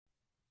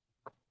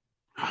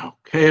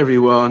Hey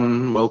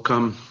everyone,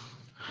 welcome.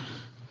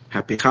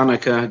 Happy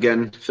Hanukkah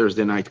again,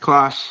 Thursday night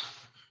class.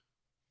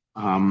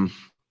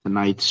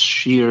 Tonight's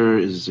shir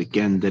is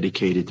again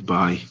dedicated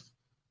by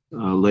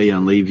Leah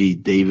and Levi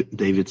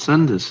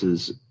Davidson. This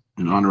is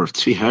in honor of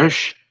Tzvi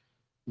Hirsch.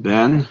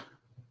 Ben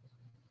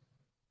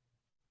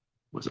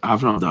was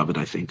Avram David,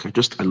 I think.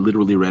 I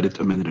literally read it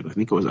a minute ago. I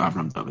think it was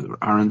Avram David or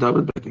Aaron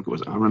David, but I think it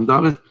was Avram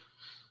David.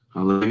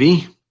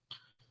 Levi.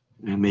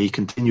 And may he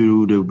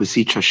continue to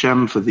beseech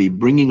Hashem for the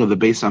bringing of the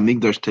Beis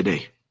HaMikdash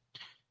today.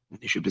 And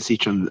they should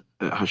beseech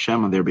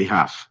Hashem on their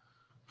behalf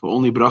for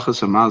only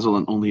brachas and mazel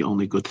and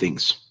only good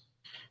things.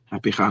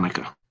 Happy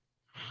Hanukkah.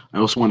 I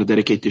also want to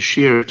dedicate this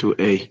shir to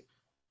a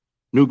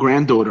new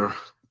granddaughter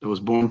that was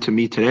born to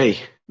me today.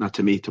 Not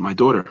to me, to my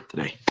daughter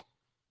today.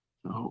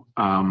 So,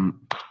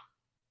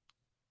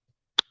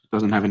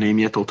 doesn't have a name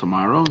yet till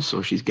tomorrow,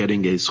 so she's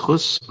getting a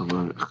schus of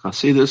a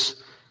chassidus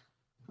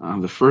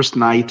the first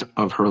night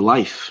of her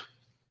life.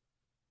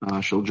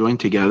 She'll join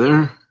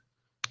together.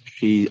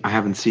 I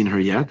haven't seen her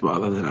yet, but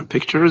other than on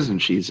pictures,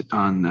 and she's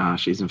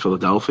in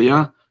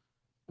Philadelphia,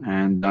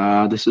 and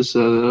this is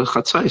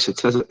Chatzais. It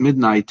says at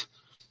midnight.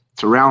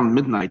 It's around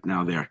midnight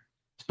now there.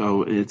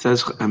 So it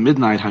says at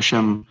midnight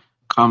Hashem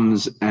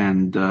comes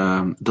and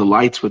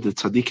delights with the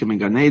tzaddikim in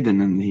Gan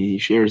Eden, and he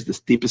shares the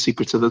deepest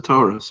secrets of the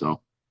Torah.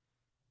 So,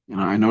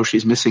 I know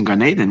she's missing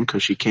Gan Eden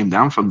because she came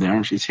down from there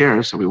and she's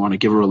here. So we want to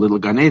give her a little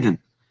Gan Eden.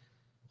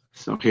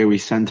 So here we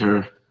send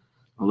her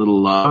a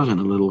little love and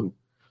a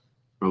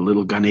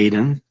little Gan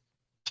Eden.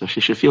 So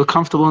she should feel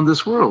comfortable in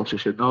this world. She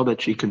should know that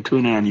she can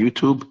tune in on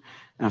YouTube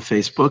and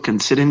Facebook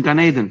and sit in Gan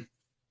Eden.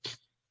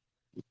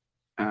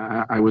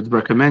 I would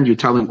recommend you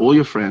telling all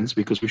your friends,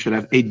 because we should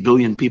have 8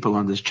 billion people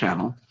on this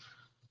channel,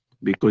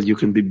 because you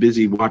can be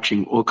busy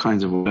watching all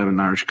kinds of whatever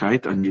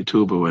Narishkeit on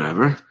YouTube or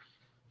whatever.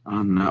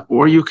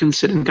 Or you can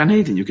sit in Gan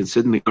Eden. You can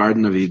sit in the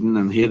Garden of Eden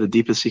and hear the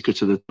deepest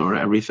secrets of the Torah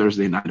every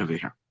Thursday night over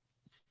here.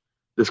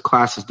 This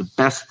class is the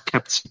best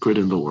kept secret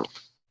in the world.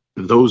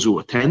 And those who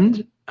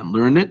attend and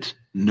learn it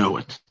know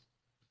it.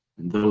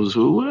 And those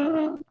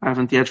who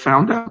haven't yet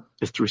found out,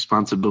 it's the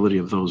responsibility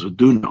of those who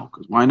do know.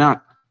 Because why not?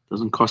 It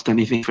doesn't cost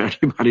anything for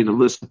everybody to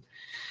listen.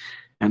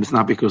 And it's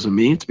not because of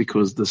me. It's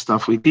because the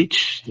stuff we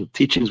teach, the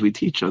teachings we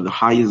teach are the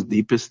highest,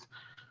 deepest,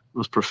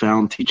 most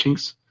profound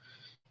teachings.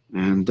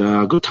 And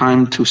a good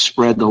time to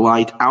spread the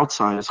light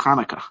outside is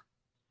Hanukkah.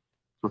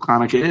 So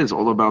Hanukkah is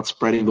all about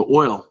spreading the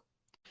oil.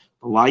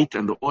 The light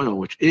and the oil,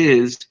 which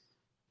is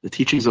the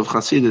teachings of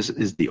Chassidus,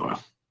 is the oil.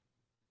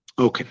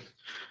 Okay,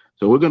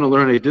 so we're going to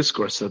learn a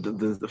discourse.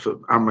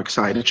 I'm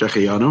excited,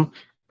 Shechayanu,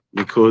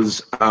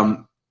 because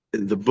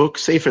the book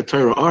Sefer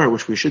Torah,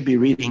 which we should be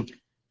reading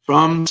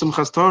from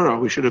Simchas Torah,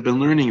 we should have been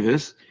learning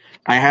this.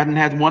 I hadn't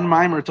had one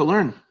mimer to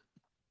learn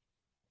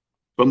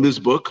from this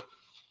book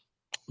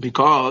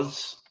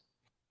because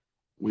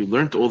we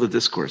learned all the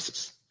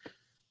discourses.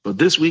 But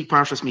this week,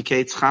 Parshas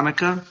Miketz,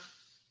 Chanukah,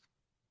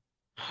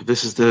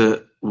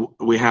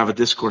 we have a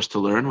discourse to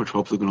learn, which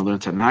hopefully we're going to learn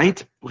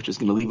tonight, which is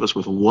going to leave us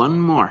with one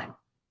more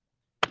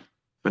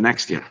for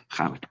next year,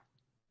 Chanukah,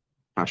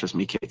 Parshas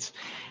Miketz.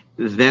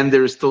 Then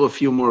there's still a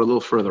few more a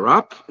little further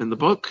up in the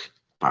book.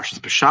 Parshas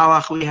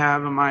Beshalach we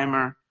have a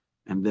mimer,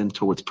 and then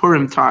towards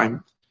Purim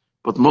time.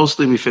 But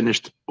mostly we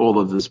finished all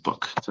of this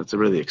book, so it's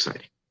really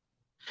exciting.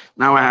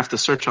 Now I have to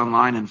search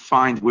online and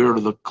find where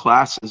the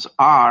classes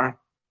are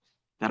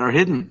that are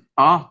hidden.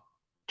 Oh,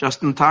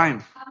 just in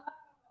time.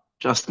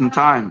 Just in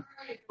time.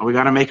 Oh, we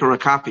got to make her a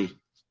copy.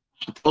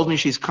 She told me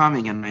she's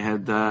coming, and I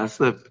had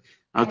slipped.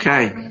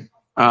 Okay.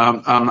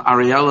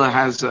 Ariella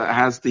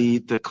has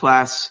the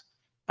class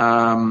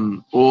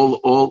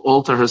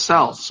all to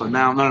herself. So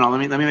now, no.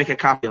 Let me make a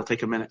copy. It'll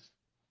take a minute.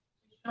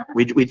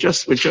 We're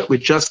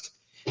just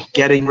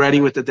getting ready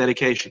with the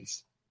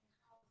dedications.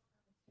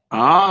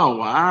 Oh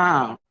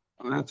wow,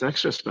 well, that's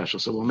extra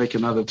special. So we'll make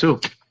another too.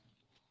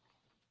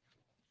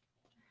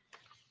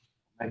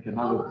 Make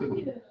another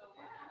too.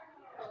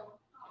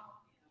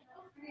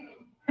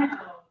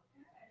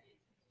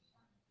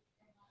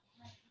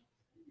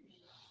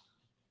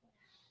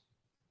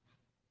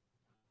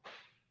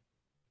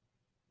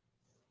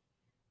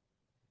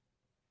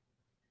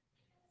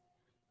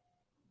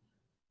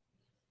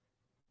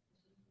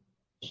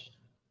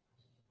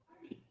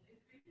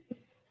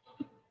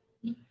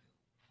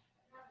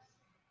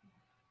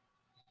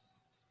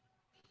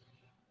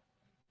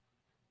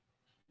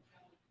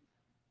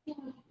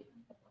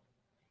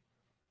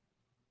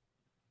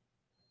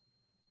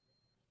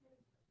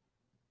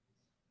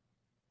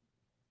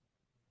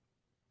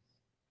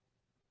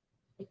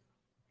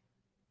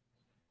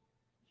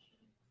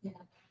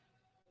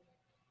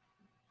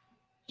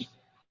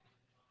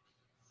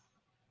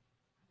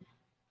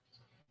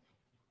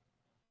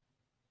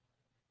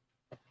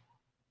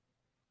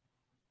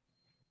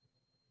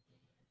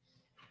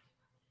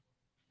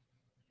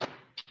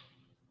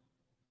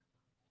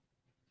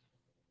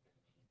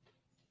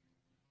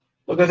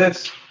 Look at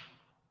this.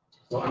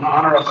 So in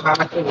honor of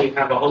Hanukkah, we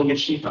have a whole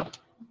yeshiva.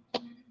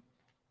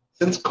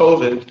 Since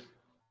COVID,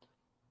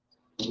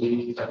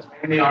 that's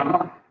mainly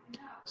online.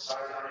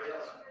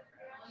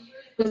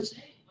 This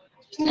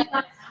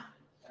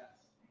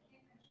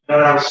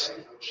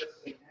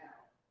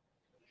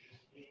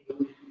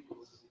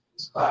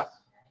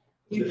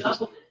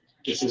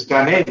is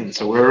Gan Eden,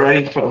 so we're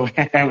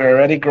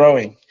already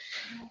growing.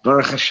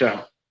 Baruch Hashem.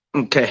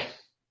 Okay,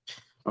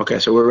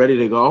 so we're ready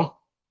to go.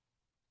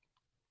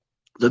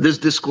 So this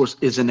discourse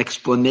is an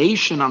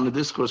explanation on the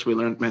discourse we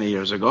learned many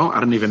years ago.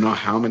 I don't even know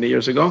how many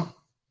years ago,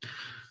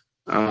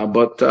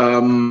 but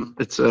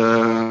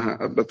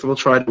we'll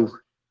try to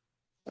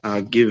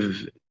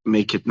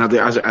make it now.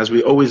 As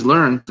we always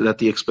learned, that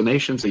the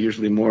explanations are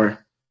usually more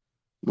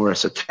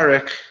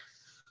esoteric, a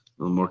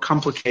little more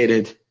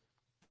complicated.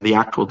 The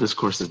actual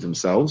discourses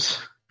themselves.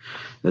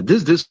 Now,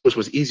 this discourse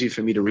was easy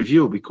for me to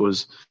review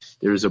because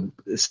there is a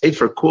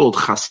sefer called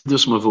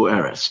Chassidus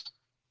Mevu'eres.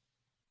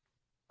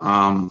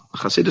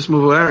 Chassidus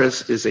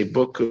Mevu'eres is a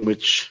book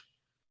which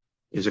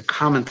is a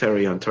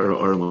commentary on Torah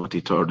or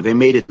Moti Torah. They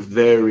made it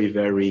very,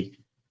 very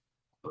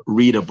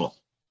readable.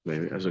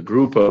 As a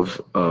group of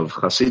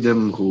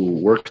Chassidim who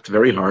worked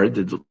very hard,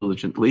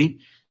 diligently,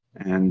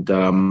 and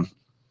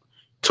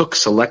took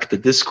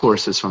selected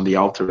discourses from the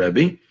Alter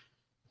Rebbe.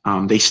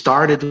 They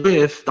started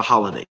with the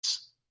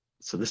holidays.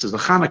 So this is the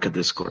Hanukkah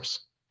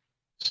discourse.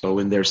 So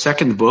in their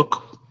second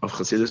book of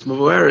Chassidus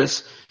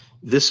Mevu'eres,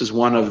 this is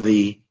one of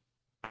the,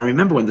 I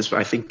remember when this,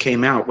 I think,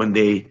 came out,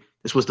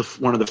 this was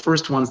one of the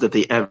first ones that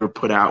they ever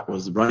put out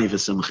was Rani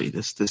V'Simchi,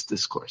 this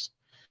discourse.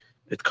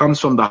 It comes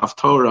from the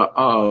Haftorah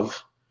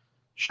of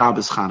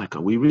Shabbos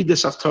Hanukkah. We read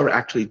this Haftorah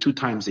actually 2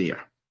 times a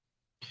year.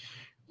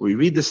 We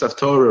read this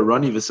Haftorah,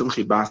 Rani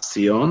V'Simchi Bas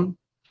Tzion,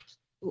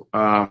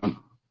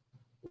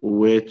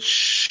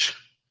 which,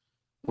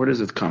 where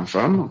does it come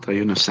from? I'll tell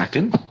you in a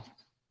second.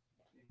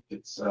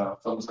 It's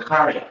from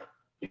Zechariah.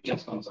 It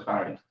gets from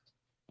Zechariah.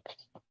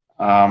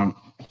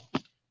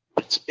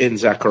 It's in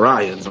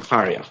Zechariah, in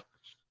Zechariah.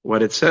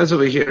 What it says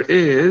over here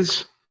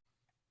is,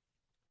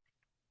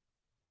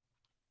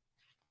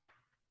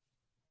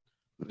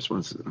 this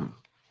one's,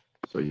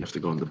 so you have to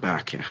go in the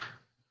back here.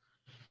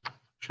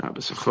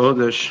 Shabbos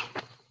HaChodesh.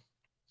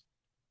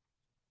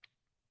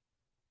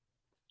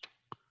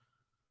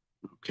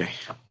 Okay.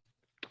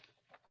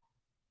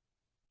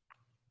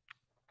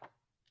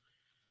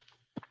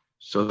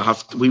 So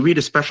we read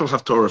a special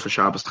Haftorah for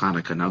Shabbos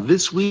Hanukkah. Now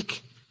this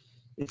week,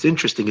 it's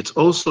interesting. It's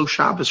also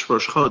Shabbos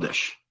Rosh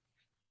Chodesh.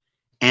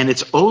 And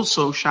it's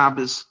also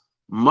Shabbos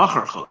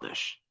Machar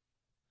Chodesh.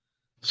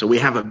 So we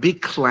have a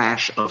big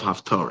clash of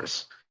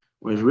Haftorahs.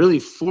 We have really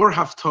 4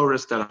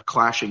 Haftorahs that are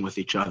clashing with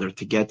each other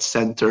to get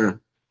center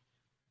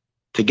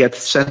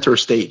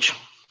stage.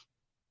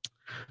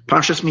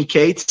 Parshas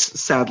Miketz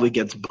sadly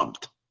gets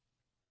bumped.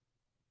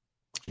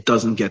 It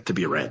doesn't get to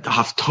be read. The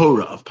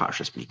Haftorah of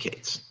Parshas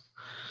Miketz,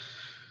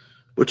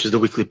 which is the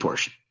weekly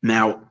portion.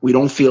 Now, we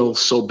don't feel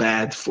so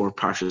bad for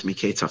Parshas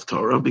Miketz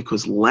Haftorah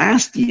because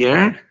last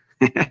year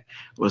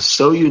was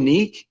so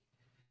unique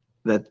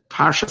that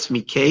Parshas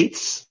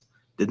Miketz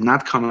did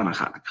not come on a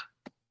Hanukkah.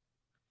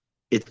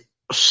 It's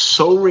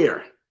so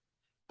rare.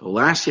 But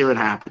last year it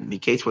happened.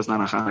 Miketz was not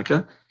a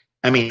Hanukkah.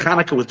 I mean,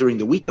 Hanukkah was during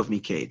the week of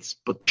Miketz,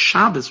 but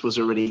Shabbos was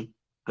already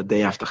a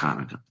day after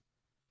Hanukkah.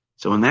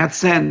 So in that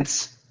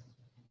sense,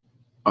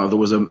 there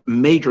was a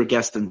major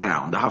guest in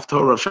town, the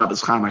Haftorah of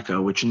Shabbos Hanukkah,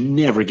 which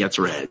never gets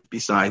read,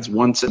 besides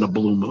once in a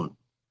blue moon.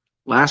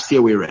 Last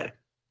year we read it.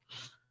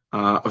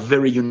 A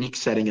very unique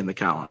setting in the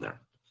calendar.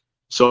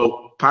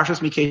 So Parshas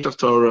Miketz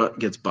Haftorah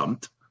gets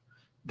bumped.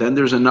 Then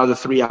there's another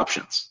 3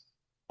 options.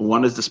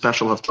 One is the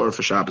special Haftorah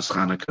for Shabbos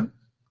Hanukkah.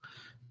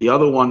 The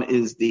other one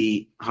is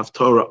the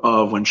Haftorah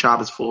of when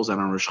Shabbos falls out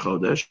on Rosh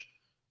Chodesh,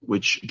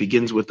 which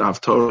begins with the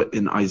Haftorah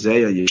in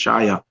Isaiah,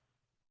 Yeshaya,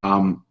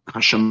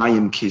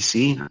 Hashemayim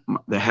Kisi,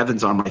 the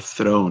heavens are my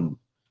throne,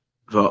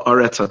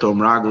 Va'aretz Adom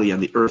Ragli,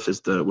 and the earth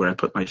is where I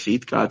put my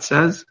feet, God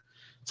says.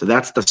 So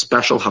that's the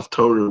special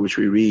Haftorah which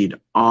we read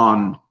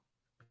on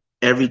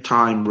every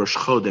time Rosh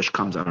Chodesh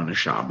comes out on a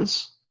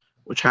Shabbos,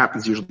 which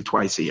happens usually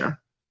twice a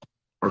year,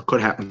 or could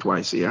happen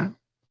twice a year.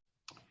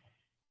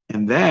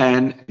 And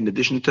then, in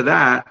addition to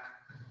that,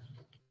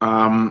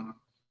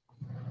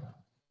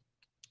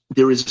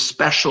 there is a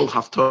special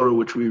Haftorah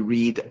which we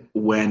read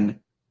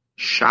when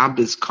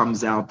Shabbos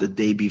comes out the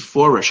day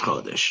before Rosh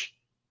Chodesh.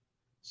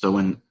 So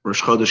when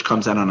Rosh Chodesh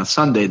comes out on a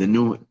Sunday, the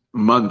new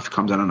month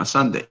comes out on a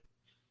Sunday.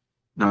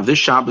 Now this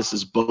Shabbos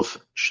is both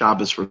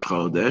Shabbos Rosh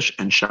Chodesh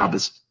and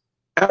Shabbos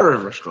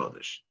Erev Rosh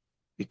Chodesh,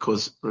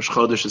 because Rosh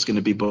Chodesh is going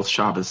to be both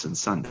Shabbos and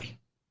Sunday.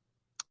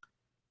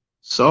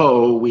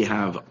 So we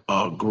have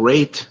a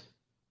great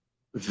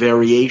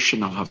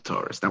variation of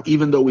Haftorahs. Now,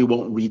 even though we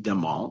won't read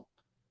them all,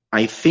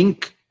 I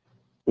think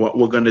what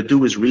we're going to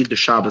do is read the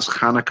Shabbos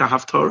Chanukah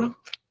Haftorah,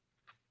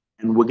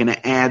 and we're going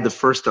to add the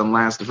first and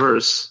last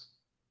verse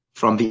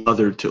from the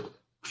other 2,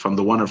 from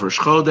the one of Rosh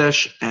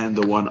Chodesh and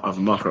the one of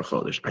Machar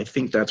Chodesh. I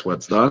think that's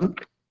what's done.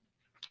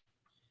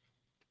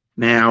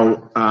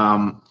 Now,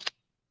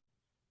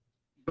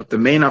 but the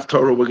main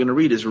Haftorah we're going to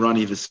read is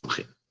Rani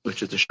V'Simchi,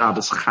 which is the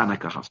Shabbos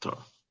Chanukah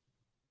Haftorah.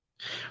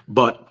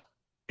 But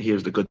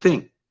here's the good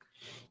thing.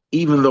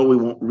 Even though we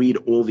won't read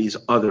all these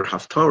other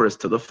Haftorahs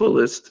to the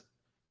fullest,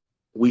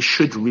 we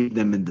should read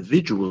them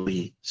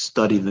individually,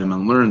 study them,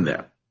 and learn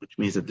them, which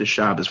means that this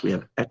Shabbos we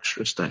have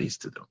extra studies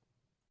to do.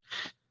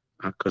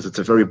 Because it's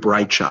a very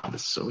bright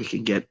Shabbos, so we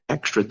can get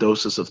extra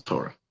doses of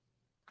Torah.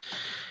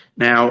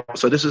 Now,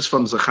 so this is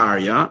from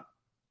Zechariah,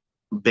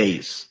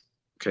 Beis.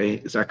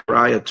 Okay,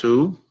 Zechariah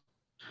 2,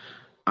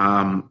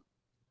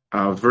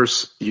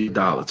 verse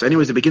Yudalit. So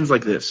anyways, it begins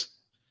like this.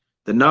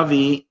 The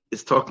Navi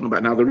is talking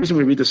about, now the reason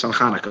we read this on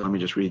Hanukkah, let me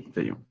just read it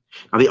to you.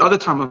 Now the other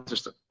time,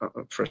 just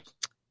first,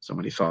 so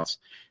many thoughts.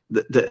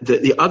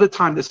 The other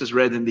time this is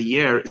read in the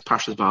year is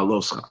Parshas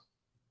Ba'aloscha,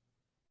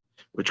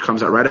 which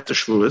comes out right after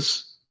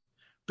Shavuos,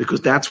 because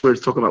that's where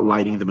it's talking about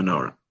lighting the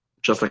menorah.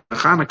 Just like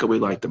Hanukkah, we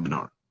light the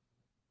menorah.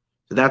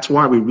 So that's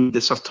why we read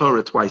this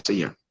Haftorah twice a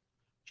year.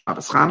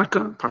 Shabbos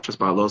Hanukkah, Parshas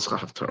Ba'aloscha,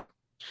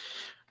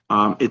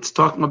 Haftorah. It's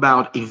talking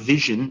about a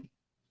vision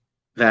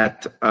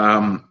that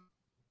I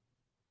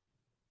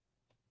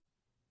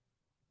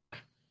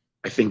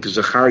think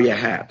Zechariah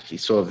had. He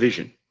saw a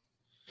vision.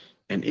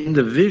 And in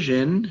the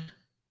vision,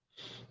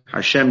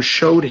 Hashem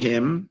showed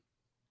him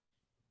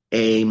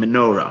a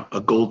menorah, a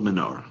gold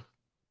menorah.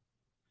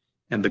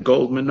 And the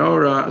gold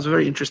menorah is a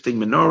very interesting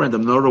menorah, and the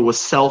menorah was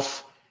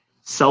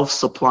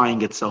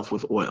self-supplying itself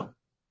with oil.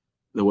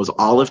 There was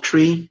olive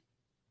tree,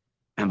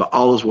 and the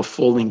olives were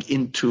falling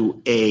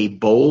into a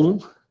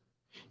bowl.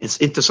 It's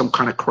into some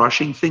kind of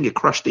crushing thing. It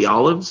crushed the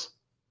olives,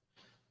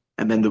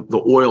 and then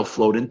the oil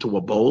flowed into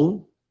a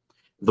bowl.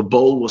 The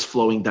bowl was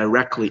flowing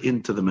directly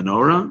into the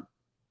menorah,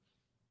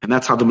 and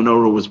that's how the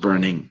menorah was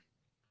burning.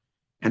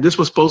 And this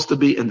was supposed to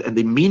be, and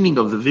the meaning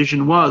of the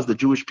vision was the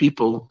Jewish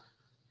people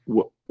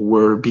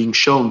were being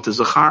shown to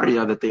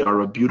Zechariah that they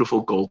are a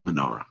beautiful gold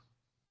menorah,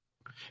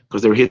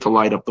 because they're here to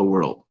light up the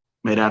world,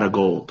 made out of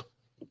gold.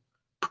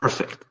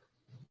 Perfect.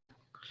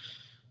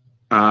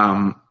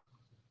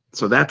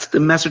 So that's the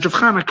message of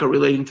Hanukkah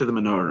relating to the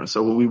menorah.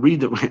 So when we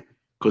read it,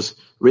 because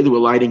really we're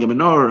lighting a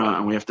menorah,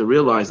 and we have to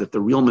realize that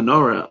the real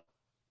menorah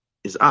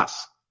is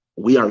us.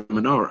 We are the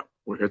menorah.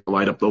 We're here to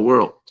light up the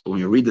world. So when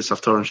you read this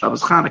Haftorah and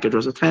Shabbos Hanukkah, it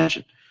draws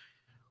attention.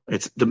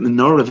 It's the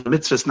menorah, the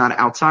mitzvah is not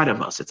outside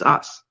of us. It's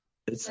us.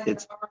 It's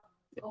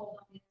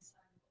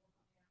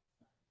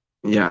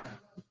yeah.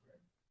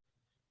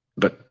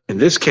 But in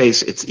this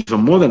case, it's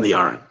even more than the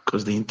Aron,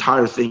 because the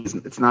entire thing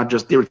it's not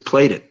just there, it's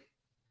plated.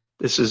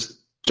 This is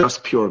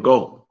just pure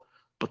gold.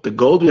 But the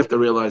gold we have to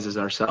realize is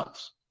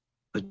ourselves.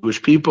 The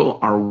Jewish people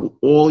are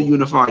all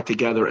unified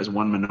together as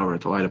one menorah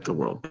to light up the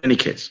world. In any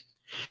case.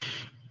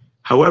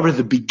 However,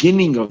 the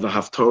beginning of the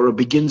Haftorah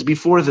begins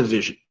before the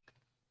vision.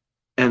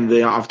 And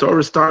the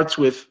Haftorah starts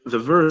with the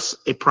verse,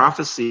 a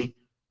prophecy,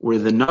 where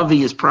the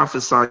Navi is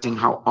prophesying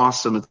how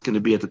awesome it's going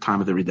to be at the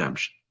time of the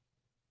redemption.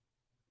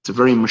 It's a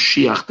very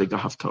Mashiach-like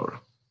Haftorah.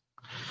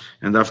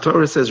 And the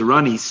Haftorah says,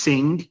 Rani,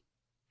 sing,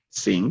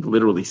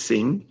 literally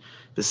sing,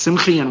 the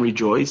Simchi and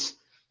rejoice,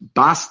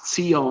 Bas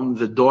Tzion,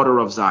 the daughter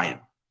of Zion,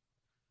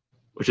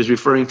 which is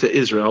referring to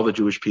Israel, the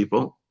Jewish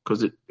people,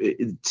 because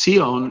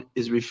Tzion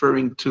is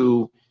referring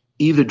to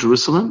either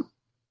Jerusalem,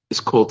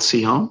 is called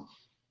Sion,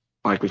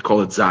 like we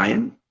call it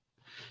Zion,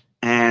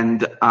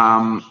 and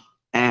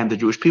the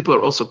Jewish people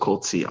are also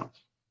called Sion.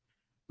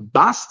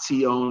 Bas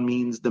Tzion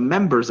means the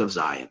members of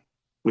Zion,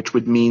 which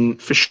would mean,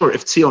 for sure,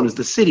 if Tzion is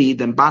the city,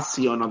 then Bas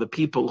Tzion are the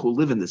people who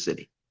live in the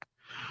city.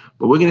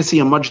 But we're going to see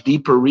a much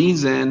deeper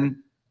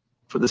reason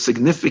for the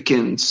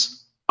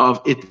significance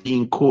of it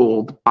being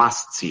called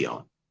Bas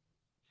Tzion.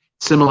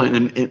 Similar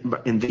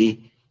in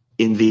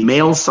the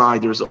male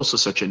side, there's also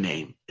such a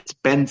name. It's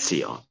Ben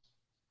Tzion.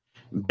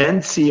 Ben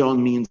Tzion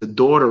means the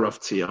daughter of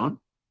Tzion.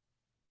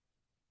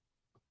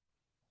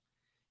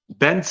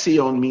 Ben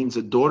Tzion means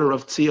a daughter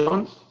of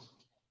Tzion.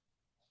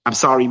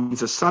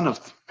 Means a son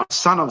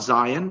of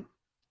Zion.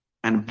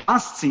 And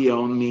Bas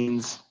Tzion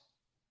means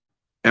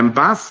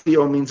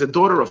a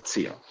daughter of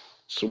Tzion.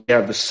 So we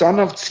have the son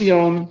of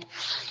Tzion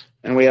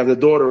and we have the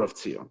daughter of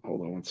Tzion.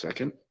 Hold on one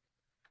second.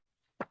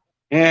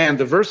 And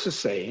the verse is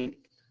saying,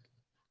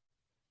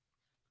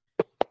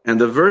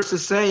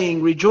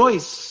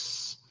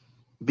 rejoice,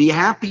 be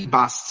happy,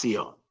 Bas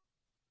Tzion.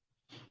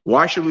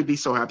 Why should we be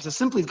so happy? So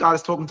simply God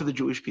is talking to the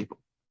Jewish people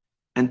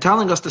and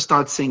telling us to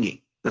start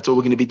singing. That's what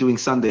we're going to be doing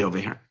Sunday over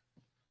here.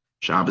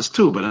 Shabbos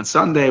too, but on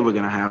Sunday we're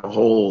going to have a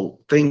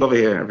whole thing over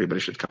here.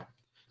 Everybody should come.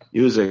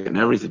 Music and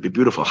everything. It'll be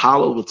beautiful.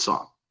 Hallel with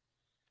song.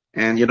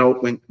 And you know,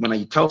 when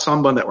I tell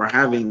someone that we're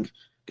having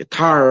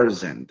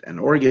guitars and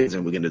organs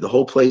and the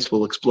whole place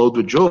will explode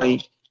with joy,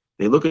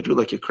 they look at you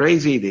like you're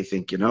crazy. They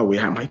think,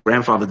 my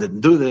grandfather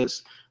didn't do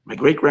this. My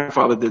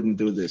great-grandfather didn't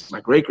do this.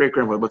 My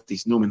great-great-grandfather, look,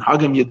 these Newman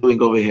Hagim you're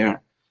doing over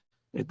here.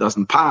 It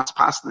doesn't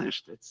pass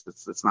nicht.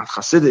 It's not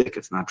Hasidic.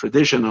 It's not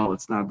traditional.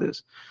 It's not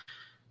this.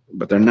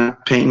 But they're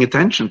not paying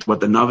attention to what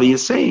the Navi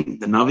is saying.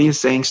 The Navi is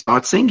saying,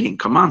 start singing.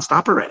 Come on,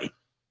 stop already.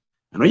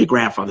 I know your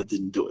grandfather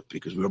didn't do it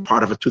because we were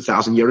part of a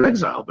 2,000-year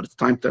exile, but it's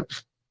time to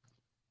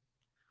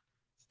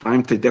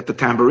get the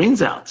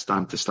tambourines out. It's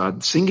time to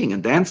start singing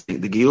and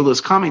dancing. The Geula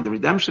is coming. The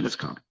redemption is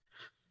coming.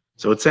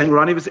 So it's saying,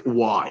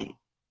 why?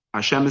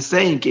 Hashem is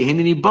saying,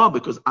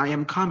 because I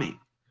am coming.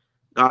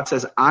 God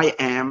says, I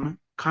am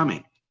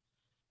coming.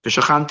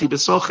 V'shachanti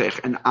b'sochech,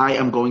 and I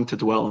am going to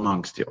dwell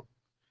amongst you.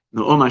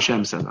 Ne'um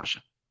Hashem, says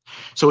Hashem.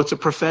 So it's a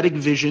prophetic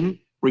vision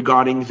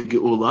regarding the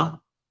Geula.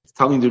 It's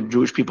telling the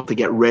Jewish people to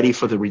get ready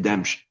for the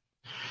redemption.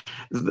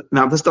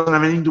 Now, this doesn't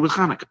have anything to do with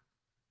Hanukkah.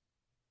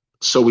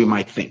 So we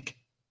might think.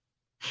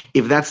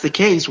 If that's the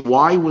case,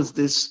 why was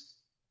this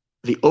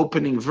the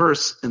opening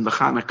verse in the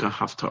Hanukkah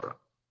Haftarah?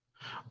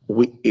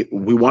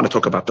 We want to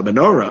talk about the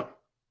menorah,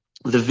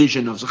 the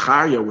vision of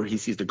Zechariah where he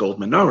sees the gold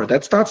menorah.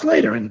 That starts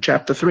later in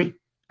chapter 3.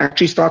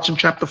 Actually starts in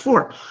chapter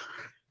 4.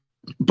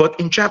 But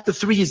in chapter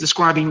 3, he's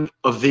describing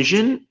a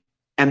vision,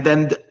 and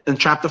then in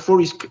chapter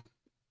 4,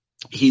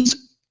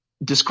 he's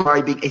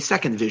describing a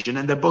second vision,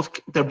 and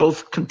they're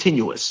both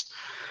continuous.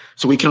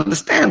 So we can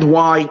understand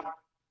why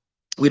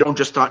we don't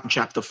just start in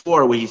chapter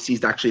 4 where he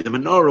sees actually the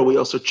menorah. We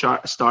also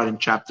start in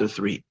chapter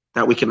 3,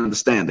 that we can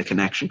understand the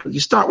connection. Because you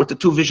start with the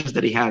two visions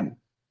that he had.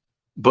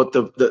 But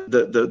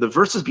the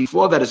verses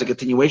before that is a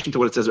continuation to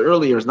what it says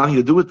earlier. It has nothing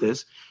to do with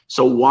this.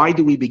 So why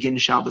do we begin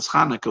Shabbos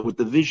Chanukah with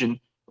the vision,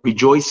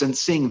 rejoice and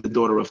sing, the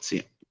daughter of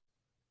Tzion?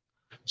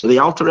 So the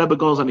Alter Rebbe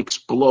goes and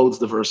explodes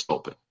the verse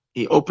open.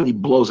 He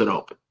blows it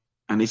open.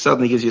 And he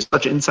suddenly gives you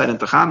such insight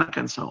into Chanukah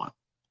and so on.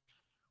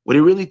 What he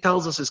really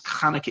tells us is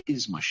Chanukah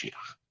is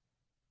Mashiach.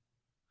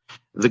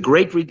 The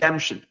great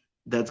redemption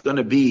that's going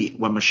to be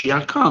when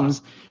Mashiach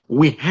comes,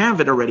 we have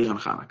it already on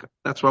Hanukkah.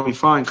 That's why we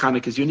find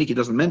Hanukkah is unique. He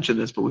doesn't mention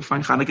this, but we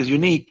find Hanukkah is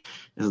unique.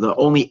 It's the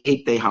only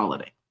 8-day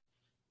holiday.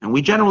 And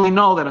we generally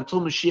know that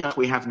until Mashiach,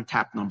 we haven't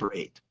tapped number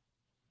 8.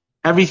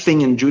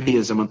 Everything in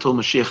Judaism until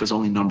Mashiach is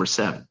only number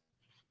 7.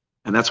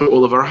 And that's why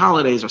all of our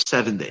holidays are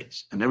 7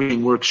 days. And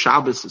everything works.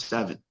 Shabbos is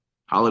 7.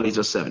 Holidays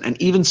are 7.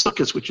 And even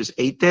Sukkot, which is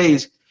 8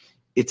 days,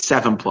 it's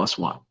 7 plus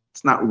 1.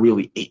 It's not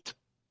really 8.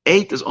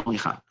 8 is only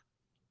Hanukkah.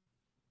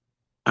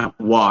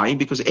 Why?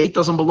 Because 8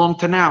 doesn't belong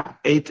to now.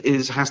 8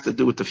 has to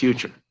do with the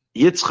future.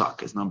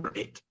 Yitzchak is number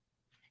 8.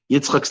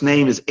 Yitzchak's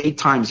name is 8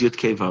 times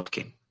Yud-Kei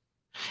Vav-Kei.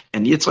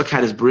 And Yitzchak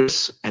had his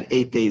bris at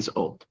 8 days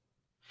old.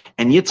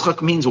 And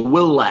Yitzchak means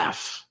will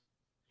laugh.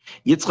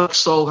 Yitzchak's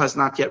soul has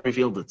not yet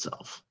revealed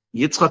itself.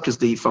 Yitzchak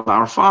is from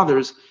our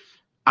fathers.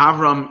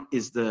 Avram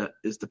is the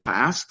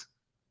past.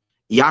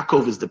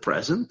 Yaakov is the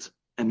present.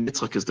 And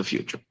Yitzchak is the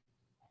future.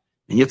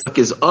 And Yitzchak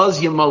is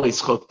Az Yemal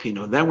Yitzchak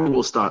Pino. Then we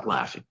will start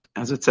laughing.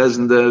 As it says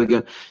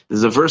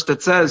there's a verse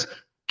that says,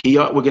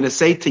 we're going to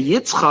say to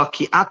Yitzchak,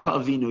 Ki ata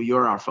avinu,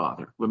 you're our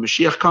father. When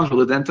Mashiach comes,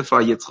 we'll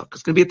identify Yitzchak.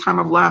 It's going to be a time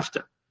of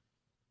laughter.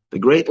 The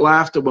great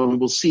laughter when we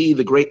will see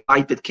the great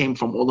light that came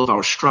from all of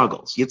our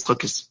struggles.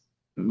 Yitzchak is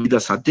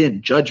Midas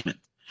Hadin, judgment,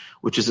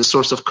 which is a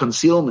source of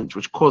concealment,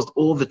 which caused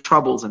all the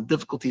troubles and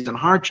difficulties and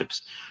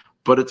hardships.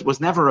 But it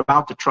was never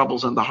about the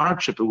troubles and the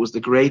hardship. It was the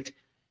great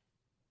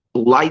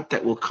light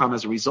that will come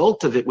as a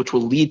result of it, which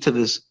will lead to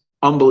this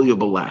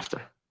unbelievable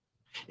laughter,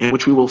 in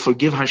which we will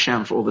forgive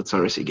Hashem for all the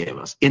tzaras He gave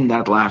us. In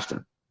that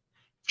laughter,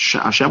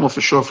 Hashem will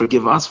for sure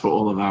forgive us for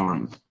all of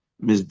our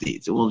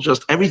misdeeds.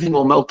 Everything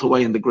will melt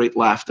away in the great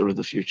laughter of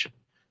the future,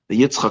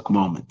 the Yitzchak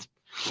moment.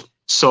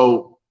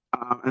 So,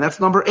 and that's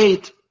number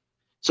 8.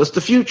 So it's the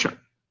future.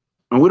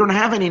 And we don't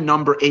have any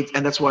number 8,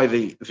 and that's why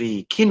the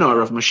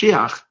kinnor of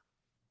Mashiach,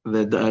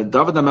 the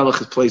David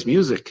HaMelech plays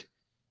music.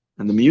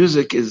 And the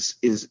music is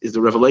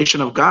the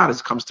revelation of God.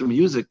 It comes through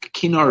music.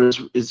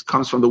 Kinnor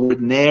comes from the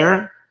word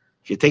ner.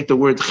 If you take the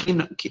word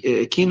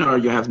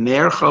kinnor, you have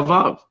ner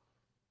chavav,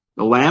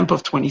 the lamp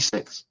of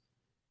 26.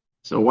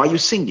 So why are you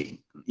singing?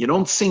 You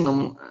don't sing.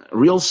 A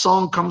real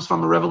song comes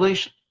from a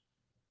revelation.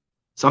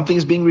 Something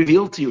is being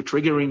revealed to you,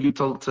 triggering you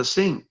to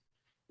sing.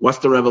 What's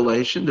the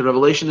revelation? The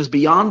revelation is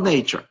beyond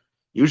nature.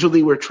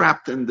 Usually we're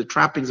trapped in the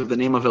trappings of the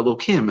name of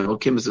Elokim.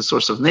 Elokim is the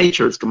source of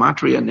nature. It's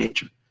gematria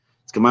nature.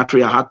 It's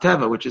gematria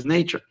hateva, which is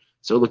nature.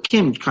 So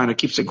Elokim kind of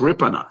keeps a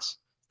grip on us,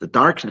 the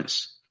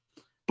darkness.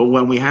 But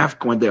when the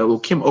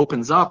Elokim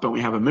opens up and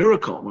we have a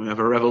miracle, when we have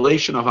a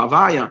revelation of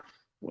Havaya,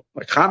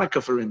 like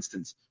Hanukkah, for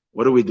instance,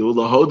 what do? We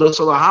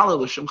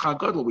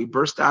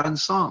burst out in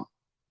song.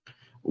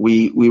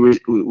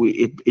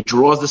 It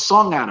draws the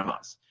song out of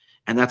us.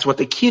 And that's what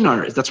the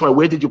kinnor is. That's why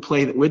where did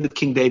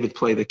King David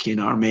play the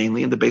kinnor?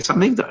 Mainly in the Beis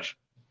HaMikdash.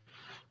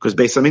 Because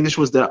Beis HaMikdash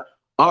was the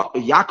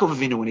Yaakov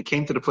Avinu, when he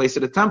came to the place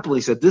of the temple,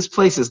 he said, this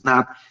place is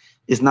not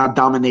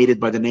dominated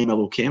by the name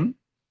Elokim.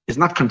 It's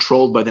not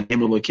controlled by the name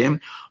Elokim.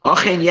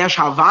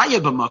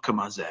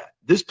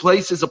 This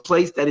place is a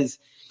place that is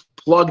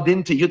plugged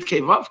into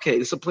Yud-Kei Vav-Kei.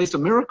 This is a place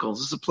of miracles.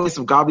 This is a place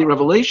of godly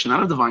revelation,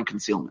 not of divine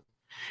concealment.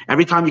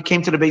 Every time you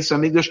came to the Beis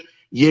HaMikdash,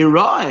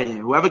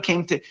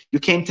 Yerai, you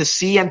came to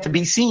see and to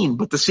be seen,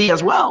 but to see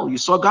as well. You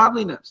saw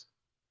godliness.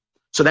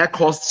 So that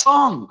caused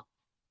song.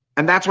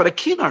 And that's what a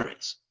kinnor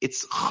is.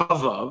 It's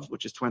chavav,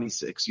 which is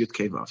 26,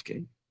 Yud-Kei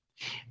Vav-Kei.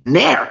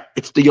 Ner,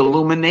 it's the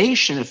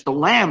illumination, it's the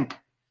lamp.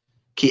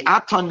 Ki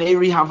ata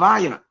neri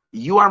havaya.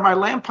 You are my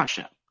lamp,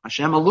 Hashem.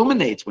 Hashem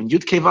illuminates when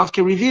Yud-Kei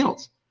Vav-Kei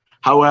reveals.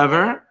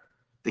 However,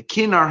 the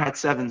kinnor had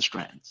 7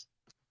 strands.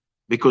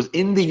 Because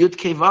in the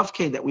Yud-Kei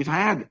Vav-Kei that we've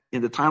had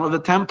in the time of the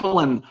temple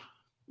and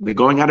the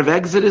going out of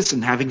Exodus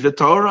and having the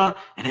Torah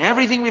and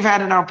everything we've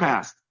had in our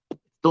past,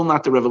 still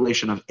not the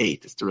revelation of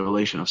 8, it's the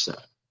revelation of 7.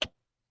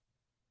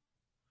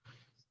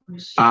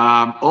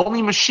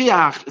 Only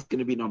Mashiach is going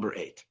to be number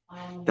 8.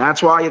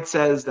 That's why it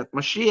says that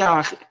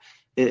Mashiach,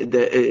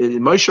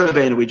 Moshe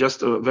Rabbeinu, we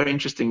just, very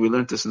interesting, we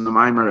learned this in the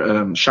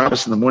Maimer,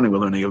 Shabbos in the morning, we're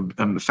learning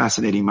a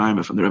fascinating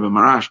Maimer from the Rebbe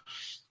Marash.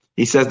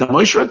 He says that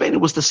Moshe Rabbeinu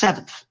was the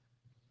 7th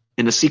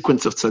in the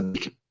sequence of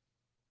tzaddikim.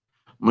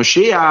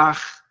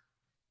 Mashiach,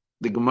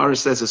 the Gemara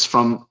says,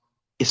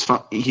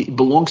 he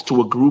belongs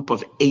to a group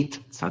of 8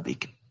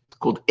 tzaddikim,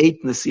 called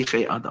 8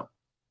 Nesichei Adam.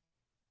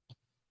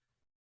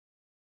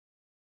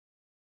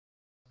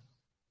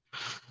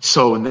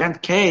 So in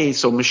that case,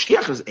 so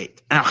Mashiach is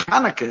 8. And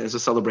Hanukkah is a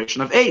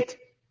celebration of 8.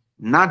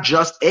 Not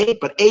just 8,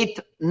 but 8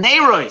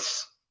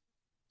 Neiros.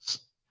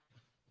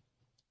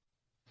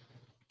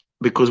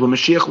 Because when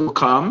Mashiach will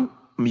come,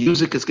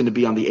 music is going to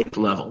be on the 8th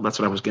level. That's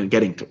what I was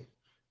getting to.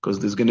 Because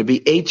there's going to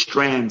be 8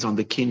 strands on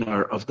the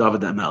kinnah of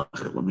David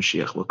HaMelech when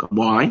Mashiach will come.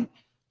 Why?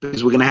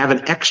 Because we're going to have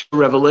an extra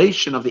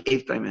revelation of the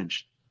 8th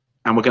dimension.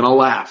 And we're going to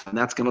laugh. And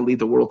that's going to lead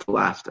the world to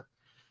laughter.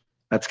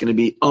 That's going to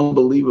be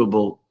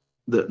unbelievable.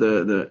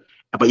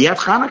 But yet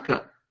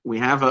Hanukkah,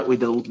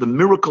 the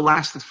miracle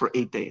lasted for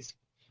 8 days.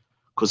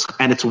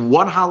 And it's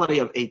one holiday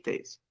of 8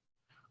 days.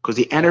 Because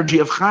the energy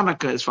of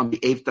Hanukkah is from the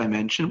 8th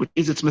dimension, which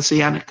is it's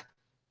messianic.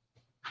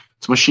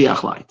 It's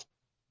Mashiach light.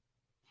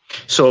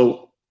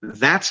 So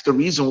that's the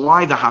reason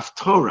why the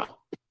Haftorah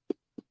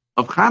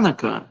of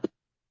Hanukkah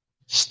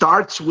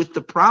starts with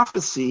the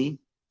prophecy,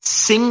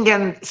 sing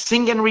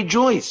and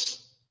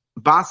rejoice.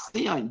 Bas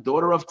Tzion,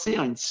 daughter of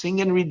Tzion, sing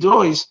and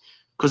rejoice,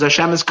 because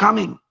Hashem is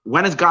coming.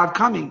 When is God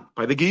coming?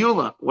 By the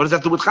Geula. What does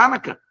that do with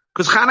Hanukkah?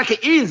 Because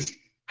Hanukkah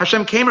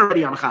Hashem came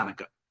already on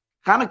Hanukkah.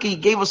 Hanukkah, he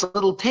gave us a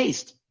little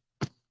taste.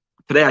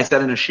 Today I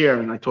said in a shir,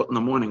 and I taught in the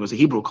morning, it was a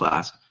Hebrew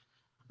class.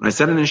 And I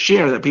said in a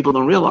shir that people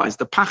don't realize,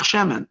 the Pach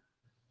Shemen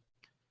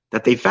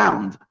that they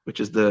found, which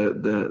is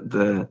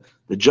the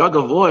jug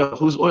of oil,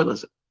 whose oil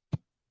is it?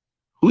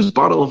 Whose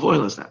bottle of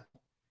oil is that?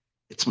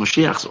 It's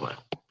Mashiach's oil.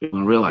 People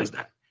don't realize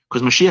that.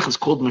 Because Mashiach is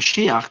called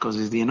Mashiach because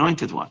he's the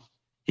anointed one.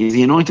 He's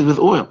the anointed with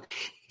oil.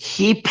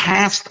 He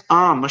passed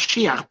on,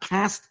 Mashiach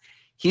passed,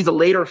 he's a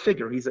later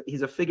figure. He's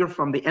a figure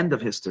from the end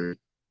of history.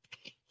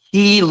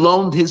 He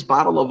loaned his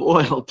bottle of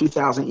oil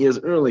 2,000 years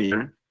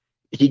earlier.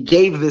 He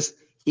gave this,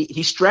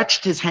 he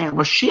stretched his hand,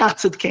 Mashiach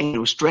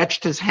Tzidkenu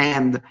stretched his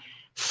hand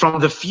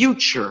from the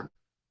future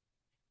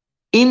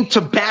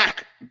into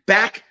back.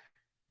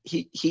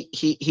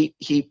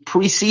 He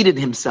preceded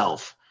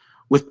himself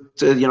with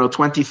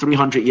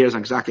 2,300 years.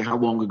 Exactly how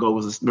long ago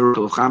was this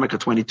miracle of Hanukkah?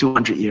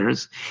 2,200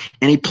 years.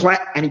 And he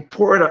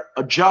poured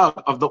a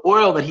jug of the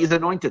oil that he's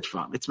anointed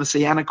from. It's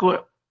Messianic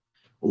oil.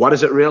 What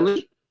is it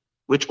really?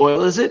 Which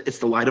oil is it? It's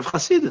the light of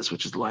Hasidus,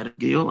 which is the light of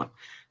Geula.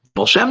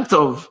 Baal Shem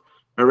Tov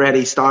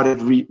already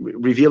started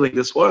revealing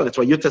this oil. That's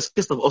why Yutas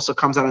Kislev also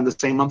comes out in the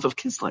same month of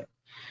Kislev.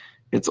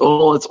 It's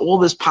all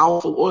this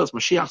powerful oil. It's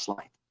Mashiach's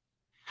light.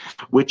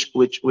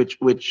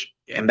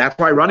 And that's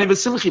why Rani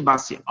V'Simchi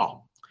Basim.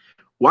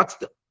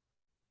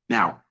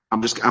 Now,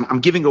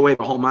 I'm giving away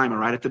the whole Maimah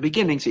right at the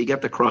beginning, so you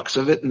get the crux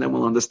of it, and then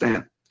we'll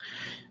understand.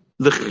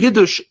 The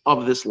Chidush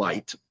of this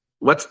light,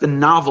 what's the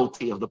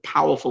novelty of the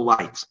powerful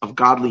lights of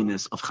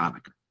godliness of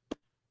Hanukkah?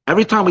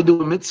 Every time we do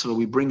a mitzvah,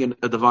 we bring in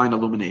a divine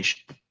illumination.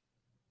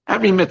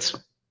 Every mitzvah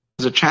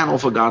is a channel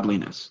for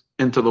godliness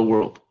into the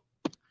world.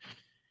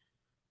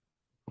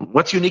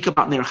 What's unique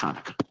about Ner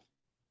Hanukkah?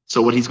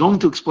 So what he's going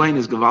to explain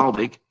is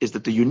Gavaldik, is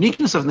that the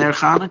uniqueness of Ner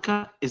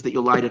Hanukkah is that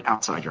you light it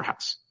outside your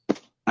house.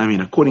 I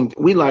mean,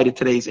 we light it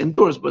today's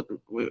indoors, but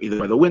either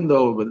by the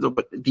window,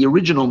 but the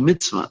original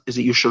mitzvah is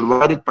that you should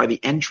light it by the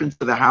entrance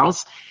to the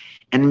house,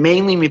 and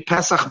mainly mi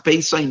Pesach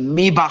Pesach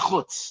mi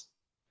bachutz.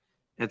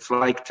 It's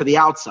like to the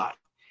outside.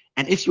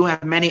 And if you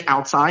have many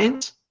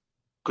outsides,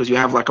 because you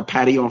have like a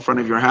patio in front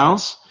of your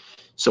house,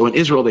 so in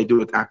Israel they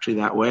do it actually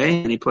that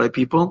way, many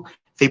people,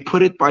 they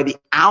put it by the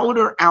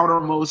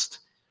outermost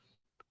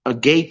a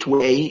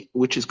gateway,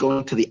 which is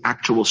going to the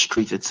actual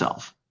street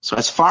itself. So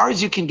as far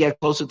as you can get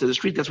closer to the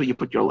street, that's where you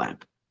put your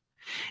lamp.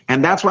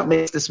 And that's what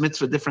makes this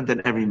mitzvah different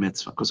than every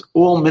mitzvah, because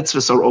all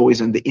mitzvahs are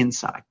always in the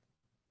inside.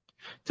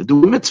 To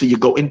do a mitzvah, you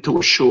go into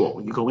a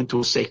shul, you go into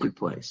a sacred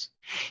place.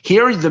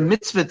 Here, the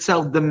mitzvah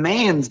itself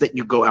demands that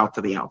you go out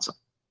to the outside.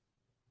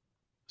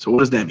 So what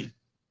does that mean?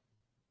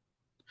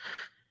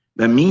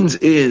 That means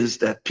is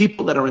that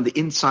people that are in the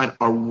inside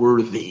are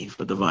worthy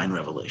for divine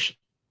revelation.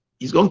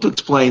 He's going to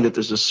explain that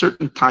there's a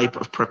certain type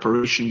of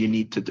preparation you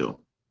need to do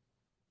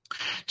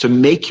to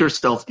make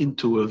yourself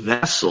into a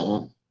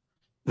vessel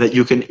that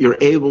you're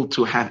able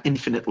to have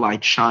infinite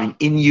light shine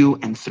in you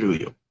and through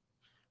you.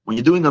 When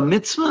you're doing a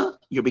mitzvah,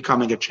 you're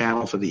becoming a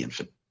channel for the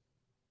infinite.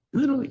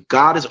 Literally,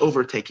 God is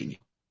overtaking you.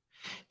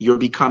 You're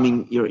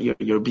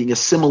being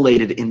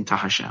assimilated into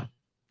Hashem,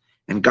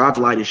 and God's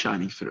light is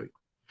shining through you.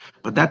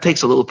 But that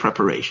takes a little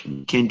preparation.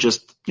 You can't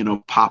just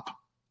pop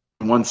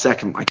in 1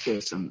 second like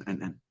this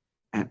and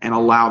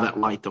allow that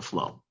light to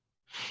flow.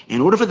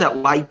 In order for that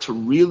light to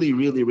really,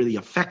 really, really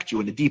affect you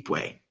in a deep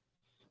way,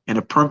 in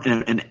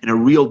a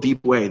real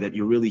deep way, that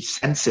you really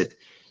sense it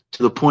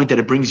to the point that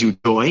it brings you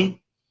joy,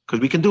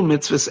 because we can do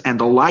mitzvahs and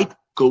the light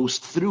goes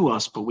through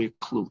us, but we're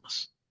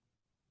clueless.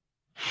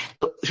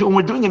 So when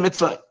we're doing a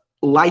mitzvah,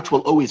 light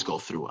will always go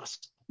through us,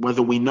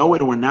 whether we know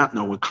it or not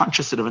know. We're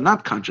conscious of it or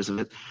not conscious of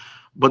it.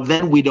 But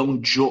then we're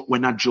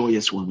not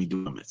joyous when we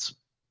do a mitzvah,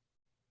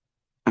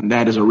 and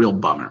that is a real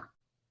bummer,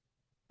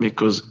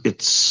 because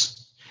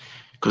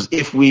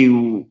if we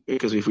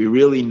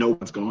really know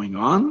what's going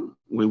on,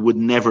 we would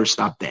never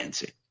stop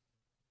dancing,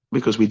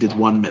 because we did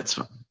one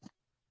mitzvah.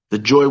 The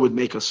joy would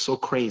make us so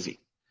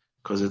crazy,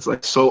 because it's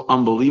like so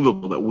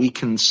unbelievable that we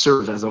can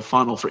serve as a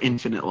funnel for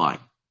infinite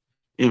light,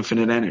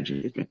 infinite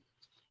energy.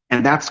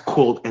 And that's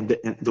called, and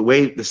the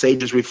way the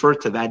sages refer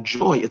to that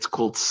joy, it's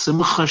called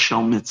simcha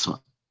shel mitzvah.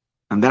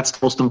 And that's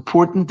the most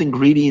important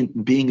ingredient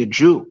in being a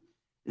Jew,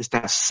 is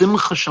to have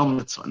simcha shel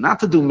mitzvah. Not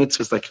to do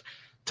mitzvahs, like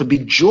to be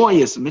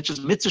joyous.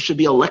 Mitzvah should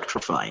be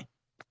electrifying.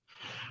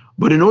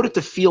 But in order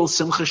to feel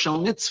simcha shel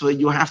mitzvah,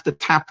 you have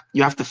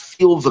to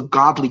feel the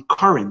godly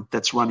current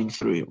that's running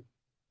through you.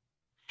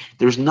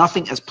 There's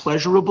nothing as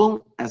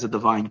pleasurable as a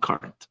divine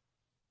current.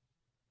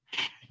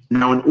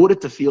 Now, in order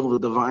to feel the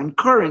divine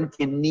current,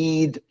 you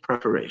need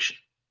preparation.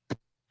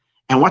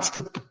 And what's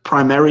the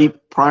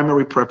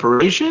primary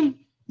preparation?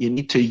 You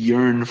need to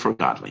yearn for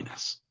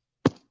godliness.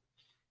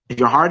 If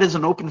your heart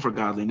isn't open for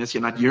godliness,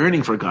 you're not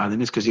yearning for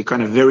godliness, because you're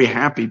kind of very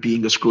happy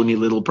being a scrawny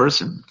little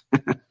person.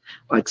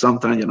 Like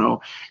sometimes,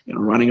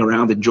 running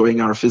around enjoying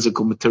our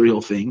physical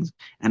material things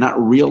and not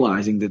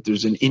realizing that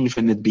there's an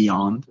infinite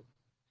beyond,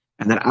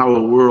 and that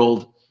our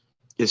world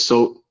is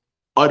so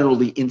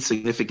utterly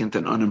insignificant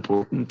and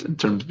unimportant in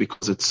terms,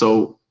 because it's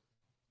so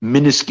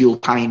minuscule,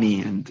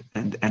 tiny,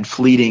 and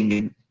fleeting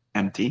and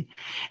empty.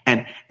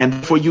 And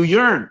therefore you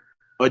yearn.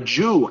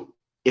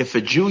 If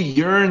a Jew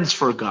yearns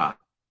for God,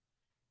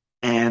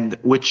 and the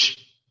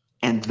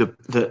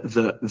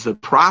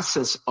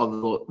process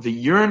of the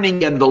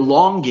yearning and the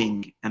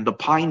longing and the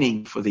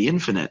pining for the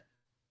infinite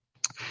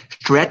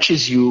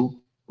stretches you,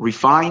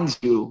 refines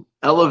you,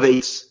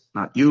 elevates,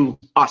 not you,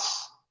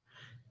 us,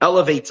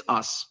 elevates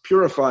us,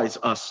 purifies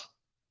us,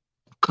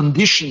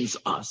 conditions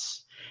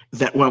us,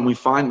 that when we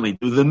finally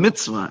do the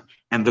mitzvah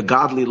and the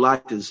godly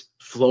light is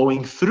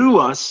flowing through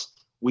us,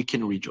 we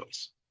can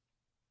rejoice.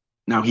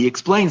 Now, he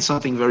explains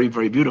something very,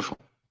 very beautiful.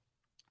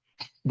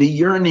 The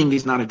yearning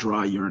is not a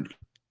dry yearning.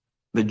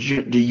 The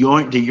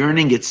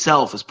yearning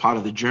itself is part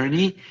of the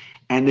journey,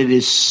 and it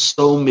is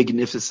so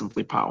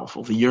magnificently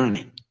powerful. The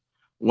yearning.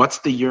 What's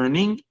the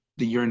yearning?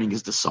 The yearning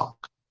is the song.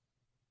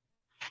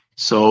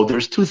 So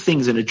there's two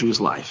things in a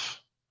Jew's life.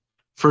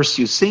 First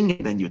you sing,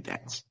 and then you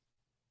dance.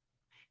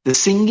 The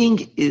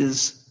singing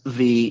is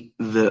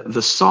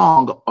the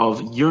song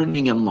of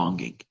yearning and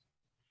longing.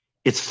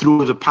 It's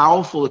through the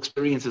powerful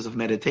experiences of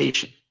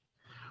meditation.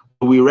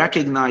 We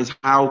recognize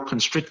how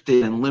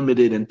constricted and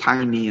limited and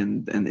tiny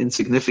and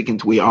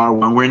insignificant we are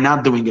when we're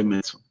not doing a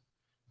mitzvah,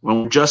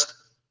 when we're just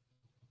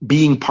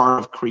being part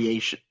of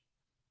creation,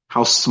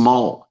 how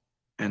small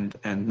and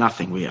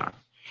nothing we are.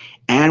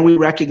 And we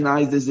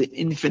recognize there's an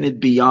infinite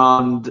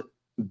beyond,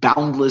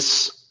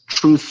 boundless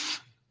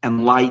truth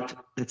and light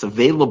that's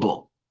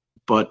available,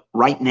 but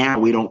right now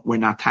we're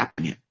not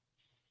tapping it.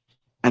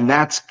 And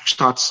that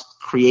starts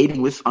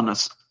creating on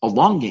us a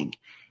longing.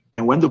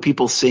 And when do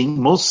people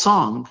sing? Most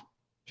song,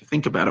 if you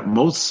think about it,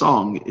 most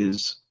song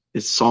is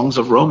songs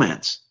of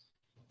romance.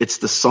 It's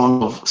the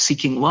song of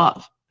seeking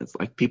love. It's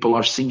like people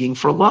are singing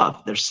for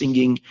love. They're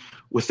singing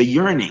with a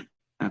yearning.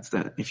 That's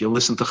that. If you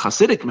listen to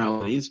Hasidic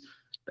melodies,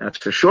 that's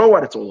for sure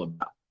what it's all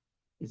about.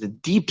 It's a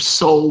deep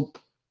soul.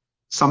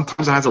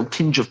 Sometimes it has a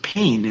tinge of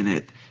pain in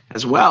it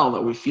as well,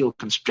 that we feel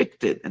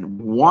constricted and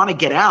want to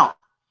get out.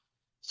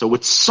 So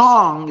with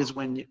song is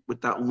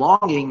with that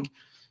longing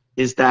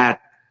is the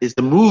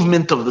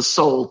movement of the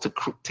soul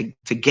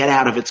to get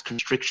out of its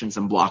constrictions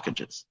and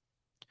blockages.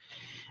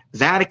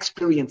 That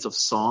experience of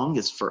song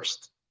is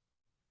first.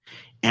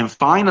 And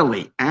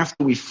finally,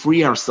 after we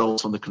free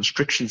ourselves from the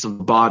constrictions of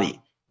the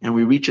body and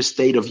we reach a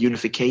state of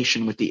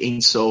unification with the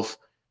Ein Sof,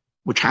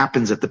 which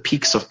happens at the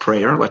peaks of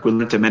prayer, like we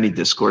learned in many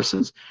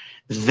discourses,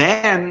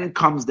 then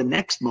comes the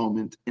next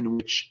moment in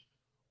which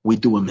we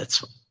do a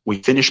mitzvah.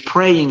 We finish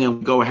praying and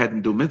we go ahead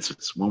and do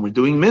mitzvahs. When we're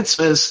doing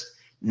mitzvahs,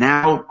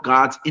 now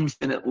God's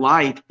infinite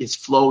light is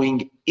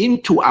flowing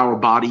into our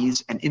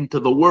bodies and into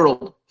the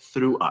world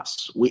through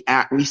us. We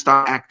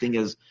start acting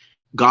as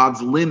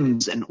God's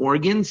limbs and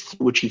organs,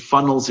 through which he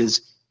funnels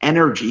his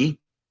energy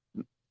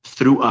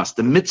through us.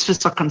 The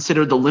mitzvahs are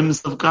considered the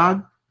limbs of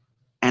God,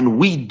 and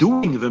we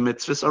doing the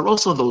mitzvahs are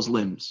also those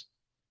limbs.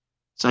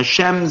 So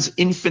Hashem's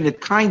infinite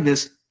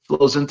kindness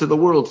flows into the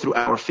world through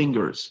our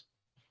fingers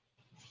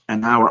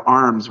and our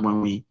arms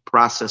when we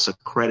process a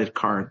credit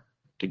card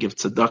to give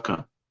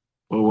tzedakah,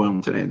 or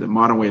when today, the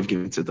modern way of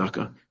giving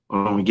tzedakah,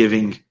 or when we're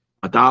giving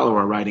 $1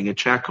 or writing a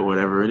check or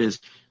whatever it is.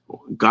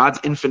 God's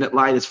infinite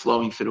light is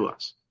flowing through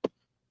us.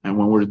 And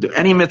when we're doing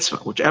any mitzvah,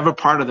 whichever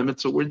part of the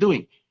mitzvah we're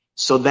doing,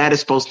 so that is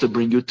supposed to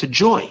bring you to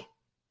joy.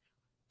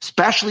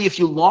 Especially if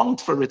you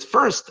longed for it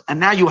first, and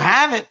now you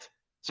have it.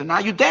 So now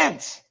you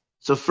dance.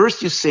 So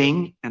first you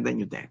sing, and then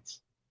you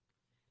dance.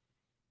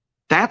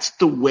 That's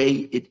the way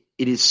it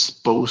is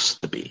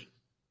supposed to be.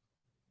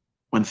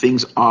 when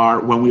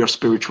we are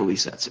spiritually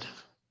sensitive.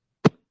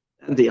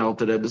 And the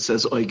Alter Rebbe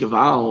says, Oy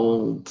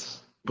Gewalt,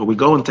 but we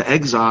go into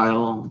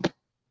exile.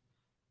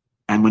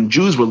 And when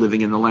Jews were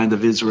living in the land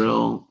of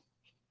Israel,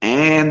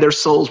 and their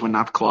souls were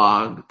not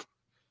clogged,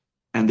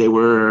 and they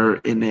were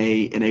in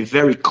a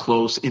very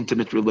close,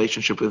 intimate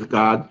relationship with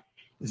God,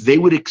 they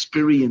would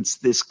experience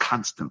this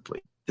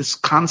constantly, this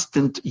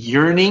constant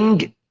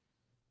yearning,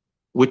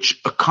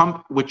 which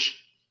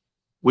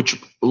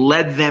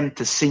led them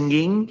to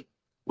singing,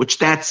 which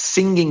that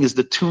singing is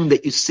the tune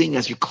that you sing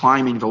as you're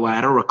climbing the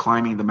ladder or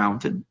climbing the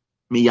mountain.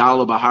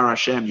 Miyala Bahar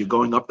Hashem, you're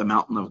going up the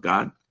mountain of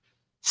God,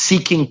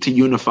 seeking to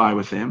unify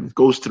with Him. It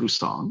goes through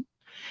song.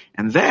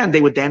 And then they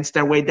would dance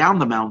their way down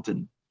the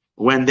mountain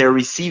when they're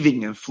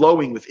receiving and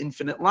flowing with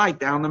infinite light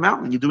down the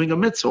mountain. You're doing a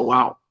mitzvah.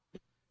 Wow.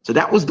 So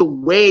that was the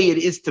way it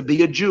is to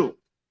be a Jew.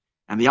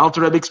 And the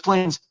Alter Rebbe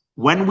explains,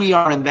 when we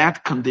are in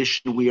that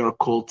condition, we are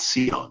called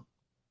Sion.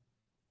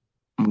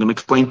 I'm going to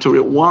explain to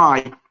it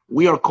why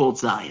we are called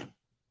Zion.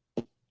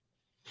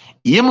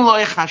 Isn't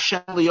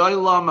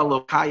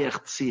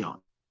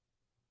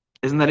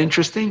that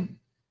interesting?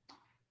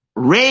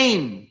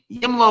 Reign,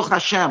 Yimloch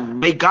Hashem,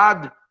 may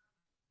God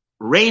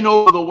reign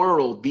over the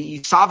world,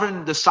 be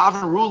sovereign, the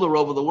sovereign ruler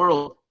over the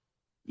world.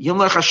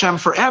 Yimloch Hashem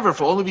forever,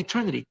 for all of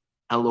eternity.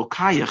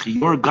 Elokayach,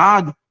 your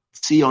God,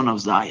 Sion of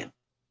Zion.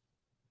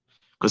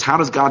 Because how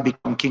does God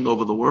become king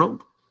over the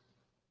world?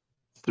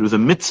 Through the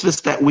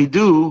mitzvahs that we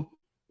do,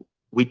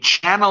 we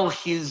channel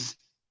His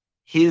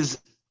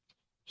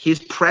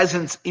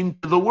presence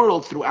into the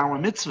world through our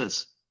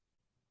mitzvahs.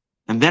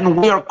 And then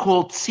we are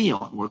called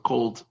Sion. We're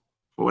called,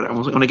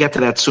 I'm going to get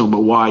to that soon,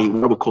 but why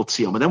we're called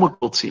Sion. But then we're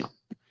called Sion.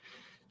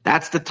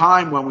 That's the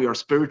time when we are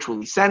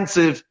spiritually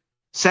sensitive.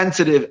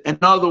 In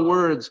other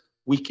words,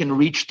 we can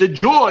reach the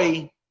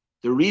joy.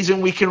 The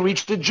reason we can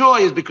reach the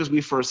joy is because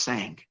we first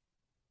sang.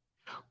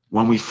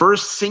 When we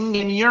first sing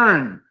and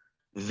yearn,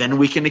 then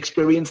we can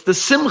experience the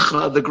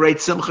simcha, the great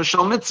simcha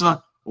shel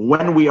mitzvah,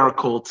 when we are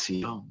called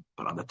Sion.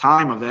 But on the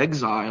time of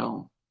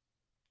exile,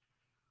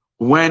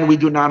 when we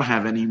do not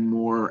have any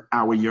more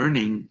our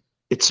yearning,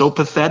 it's so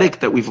pathetic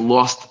that we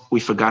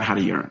forgot how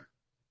to yearn.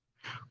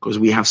 Because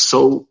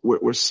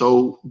we're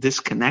so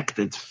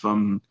disconnected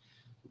from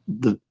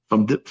the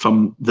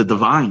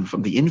divine,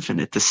 from the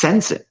infinite, to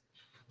sense it.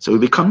 So we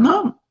become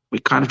numb. We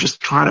kind of just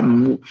try to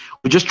move.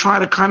 We just try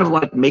to kind of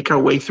like make our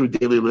way through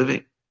daily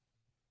living,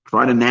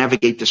 try to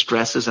navigate the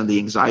stresses and the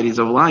anxieties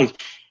of life,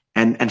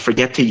 and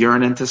forget to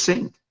yearn and to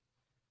sing.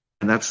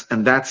 And that's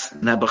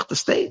Nebuch the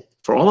state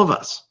for all of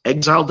us.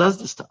 Exile does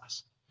this to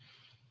us.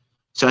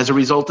 So as a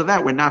result of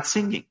that, we're not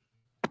singing.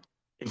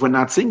 If we're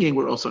not singing,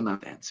 we're also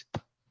not dancing.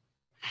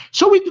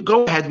 So we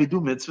go ahead, we do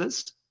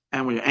mitzvahs,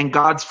 and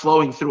God's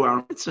flowing through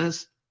our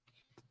mitzvahs,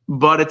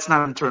 but it's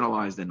not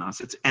internalized in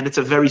us. It's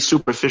a very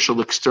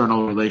superficial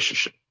external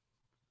relationship.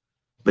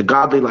 The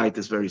godly light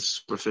is very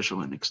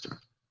superficial and external.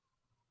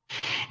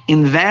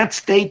 In that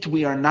state,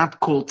 we are not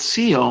called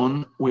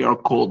Sion, we are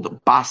called the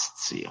Bas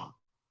Sion.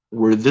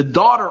 We're the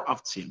daughter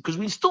of Sion, because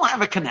we still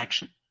have a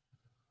connection.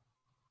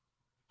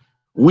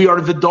 We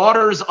are the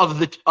daughters of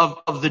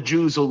the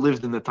Jews who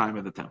lived in the time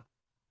of the temple.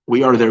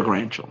 We are their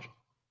grandchildren.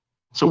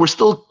 So we're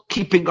still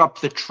keeping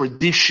up the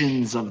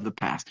traditions of the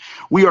past.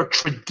 We are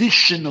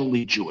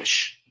traditionally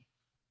Jewish,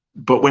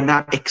 but we're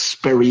not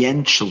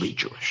experientially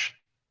Jewish.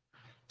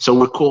 So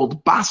we're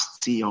called Bas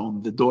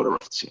Sion, the daughter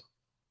of Sion.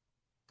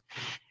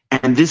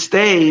 And this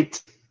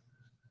state,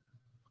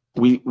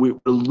 we're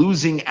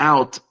losing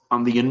out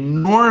on the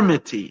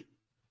enormity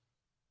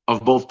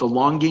of both the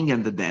longing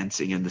and the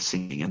dancing and the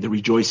singing and the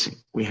rejoicing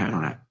we had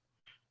on that.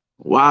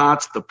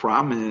 What's the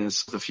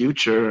promise of the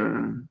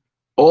future?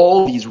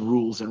 All these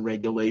rules and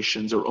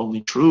regulations are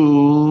only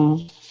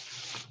true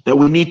that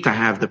we need to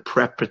have the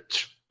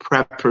preparation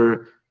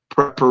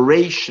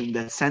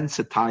that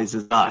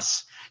sensitizes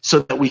us so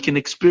that we can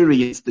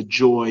experience the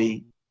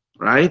joy,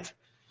 right?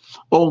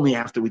 Only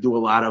after we do a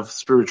lot of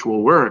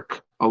spiritual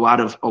work, a lot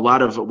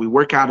of we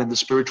work out in the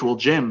spiritual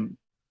gym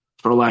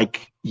for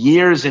like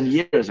years and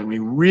years, and we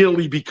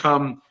really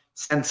become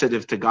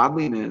sensitive to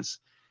godliness.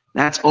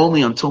 That's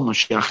only until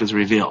Mashiach is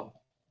revealed.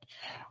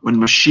 When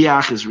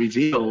Mashiach is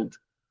revealed,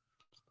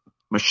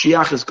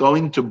 Mashiach is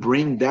going to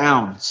bring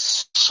down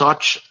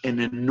such an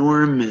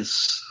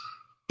enormous,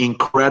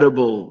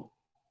 incredible,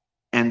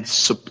 and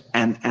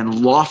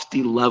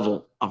lofty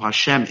level of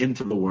Hashem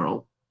into the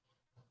world.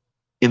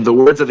 In the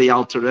words of the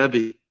Alter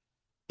Rebbe,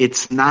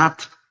 it's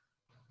not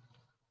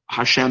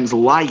Hashem's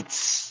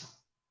lights,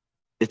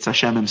 it's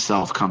Hashem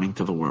Himself coming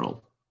to the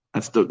world.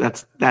 That's what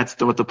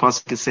the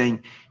pasuk is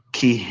saying.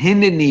 Ki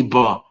hineni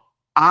ba,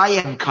 I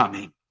am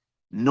coming.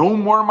 No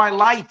more my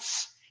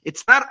lights.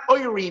 It's not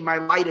Oiri, my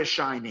light is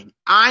shining.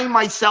 I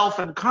myself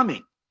am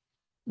coming.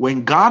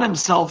 When God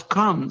Himself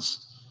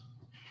comes,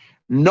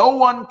 no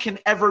one can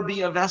ever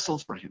be a vessel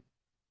for Him.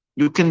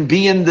 You can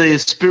be in the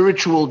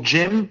spiritual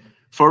gym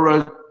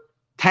for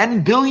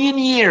 10 billion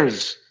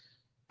years,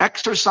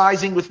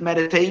 exercising with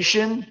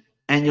meditation,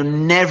 and you're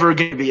never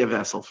going to be a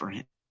vessel for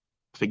Him.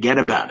 Forget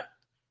about it.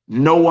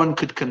 No one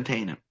could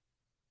contain Him.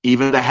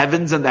 Even the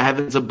heavens and the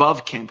heavens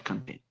above can't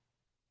contain.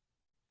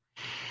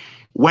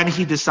 When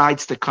he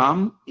decides to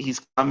come,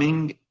 he's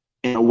coming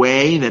in a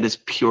way that is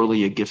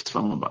purely a gift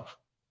from above.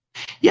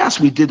 Yes,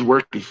 we did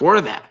work before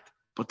that,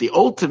 but the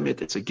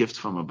ultimate, it's a gift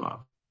from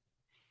above.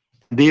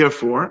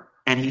 Therefore,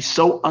 and he's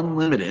so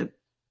unlimited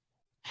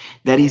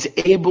that he's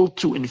able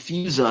to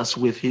infuse us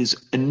with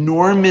his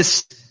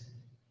enormous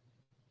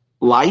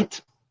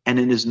light and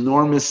in his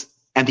enormous,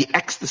 and the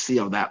ecstasy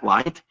of that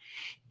light,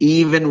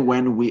 even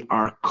when we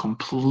are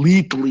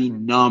completely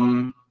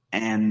numb.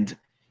 And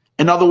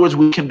in other words,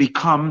 we can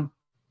become,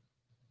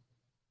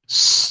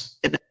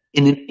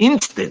 in an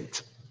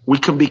instant, we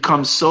can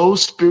become so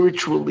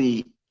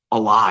spiritually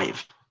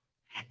alive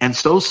and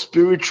so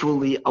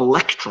spiritually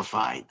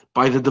electrified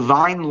by the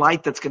divine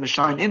light that's going to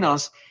shine in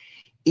us,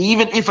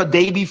 even if a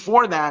day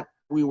before that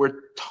we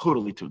were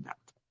totally tuned out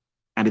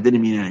and it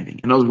didn't mean anything.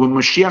 In other words, when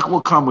Mashiach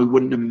will come, we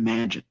wouldn't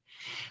imagine,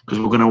 because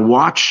we're going to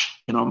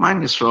watch, in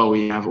Yisrael,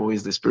 we have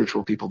always the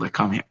spiritual people that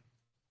come here.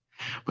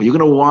 But you're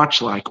going to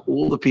watch like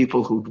all the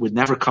people who would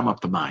never come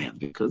up to Mayan,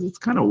 because it's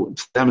kind of,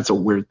 to them, it's a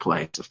weird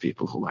place of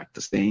people who like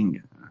to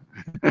sing.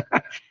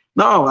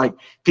 No, like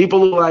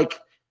people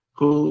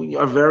who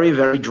are very,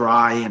 very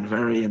dry and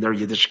very in their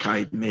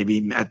Yiddishkeit,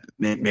 maybe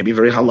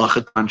very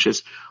halacha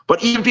conscious,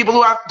 but even people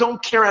who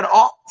don't care at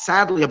all,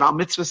 sadly, about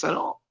mitzvahs at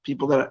all.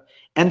 People that are,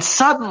 and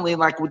suddenly,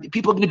 like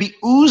people are going to be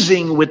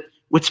oozing with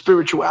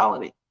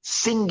spirituality,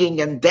 singing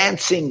and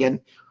dancing,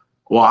 and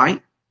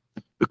why?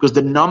 Because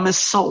the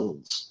numbest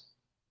souls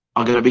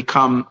are going to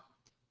become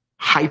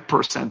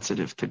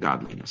hypersensitive to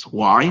godliness.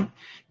 Why?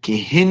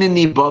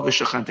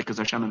 Because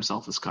Hashem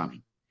himself is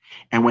coming.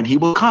 And when he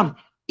will come,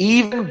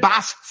 even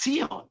Bas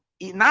Tzion,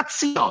 not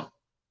Tzion,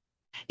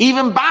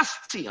 even Bas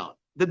Tzion,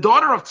 the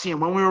daughter of Tzion,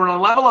 when we were on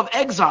a level of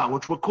exile,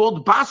 which we're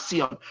called Bas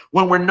Tzion,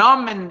 when we're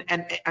numb and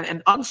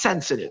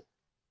unsensitive,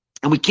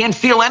 and we can't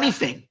feel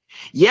anything,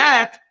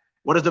 yet,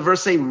 what does the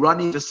verse say?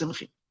 Rani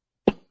v'simchi.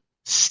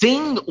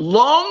 Sing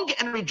long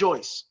and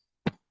rejoice.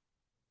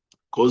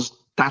 Because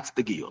that's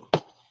the Giyul.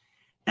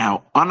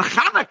 Now, on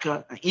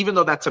Hanukkah, even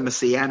though that's a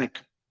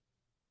messianic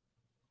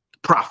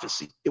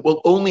prophecy, it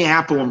will only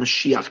happen when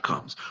Mashiach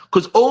comes.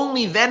 Because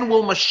only then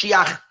will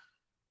Mashiach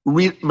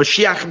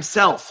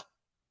himself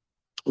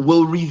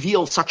will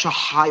reveal such a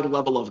high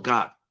level of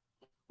God,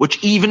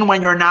 which even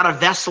when you're not a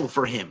vessel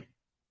for him,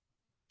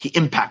 he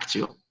impacts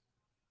you.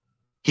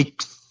 He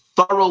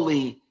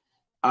thoroughly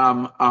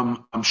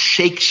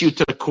shakes you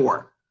to the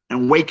core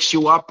and wakes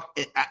you up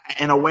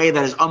in a way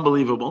that is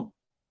unbelievable,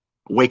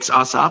 wakes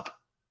us up,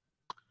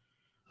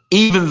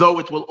 even though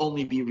it will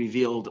only be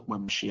revealed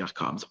when Mashiach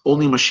comes.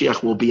 Only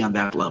Mashiach will be on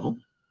that level.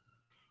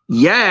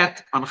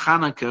 Yet, on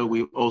Hanukkah,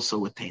 we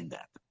also attain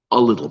that, a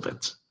little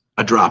bit,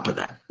 a drop of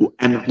that.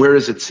 And where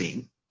is it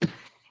seen?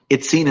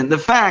 It's seen in the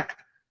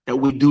fact that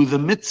we do the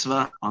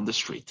mitzvah on the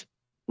street.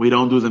 We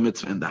don't do the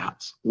mitzvah in the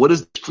house. What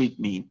does the street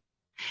mean?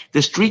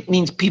 The street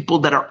means people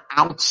that are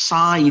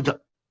outside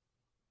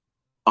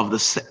of the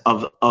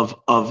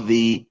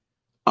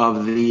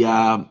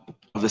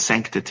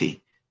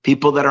sanctity.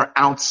 People that are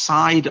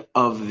outside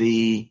of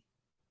a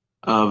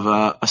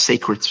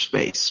sacred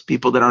space.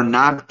 People that are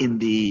not in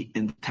the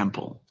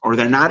temple, or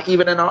they're not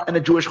even in a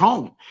Jewish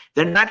home.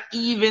 They're not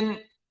even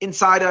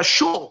inside a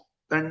shul.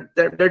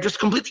 They're just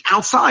completely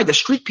outside, the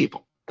street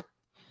people.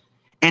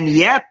 And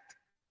yet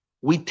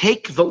we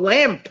take the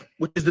lamp,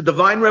 which is the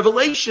divine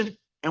revelation,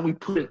 and we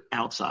put it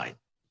outside,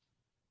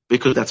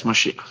 because that's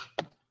Mashiach.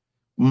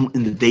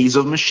 In the days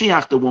of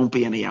Mashiach, there won't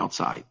be any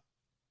outside.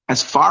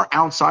 As far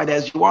outside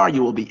as you are,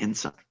 you will be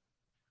inside,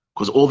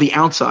 because all the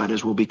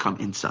outsiders will become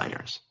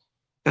insiders.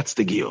 That's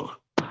the Giyul.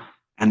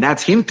 And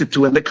that's hinted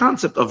to in the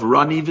concept of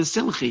Rani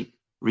v'simchi,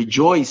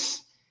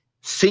 rejoice,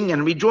 sing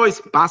and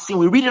rejoice. Basi,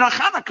 we read it on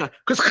Hanukkah,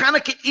 because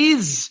Hanukkah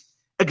is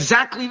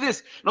exactly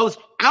this. In other words,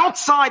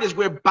 outside is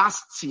where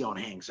Bas Tzion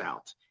hangs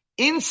out.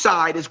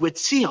 Inside is where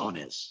Tzion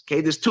is. Okay,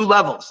 there's two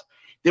levels.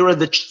 There are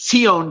the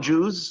Tzion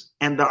Jews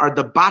and there are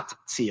the Bat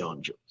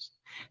Tzion Jews.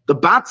 The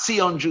Bat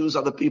Tzion Jews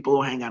are the people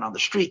who hang out on the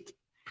street.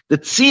 The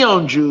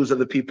Tzion Jews are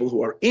the people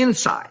who are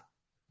inside,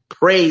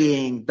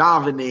 praying,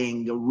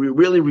 davening,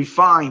 really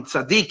refined,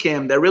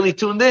 tzaddikim, they're really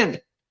tuned in.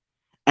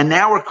 And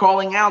now we're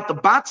calling out the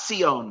Bat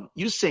Tzion.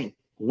 You sing.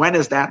 When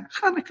is that?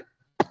 Hanukkah.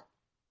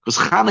 Because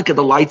Hanukkah,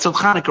 the lights of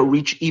Hanukkah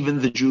reach even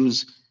the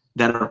Jews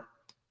that are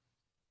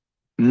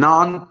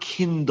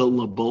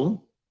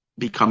non-kindleable,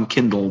 become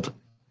kindled.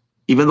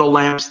 Even the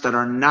lamps that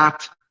are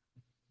not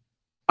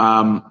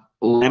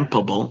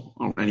lampable,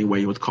 or any way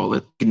you would call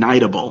it,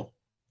 ignitable,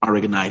 are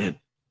ignited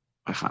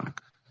by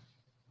Hanukkah.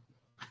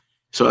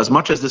 So as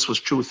much as this was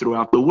true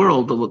throughout the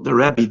world, the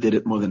Rebbe did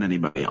it more than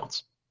anybody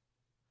else.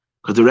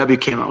 Because the Rebbe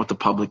came out with the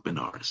public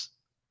menorahs.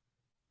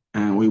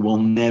 And we will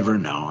never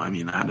know, I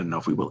don't know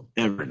if we will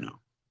ever know,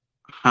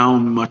 how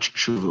much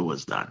tshuva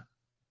was done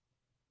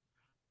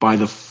by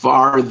the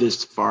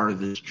farthest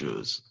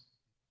Jews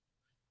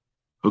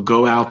who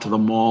go out to the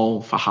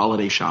mall for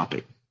holiday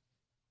shopping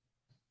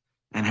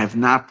and have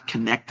not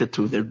connected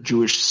to their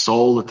Jewish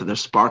soul or to their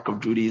spark of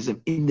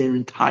Judaism in their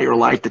entire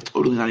life. They're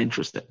totally not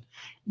interested.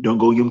 Don't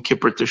go Yom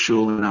Kippur to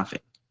shul or nothing.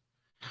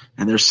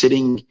 And they're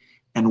sitting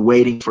and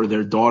waiting for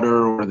their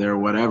daughter or their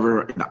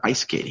whatever in the ice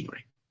skating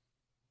rink.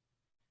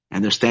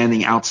 And they're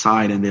standing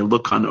outside and they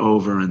look on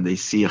over and they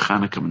see a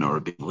Hanukkah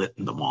menorah being lit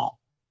in the mall.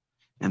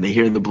 And they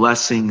hear the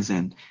blessings,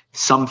 and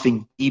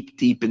something deep,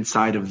 deep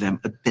inside of them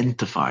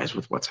identifies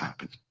with what's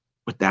happening,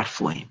 with that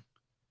flame.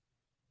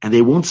 And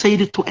they won't say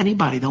it to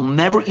anybody. They'll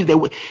never, there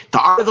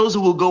are those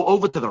who will go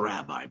over to the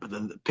rabbi, but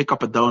then pick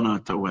up a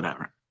donut or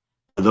whatever.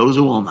 Those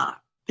who will not.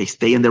 They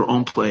stay in their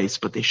own place,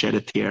 but they shed a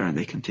tear and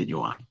they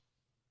continue on.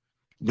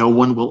 No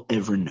one will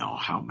ever know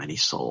how many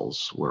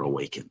souls were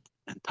awakened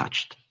and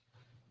touched.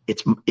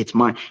 It's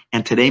mine.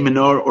 And today,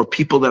 menorah, or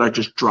people that are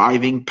just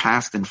driving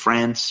past in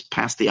France,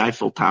 past the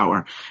Eiffel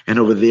Tower, and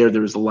over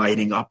there is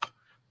lighting up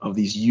of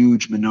these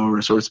huge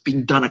menorahs, or it's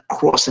being done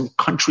across in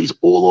countries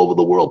all over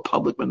the world,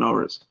 public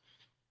menorahs.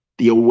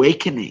 The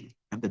awakening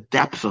and the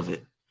depth of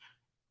it.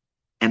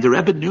 And the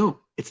Rebbe knew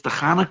it's the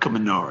Hanukkah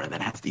menorah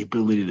that has the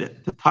ability to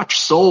touch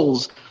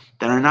souls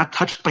that are not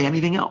touched by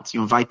anything else.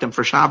 You invite them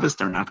for Shabbos,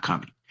 they're not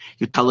coming.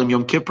 You tell them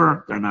Yom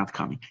Kippur, they're not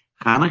coming.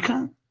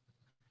 Hanukkah?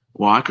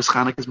 Why? Because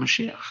Hanukkah is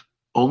Mashiach.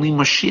 Only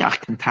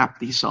Mashiach can tap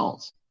these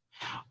souls.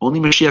 Only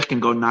Mashiach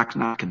can go knock,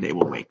 knock, and they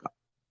will wake up.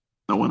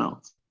 No one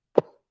else.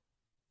 Okay,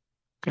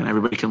 and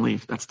everybody can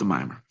leave. That's the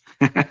mimer.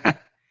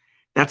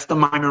 That's the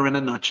mimer in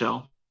a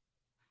nutshell.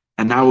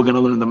 And now we're going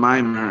to learn the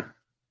mimer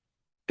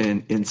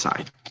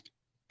inside.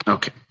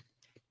 Okay.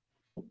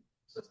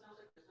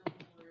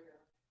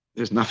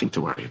 There's nothing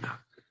to worry about.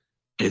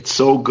 It's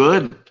so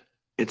good.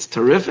 It's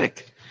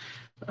terrific.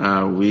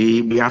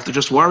 We have to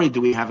just worry,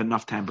 do we have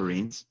enough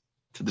tambourines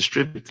to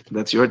distribute?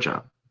 That's your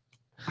job.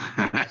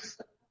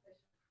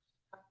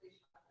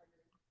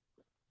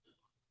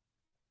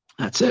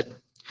 That's it.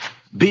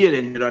 Be it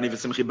in Rani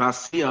V'Simchi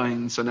Bas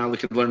Sion, so now we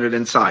can learn it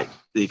inside.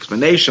 The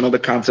explanation of the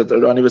concept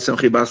of Rani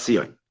V'Simchi Bas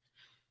Sion.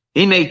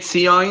 Inei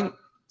Tzion,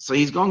 so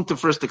he's going to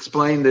first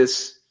explain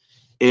this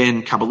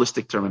in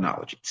Kabbalistic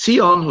terminology.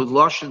 Tzion, who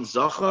Lashon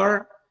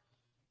Zachar,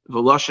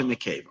 V'Lashon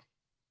Nekeva.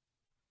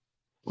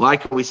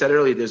 Like we said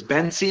earlier, there's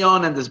Ben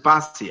Tzion and there's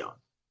Bas Tzion.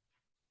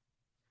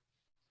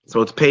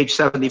 So it's page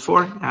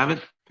 74. You have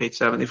it? Page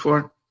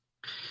 74.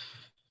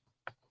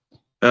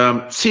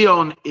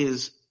 Tzion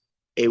is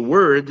a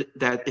word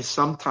that is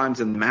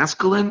sometimes in the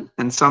masculine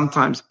and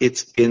sometimes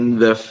it's in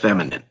the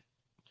feminine.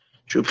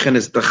 Shubchen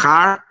is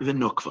Dachar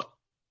v'Nukva.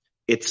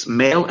 It's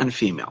male and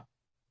female.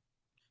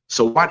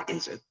 So what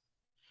is it?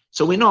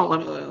 So we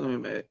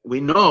know,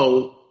 we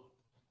know,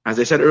 as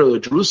I said earlier,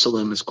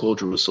 Jerusalem is called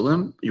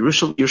Jerusalem.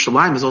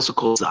 Yerushalayim is also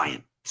called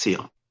Zion,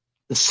 Zion.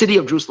 The city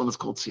of Jerusalem is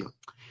called Zion.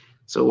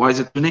 So why is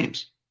it two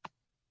names?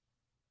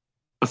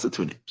 What's the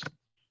two names?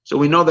 So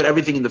we know that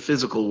everything in the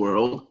physical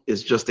world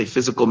is just a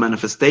physical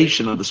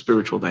manifestation of the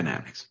spiritual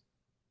dynamics.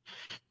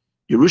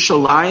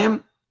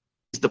 Yerushalayim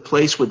is the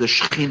place where the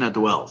Shekhinah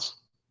dwells.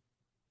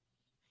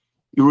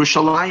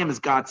 Yerushalayim is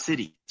God's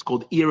city. It's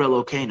called Ir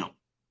Elokeinu.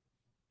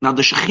 Now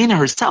the Shekhinah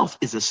herself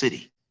is a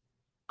city,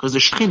 because the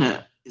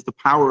Shekhinah is the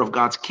power of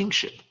God's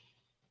kingship.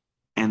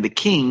 And the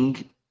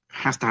king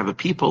has to have a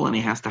people and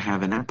he has to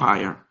have an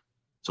empire.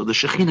 So the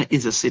Shekhinah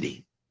is a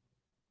city.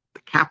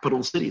 The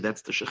capital city,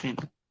 that's the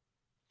Shekhinah.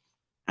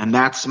 And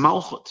that's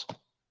Malchut,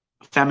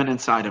 the feminine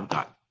side of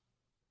God.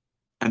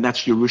 And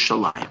that's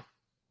Yerushalayim.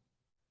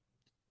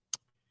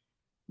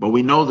 But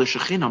we know the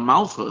Shekhinah,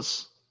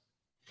 Malchus,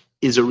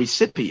 is a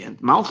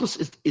recipient. Malchus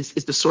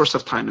is the source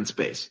of time and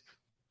space.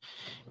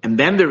 And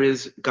then there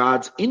is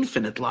God's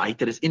infinite light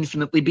that is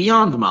infinitely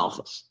beyond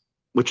Malchus,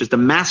 which is the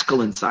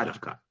masculine side of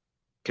God.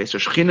 Okay, so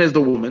Shekhinah is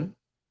the woman.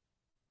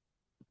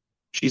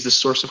 She's the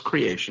source of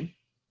creation.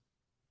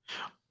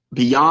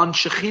 Beyond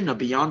Shekhinah,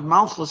 beyond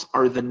Malchus,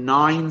 are the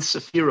 9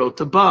 Sephirot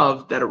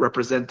above that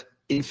represent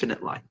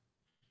infinite light.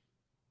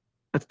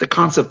 That's the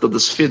concept of the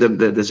Sephir.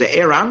 The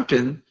Ze'er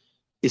Anpin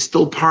is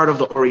still part of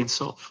the Or Ein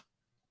Sof.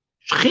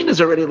 Shekhinah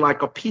is already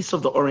like a piece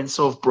of the Or Ein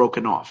Sof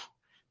broken off.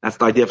 That's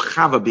the idea of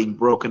Chava being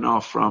broken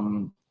off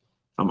from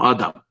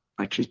Adam.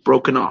 Like she's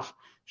broken off.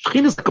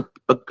 Shekhinah is like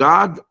a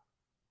God,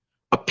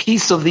 a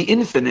piece of the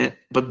infinite,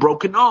 but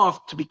broken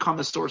off to become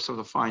the source of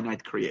the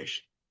finite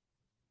creation.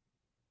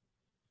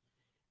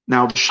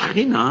 Now,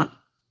 Shekhinah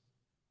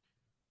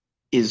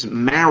is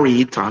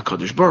married to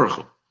HaKadosh Baruch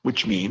Hu,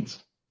 which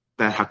means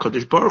that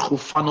HaKadosh Baruch Hu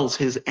funnels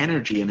his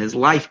energy and his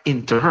life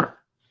into her.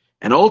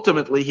 And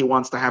ultimately, he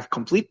wants to have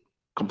complete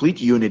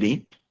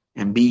unity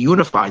and be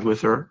unified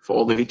with her for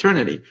all of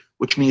eternity,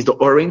 which means the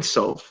Or Ein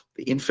Sof,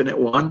 the infinite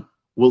one,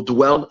 will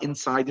dwell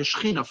inside the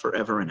Shekhinah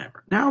forever and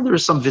ever. Now, there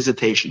is some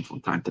visitation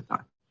from time to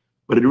time,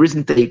 but it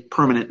isn't a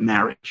permanent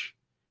marriage.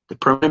 The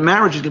permanent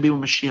marriage is going to be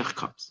when Mashiach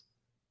comes.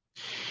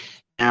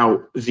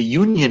 Now, the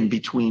union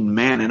between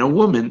man and a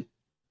woman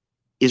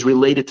is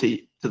related to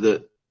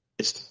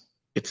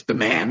it's the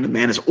man. The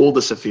man is all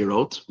the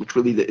Sephirot, which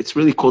it's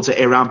really called the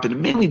Ze'er Anpin,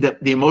 mainly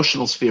the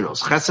emotional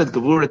spheros. Chesed,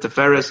 Gevurah,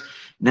 Tiferes,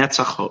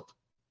 Netzach, Hod.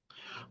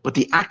 But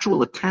the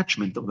actual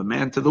attachment of the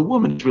man to the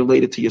woman is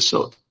related to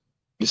Yesod.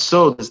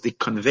 Yesod is the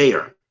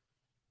conveyor,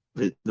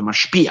 the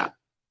mashpia.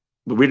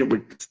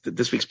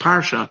 This week's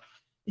parsha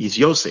is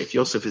Yosef.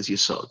 Yosef is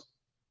Yesod.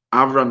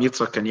 Avram,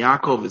 Yitzchak, and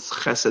Yaakov is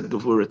Chesed,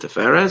 Gevurah,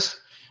 Teferes.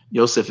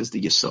 Yosef is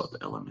the Yesod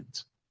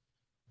element.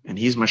 And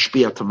he's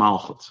mashpia to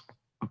Malchut.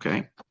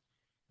 Okay?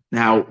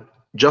 Now,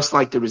 just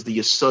like there is the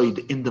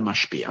Yesod in the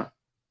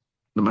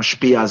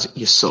mashpia's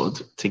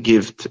Yesod, to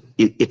give,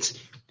 it's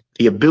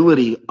the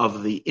ability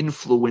of the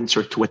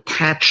influencer to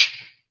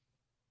attach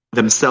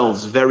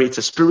themselves it's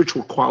a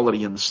spiritual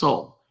quality in the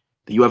soul.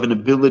 That you have an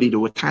ability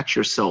to attach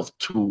yourself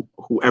to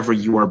whoever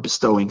you are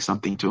bestowing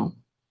something to.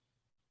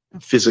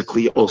 And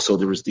physically, also,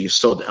 there is the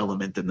Yesod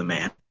element in the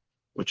man,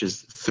 which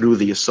is through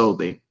the Yesod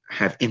they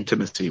have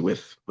intimacy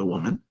with the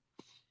woman.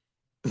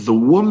 The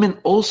woman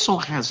also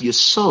has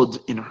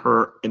Yesod in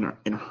her.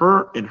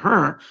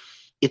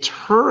 It's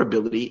her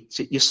ability.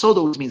 Yesod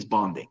always means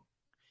bonding.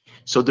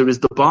 So there is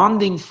the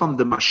bonding from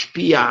the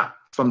mashpia,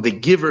 from the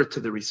giver to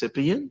the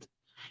recipient,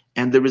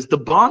 and there is the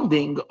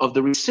bonding of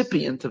the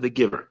recipient to the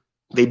giver.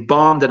 They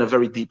bond at a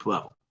very deep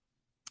level.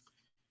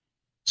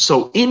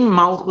 So in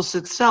Malchus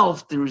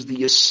itself, there is the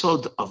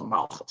Yesod of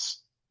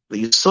Malchus.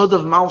 The Yesod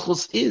of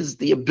Malchus is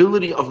the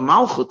ability of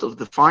Malchut, of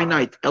the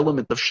finite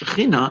element of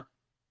Shekhinah,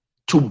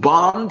 to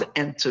bond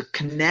and to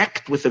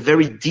connect with a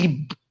very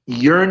deep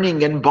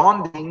yearning and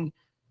bonding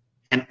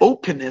and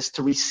openness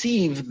to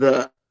receive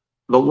the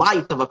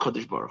light of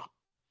HaKadosh Baruch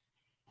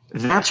Hu.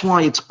 That's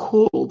why it's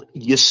called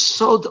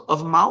Yesod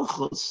of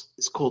Malchus,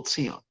 is called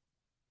Tzion.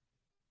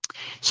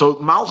 So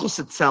Malchus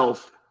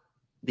itself,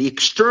 the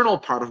external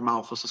part of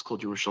Malchus is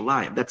called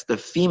Yerushalayim. That's the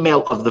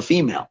female of the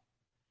female.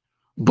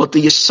 But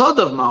the Yesod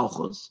of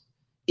Malchus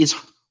is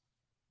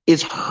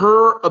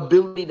her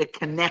ability to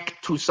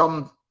connect to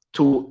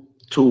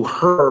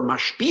her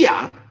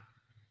mashpia.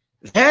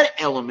 That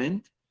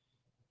element,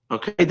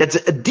 okay, that's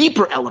a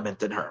deeper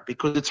element in her,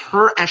 because it's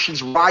her as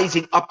she's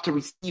rising up to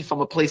receive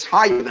from a place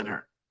higher than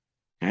her.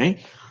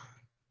 Okay?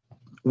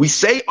 We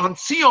say on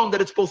Tzion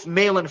that it's both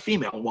male and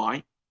female.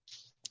 Why?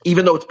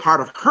 Even though it's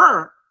part of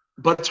her,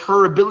 but it's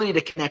her ability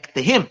to connect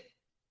to him.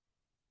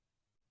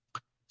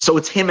 So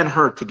it's him and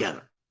her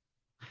together.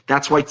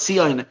 That's why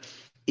Tzion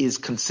is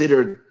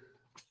considered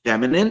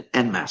feminine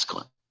and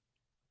masculine,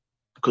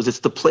 because it's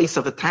the place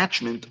of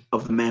attachment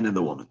of the man and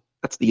the woman.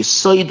 That's the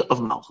Yesod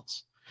of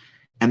Malchus.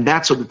 And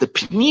that's so that the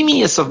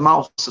Pnimius of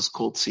Malchus is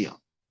called Tzion.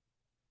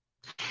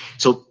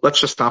 So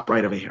let's just stop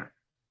right over here.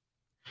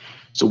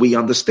 So we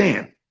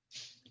understand,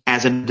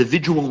 as an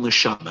individual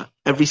neshama,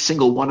 every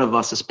single one of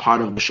us is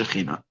part of the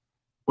Shekhinah,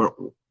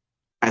 or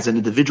as an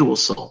individual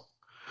soul.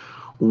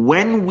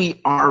 When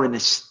we are in a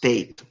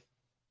state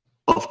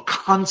of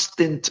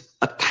constant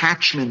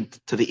attachment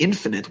to the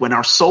infinite, when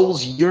our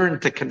souls yearn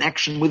to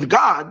connection with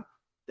God,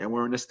 then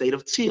we're in a state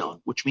of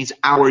Tzion, which means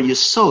our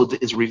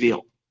Yesod is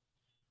revealed.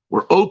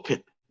 We're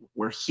open.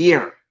 We're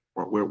here.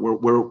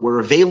 We're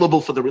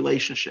available for the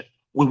relationship.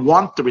 We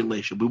want the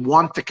relationship. We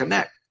want to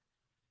connect.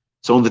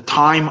 So in the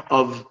time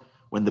of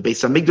when the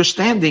Beis HaMikdash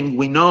standing,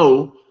 we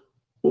know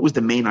what was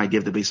the main idea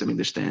of the Beis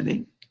HaMikdash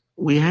standing.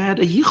 We had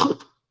a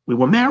yichud. We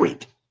were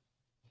married,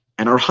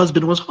 and our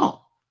husband was home.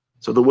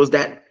 So there was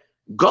that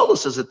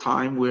Golus as a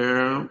time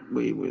where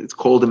it's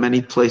called in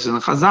many places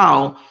in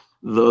Chazal,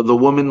 the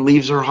woman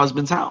leaves her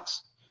husband's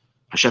house.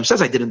 Hashem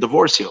says, I didn't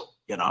divorce you.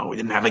 We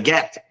didn't have a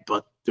get,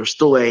 but there's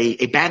still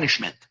a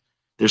banishment.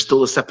 There's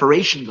still a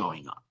separation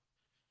going on.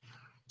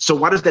 So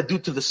what does that do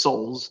to the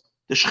souls?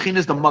 The Shekhinah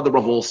is the mother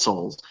of all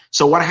souls.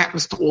 So what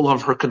happens to all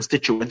of her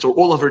constituents or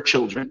all of her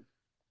children?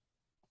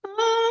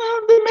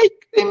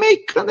 They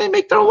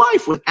make their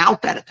life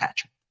without that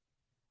attachment.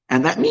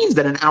 And that means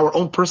that in our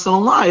own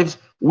personal lives,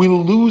 we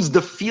lose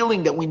the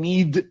feeling that we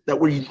need, that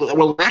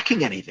we're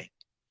lacking anything.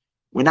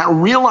 We're not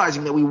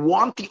realizing that we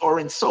want the Or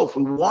Ein Sof.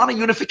 We want a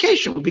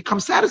unification. We become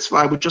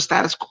satisfied with just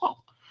status quo.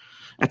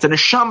 It's a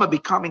neshama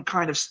becoming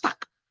kind of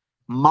stuck,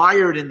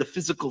 mired in the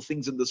physical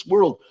things in this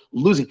world,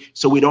 losing.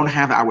 So we don't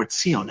have our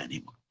Tzion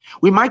anymore.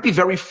 We might be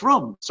very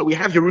frum. So we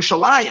have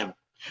Yerushalayim.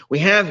 We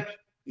have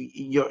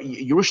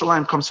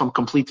Yerushalayim comes from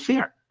complete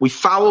fear. We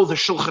follow the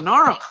Shulchan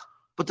Aruch,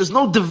 but there's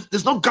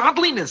no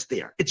godliness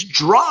there. It's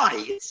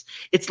dry.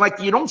 It's like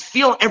you don't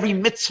feel every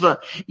mitzvah.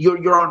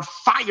 You're on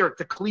fire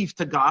to cleave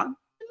to God.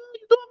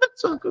 You do a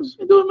mitzvah because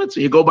you do a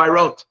mitzvah. You go by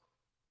rote.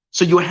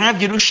 So you have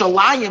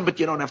Yerushalayim, but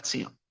you don't have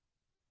Tzion.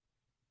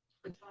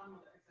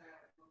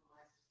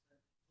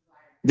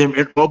 Then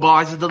it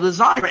mobilizes the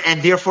desire,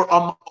 and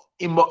therefore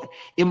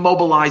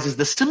immobilizes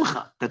the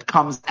simcha that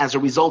comes as a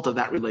result of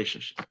that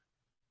relationship.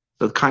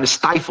 So it kind of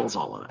stifles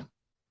all of it.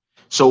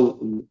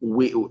 So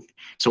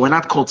we're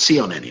not called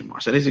Tzion anymore.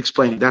 So he's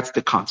explaining that's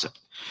the concept.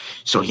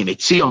 So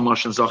Tzion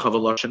lashon zachav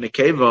lashon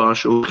nekeva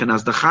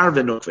shuchenas dachar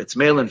v'nukva. It's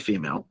male and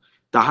female.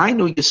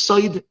 Dahainu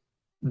yesod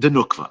the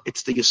nukva.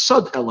 It's the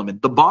yesod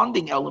element, the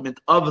bonding element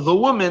of the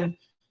woman.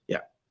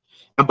 Yeah.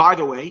 And by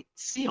the way,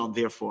 Tzion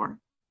therefore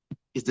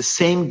is the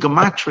same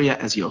gematria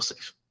as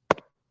Yosef.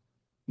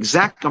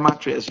 Exact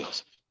gematria as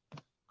Yosef.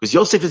 Because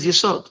Yosef is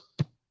Yesod.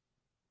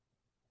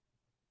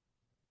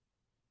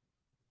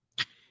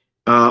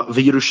 the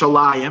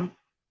Yerushalayim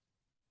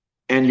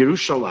and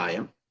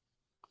Yerushalayim,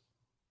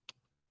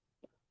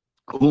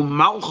 who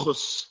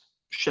Malchus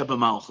Sheba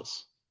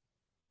Malchus.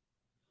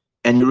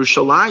 And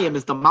Yerushalayim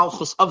is the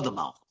Malchus of the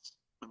Malchus.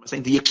 I'm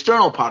saying the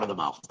external part of the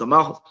Malchus. The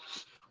Malchus,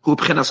 who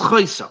B'chinas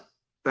Choisa.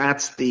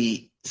 That's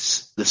the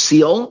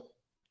seal.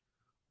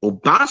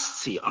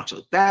 Ubas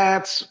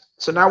Tzion.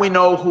 So now we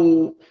know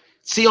who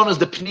Tzion is,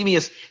 the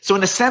Pneumius. So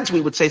in a sense,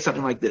 we would say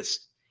something like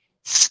this.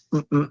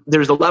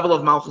 There's a level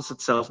of Malchus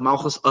itself,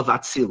 Malchus of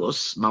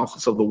Atzilus,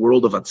 Malchus of the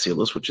world of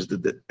Atzilus, which is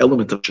the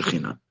element of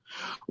Shekhinah.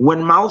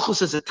 When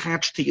Malchus is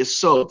attached to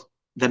Yesod,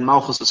 then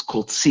Malchus is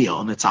called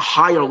Tzion. It's a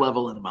higher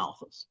level in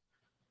Malchus.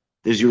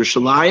 There's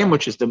Yerushalayim,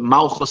 which is the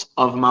Malchus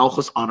of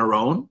Malchus on her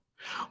own.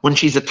 When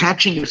she's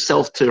attaching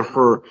herself to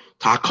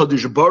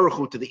HaKadosh Baruch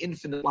Hu, to the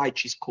infinite light,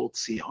 she's called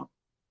Tzion.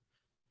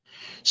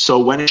 So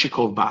when is she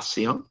called Bas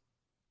Tzion?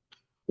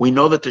 We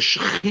know that the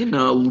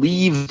Shekhinah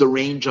leaves the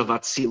range of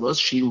Atzilus.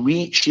 She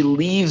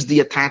leaves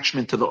the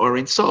attachment to the Or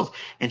Ein Sof,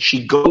 and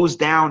she goes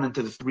down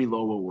into the three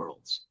lower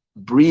worlds,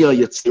 Bria,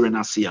 Yetzir, and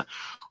Asiya,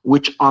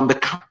 which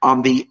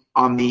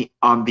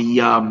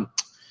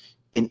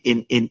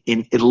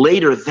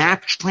later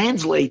that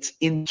translates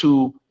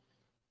into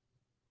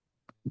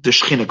the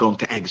Shekhinah going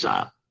to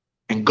exile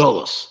and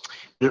Golos.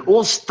 It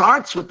all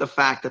starts with the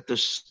fact that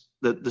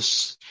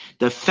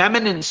the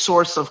feminine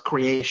source of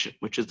creation,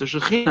 which is the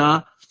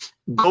Shekhinah,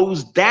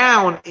 goes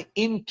down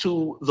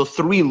into the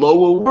three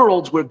lower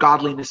worlds where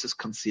godliness is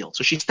concealed.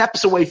 So she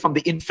steps away from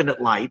the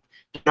infinite light,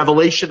 the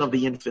revelation of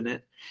the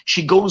infinite.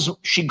 She goes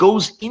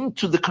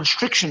into the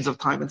constrictions of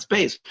time and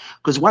space.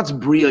 Because what's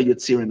Bria,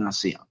 Yetzir, and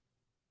Asiya?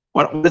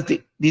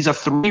 These are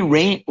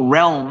three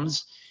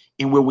realms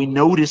in where we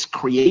notice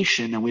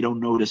creation and we don't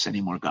notice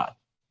anymore God.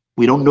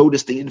 We don't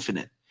notice the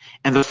infinite.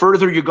 And the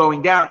further you're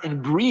going down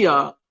in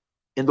Bria,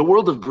 in the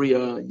world of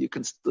Bria, you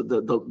can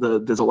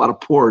there's a lot of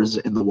pores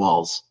in the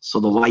walls, so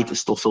the light is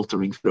still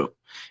filtering through.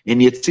 In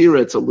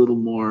Yetzirah,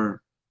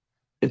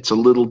 it's a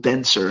little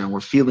denser, and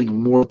we're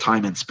feeling more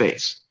time and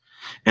space.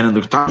 And in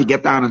the time you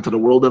get down into the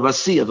world of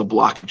Asiya, the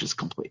blockage is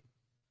complete.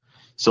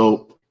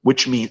 So,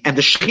 which means, and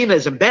the Shekhinah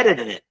is embedded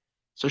in it.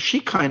 So she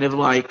kind of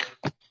like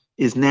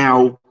is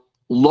now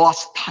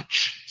lost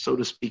touch, so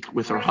to speak,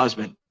 with her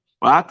husband.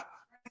 What?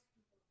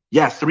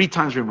 Yeah, 3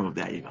 times removed.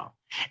 There you go.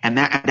 And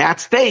that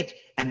state,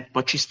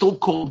 but she's still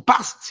called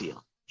Bas Tzion.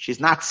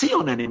 She's not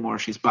Tzion anymore,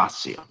 she's Bas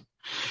Tzion.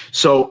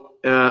 So,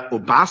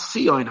 Bas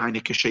Tzion,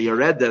 Heinekeshe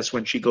Yeredes,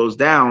 when she goes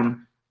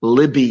down,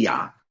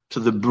 Libya, to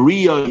the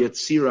Bria,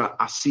 Yetzira,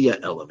 Asiya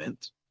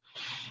element.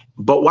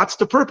 But what's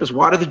the purpose?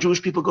 Why do the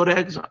Jewish people go to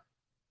exile?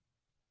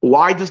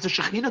 Why does the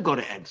Shekhinah go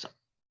to exile?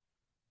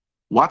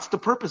 What's the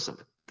purpose of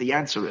it? The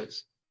answer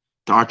is,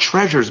 there are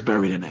treasures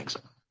buried in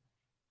exile.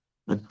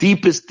 The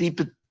deepest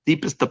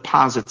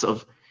deposits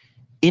of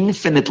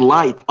infinite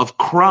light, of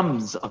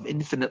crumbs of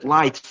infinite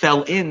light,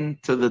 fell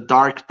into the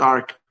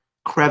dark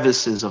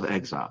crevices of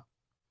exile.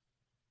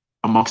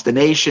 Amongst the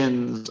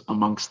nations,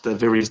 amongst the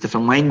various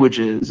different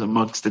languages,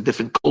 amongst the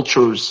different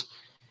cultures,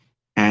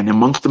 and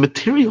amongst the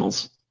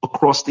materials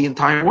across the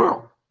entire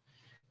world.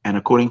 And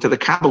according to the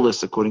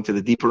Kabbalists, according to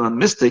the deeper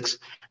mystics,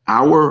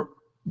 our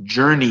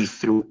journey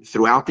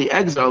throughout the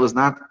exile is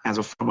not as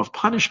a form of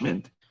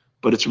punishment,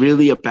 but it's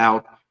really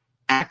about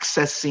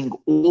accessing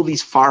all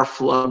these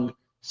far-flung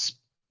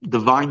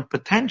divine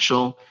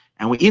potential,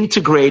 and we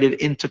integrate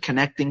it into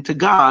connecting to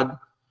God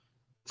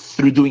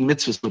through doing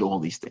mitzvahs with all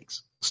these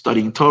things,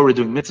 studying Torah,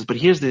 doing mitzvahs. But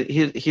here's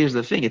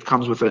the thing: it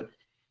comes with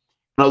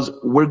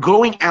we're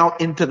going out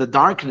into the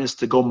darkness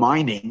to go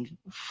mining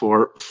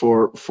for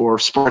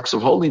sparks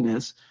of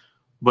holiness,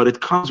 but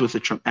it comes with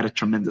at a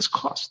tremendous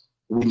cost.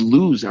 We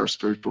lose our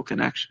spiritual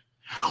connection.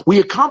 We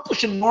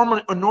accomplish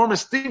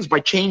enormous things by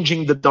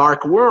changing the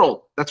dark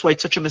world. That's why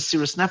it's such a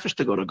Mesiras Nefesh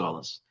to go to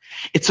Galus.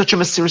 It's such a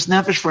Mesiras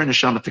Nefesh for a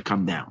neshama to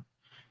come down.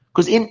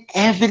 Because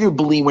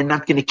inevitably we're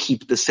not going to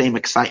keep the same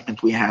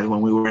excitement we had when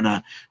we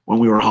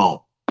were home.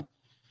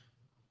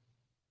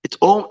 It's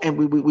all, and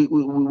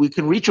we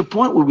can reach a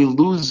point where we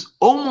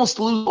almost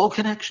lose all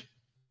connection.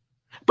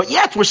 But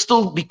yet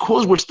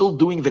because we're still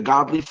doing the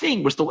godly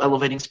thing, we're still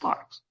elevating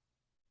sparks.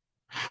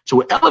 So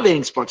we're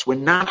elevating sparks. We're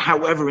not,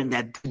 however, in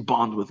that deep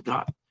bond with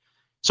God.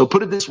 So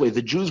put it this way,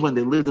 the Jews, when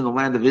they lived in the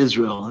land of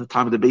Israel, at the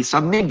time of the Beis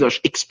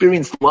Hamikdash,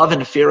 experienced love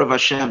and fear of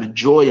Hashem and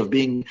joy of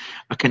being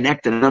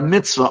connected in a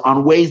mitzvah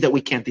on ways that we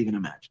can't even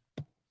imagine.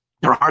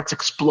 Their hearts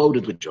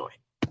exploded with joy.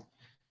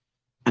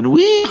 And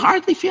we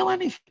hardly feel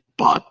anything.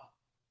 But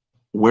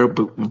what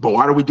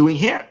are we doing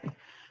here?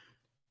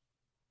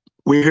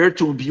 We're here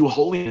to imbue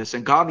holiness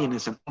and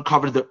godliness and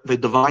uncover the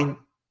divine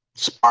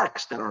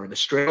sparks that are in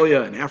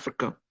Australia, in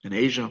Africa, in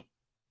Asia,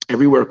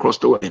 everywhere across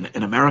the world,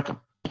 in America,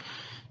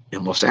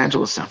 in Los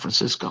Angeles, San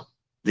Francisco.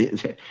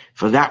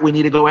 For that, we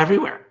need to go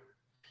everywhere.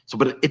 So,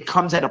 but it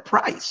comes at a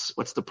price.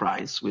 What's the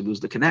price? We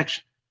lose the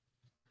connection.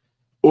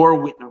 Or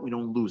we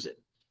don't lose it,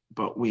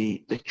 but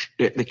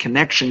the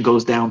connection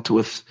goes down to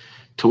a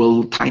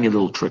tiny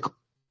little trickle.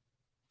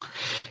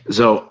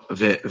 So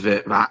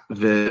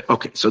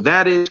okay. So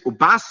that is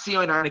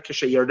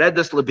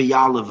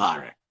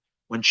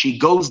when she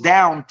goes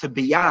down to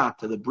Biyah,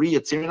 to the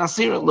Bria Tzir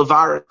Nasir,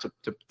 Levara,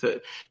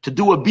 to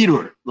do a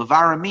birur.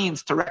 Levara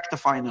means to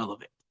rectify and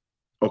elevate.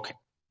 Okay.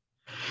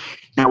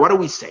 Now, what do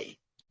we say?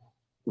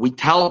 We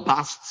tell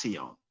Bas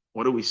Tzion,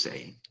 what do we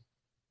say?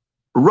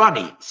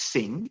 Rani,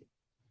 sing,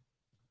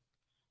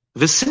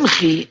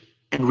 v'simchi,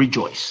 and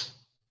rejoice.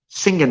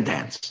 Sing and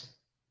dance.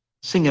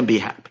 Sing and be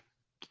happy.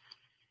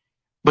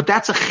 But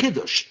that's a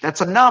chidush. That's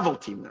a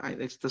novelty. I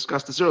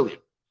discussed this earlier.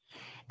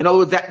 In other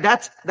words,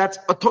 that's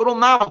a total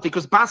novelty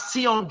because Bas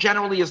Tzion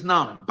generally is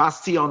none.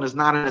 Bas Tzion is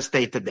not in a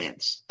state to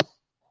dance.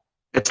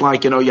 It's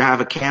like, you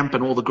have a camp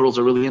and all the girls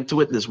are really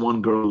into it. There's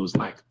one girl who's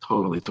like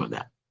totally to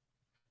that.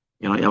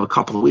 You have a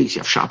couple of weeks, you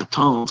have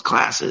Shabbatons,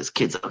 classes,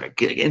 kids are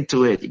getting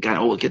into it. You got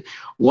all the kids.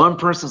 One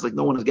person's like,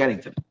 no one is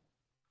getting to it.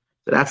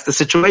 So that's the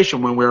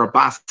situation when we're a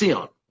Bas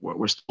Tzion.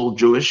 We're still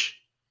Jewish.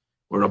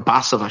 We're a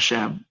Bas of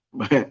Hashem.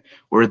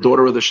 We're a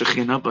daughter of the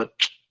Shekhinah, but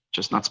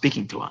just not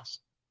speaking to us,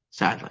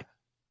 sadly,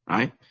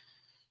 right?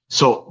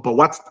 So, but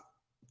what's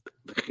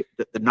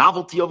the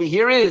novelty over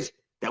here is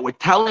that we're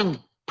telling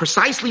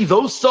precisely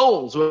those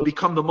souls who have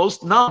become the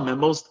most numb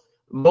and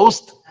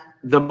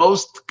the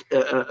most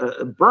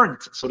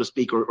burnt, so to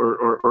speak,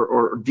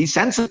 or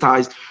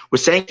desensitized. We're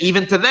saying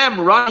even to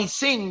them, run,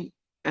 sing,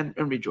 and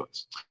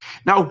rejoice.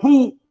 Now,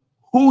 who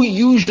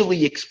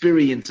usually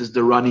experiences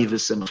the rani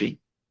v'simchi?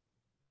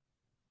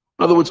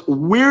 In other words,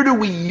 who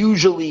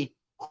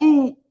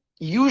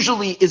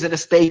usually is in a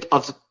state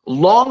of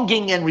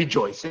longing and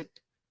rejoicing?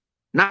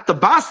 Not the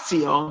Bas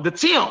Tzion, the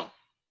Tzion.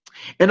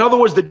 In other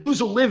words, the Jews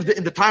who lived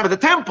in the time of the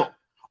temple,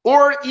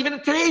 or even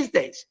in today's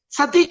days,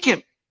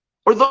 tzaddikim,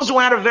 or those who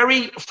had a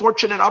very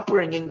fortunate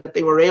upbringing that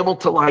they were able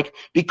to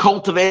be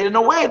cultivated in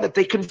a way that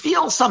they can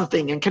feel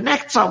something and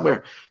connect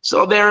somewhere.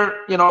 So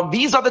they're,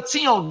 these are the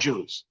Tzion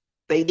Jews.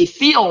 They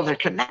feel, they're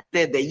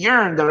connected, they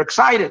yearn, they're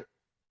excited.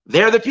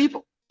 They're the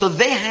people. So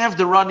they have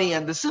the Rani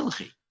and the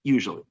Simchi,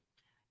 usually.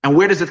 And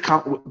where does it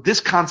come? This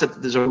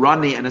concept, there's a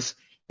Rani, and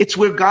it's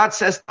where God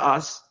says to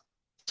us,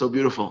 so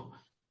beautiful,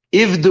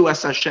 Ivdu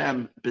as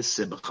Hashem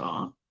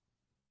b'simcha,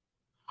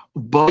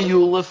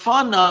 Bayu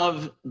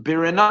lefanav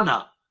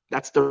birinana.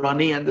 That's the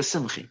Rani and the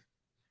Simchi.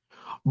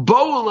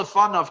 Bayu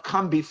lefanav,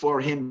 come before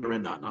him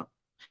birinana.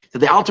 So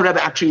the Alter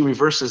Rebbe actually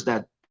reverses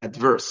that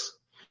verse.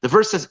 The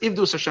verse says,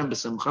 Ivdu as Hashem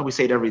b'simcha, we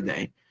say it every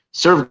day,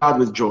 serve God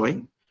with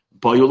joy.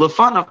 Bayu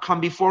lefanav, come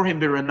before him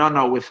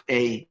birinana with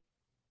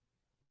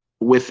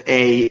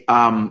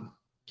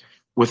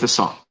a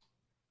song.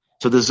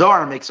 So the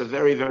Zohar makes a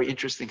very, very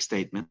interesting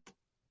statement.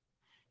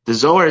 The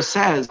Zohar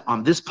says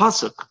on this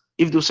pasuk,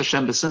 Ivdu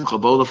Hashem b'simcha,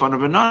 Bayu lefanav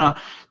birinana,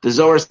 the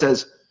Zohar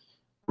says,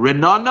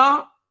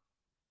 Renana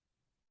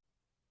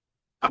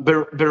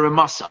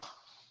biramasa.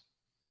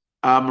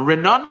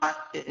 Renana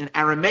in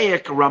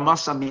Aramaic,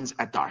 Ramasa means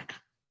at dark.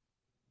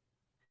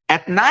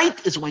 At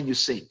night is when you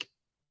sing.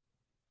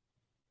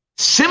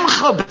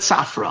 Simcha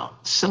b'tzafra.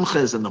 Simcha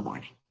is in the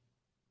morning.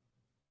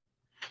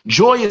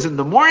 Joy is in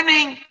the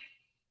morning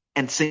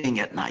and singing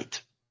at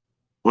night.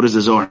 What does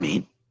the Zohar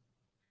mean?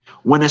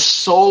 When a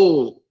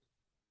soul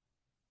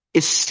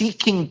is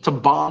seeking to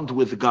bond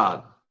with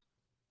God,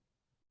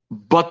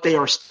 but they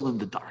are still in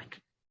the dark.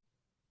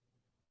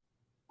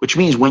 Which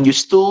means when you're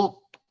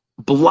still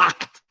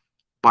blocked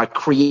by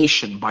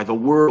creation, by the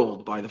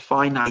world, by the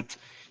finite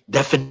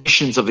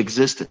definitions of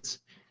existence,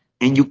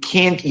 and you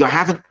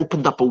haven't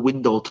opened up a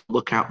window to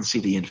look out and see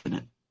the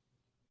infinite.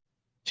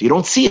 So you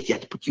don't see it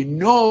yet, but you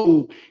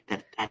know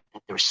that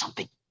there's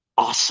something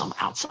awesome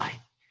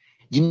outside.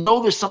 You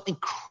know there's something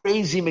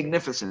crazy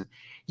magnificent.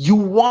 You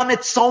want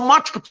it so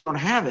much, but you don't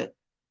have it.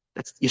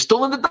 You're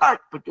still in the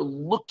dark, but you're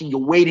looking, you're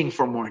waiting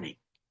for morning.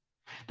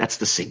 That's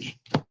the singing.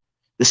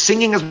 The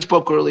singing, as we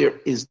spoke earlier,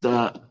 is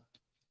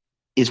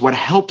what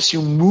helps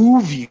you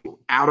move you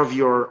out of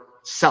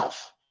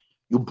yourself.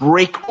 You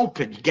break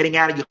open,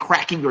 you're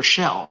cracking your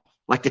shell,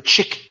 like the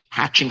chick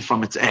hatching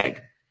from its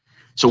egg.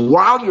 So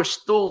while you're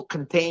still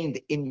contained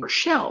in your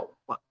shell,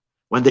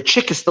 when the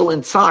chick is still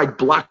inside,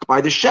 blocked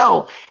by the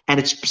shell, and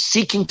it's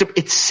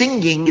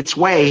singing its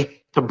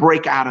way to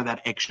break out of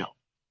that eggshell.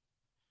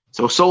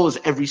 So soul is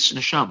every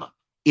neshama.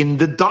 In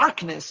the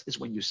darkness is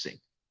when you sing.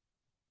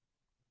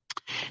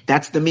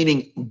 That's the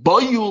meaning.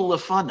 Bayu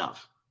lefanav,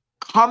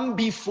 come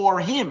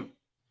before him.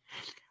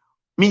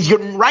 Means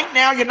right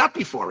now you're not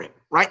before him.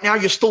 Right now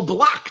you're still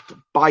blocked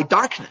by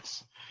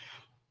darkness.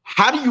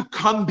 How do you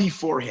come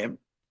before him?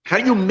 How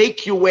do you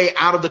make your way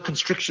out of the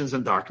constrictions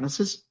and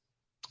darknesses?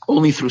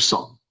 Only through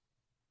song.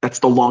 That's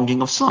the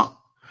longing of song.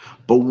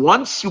 But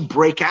once you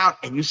break out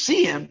and you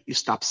see him, you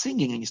stop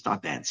singing and you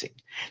start dancing.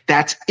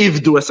 That's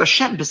Ivdu as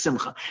Hashem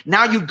b'simcha.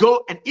 Now you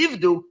go, and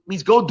Ivdu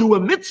means go do a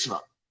mitzvah.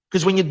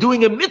 Because when you're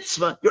doing a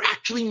mitzvah, you're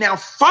actually now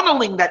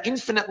funneling that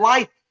infinite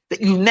light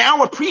that you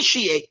now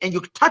appreciate, and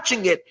you're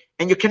touching it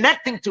and you're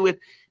connecting to it.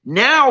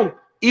 Now,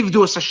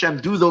 Ivdu as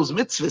Hashem, do those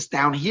mitzvahs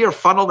down here,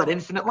 funnel that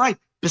infinite light.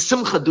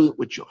 B'simcha, do it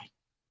with joy.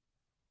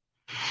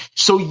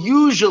 So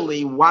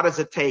usually, what does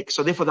it take?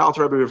 So therefore, the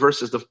Alter Rebbe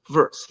reverses the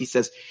verse. He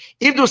says,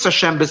 "Ivdus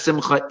Hashem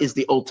b'simcha is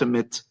the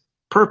ultimate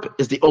purpose,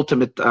 is the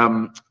ultimate,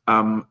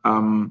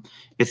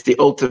 it's the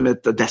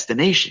ultimate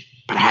destination.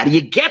 But how do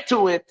you get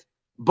to it?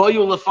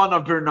 Boyu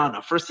lefanav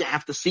birnana. First, you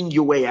have to sing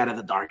your way out of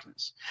the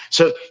darkness.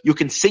 So you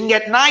can sing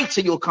at night,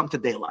 so you'll come to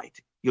daylight.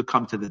 You'll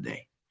come to the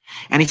day.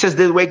 And he says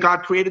the way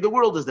God created the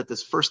world is that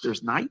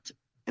there's night,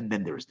 and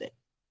then there's day.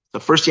 So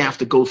first, you have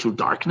to go through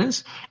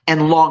darkness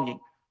and longing.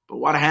 But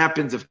what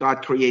happens if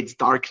God creates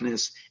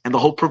darkness, and the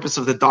whole purpose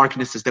of the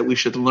darkness is that we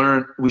should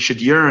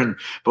yearn.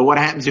 But what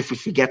happens if we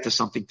forget there's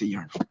something to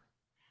yearn for?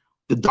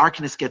 The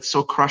darkness gets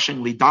so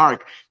crushingly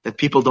dark that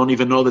people don't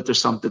even know that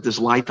there's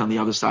light on the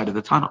other side of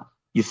the tunnel.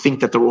 You think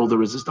that all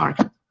there is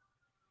darkness.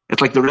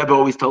 It's like the Rebbe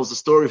always tells the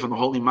story from the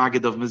Holy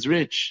Maggid of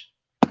Mezrich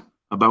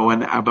about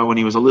when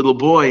he was a little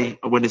boy,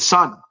 or when his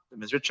son, the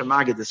Mezrich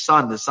Maggid, the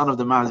son of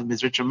the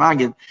Mezrich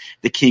Maggid,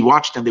 he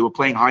watched them. They were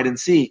playing hide and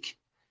seek.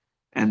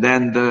 And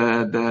then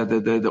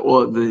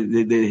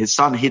his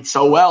son hid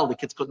so well, the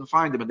kids couldn't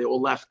find him, and they all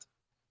left.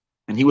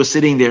 And he was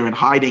sitting there and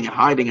hiding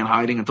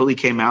until he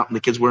came out, and the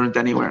kids weren't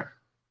anywhere.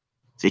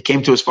 So he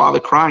came to his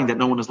father crying that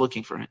no one is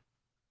looking for him.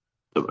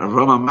 The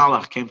Rama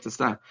Malach came to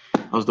stand.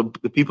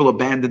 The people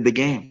abandoned the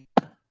game.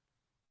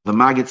 The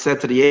Maggid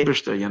said to the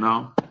Eberster,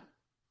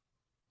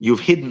 you've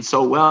hidden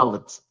so well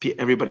that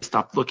everybody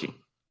stopped looking.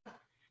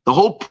 The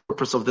whole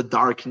purpose of the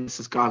darkness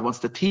is God wants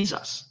to tease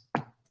us.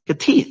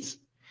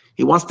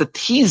 He wants to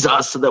tease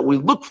us so that we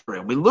look for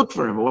him. But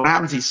what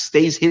happens? He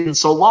stays hidden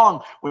so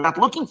long, we're not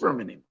looking for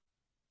him anymore.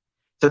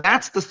 So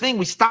that's the thing.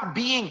 We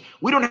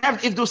don't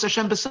have Ivdus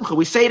Hashem b'simcha.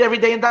 We say it every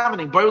day in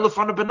davening.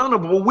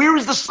 But where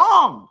is the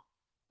song?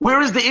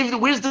 Where's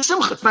the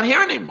simcha? It's not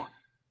here anymore.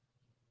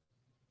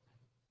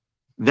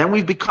 Then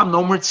we've become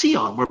no more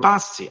tziyah. We're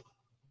bas tziyah.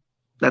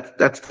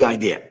 That's the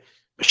idea.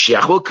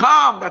 Mashiach will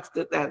come. That's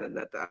the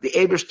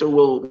Eberster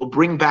will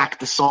bring back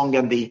the song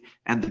and the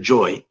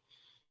joy.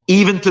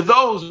 Even to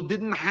those who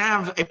didn't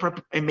have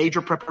a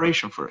major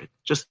preparation for it.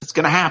 Just, it's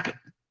going to happen.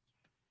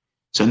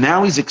 So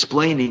now he's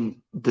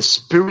explaining the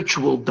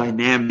spiritual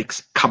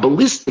dynamics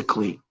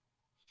Kabbalistically.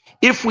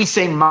 If we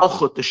say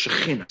Malchut, the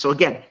Shekhinah. So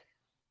again,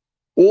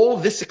 all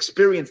this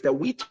experience that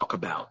we talk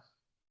about,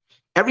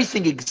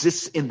 everything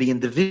exists in the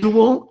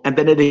individual, and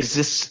then it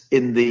exists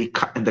in the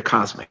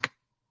cosmic.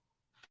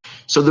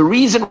 So the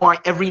reason why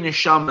every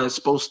neshama is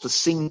supposed to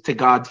sing to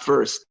God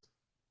first,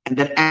 and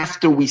then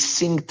after we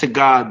sing to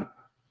God,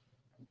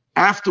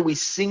 after we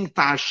sing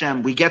to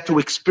Hashem, we get to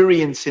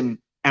experience Him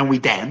and we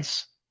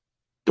dance.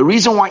 The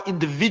reason why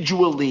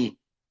individually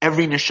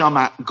every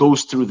neshama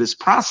goes through this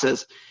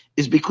process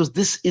is because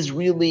this is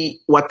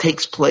really what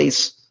takes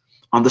place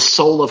on the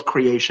soul of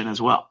creation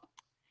as well.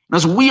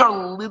 As we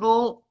are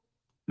little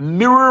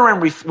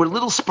we're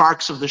little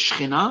sparks of the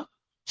Shekhinah,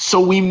 so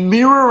we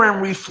mirror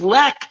and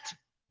reflect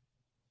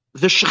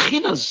the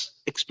Shekhinah's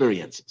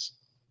experiences,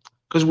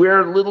 because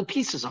we're little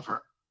pieces of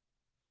her.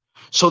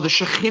 So the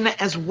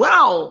Shekhinah as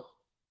well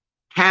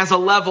has a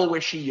level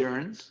where she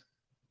yearns,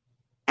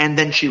 and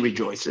then she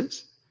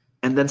rejoices,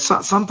 and then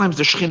sometimes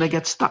the Shekhinah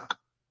gets stuck.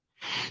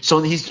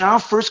 So he's now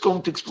first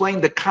going to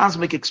explain the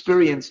cosmic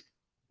experience.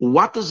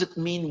 What does it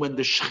mean when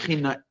the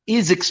Shekhinah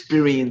is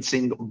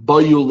experiencing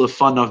Bayu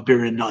Lefanav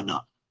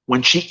Birinana?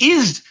 When she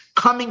is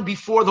coming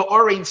before the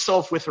Orein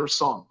Sof with her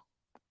song.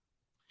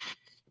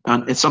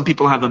 And some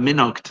people have a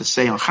minhag to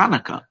say on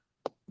Hanukkah,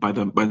 by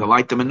the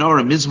light of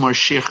menorah, Mizmor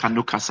Shir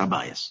Chanukah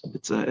Sabayis.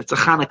 It's a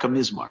Hanukkah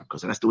Mizmor,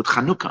 because it has to do with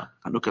Chanukah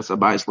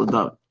Sabayis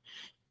L'David.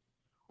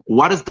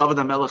 What does David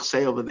HaMelech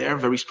say over there?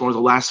 Very strong, the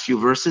last few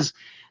verses.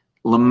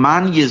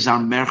 L'man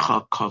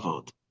Yizamercha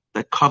Kavod.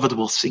 That Kavod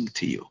will sing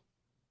to you.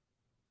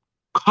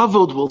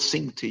 Kavod will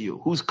sing to you.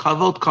 Who's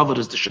Kavod? Kavod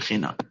is the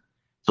Shekhinah.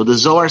 So the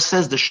Zohar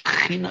says the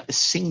Shekhinah is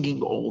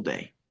singing all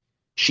day.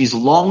 She's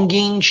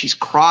longing, she's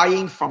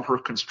crying from her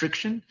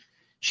constriction.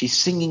 She's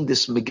singing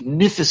this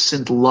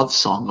magnificent love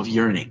song of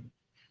yearning,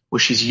 where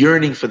she's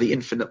yearning for the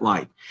infinite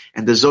light.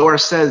 And the Zohar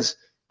says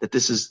that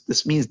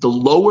this means the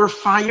lower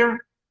fire,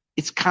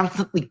 it's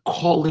constantly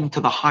calling to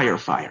the higher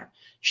fire.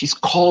 She's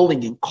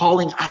calling and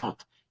calling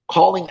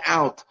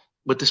out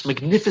with this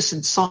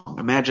magnificent song.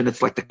 Imagine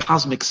it's like the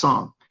cosmic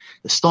song,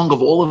 the song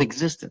of all of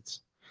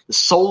existence. The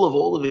soul of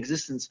all of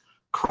existence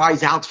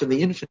cries out for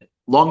the infinite,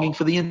 longing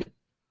for the infinite.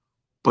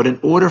 But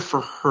in order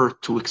for her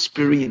to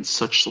experience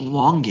such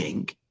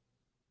longing,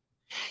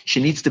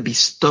 she needs to be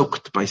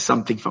stoked by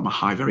something from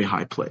a very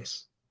high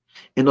place.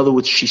 In other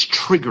words, she's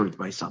triggered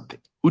by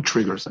something. Who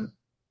triggers her?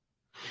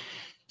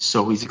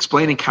 So he's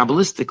explaining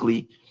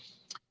Kabbalistically,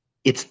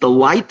 it's the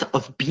light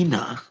of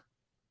Bina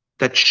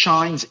that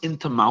shines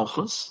into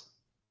Malchus.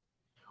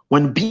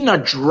 When Bina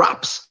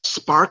drops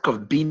spark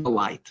of Bina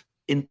light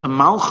into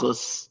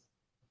Malchus,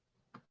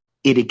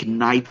 it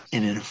ignites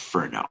an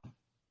inferno.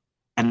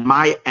 And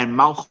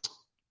Malchus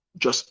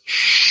just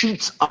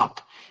shoots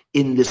up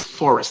in this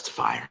forest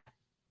fire,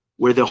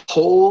 where the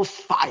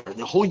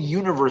whole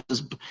universe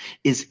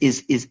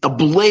is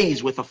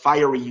ablaze with a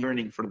fiery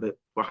yearning for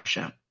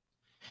Hashem.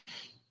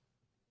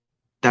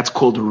 That's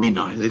called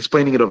Rina. He's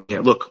explaining it over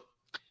here. Look,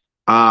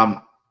 the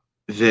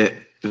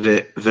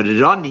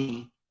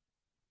Rani.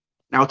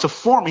 Now it's a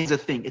form. Here's the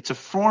thing. It's a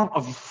form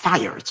of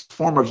fire. It's a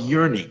form of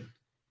yearning.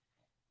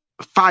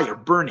 Fire,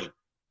 burning.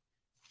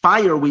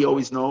 Fire, we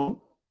always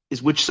know,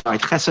 is which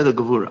side? Chesed or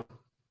Gevura.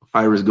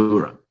 Fire is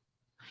Gevura.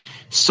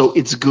 So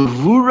it's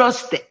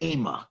Gevuras the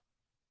Ema.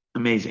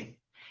 Amazing.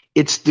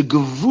 It's the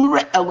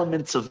Gevura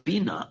elements of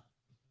Bina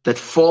that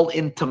fall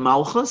into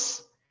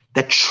Malchus,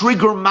 that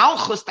trigger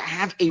Malchus to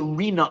have a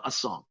Rina, a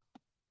song.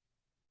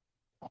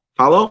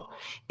 Follow?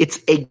 It's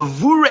a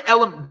Gevura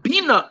element.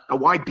 Bina. Now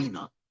why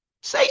Bina?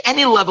 Say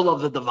any level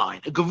of the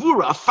divine. A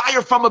Gevura, a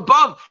fire from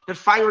above that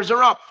fires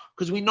her up.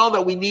 Because we know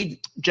that we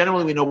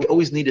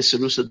always need a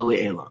Serusa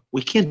D'Le'ela.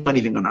 We can't do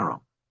anything on our own.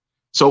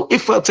 So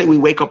if, let's say, we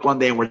wake up one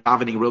day and we're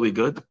davening really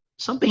good,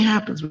 something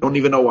happens. We don't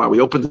even know why.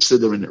 We open the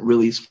siddur and it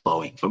really is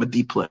flowing from a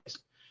deep place.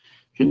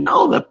 You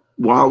know that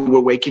while we were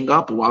waking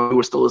up, while we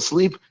were still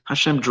asleep,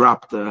 Hashem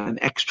dropped an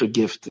extra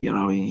gift. You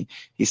know, he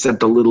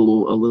sent a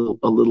little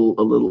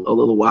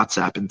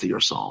WhatsApp into your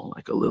soul,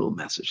 like a little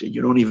message, and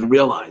you don't even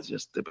realize.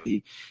 Just that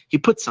he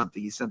put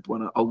something. He sent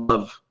a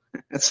love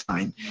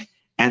sign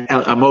and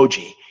an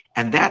emoji,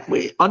 and that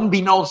way,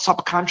 unbeknownst,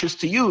 subconscious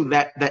to you,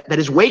 that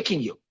is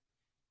waking you.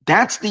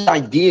 That's the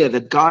idea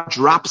that God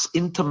drops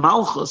into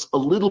Malchus a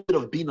little bit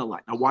of Bina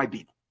light. Now, why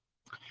Bina?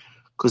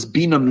 Because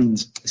Bina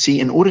means, see,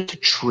 in order to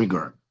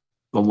trigger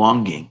the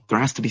longing, there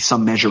has to be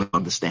some measure of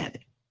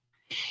understanding.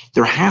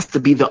 There has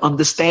to be the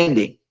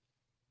understanding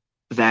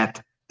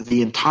that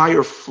the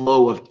entire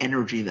flow of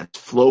energy that's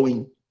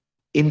flowing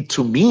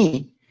into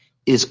me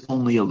is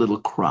only a little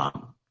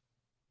crumb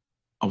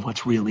of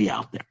what's really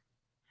out there.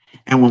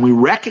 And when we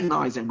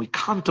recognize and we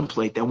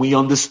contemplate and we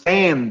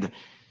understand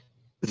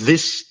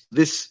this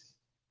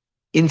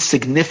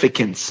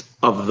insignificance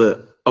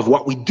of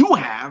what we do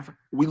have,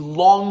 we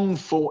long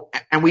for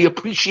and we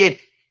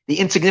appreciate the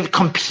insignificant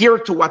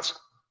compared to what's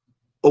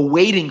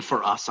awaiting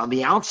for us on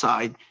the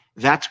outside.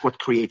 That's what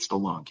creates the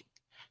longing.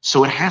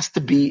 So it has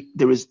to be,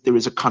 there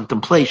is a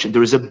contemplation,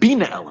 there is a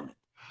Bina element.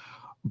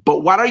 But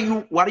what are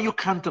you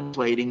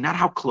contemplating? Not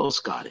how close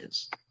God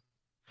is.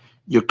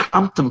 You're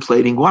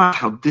contemplating, wow,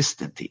 how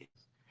distant he is,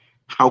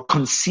 how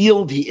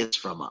concealed he is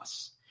from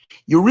us.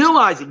 You're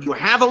realizing you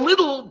have a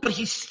little, but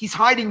he's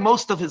hiding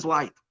most of his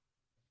light.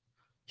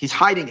 He's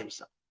hiding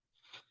himself.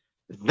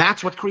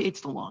 That's what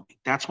creates the longing.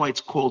 That's why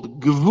it's called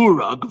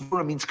Gevura.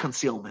 Gevura means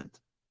concealment.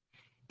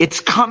 It's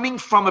coming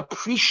from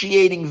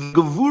appreciating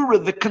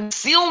Gevura, the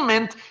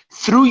concealment,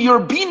 through your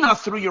Bina,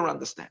 through your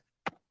understanding.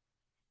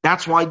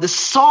 That's why the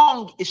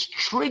song is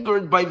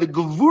triggered by the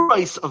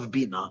Gevurais of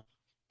Bina.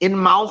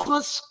 In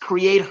Malchus,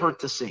 create her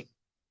to sing.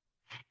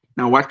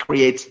 Now,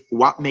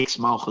 what makes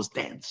Malchus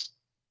dance?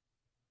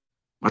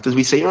 What did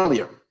we say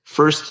earlier?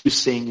 First you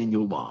sing and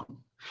you long.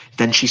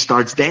 Then she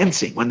starts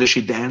dancing. When does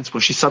she dance?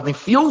 When she suddenly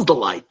feels the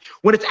light.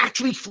 When it's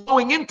actually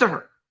flowing into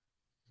her.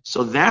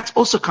 So that's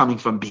also coming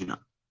from Bina.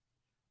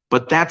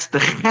 But that's the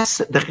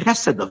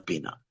chesed of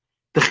Bina.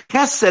 The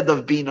chesed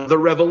of Bina, the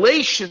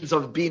revelations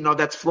of Bina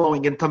that's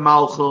flowing into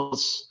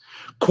Malchus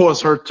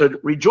cause her to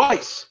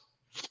rejoice.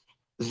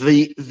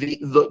 The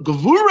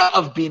Gevura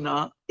of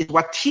Bina is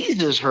what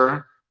teases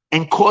her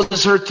and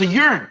causes her to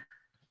yearn.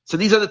 So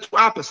these are the two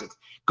opposites.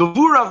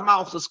 Gevura of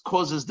Malchus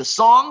causes the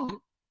song,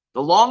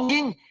 the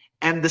longing,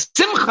 and the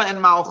simcha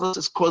in Malchus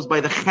is caused by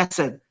the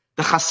chesed,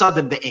 the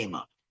chasadim, the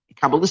ema. In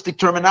Kabbalistic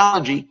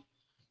terminology,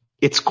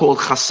 it's called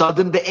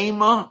chasadim, the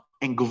ema,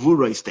 and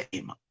gevura is the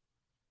ema.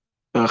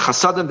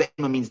 Chasadim, the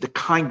ema means the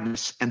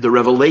kindness and the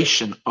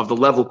revelation of the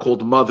level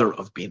called mother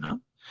of Bina.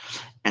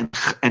 And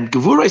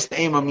gevura is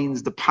the ema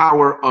means the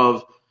power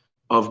of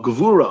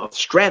gevura, of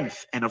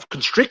strength, and of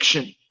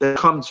constriction that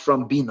comes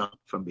from Bina.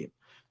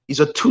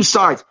 These are two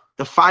sides,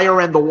 the fire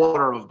and the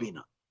water of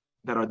Bina,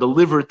 that are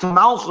delivered to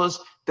Malchus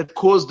that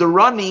cause the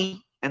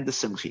Rani and the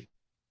Simchi.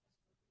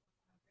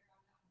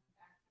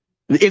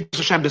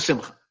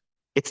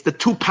 It's the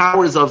two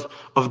powers of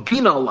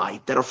Bina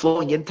light that are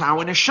flowing into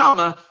our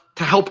neshama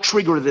to help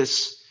trigger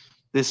this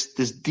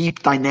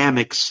deep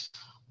dynamics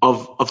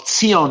of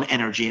Tzion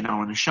energy in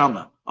our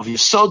neshama, of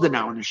Yesod in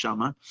our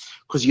neshama.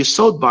 Because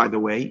Yesod, by the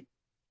way,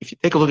 if you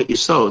take a look at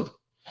Yesod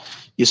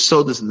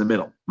is in the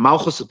middle.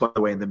 Malchus is, by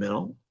the way, in the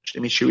middle. I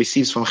mean, she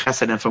receives from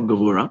Chesed and from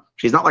Gevura.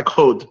 She's not like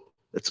Hod,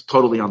 that's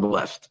totally on the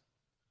left.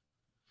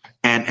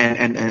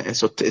 And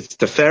so it's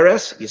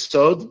Teferes,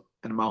 Yesod,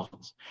 and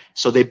Malchus.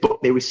 So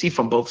they receive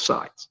from both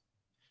sides.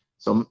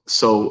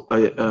 So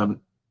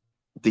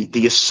the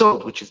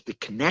Yesod, which is the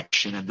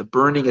connection and the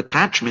burning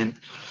attachment,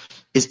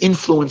 is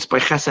influenced by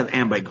Chesed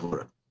and by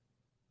Gevura.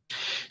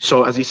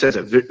 So as he says,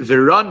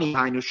 Virani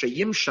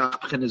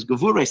is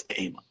Gevura is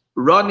the Ema.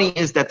 Rani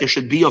is that there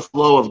should be a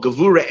flow of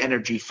Gevura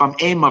energy from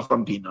Ema,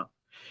 from Bina.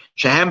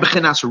 Shehem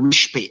b'chinas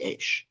rishpei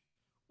esh.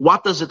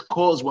 What does it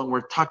cause when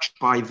we're touched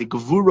by the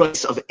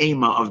Gevuras of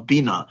Ema, of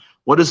Bina?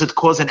 What does it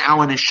cause in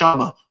our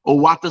neshama? Or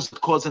what does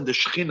it cause in the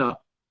Shechina?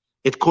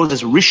 It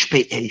causes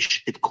rishpei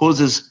esh. It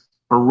causes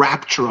a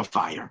rapture of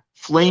fire,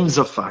 flames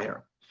of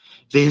fire,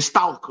 the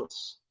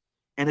histalkus.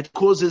 And it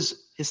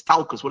causes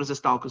histalkus. What does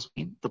histalkus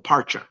mean?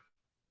 Departure.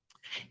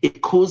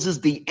 It causes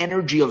the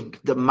energy of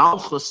the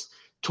malchus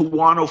to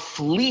want to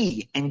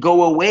flee and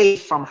go away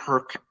from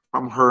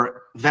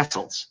her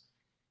vessels.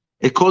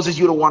 It causes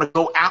you to want to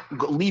go out,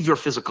 leave your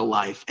physical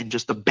life and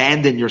just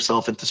abandon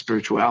yourself into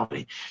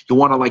spirituality. You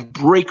want to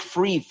break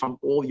free from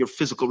all your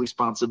physical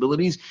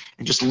responsibilities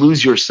and just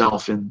lose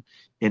yourself in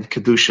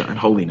kedusha and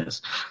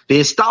holiness. The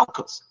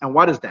histalkus. And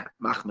what is that?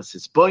 Machmas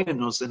is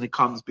boinenus, and it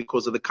comes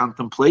because of the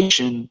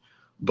contemplation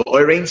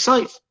ba'or ein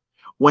sof.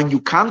 When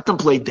you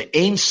contemplate the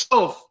Ein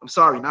Sof, I'm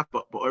sorry, not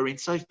ba'or ein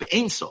sof, but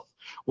Ein Sof.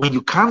 When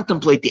you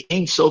contemplate the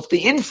Ein Sof, the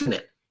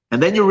infinite,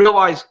 and then you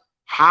realize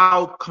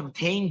how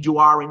contained you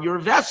are in your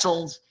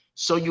vessels,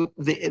 so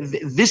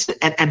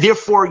and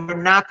therefore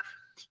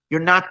you're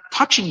not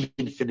touching the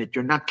infinite,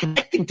 you're not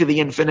connecting to the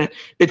infinite.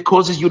 It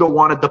causes you to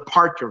want to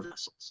depart your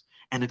vessels,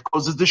 and it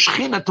causes the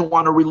Shekhinah to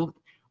want to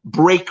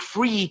break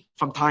free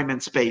from time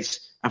and space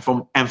and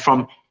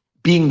from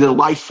being the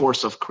life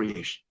force of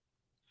creation.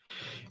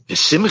 The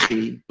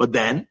simchi, but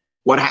then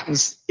what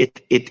happens?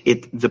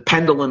 The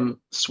pendulum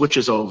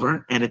switches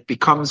over, and it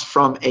becomes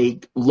from a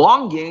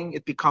longing,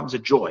 it becomes a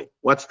joy.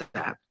 What's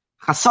that?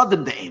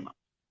 Chasadim de ema.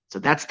 So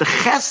that's the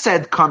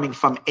chesed coming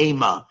from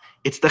ema.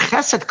 It's the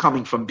chesed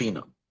coming from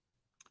bina.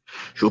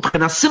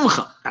 Shubchina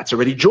simcha. That's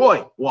already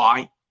joy.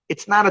 Why?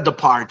 It's not a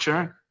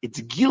departure. It's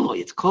giloy.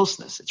 It's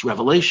closeness. It's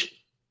revelation.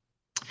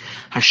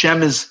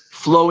 Hashem is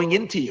flowing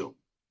into you.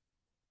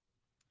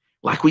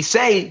 Like we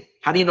say,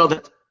 how do you know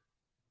that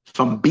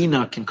from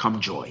bina can come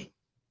joy?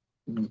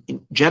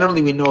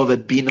 Generally, we know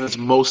that bina is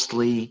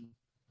mostly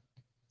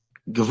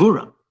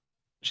gevura,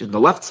 which is on the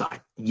left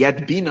side.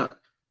 Yet bina,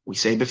 we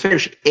say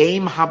beferish,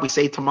 aim we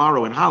say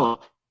tomorrow in Hallel,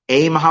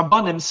 aim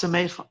habanim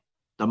semecha.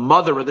 The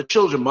mother of the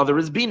children, mother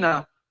is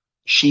bina.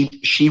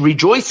 She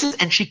rejoices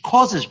and she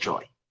causes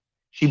joy.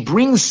 She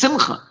brings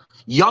simcha.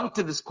 Yom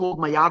Tov is called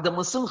Mayadim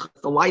l'simcha.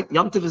 The light.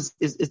 Yom Tov is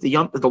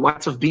the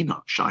lights of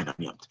bina shine on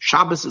Yom Tov.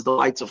 Shabbos is the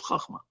lights of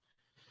chachma.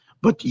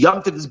 But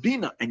Yom Tov is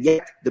bina, and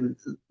yet the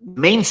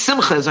main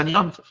simcha is on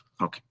Yom Tov.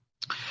 Okay.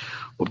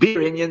 Well,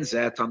 Bir Inyan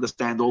Zeh, to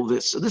understand all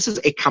this. So this is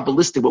a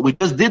Kabbalistic. What we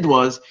just did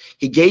was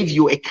he gave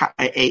you a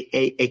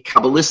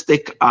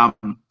Kabbalistic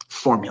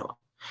formula.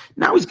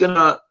 Now he's going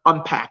to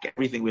unpack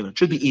everything we learned. It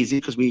should be easy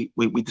because we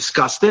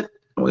discussed it,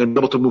 and we're going to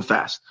be able to move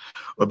fast.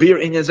 Well, Bir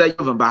Inyan Zeh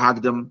Yovam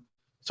Bahagdam.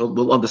 So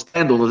we'll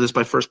understand all of this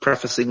by first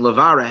prefacing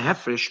Lavara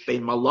Hefresh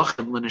Bein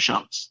Malachim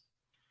L'Neshamos.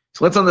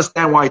 So let's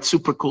understand why it's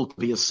super cool to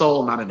be a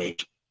soul, not an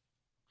angel.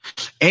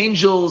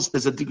 Angels,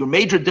 there's a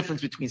major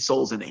difference between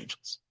souls and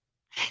angels.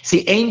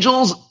 See,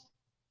 angels,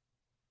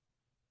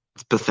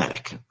 it's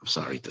pathetic, I'm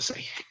sorry to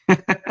say.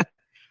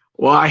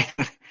 Why?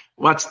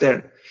 What's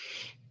there?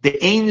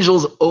 The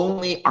angels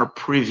only are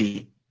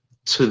privy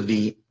to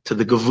the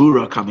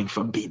gevura coming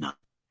from Bina.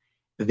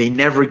 They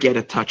never get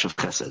a touch of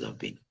chesed of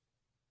Bina.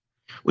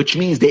 Which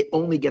means they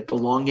only get the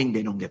longing,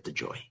 they don't get the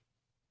joy.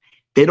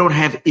 They don't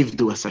have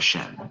Ivdu as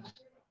Hashem.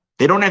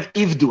 They don't have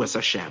Ivdu as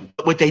Hashem.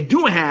 But what they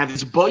do have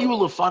is Bayu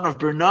Lefan of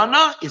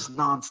Bernana is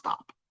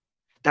nonstop.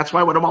 That's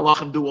why what the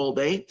Malachim do all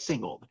day,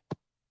 sing all day.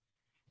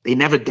 They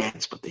never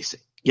dance, but they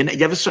sing. You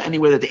ever saw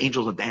anywhere that the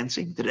angels are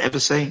dancing? Did it ever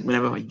say?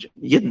 Whenever you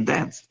didn't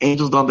dance.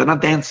 Angels they're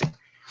not dancing.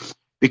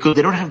 Because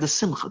they don't have the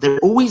simcha. They're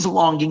always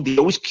longing, they're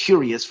always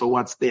curious for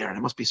what's there. And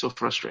it must be so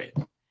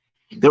frustrating.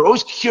 They're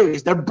always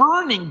curious. They're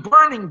burning,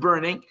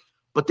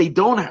 but they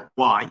don't have.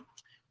 Why?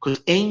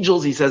 Because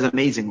angels, he says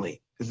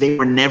amazingly, they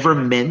were never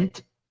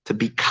meant to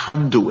be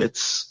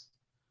conduits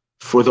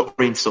for the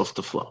Ein Sof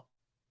to flow.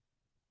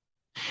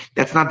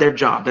 That's not their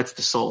job. That's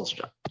the soul's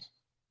job.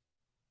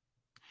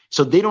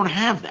 So they don't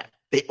have that.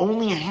 They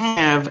only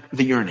have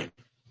the yearning.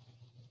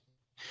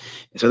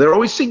 So they're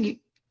always singing.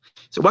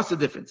 So what's the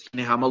difference?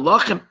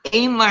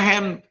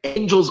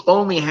 Angels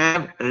only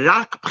have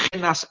rak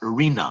pchenas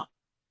rina.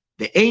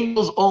 The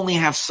angels only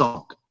have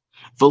song.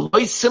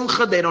 V'loy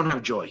simcha, they don't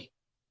have joy.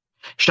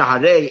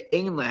 Shaharei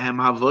ein lahem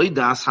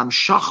havoidas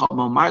hamshacha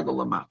momar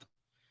l'lamata.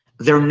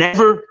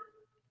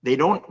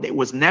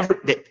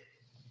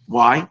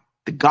 Why?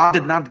 The God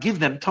did not give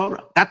them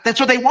Torah. That's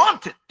what they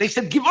wanted. They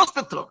said, give us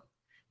the Torah.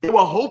 They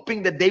were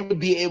hoping that they would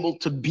be able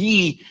to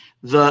be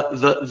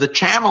the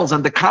channels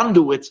and the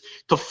conduits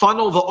to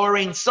funnel the Or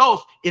Ein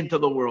Sof into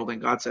the world.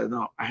 And God said,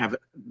 no, I have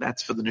it.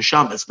 That's for the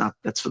neshama.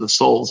 That's for the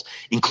souls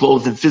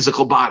enclosed in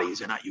physical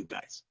bodies and not you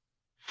guys.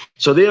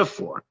 So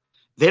therefore,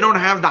 they don't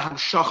have the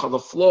hamshacha, the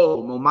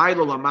flow,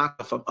 momaylo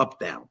lamata, from up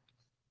down.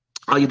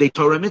 They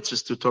Torah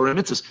mitzvahs to Torah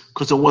mitzvahs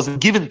because it wasn't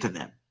given to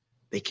them.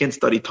 They can't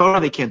study Torah,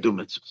 they can't do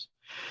mitzvahs.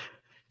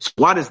 So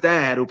what is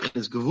that?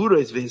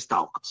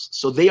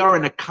 So they are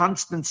in a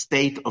constant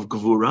state of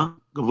gevura.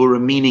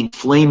 Gevura meaning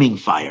flaming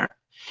fire.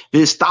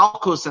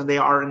 V'histalkus, and they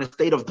are in a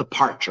state of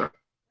departure.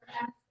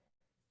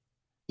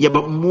 Yeah,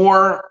 but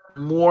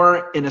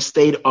more in a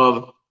state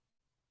of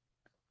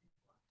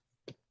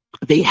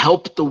they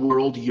help the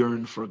world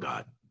yearn for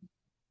God.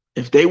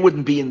 If they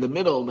wouldn't be in the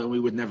middle, then we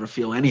would never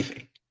feel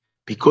anything.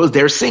 Because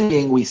they're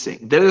singing, we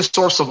sing. They're the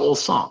source of all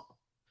song.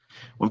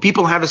 When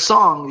people have a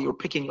song,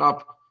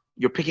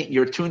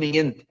 you're tuning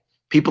in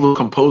people who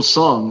compose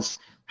songs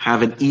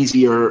have an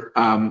easier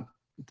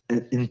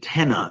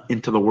antenna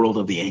into the world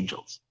of the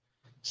angels.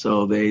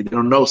 So they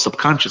don't know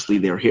subconsciously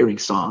they're hearing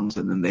songs,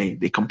 and then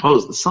they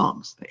compose the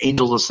songs. The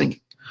angels are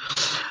singing.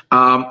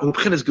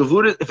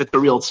 If it's a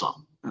real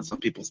song. And some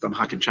people stam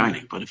hack and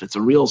shining, but if it's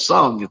a real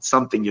song, it's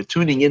something you're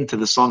tuning into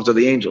the songs of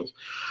the angels.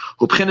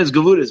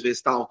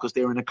 Because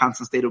they're in a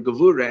constant state of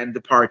gevura and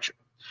departure.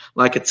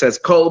 Like it says,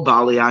 Kol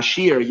Bali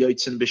Ashir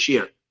Yoitzin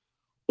Bashir.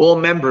 All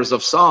members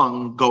of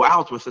song go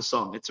out with the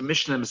song. It's a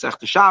Mishnah in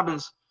Masechta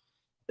Shabbos.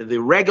 The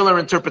regular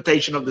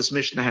interpretation of this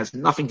Mishnah has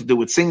nothing to do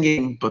with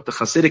singing, but the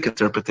Hasidic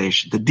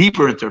interpretation, the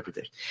deeper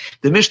interpretation.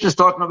 The Mishnah is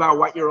talking about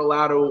what you're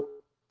allowed to.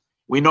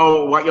 We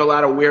know what you're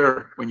allowed to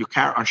wear when you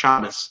carry on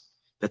Shabbos.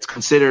 That's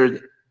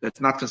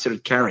not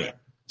considered carrying.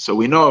 So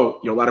we know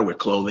you're allowed to wear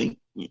clothing.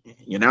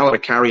 You're not allowed to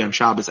carry on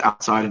Shabbos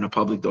outside in a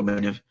public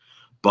domain.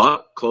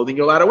 But clothing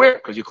you're allowed to wear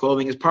because your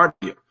clothing is part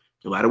of you.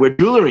 You're allowed to wear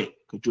jewelry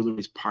because jewelry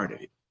is part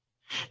of you.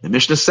 The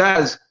Mishnah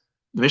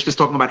is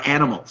talking about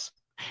animals.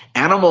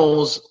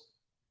 Animals,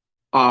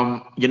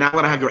 you're not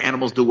allowed to have your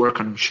animals do work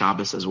on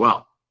Shabbos as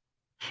well.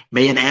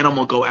 May an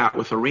animal go out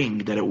with a ring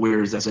that it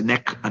wears as a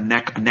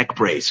neck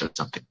brace or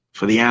something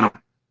for the animal,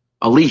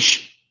 a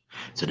leash.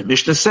 So the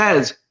Mishnah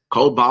says,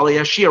 Kol Bali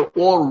Ashir,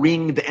 all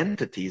ringed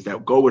entities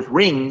that go with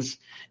rings,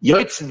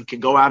 Yoitzin can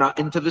go out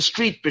into the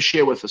street,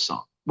 Bashir with a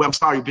song.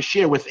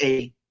 Bashir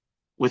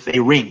with a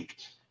ring,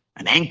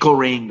 an ankle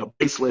ring, a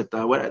bracelet,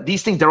 whatever.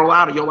 These things, you're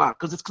allowed,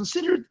 because it's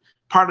considered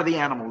part of the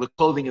animal, the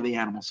clothing of the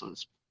animal, so to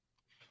speak.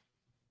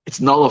 It's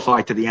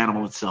nullified to the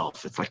animal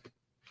itself. It's like,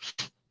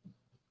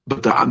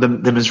 but the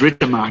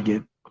Mizritcha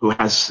Maggid, who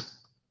has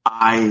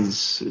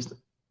eyes,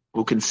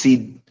 who can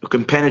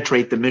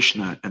penetrate the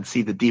Mishnah and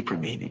see the deeper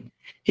meaning,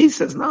 he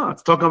says, no,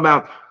 it's talking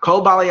about,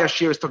 Kol Bali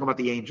Ashir is talking about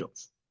the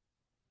angels.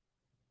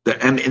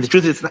 And the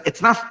truth is,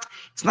 it's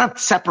not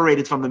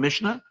separated from the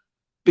Mishnah,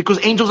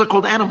 because angels are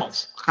called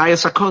animals.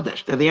 Chayas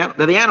HaKodesh. They're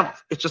the animals.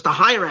 It's just the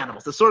higher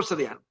animals, the source of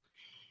the animal.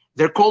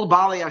 They're called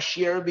Bali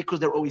Ashir because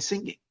they're always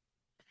singing.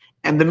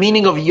 And the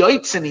meaning of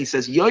Yoitzin, he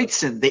says,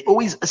 Yoitzin, they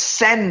always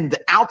ascend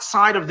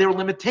outside of their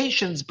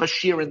limitations,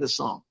 Bashir in the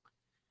song.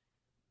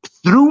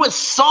 Through a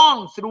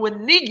song, through a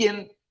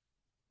niggin,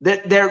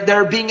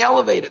 they're being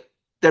elevated.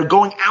 They're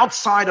going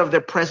outside of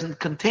their present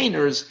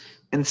containers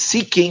and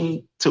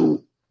seeking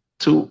to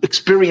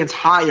experience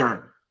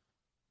higher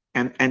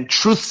and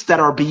truths that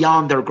are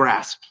beyond their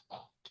grasp.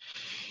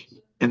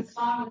 And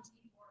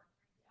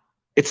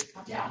it's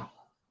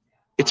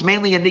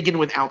mainly a niggin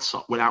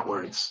without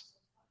words.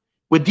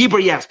 With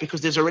Dibur, yes, because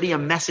there's already a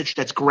message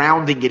that's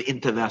grounding it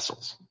into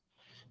vessels.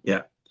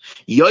 Yeah.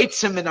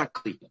 Yoitzim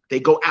minakli. They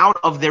go out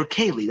of their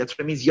keli. That's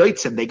what it means.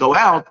 Yoitzim. They go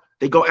out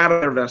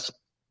of their vessel.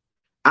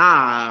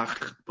 But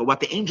what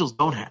the angels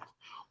don't have.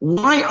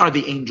 Why are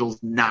the angels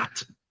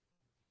not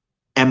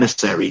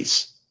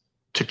emissaries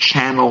to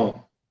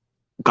channel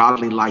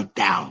godly light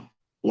down?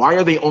 Why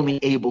are they only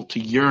able to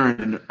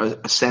yearn and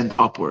ascend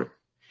upward?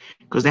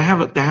 Because they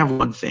have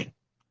one thing.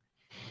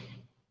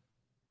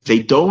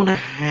 They don't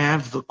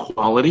have the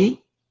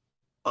quality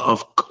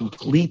of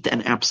complete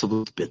and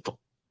absolute bittul.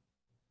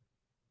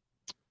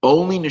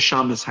 Only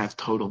neshamas have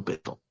total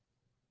bittul.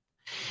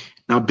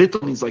 Now,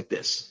 bittul means like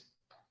this.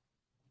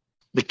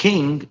 The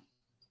king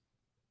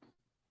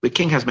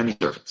has many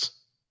servants.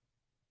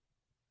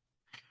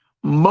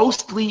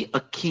 Mostly a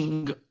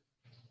king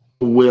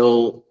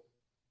will,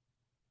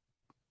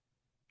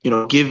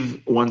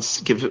 give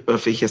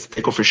if he has to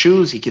take off his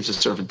shoes, he gives a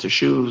servant his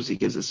shoes, he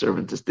gives a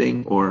servant his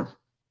thing, or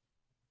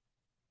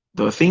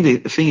the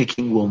thing a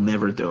king will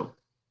never do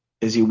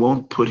is he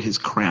won't put his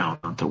crown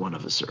onto one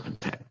of his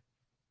servants' head.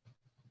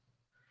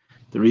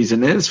 The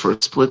reason is, for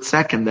a split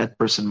second, that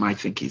person might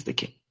think he's the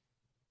king.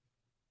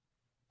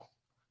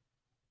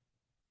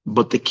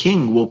 But the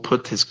king will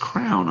put his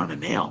crown on a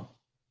nail.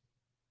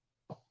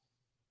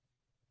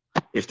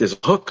 If there's a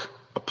hook,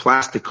 a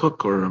plastic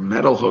hook or a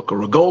metal hook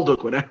or a gold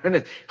hook, whatever it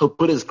is, he'll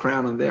put his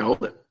crown on there,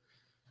 hold it.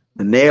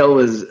 The nail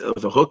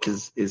the hook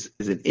is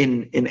an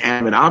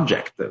inanimate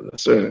object.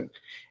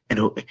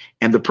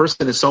 And the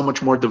person is so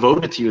much more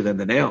devoted to you than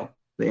the nail.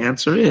 The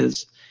answer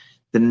is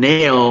the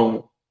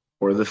nail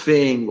or the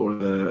thing or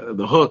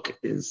the hook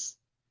is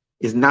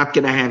not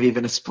going to have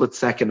even a split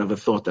second of a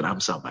thought that I'm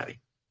somebody.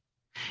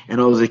 In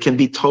other words, it can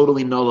be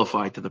totally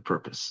nullified to the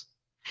purpose.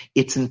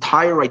 Its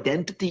entire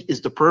identity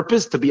is the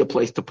purpose to be a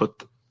place to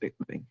put the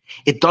thing.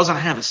 It doesn't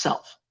have a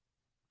self.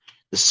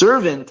 The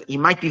servant, he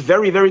might be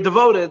very, very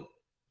devoted,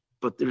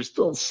 but there's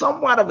still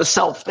somewhat of a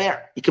self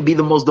there. He could be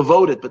the most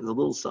devoted, but there's a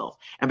little self.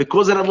 And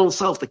because of that little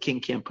self, the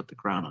king can't put the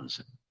crown on his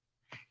head.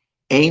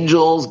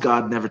 Angels,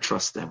 God never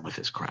trusts them with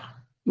his crown.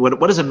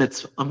 What is a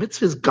mitzvah? A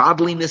mitzvah is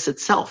godliness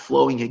itself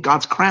flowing in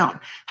God's crown.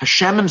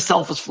 Hashem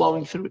himself is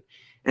flowing through it.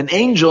 An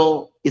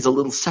angel is a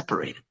little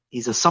separated.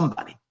 He's a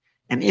somebody.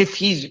 And if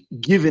he's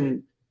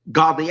given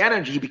godly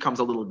energy, he becomes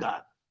a little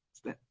God.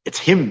 It's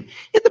him.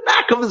 In the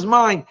back of his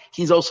mind,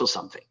 he's also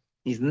something.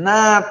 He's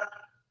not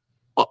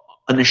a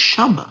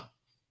neshama.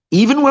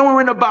 Even when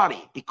we're in a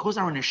body, because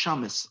our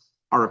neshamas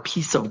are a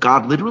piece of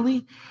God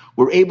literally,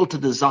 we're able to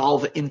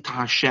dissolve into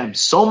Hashem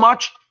so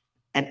much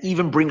and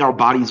even bring our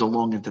bodies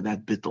along into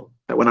that bittul.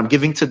 That when I'm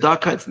giving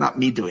tzedakah, it's not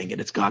me doing it,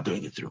 it's God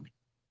doing it through me.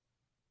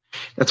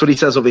 That's what he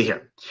says over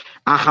here.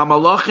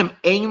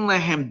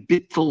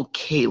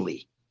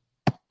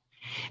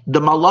 The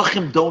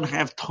malachim don't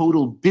have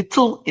total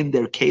bittul in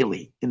their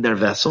keli, in their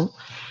vessel.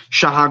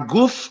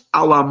 Shahaguf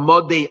ala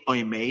modei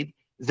oimed.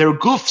 Their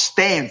guf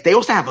stands. They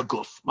also have a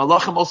guf.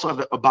 Malachim also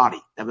have a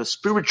body. They have a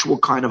spiritual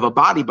kind of a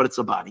body, but it's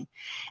a body.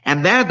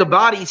 And then the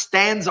body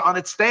stands on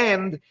its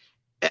stand.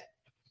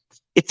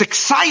 It's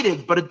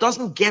excited, but it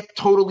doesn't get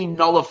totally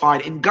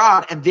nullified in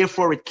God, and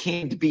therefore it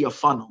can't be a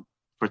funnel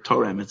for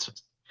Torah and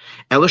mitzvahs.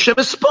 Elishem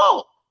is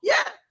spol. Yeah.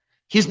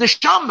 He's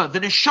neshama,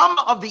 the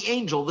neshama of the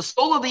angel. The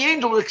soul of the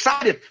angel is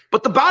excited,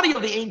 but the body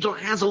of the angel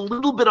has a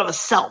little bit of a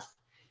self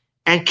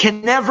and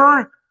can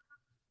never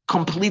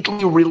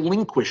completely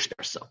relinquish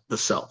the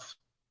self.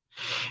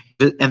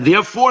 And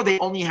therefore they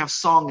only have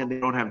song and they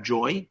don't have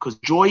joy, because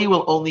joy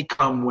will only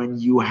come when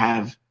you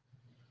have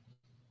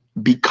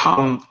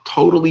become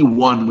totally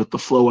one with the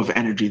flow of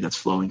energy that's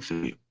flowing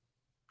through you.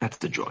 That's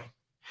the joy.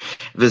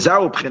 That's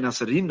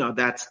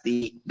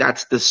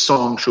the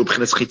song,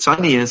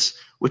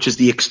 which is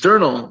the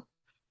external.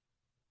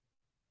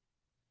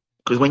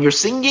 Because when you're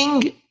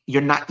singing,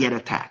 you're not yet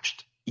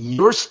attached.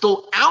 You're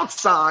still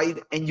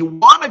outside and you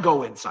want to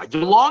go inside.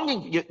 You're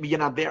longing, you're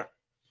not there.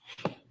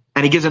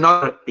 And he gives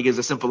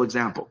a simple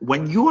example.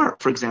 When you're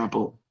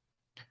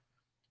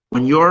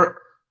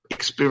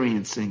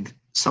experiencing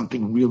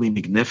something really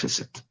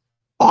magnificent,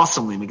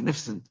 awesomely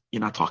magnificent,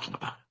 you're not talking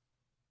about it.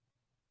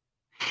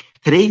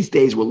 Today's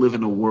days, we'll live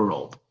in a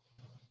world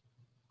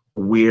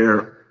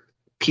where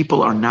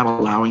people are not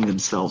allowing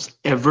themselves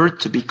ever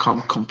to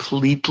become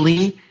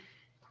completely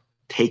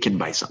taken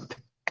by something.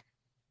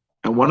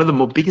 And one of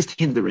the biggest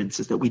hindrances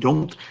is that we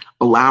don't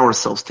allow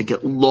ourselves to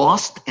get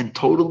lost and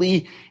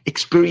totally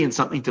experience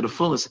something to the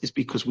fullest is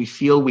because we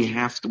feel we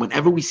have to,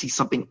 whenever we see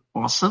something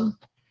awesome,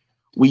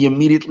 we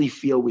immediately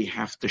feel we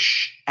have to,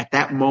 at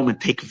that moment,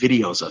 take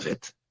videos of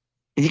it.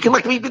 And you can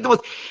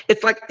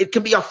it's like it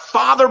can be a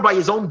father by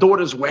his own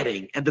daughter's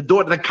wedding, and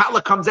the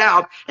kala comes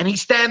out, and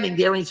he's standing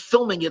there and he's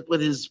filming it with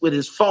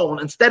his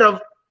phone instead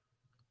of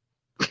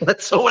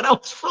let someone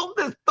else film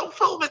this. Don't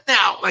film it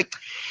now. Like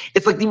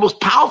it's like the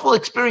most powerful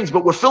experience,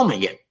 but we're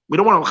filming it. We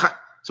don't want to.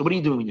 So what are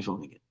you doing when you're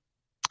filming it?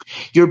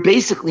 You're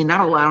basically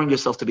not allowing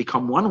yourself to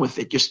become one with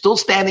it. You're still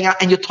standing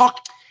out, and you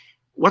talk.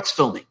 What's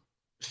filming?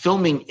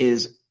 Filming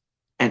is,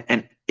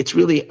 and it's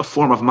really a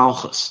form of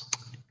malchus,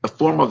 a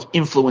form of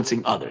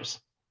influencing others.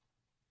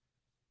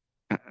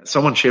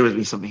 Someone shared with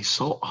me something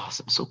so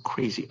awesome, so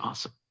crazy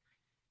awesome,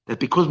 that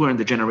because we're in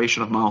the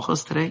generation of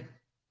malchus today,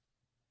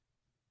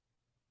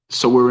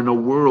 so we're in a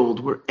world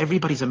where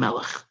everybody's a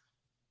melech.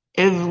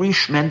 Every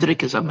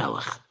shmendrik is a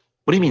melech.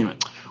 What do you mean?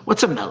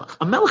 What's a melech?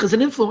 A melech is an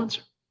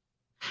influencer.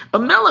 A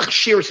melech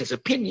shares his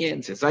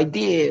opinions, his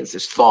ideas,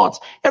 his thoughts.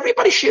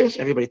 Everybody shares.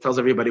 Everybody tells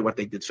everybody what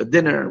they did for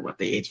dinner, what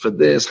they ate for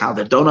this, how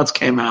their donuts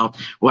came out,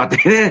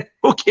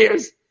 who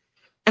cares?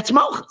 That's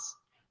malchus.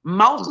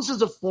 Malchus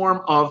is a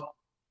form of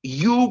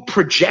you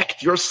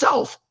project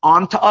yourself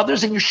onto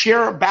others and you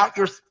share about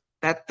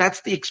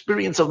that's the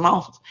experience of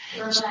malchus.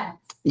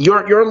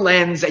 Your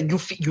lens, and you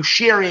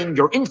sharing,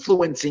 you're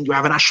influencing, you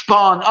have an ashpa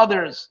on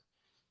others.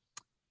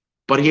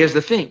 But here's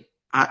the thing.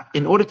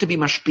 In order to be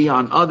mashpia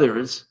on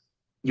others,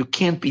 you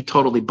can't be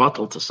totally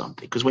bottled to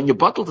something. Because when you're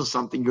bottled to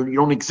something, you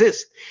don't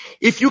exist.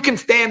 If you can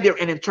stand there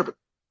and interpret,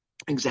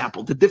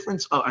 example, the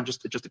difference, it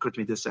just occurred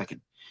to me this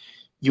second.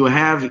 You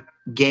have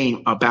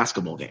a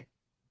basketball game,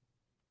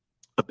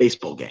 a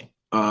baseball game.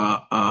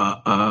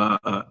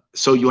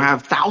 So you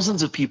have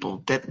thousands of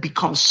people that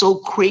become so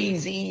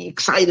crazy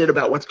excited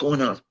about what's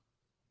going on.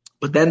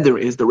 But then there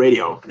is the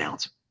radio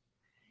announcer.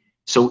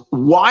 So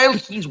while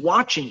he's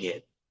watching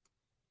it,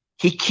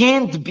 he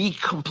can't be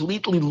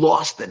completely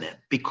lost in it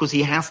because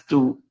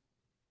and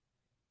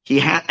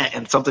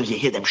sometimes you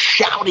hear them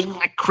shouting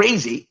like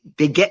crazy.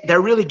 They're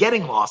really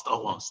getting lost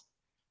almost.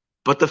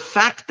 But the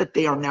fact that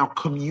they are now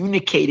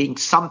communicating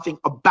something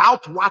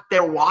about what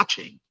they're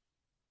watching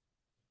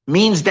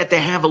means that they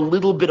have a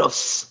little bit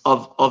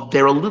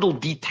they're a little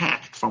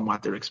detached from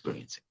what they're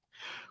experiencing.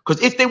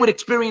 Because if they would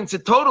experience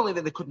it totally,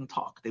 then they couldn't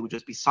talk. They would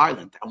just be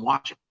silent and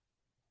watch it.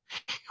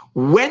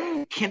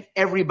 When can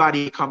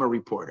everybody become a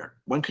reporter?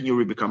 When can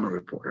you become a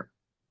reporter?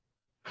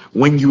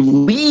 When you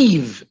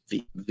leave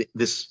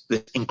this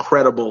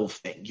incredible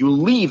thing. You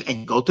leave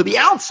and go to the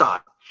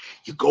outside.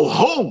 You go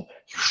home.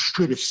 You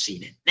should have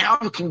seen it. Now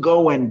you can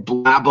go and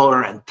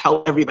blabber and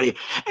tell everybody,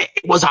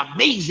 it was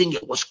amazing.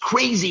 It was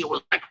crazy. It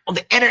was like on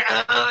the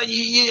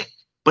internet.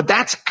 But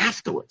that's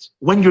afterwards.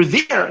 When you're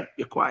there,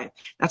 you're quiet.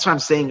 That's why I'm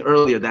saying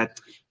earlier that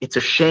it's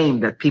a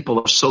shame that people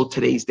are so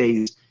today's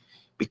days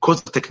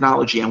because of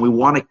technology and we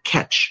want to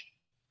catch.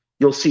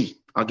 You'll see.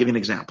 I'll give you an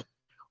example.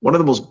 One of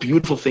the most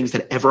beautiful things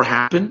that ever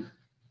happened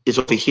is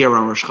over here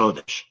on Rosh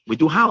Chodesh. We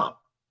do Hallel.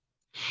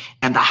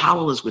 And the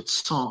Hallel is with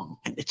song,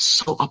 and it's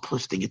so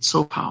uplifting, it's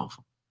so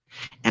powerful.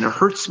 And it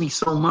hurts me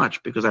so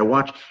much because I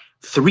watch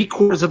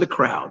 3/4 of the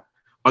crowd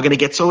are going to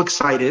get so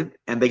excited,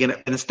 and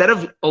and instead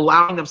of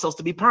allowing themselves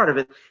to be part of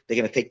it, they're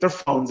going to take their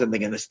phones and they're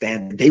going to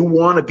stand. They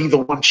want to be the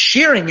one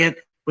sharing it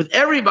with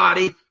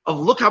everybody of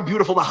look how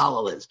beautiful the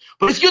Hallel is.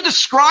 But if you're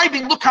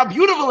describing look how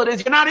beautiful it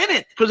is, you're not in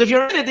it. Because if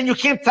you're in it, then you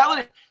can't tell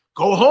it.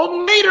 Go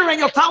home later and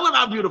you'll tell them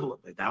how beautiful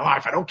it is. Now,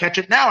 if I don't catch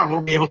it now, I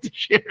won't be able to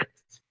share it.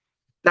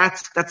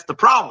 That's the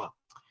problem.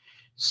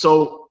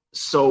 So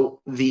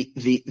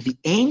the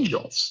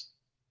angels,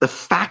 the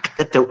fact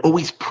that they're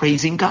always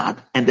praising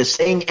God and they're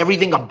saying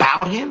everything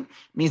about Him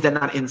means they're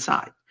not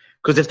inside.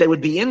 Because if they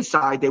would be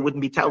inside, they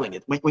wouldn't be telling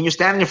it. When you're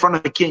standing in front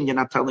of the king, you're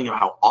not telling him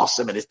how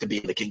awesome it is to be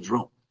in the king's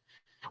room.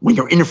 When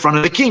you're in front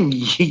of the king,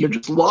 you're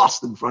just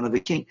lost in front of the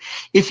king.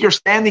 If you're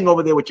standing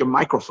over there with your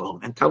microphone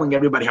and telling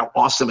everybody how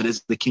awesome it is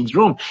in the king's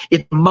room,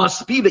 it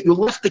must be that you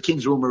left the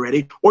king's room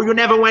already, or you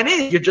never went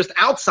in. You're just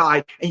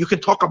outside, and you can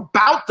talk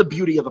about the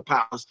beauty of the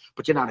palace,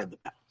 but you're not in the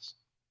palace.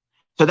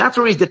 So that's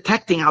where he's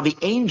detecting how the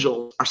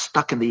angels are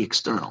stuck in the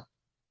external,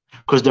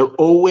 because they're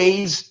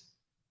always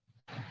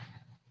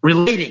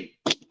relating.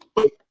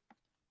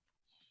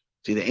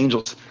 See, the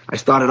angels, I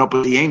started up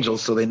with the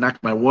angels, so they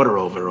knocked my water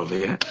over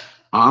here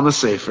on the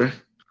Sefer.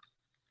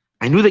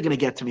 I knew they're going to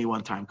get to me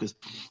one time, because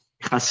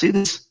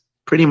Hasidus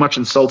pretty much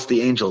insults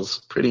the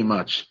angels, pretty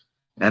much.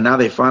 And now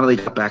they finally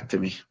got back to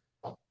me.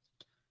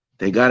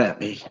 They got at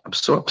me. I'm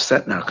so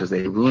upset now, because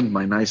they ruined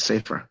my nice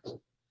Sefer.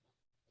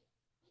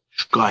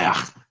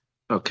 Shkoyach.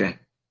 Okay.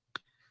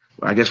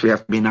 Well, I guess we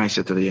have to be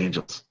nicer to the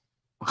angels.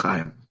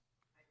 L'chaim.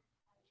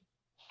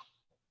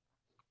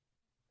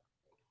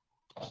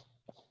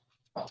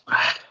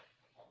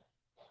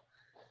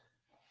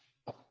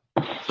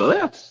 So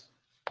that's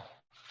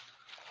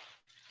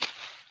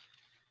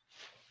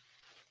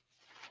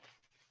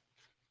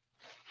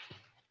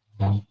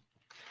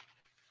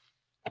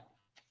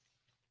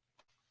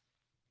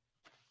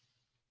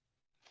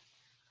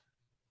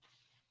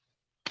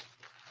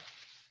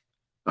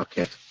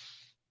okay.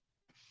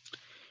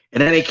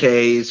 In any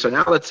case, so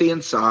now let's see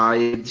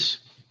inside.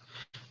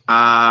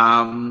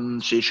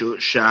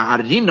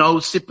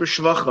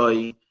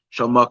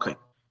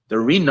 The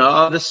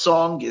Rina, the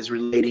song, is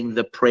relating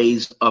the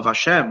praise of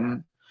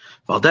Hashem,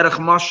 and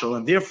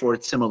therefore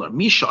it's similar.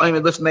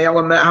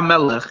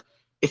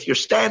 If you're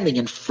standing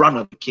in front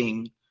of the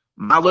king,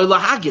 what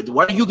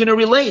are you going to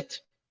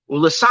relate?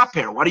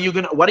 What are you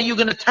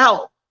going to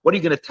tell? What are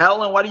you going to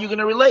tell, and what are you going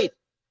to relate?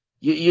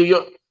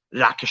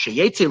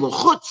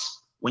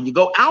 When you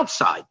go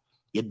outside,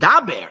 you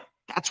daber.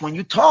 That's when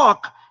you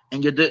talk,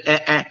 and you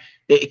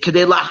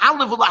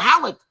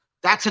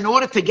that's in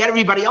order to get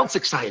everybody else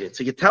excited.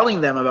 So you're telling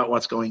them about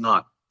what's going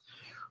on.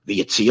 The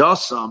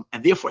Yitziyasam,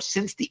 and therefore,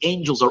 since the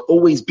angels are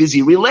always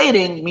busy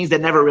relating, it means they're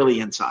never really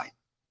inside.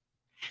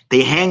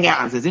 They hang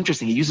out. It's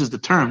interesting. He uses the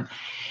term.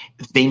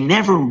 They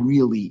never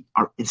really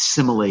are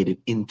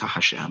assimilated into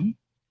Hashem.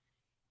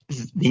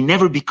 They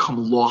never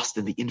become lost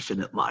in the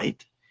infinite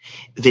light.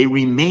 They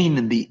remain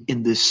in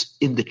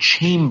the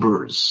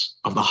chambers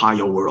of the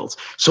higher worlds.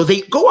 So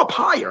they go up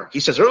higher. He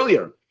says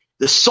earlier,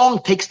 the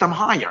song takes them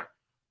higher.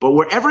 But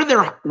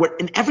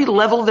in every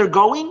level they're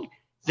going,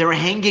 they're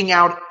hanging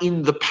out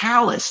in the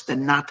palace. They're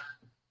not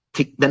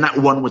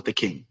one with the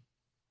king.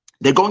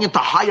 They're going into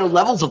higher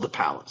levels of the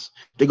palace.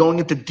 They're going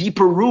into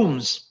deeper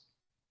rooms.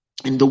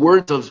 In the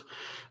words of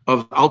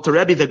Alter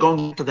Rebbe, they're going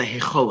into the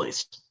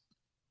hecholes.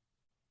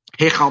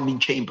 Hechal mean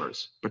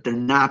chambers, but they're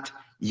not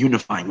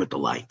unifying with the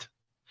light.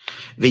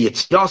 The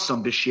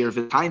Yitzyasam b'shir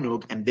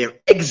v'tainug, and they're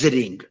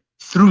exiting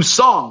through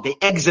song. They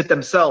exit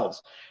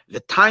themselves. The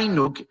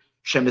tainug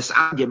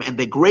shemisagim, and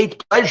the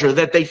great pleasure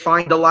that they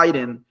find delight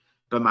in,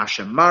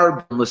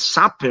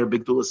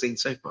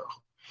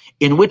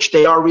 in which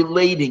they are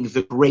relating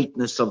the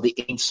greatness of the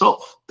Ein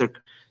Sof.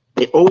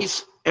 They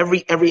always,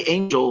 every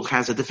angel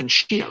has a different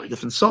shir, a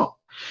different song.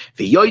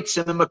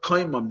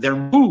 They're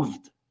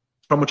moved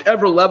from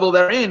whichever level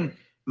they're in.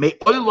 They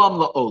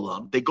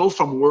go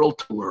from world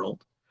to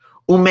world.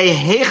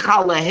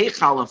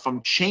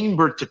 From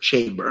chamber to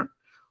chamber.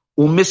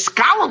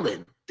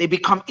 They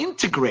become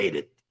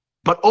integrated.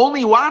 But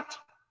only what?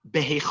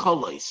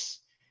 Behecholos.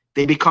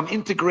 They become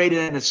integrated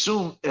and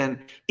assumed and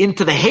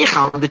into the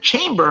hechal, the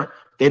chamber.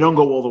 They don't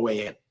go all the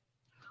way in.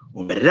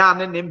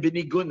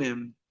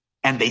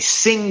 And they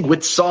sing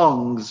with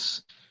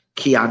songs.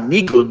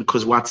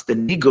 Because what's the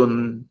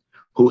nigun?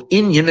 Who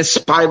inyan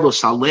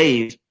espilos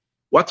alev.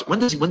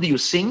 When do you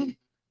sing?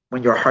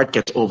 When your heart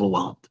gets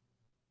overwhelmed.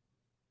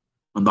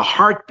 When the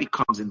heart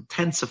becomes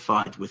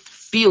intensified with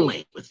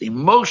feeling, with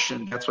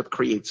emotion, that's what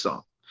creates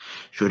song.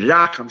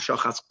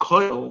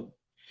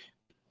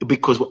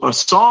 Because a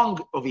song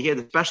over here,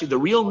 especially the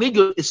real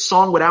nigun, is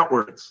song without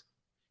words.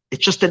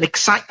 It's just an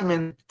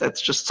excitement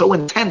that's just so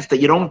intense that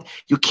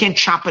you can't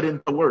chop it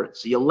into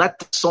words. So you let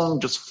the song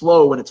just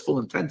flow in its full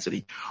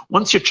intensity.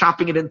 Once you're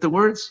chopping it into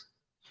words,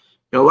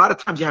 a lot of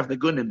times you have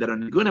nigunim that are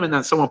nigunim, and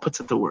then someone puts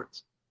it to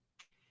words.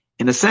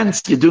 In a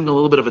sense, you're doing a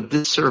little bit of a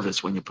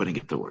disservice when you're putting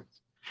it to words.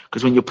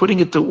 Because when you're putting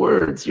it to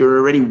words, you're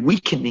already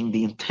weakening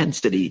the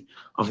intensity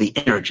of the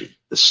energy.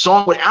 The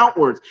song without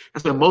words,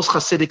 that's why most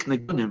Hasidic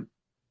nigunim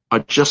are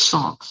just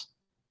songs.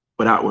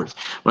 without words.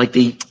 Like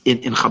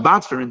in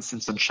Chabad, for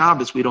instance, on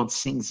Shabbos, we don't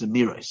sing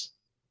Zemiros.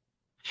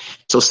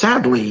 So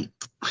sadly,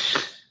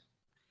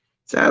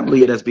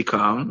 it has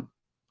become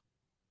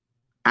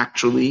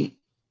actually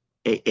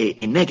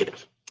a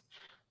negative.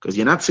 Because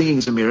you're not singing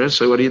Zemiros,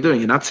 so what are you doing?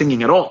 You're not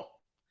singing at all.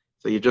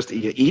 So you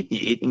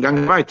eat, and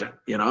gang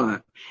weiter,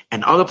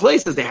 And other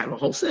places, they have a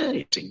whole thing.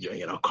 You sing,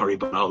 Kori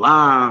Bon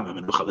Olam,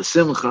 Menucha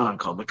V'Simcha, and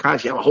Kol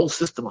Mekash. You have a whole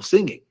system of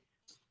singing.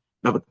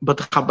 No, but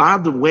the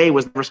Chabad way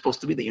was never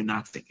supposed to be that you're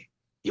not singing.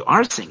 You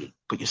are singing,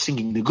 but you're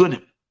singing the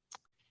Gunim.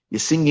 You're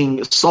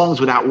singing songs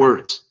without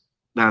words.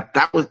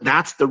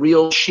 That's the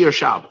real Shir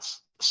Shabbos.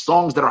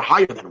 Songs that are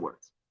higher than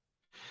words.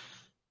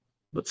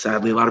 But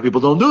sadly, a lot of people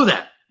don't do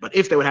that. But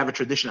if they would have a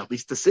tradition at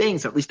least to sing,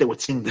 so at least they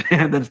would sing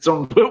the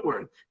song with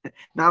words.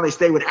 Now they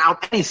stay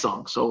without any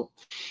song. So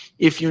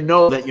if you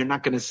know that you're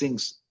not going to sing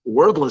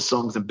wordless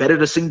songs, then better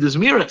to sing the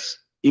Zemiros,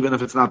 even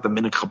if it's not the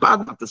Minhag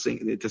Chabad, not to sing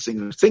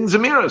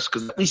Zemiros,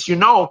 because at least you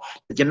know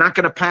that you're not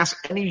going to pass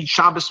any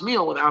Shabbos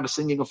meal without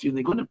singing a few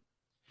Nigunim.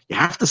 You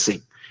have to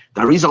sing.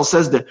 The Arizal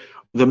says that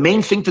the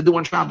main thing to do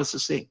on Shabbos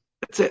is sing.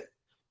 That's it.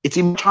 It's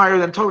even higher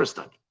than Torah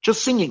study.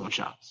 Just singing on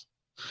Shabbos.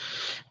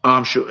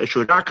 And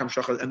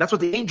that's what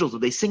the angels do.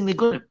 They sing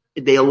Nigunim.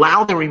 They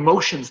allow their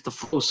emotions to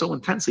flow so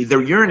intensely.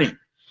 They're yearning.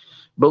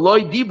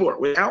 Beloy dibur,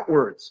 without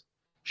words.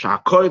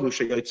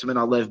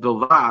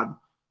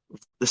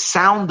 The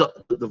sound,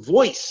 the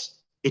voice,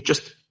 it's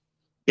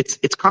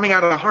coming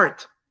out of the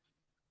heart.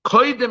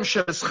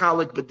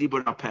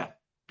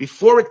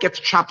 Before it gets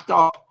chopped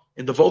up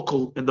in the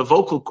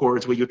vocal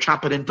cords where you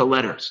chop it into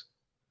letters.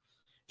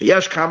 And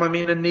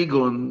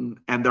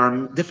there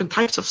are different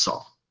types of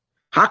song.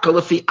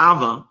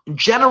 In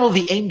general,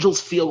 the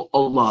angels feel a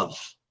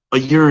love, a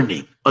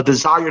yearning, a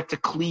desire to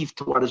cleave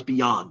to what is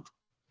beyond,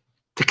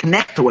 to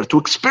connect to it, to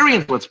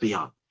experience what's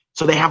beyond.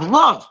 So they have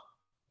love,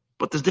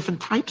 but there's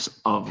different types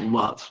of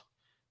love.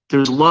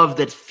 There's love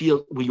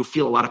where you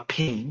feel a lot of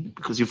pain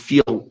because you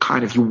feel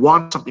you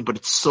want something, but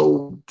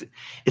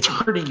it's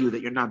hurting you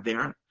that you're not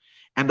there.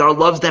 And there are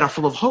loves that are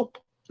full of hope.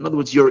 In other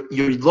words, you're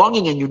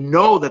longing and you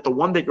know that the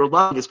one that you're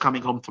loving is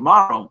coming home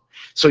tomorrow.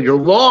 So your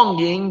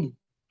longing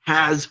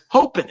has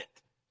hope in it.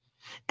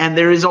 And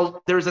there is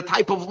a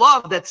type of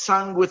love that's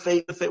sung with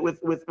a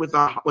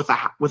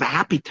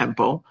happy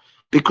tempo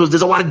because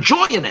there's a lot of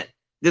joy in it.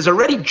 There's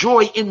already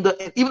joy in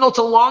even though it's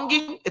a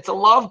longing, it's a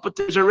love, but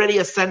there's already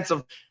a sense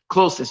of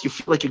closeness. You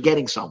feel like you're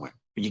getting somewhere,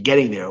 or you're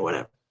getting there, or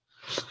whatever.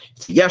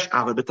 Yesh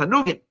ava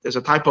b'tanugin. There's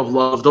a type of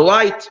love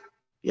delight.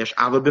 Yesh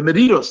ava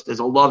b'meridos. There's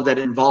a love that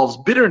involves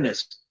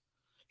bitterness.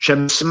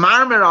 Shem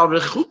smarmer al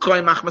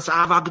rechukoy machmas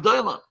ava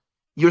gdoila.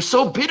 You're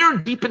so bitter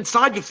deep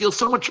inside, you feel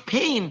so much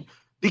pain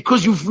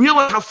because you've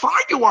realized how far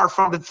you are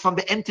from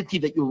the entity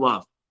that you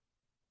love.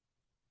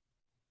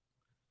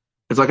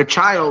 It's like a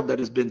child that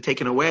has been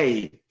taken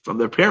away from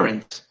their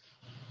parents,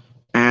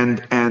 and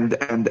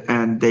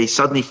they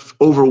suddenly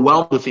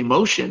overwhelmed with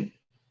emotion,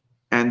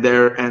 and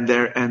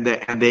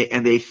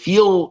they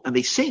feel and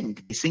they sing.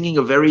 They're singing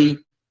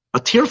a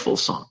tearful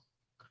song.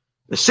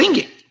 They're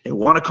singing. They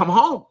want to come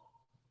home,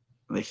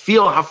 and they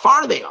feel how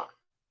far they are.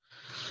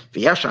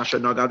 And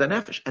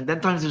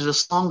then times there's a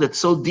song that's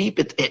so deep,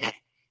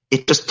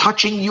 it's just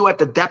touching you at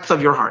the depth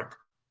of your heart.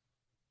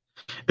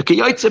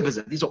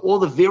 These are all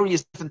the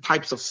various different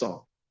types of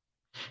song.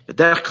 In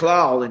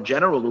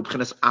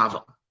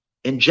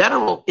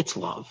general, it's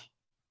love.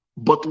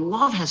 But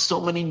love has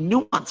so many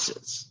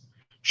nuances.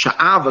 The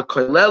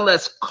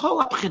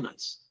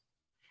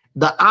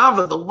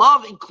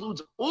love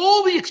includes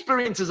all the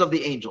experiences of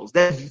the angels.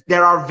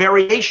 There are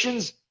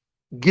variations,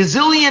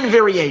 gazillion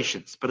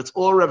variations, but it's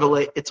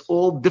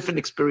all different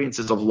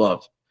experiences of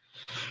love.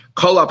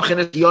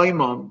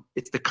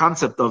 It's the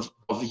concept of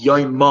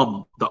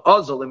yoimam. The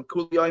azal in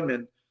kul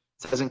yoimin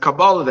says in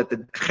Kabbalah that the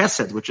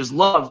chesed, which is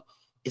love,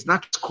 is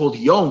not just called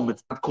yom,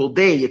 it's not called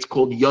day, it's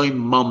called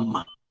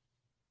yoimam.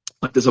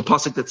 Like there's a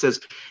pasuk that says,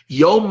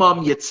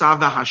 Yomam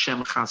yetzava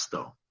Hashem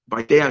chasto.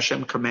 By day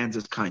Hashem commands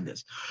his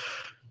kindness.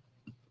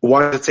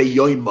 Why does it say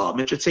yoimam?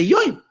 It should say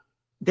yoim,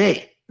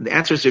 day. And the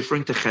answer is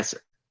referring to chesed,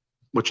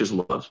 which is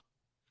love.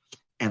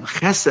 And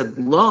chesed,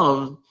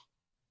 love,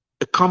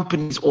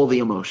 accompanies all the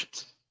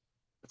emotions.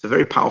 It's a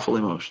very powerful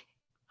emotion.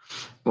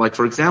 Like,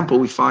 for example,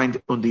 we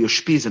find on the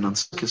Ushpizin, on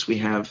Sukkot, we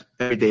have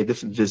every day a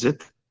different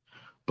visit.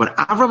 But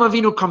Avram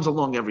Avinu comes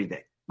along every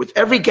day. With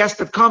every guest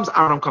that comes,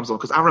 Avram comes along,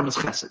 because Avram is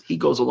chesed. He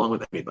goes along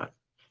with everybody.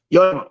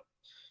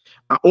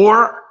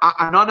 Or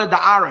Anana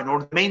da Aaron, or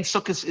the main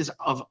Sukkot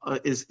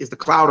is the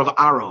cloud of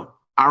Aaron.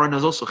 Aaron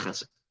is also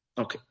chesed.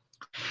 Okay.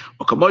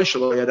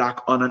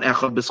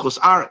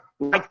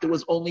 Like there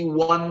was only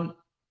one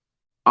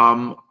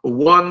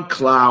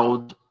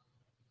cloud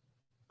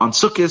on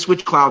Sukkot.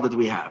 Which cloud did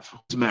we have?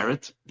 Whose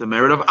merit? The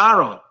merit of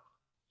Aaron.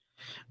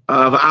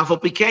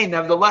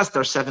 Nevertheless,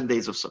 there are 7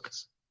 days of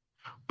Sukkot.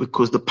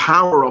 Because the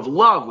power of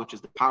love, which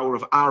is the power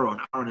of Aaron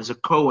is a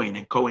Kohen,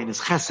 and Kohen is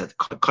Chesed.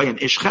 Kohen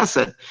Ish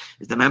Chesed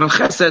is the man of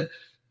Chesed.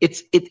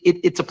 It's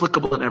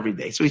applicable in every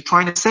day. So he's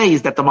trying to say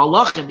is that the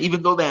Malachim,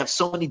 even though they have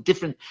so many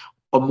different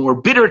a more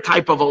bitter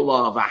type of a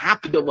love, a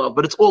happier love,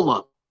 but it's all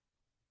love.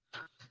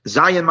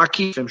 Zayin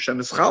Makifim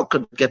Shemischal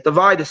could get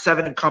divided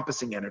 7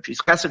 encompassing energies.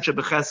 Chesed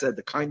Shebechesed,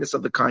 the kindness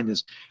of the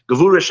kindness.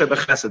 Gevura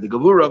Shebechesed, the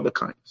Gevura of the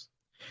kindness.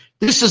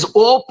 This is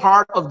all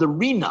part of the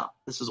Rina.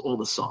 This is all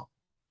the song.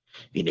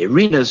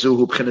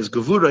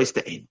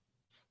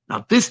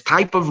 Now this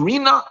type of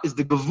Rina is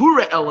the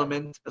Gevura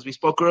element, as we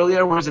spoke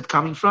earlier. Where is it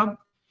coming from?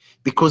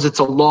 Because it's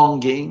a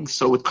longing,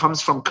 so it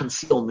comes from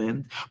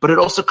concealment, but it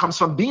also comes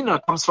from Bina,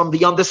 it comes from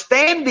the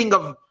understanding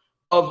of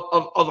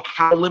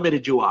how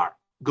limited you are.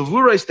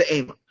 Gevura is the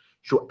aim.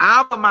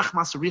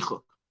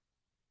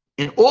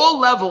 In all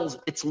levels,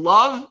 it's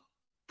love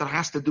that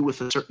has to do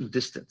with a certain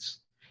distance.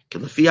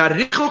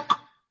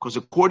 Because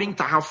according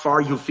to how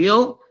far you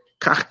feel,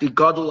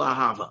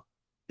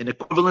 and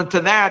equivalent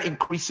to that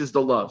increases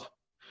the love.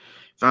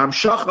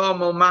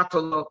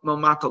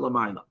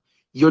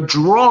 You're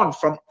drawn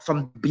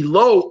from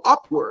below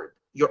upward.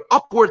 Your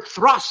upward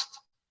thrust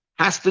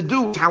has to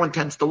do with how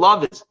intense the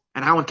love is.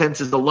 And how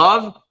intense is the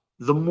love?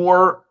 The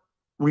more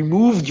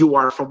removed you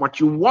are from what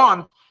you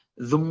want,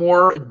 the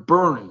more it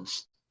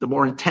burns, the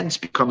more intense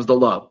becomes the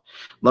love.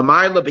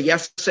 Lamaila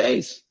B'Yes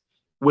says,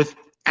 with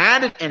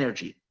added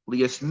energy,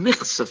 Lias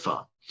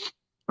Nichsefa,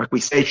 like we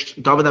say,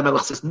 David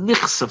HaMelech says,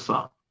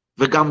 Nichsefa,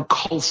 V'gam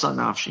Kolsa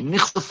Nafshi,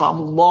 Nichsefa,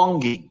 I'm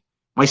longing,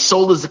 my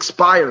soul is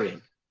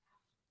expiring.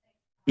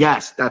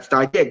 Yes, that's the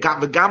idea.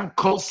 V'gam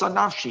Kolsa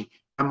Nafshi,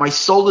 and my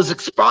soul is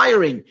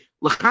expiring.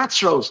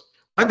 L'chatzros.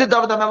 When did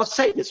David HaMelech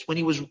say this? When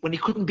he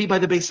couldn't be by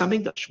the Beis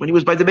HaMikdash. When he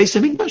was by the Beis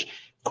HaMikdash,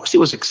 of course he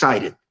was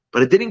excited.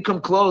 But it didn't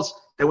come close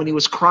that when he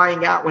was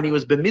crying out, when he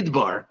was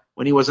B'midbar,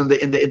 when he was in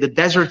the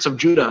deserts of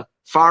Judah,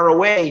 far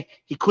away,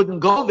 he couldn't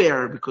go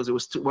there because it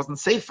wasn't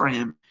safe for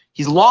him.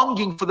 He's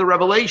longing for the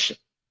revelation.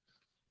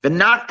 And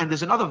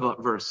there's another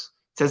verse.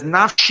 It says,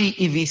 Nafshi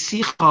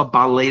ivisicha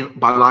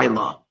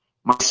balayla.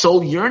 My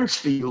soul yearns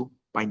for you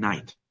by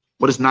night.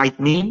 What does night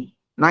mean?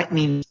 Night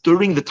means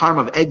during the time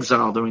of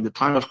exile, during the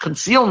time of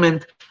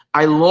concealment,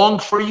 I long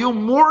for you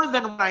more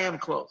than when I am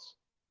close.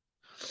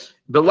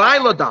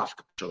 Belayla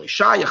dafka,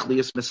 shayach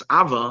liyas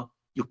misava.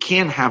 You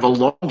can't have a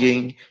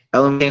longing.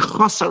 When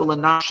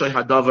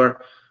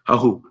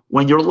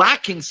you're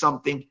lacking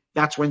something,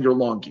 that's when you're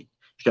longing.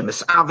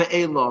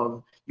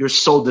 Your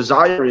soul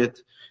desires it.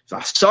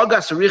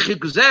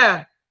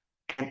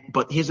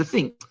 But here's the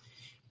thing.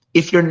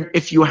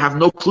 If you have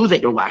no clue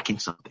that you're lacking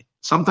something,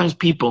 sometimes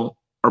people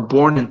are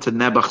born into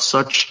Nebuch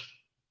such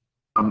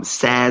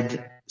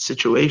sad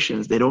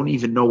situations, they don't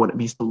even know what it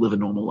means to live a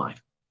normal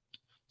life.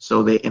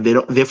 So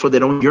therefore they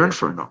don't yearn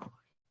for a normal life.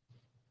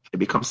 They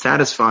become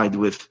satisfied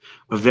with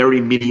a very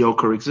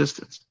mediocre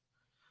existence.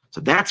 So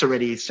that's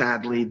already,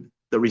 sadly,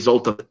 the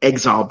result of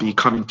exile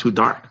becoming too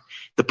dark.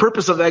 The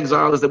purpose of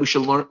exile is that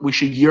we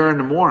should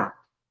yearn more.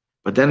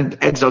 But then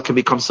exile can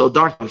become so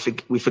dark,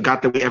 we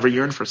forgot that we ever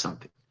yearned for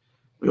something.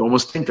 We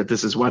almost think that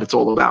this is what it's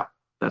all about.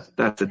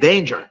 That's the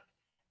danger.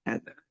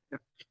 And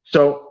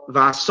so,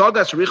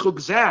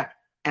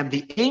 and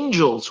the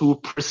angels who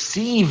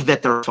perceive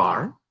that they're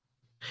far,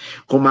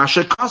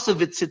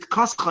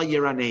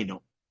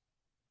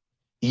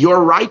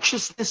 your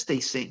righteousness they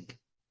sing.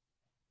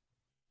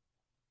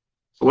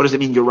 So what does it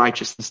mean, your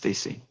righteousness they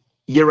sing?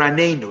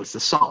 Yiranenu is the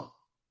song.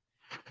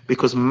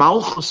 Because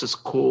Malchus is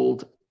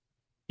called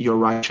your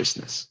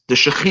righteousness. The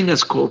Shekhinah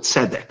is called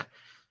Tzedek.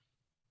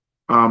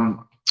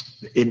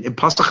 In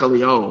Pasach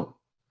Eliyahu,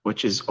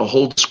 which is a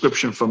whole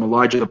description from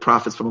Elijah the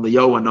prophets, from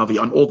Eliyahu and Navi,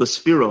 on all the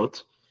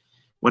Sfirot,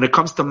 when it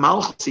comes to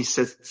Malchus, he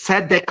says,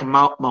 Tzedek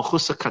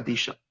Malchus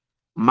Kadisha.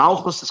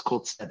 Malchus is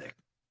called Tzedek.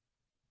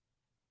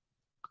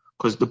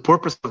 Because the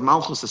purpose of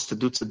Malchus is to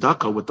do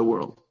tzedakah with the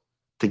world.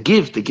 To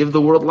give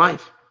the world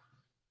life.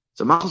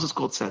 So Malchus is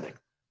called Tzedek.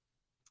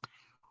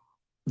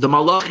 The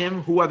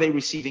Malachim, who are they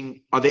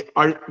receiving? The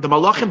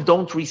Malachim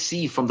don't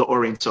receive from the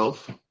Or Ein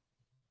Sof,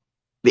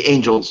 the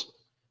angels,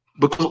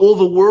 because all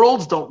the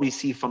worlds don't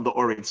receive from the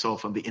Or Ein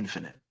Sof, from the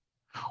infinite.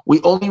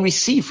 We only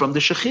receive from the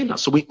Shekhinah.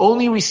 So we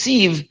only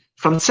receive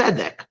from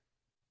Tzedek.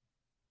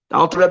 The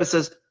Alter Rebbe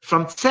says,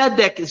 from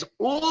Tzedek is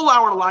all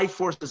our life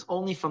force is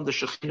only from the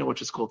Shekhinah,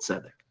 which is called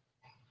Tzedek,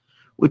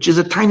 which is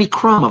a tiny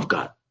crumb of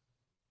God.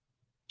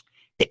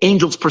 The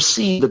angels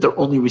perceive that they're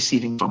only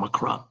receiving from a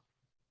crumb.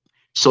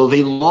 So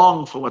they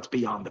long for what's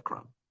beyond the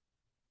crumb.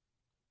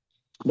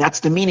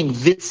 That's the meaning,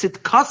 Vitzit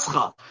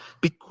Kascha.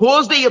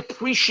 Because they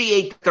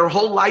appreciate their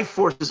whole life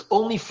force is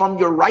only from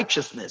your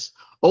righteousness,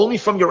 only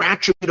from your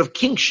attribute of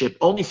kingship,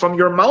 only from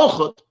your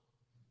malchut.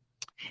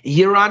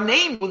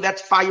 Yiranenu, that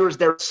fires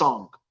their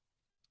song.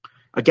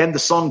 Again, the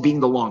song being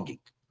the longing.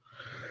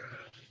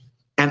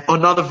 And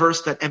another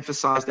verse that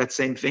emphasized that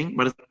same thing,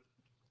 but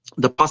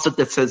the pasuk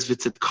that says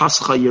 "Vitzit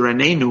Kascha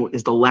Yiranenu"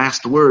 is the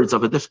last words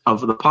of the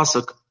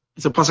pasuk.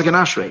 It's a pasuk in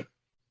Ashrei.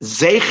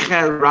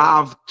 Zecher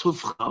Rav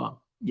Tuvcha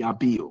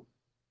Yabiu,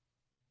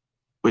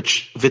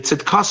 which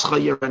Vitzit Kascha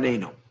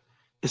Yiranenu.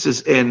 This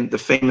is in the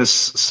famous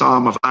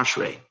Psalm of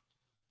Ashrei,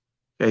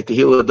 okay,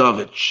 Tehillah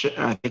David.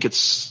 I think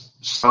it's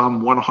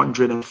Psalm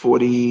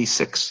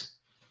 146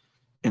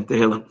 in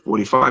Tehillah,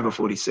 45 or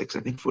 46. I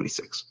think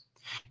 46.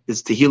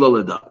 is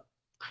Tehillah L'David.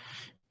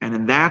 And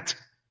in that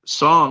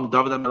song,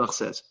 David HaMelech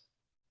says,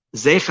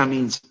 Zecha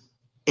means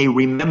a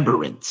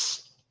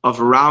remembrance of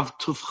Rav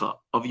Tuvcha,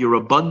 of your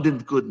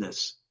abundant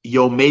goodness.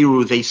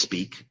 Yomeru, they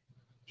speak.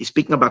 He's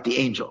speaking about the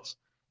angels.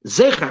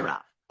 Zecha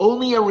Rav,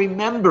 only a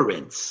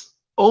remembrance,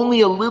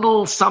 only a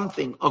little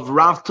something of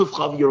Rav Tuvcha,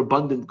 of your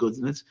abundant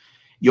goodness.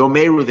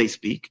 Yomeru, they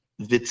speak.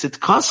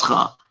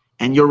 Vitzitkascha,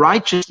 and your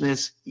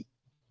righteousness,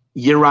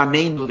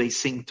 Yiranenu, they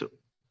sing to.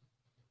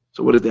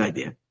 So what is the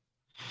idea?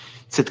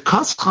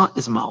 Tzidkascha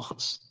is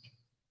Malchus.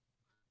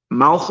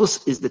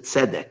 Malchus is the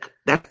tzedek.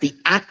 That's the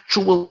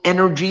actual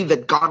energy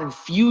that God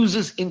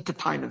infuses into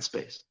time and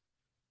space.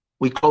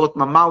 We call it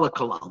mamala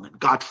kalalman.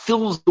 God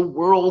fills the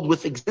world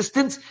with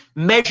existence,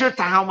 measured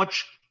to how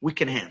much we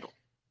can handle.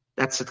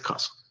 That's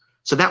tzidkascha.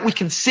 So that we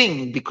can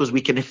sing because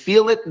we can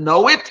feel it,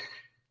 know it,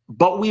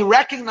 but we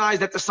recognize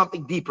that there's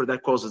something deeper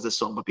that causes the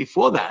song. But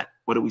before that,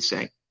 what do we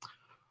say?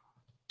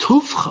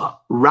 Tuvcha,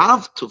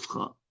 Rav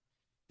Tuvcha,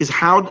 is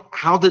how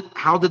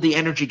did the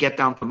energy get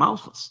down to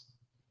Malchus?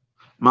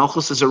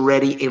 Malchus is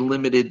already a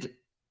limited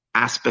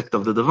aspect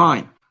of the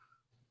divine.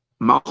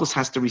 Malchus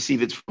has to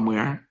receive it from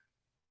where?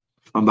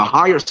 From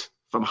higher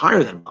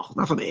than Malchus,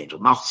 not from the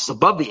angels. Malchus is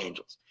above the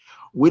angels.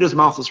 Where does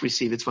Malchus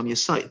receive it? From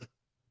Yesod,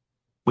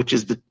 which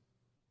is the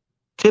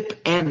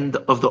tip end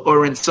of the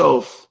Or Ein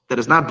Sof that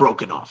is not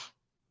broken off.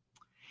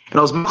 And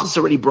as Malchus is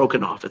already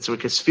broken off, it's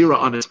like a sphera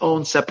on its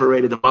own,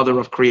 separated, the mother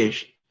of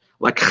creation.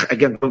 Like,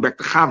 again, going back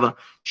to Chava,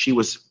 she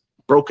was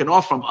broken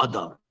off from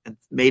Adam and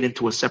made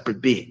into a separate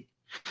being.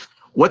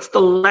 What's the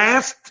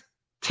last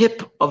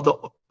tip of the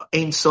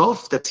Ein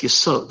Sof? That's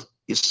Yesod.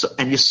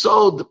 And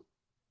Yesod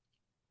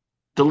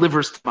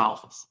delivers to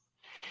Malchus.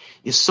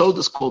 Yesod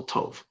is called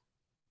Tov.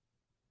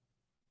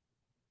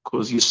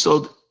 Because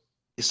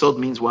Yesod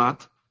means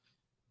what?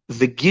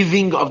 The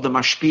giving of the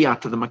mashpia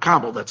to the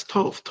makabel. That's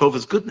Tov. Tov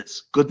is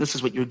goodness. Goodness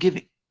is what you're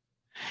giving.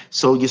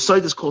 So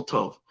Yesod is called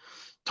Tov.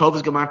 Tov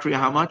is gematria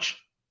how much?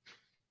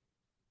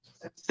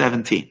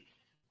 17.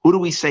 Who do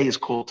we say is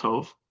called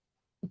Tov?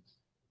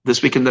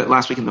 Last week in the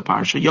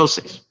parsha,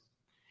 Yosef.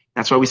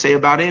 That's why we say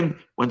about him,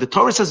 when the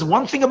Torah says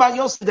one thing about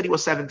Yosef, that he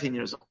was 17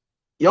 years old.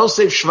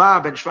 Yosef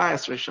Shva ben Shva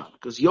Esrei,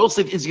 because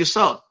Yosef is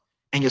Yesod,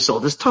 and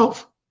Yesod is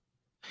Tov.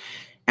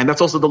 And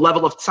that's also the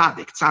level of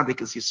Tzaddik.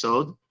 Tzaddik is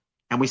Yesod,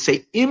 and we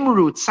say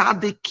Imru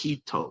Tzaddik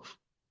ki Tov.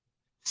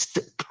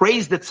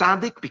 Praise the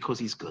Tzaddik because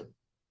he's good.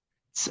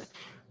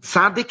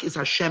 Tzaddik is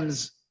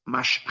Hashem's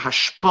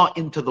hashpa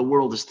into the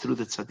world is through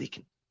the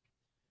tzaddikim.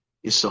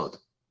 Yesod.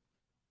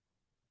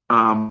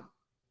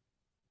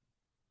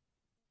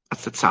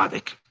 That's the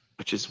tzaddik,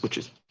 which is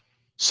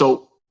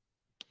so.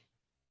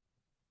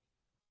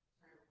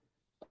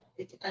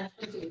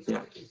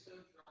 Yeah.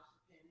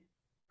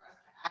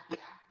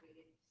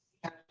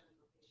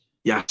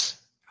 Yes.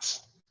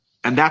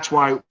 And that's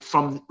why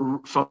from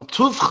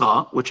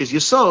Tuvcha, which is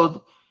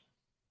Yesod,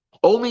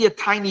 only a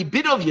tiny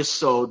bit of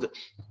Yesod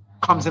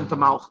comes into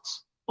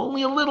Malchus.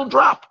 Only a little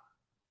drop.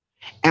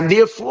 And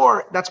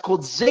therefore, that's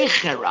called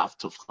Zecher Rav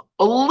Tuvcha.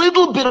 A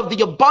little bit of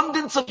the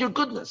abundance of your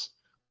goodness.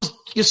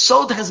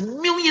 Yesod has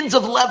millions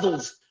of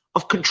levels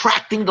of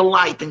contracting the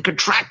light and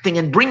contracting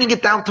and bringing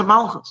it down to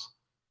Malchus.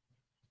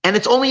 And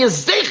it's only a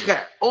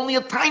Zecher, only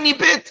a tiny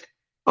bit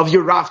of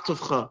your Rav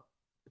Tuvcha.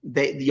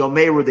 The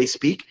Yomeru, they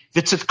speak.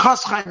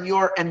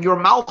 V'tzidkascha and your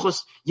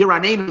Malchus,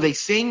 Yiranenu, they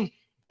sing.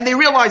 And they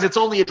realize it's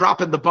only a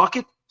drop in the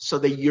bucket, so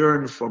they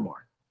yearn for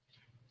more.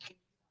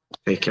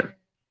 Take care.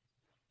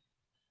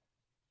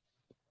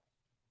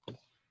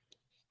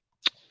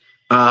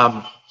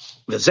 Only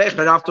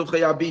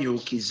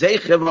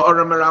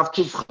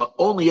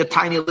a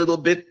tiny little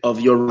bit of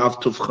your Rav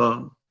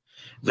Tuvcha.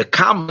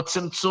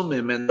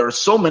 And there are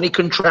so many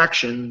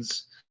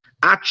contractions.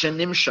 It's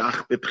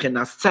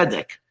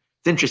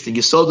interesting.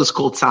 Yesod is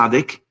called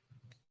Tzaddik,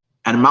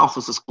 and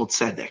Malchus is called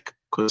Tzedek,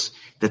 because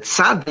the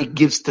Tzaddik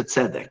gives to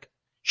Tzedek.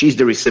 She's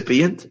the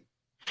recipient,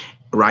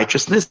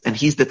 righteousness, and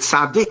he's the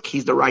Tzaddik,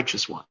 he's the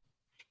righteous one.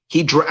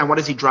 And what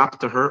does he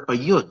drop to her? A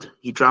Yud.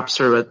 He drops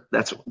her,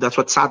 that's what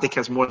Tzaddik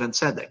has more than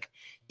Tzedek.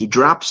 He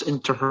drops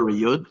into her a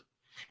Yud,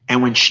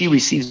 and when she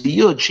receives the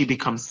Yud, she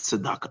becomes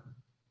Tzedakah.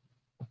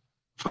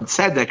 From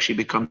Tzedek, she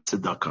becomes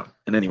Tzedakah.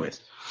 And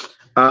anyways,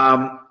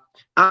 Tzedek,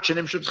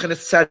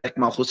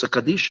 Malchus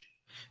HaKadosh.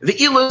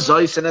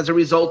 And as a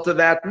result of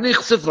that,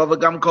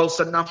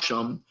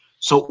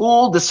 so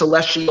all the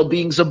celestial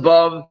beings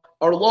above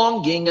are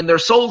longing and their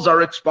souls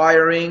are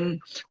expiring.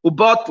 And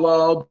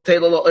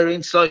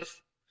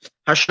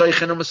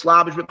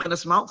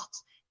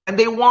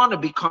they want to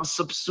become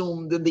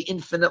subsumed in the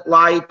infinite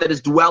light that is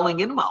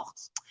dwelling in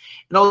Malchus.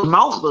 You know,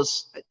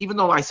 Malchus, even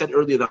though I said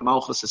earlier that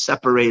Malchus is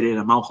separated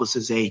and Malchus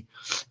is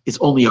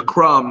only a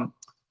crumb,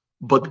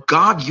 but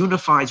God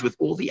unifies with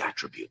all the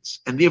attributes,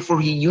 and therefore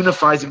he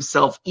unifies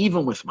himself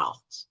even with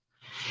Malchus.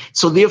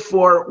 So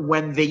therefore,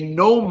 when they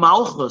know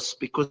Malchus,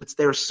 because it's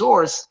their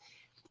source,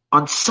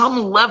 on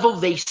some level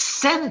they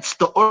sense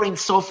the Or Ein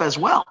Sof as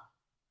well.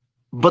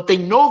 but they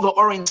know the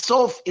Or Ein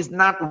Sof is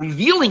not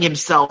revealing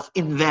himself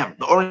in them.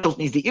 The Or Ein Sof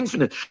means the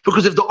infinite,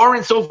 because if the Or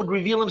Ein Sof would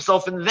reveal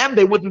himself in them,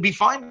 they wouldn't be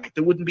finite.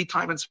 There wouldn't be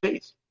time and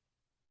space.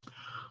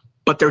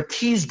 But they're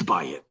teased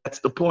by it. That's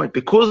the point.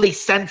 Because they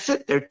sense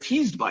it, they're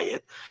teased by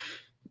it.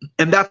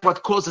 And that's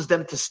what causes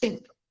them to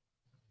sing.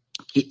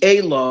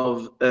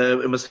 Because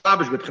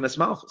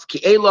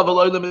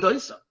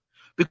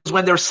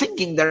when they're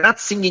singing, they're not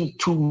singing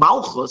to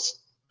Malchus,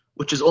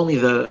 which is only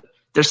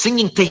they're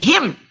singing to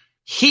him.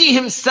 He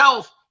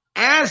himself,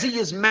 as he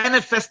is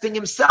manifesting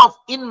himself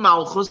in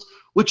Malchus,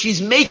 which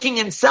he's making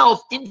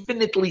himself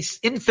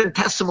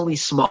infinitesimally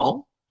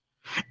small.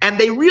 And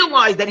they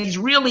realize that he's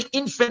really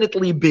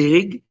infinitely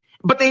big,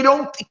 but they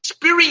don't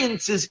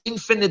experience his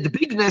infinite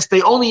bigness.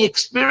 They only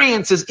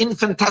experience his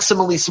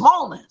infinitesimally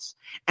smallness.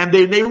 And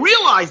they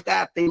realize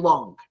that, they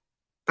long.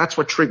 That's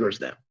what triggers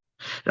them.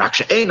 Their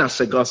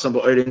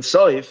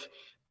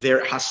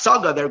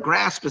hasaga, their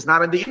grasp is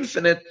not in the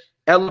infinite,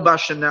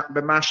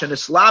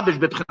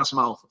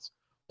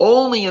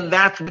 only in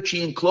that which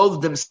he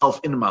enclosed himself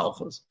in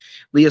Malchus.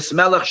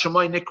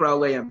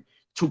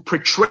 To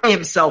portray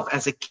himself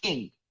as a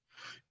king,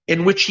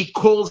 in which he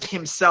calls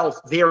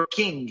himself their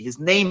king. His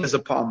name is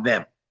upon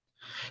them.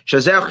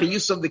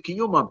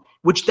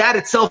 Which that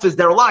itself is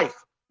their life.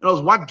 In other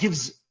words, what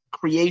gives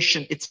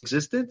creation its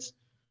existence?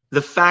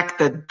 The fact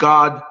that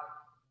God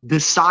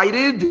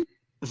decided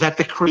that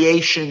the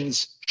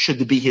creations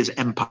should be his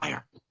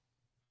empire.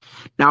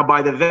 Now,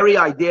 by the very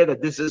idea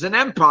that this is an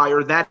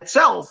empire, that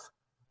itself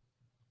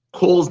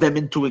calls them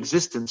into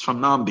existence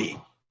from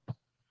non-being.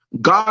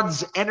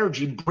 God's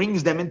energy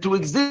brings them into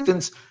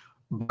existence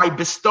by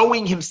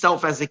bestowing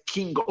himself as a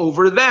king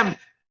over them.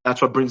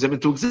 That's what brings them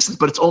into existence,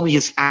 but it's only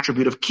his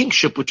attribute of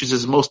kingship, which is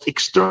his most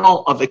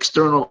external of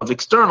external of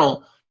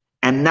external,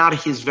 and not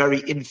his very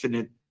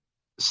infinite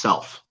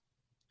self.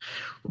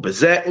 And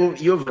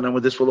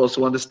with this we'll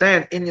also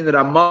understand, we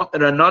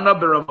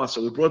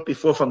brought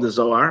before from the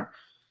Zohar,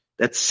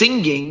 that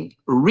singing,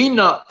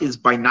 Rina is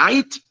by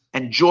night,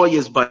 and joy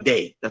is by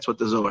day. That's what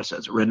the Zohar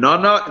says.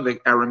 Renana, in the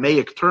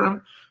Aramaic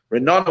term,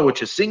 Renana,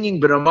 which is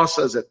singing,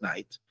 Beramasa is at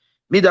night.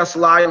 Midas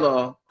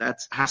Laila,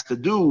 that has to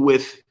do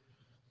with,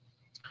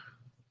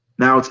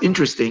 now it's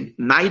interesting,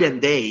 night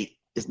and day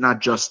is not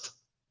just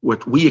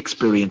what we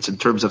experience in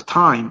terms of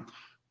time,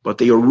 but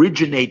they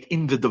originate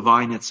in the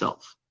divine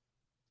itself.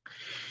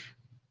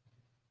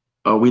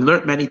 We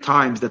learned many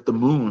times that the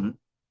moon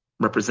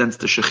represents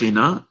the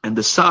Shekhinah, and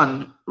the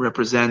sun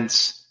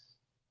represents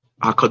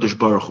HaKadosh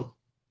Baruch Hu,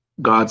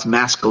 God's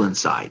masculine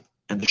side,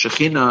 and the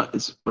Shekhinah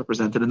is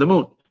represented in the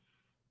moon.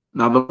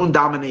 Now the moon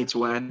dominates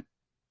when?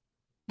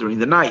 During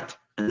the night,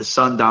 and the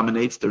sun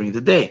dominates during the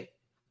day.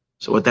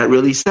 So what that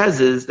really says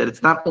is that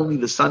it's not only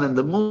the sun and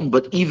the moon,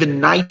 but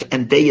even night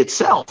and day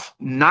itself.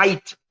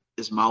 Night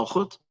is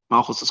Malchut.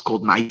 Malchut is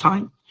called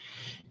nighttime.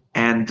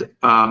 And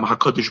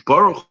HaKadosh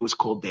Baruch Hu is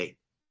called day.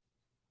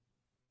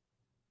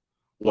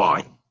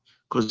 Why?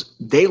 Because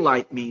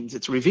daylight means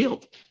it's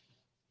revealed.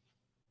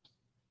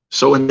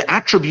 So in the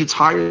attributes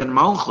higher than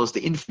Malchus,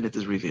 the infinite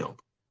is revealed.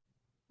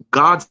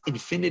 God's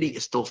infinity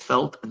is still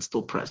felt and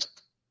still present.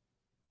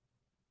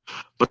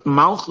 But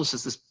Malchus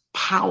is this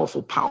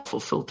powerful, powerful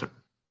filter.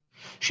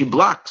 She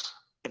blocks.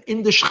 And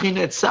in the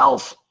Shekhinah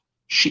itself,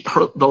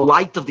 the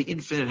light of the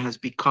infinite has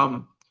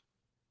become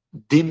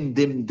dim,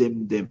 dim,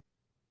 dim, dim,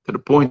 to the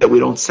point that we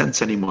don't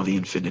sense anymore the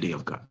infinity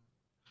of God.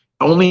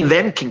 Only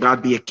then can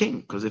God be a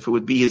king, because if it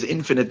would be his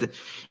infinite,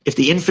 if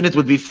the infinite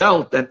would be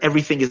felt, then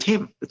everything is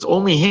him. It's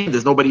only him.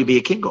 There's nobody to be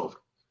a king over.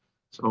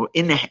 So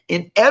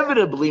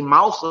inevitably,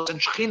 Malchus and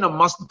Shekhinah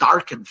must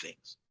darken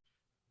things.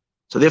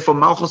 So therefore,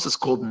 Malchus is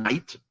called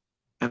night,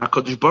 and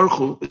HaKadosh Baruch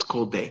Hu is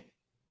called day.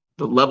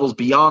 The levels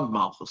beyond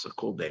Malchus are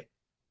called day.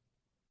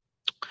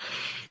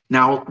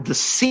 Now, the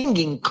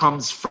singing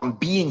comes from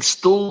being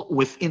still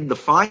within the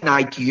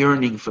finite,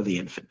 yearning for the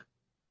infinite.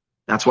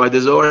 That's why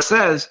the Zohar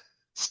says,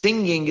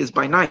 singing is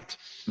by night.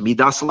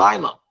 Midas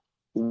Laila.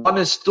 One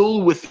is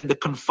still within the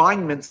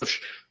confinements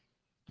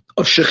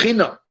of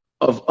Shekhinah,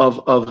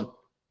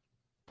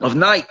 of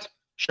night.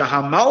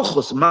 Shaha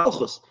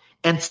Malchus.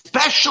 And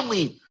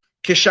especially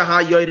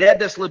Kishaha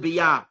Yoredes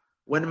Libiyah,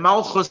 when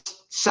Malchus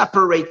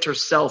separates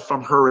herself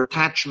from her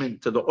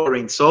attachment to the Or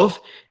Ein Sof,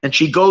 and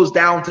she goes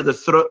down to the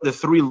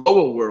three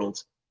lower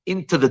worlds,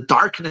 into the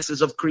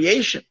darknesses of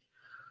creation.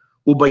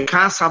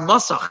 Ubaykas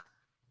HaMasach,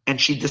 and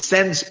she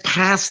descends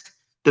past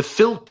the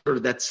filter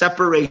that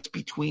separates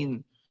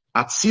between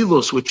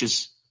Atzilus, which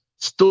is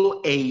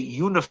still a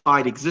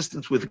unified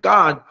existence with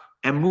God,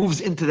 and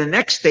moves into the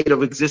next state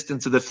of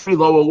existence of the three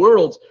lower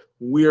worlds,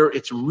 where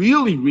it's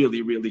really,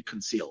 really, really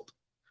concealed.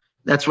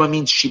 That's what it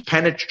means.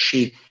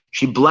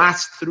 She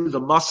blasts through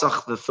the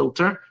masach, the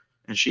filter,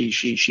 and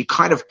she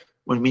kind of,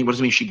 what does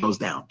it mean she goes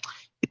down?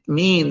 It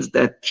means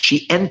that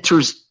she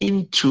enters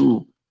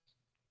into,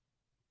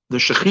 the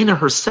Shekhinah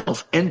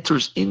herself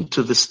enters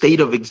into the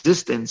state of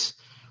existence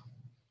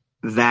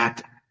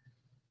that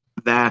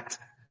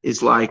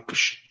is like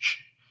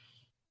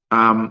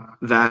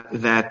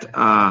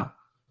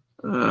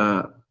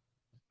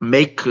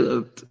make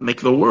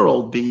the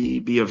world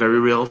be a very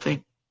real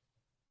thing,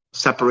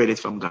 separated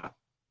from God.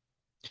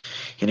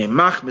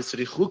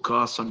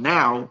 So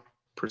now,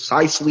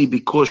 precisely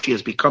because she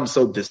has become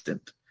so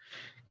distant,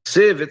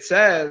 it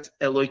says,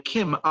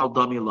 Elokim al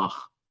damilach.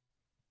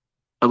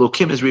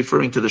 Elokim is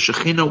referring to the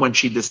Shekhinah when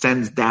she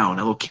descends down.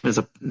 Elokim is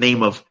a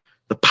name of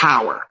the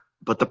power,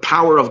 but the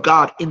power of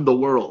God in the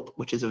world,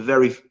 which is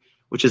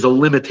a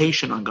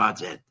limitation on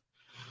God's end.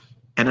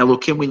 And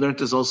Elokim, we learned,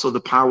 is also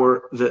the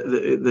power,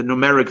 the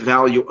numeric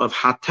value of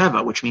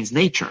Hateva, which means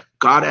nature.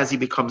 God as he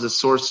becomes a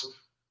source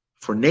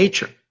for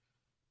nature.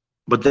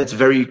 But that's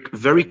very,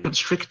 very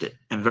constricted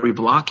and very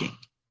blocking.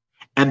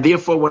 And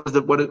therefore, what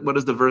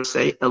does the verse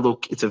say?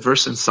 It's a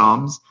verse in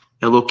Psalms.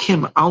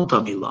 Elokim al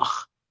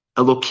damilach.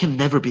 Elokim,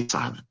 never be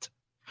silent.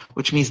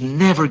 Which means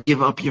never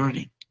give up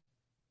yearning.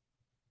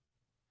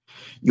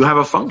 You have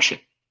a function.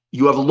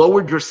 You have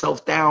lowered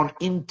yourself down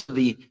into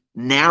the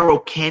narrow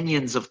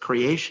canyons of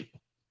creation.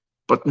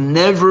 But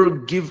never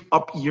give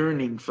up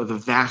yearning for the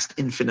vast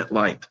infinite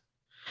light.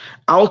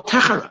 Al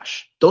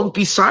techarash. Don't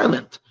be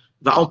silent.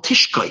 The al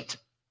tishkait.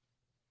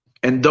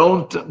 And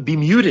don't be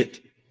muted.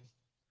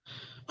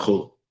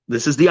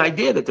 This is the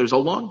idea that there's a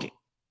longing.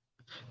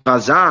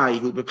 And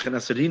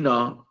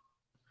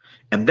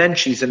then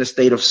she's in a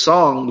state of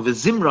song,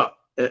 v'zimra,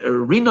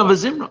 rina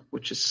v'zimra,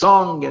 which is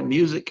song and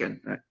music.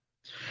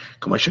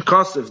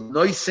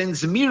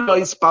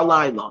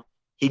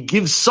 He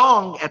gives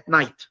song at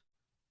night.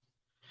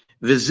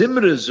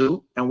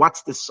 V'zimrazu, and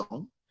what's this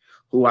song?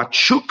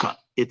 Huachuka,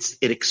 it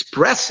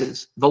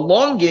expresses the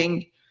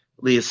longing,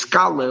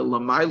 li'eskale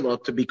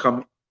l'mayla, to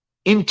become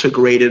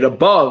integrated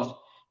above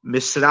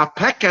misra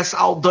pekes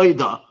al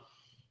doida.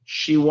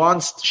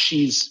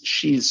 She's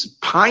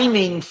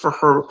pining for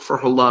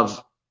her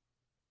love.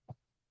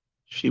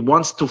 She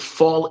wants to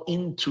fall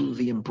into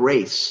the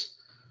embrace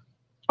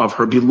of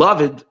her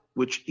beloved,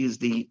 which is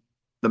the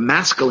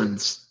masculine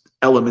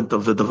element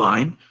of the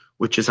divine,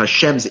 which is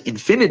Hashem's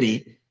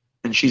infinity,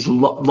 and she's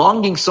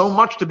longing so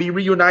much to be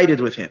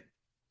reunited with him.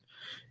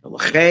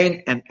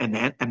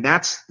 And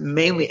that's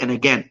mainly, and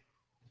again,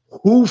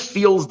 who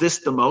feels this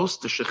the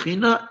most? The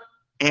Shekhinah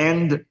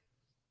and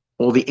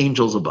all the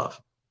angels above.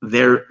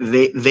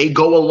 They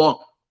go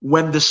along.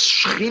 When the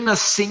Shekhinah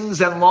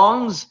sings and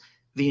longs,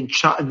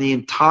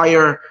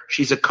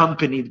 she's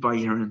accompanied by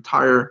her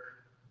entire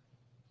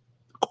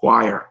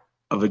choir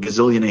of a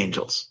gazillion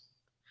angels.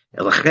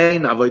 So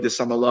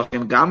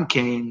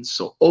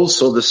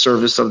also the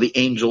service of the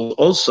angel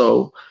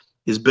also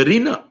is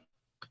berina,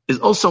 is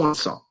also in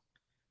song.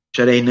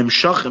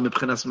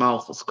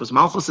 Because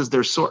Malchus is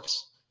their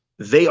source.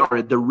 They are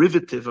a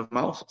derivative of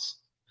Malchus.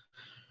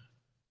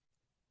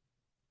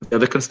 They're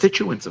the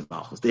constituents of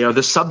Malchus. They are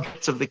the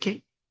subjects of the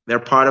king. They're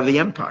part of the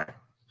empire.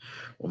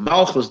 Well,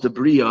 Malchus, the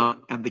Bria,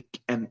 and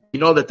you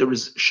know that there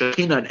is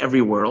Shekhinah in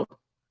every world.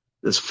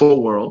 There's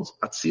 4 worlds: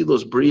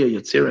 Atzilos, Bria,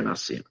 Yetzirah, and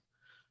Asiyah.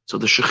 So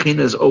the Shekhinah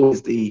is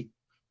always the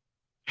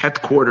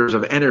headquarters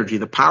of energy,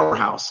 the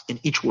powerhouse in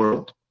each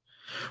world.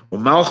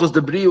 Well, Malchus,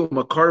 the Bria,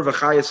 Makar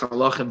v'chayes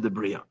halachim, the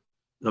Bria.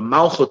 The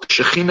Malchut,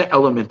 Shekhinah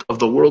element of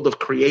the world of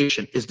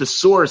creation, is the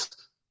source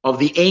of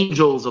the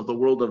angels of the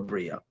world of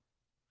Bria.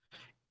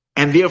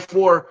 And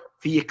therefore,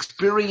 the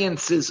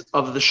experiences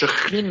of the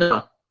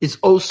Shekhinah is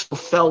also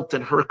felt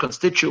in her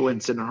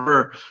constituents and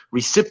her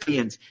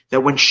recipients,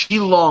 that when she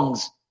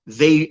longs,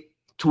 they,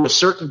 to a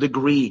certain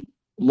degree,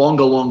 long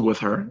along with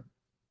her.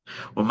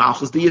 Well,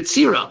 Malchus the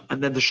Yetzirah,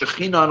 and then the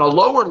Shekhinah on a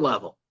lower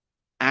level,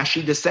 as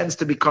she descends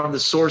to become the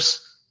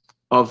source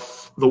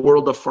of the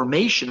world of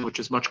formation, which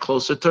is much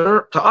closer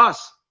to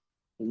us.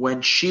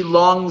 When she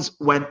longs,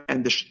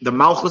 the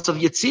Malchus of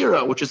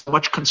Yetzirah, which is a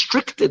much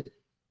constricted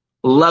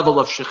level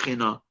of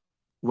Shekhinah,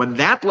 when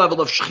that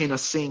level of Shekhinah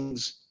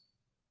sings,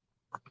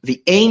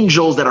 the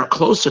angels that are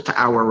closer to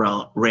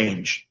our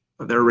range,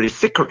 they're already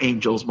thicker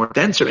angels, more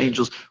denser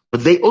angels,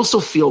 but they also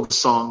feel the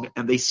song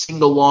and they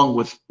sing along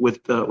with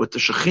the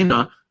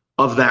Shekhinah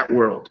of that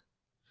world.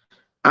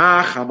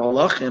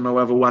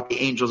 However, what the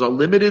angels are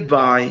limited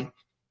by,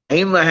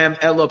 they only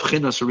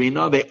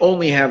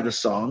have the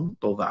song,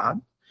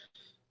 Bovad.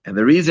 And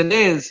the reason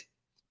is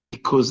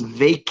because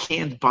they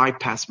can't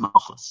bypass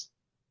Malchus.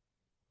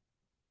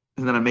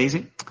 Isn't that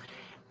amazing?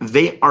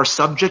 They are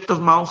subject of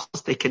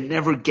Malchus. They can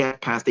never get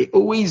past. They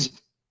always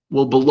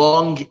will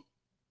belong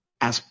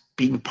as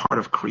being part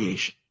of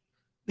creation.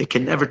 They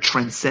can never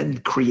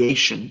transcend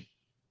creation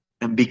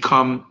and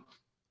become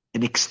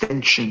an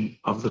extension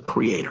of the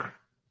Creator.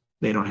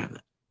 They don't have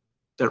that.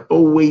 They're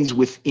always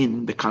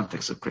within the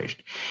context of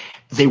creation.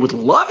 They would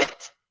love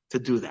it to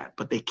do that,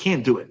 but they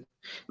can't do it.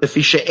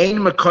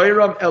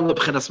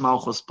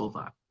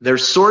 Their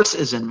source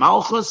is in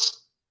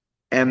Malchus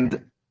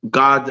and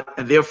God,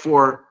 and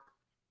therefore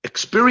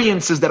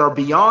experiences that are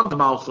beyond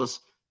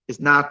Malchus is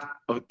not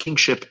of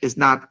kingship, is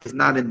not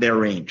in their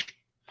range.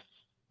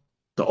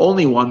 The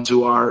only ones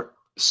who are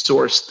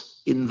sourced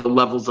in the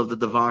levels of the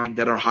divine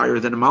that are higher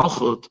than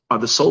Malchut are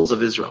the souls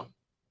of Israel.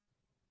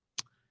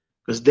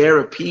 Because they're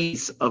a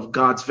piece of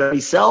God's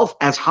very self.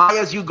 As high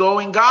as you go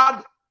in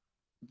God,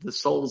 the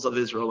souls of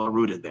Israel are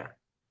rooted there.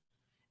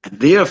 And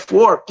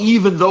therefore,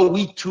 even though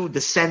we too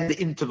descend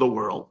into the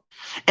world,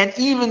 and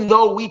even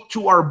though we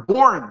too are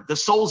born, the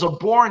souls are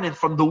born and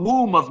from the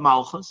womb of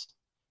Malchus,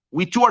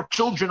 we too are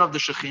children of the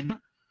Shekhinah,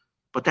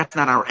 but that's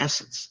not our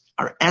essence.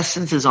 Our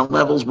essence is on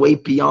levels way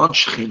beyond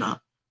Shekhinah.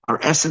 Our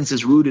essence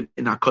is rooted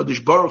in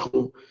HaKadosh Baruch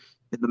Hu,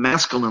 in the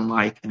masculine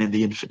light and in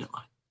the infinite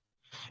light.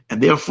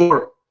 And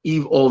therefore,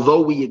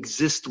 although we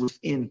exist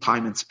within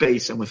time and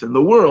space and within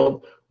the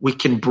world, we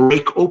can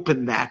crack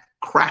open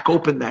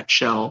that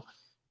shell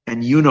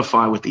and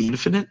unify with the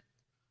infinite.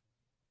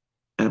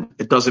 And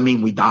it doesn't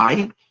mean we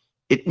die.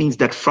 It means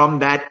that from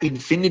that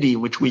infinity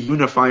which we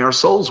unify our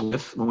souls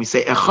with, when we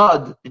say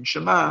Echad in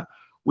Shema,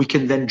 we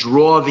can then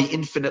draw the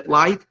infinite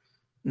light,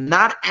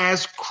 not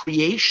as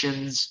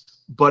creations,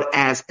 but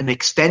as an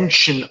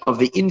extension of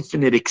the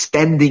infinite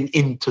extending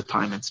into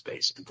time and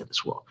space, into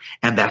this world.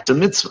 And that's a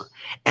mitzvah.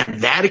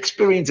 And that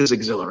experience is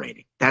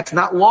exhilarating. That's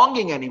not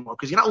longing anymore,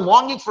 because you're not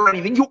longing for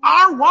anything. You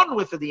are one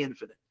with the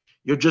infinite.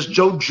 You're just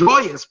so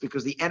joyous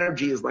because the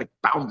energy is like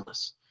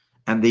boundless.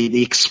 And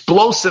the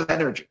explosive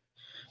energy.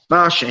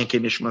 The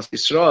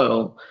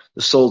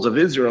souls of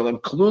Israel,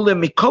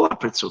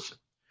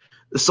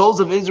 the souls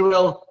of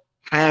Israel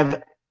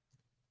have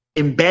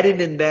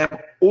embedded in them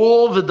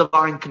all the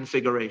divine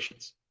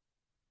configurations.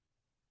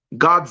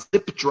 God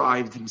zip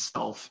drived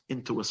himself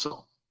into a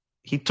soul.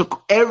 He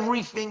took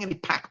everything and he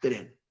packed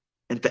it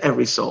into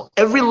every soul,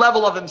 every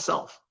level of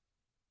himself.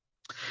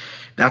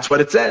 That's what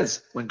it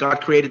says. When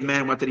God created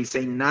man, what did he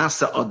say?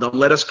 Nasa Adam,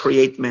 let us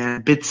create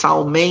man,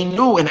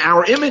 B'Tzalmeinu, in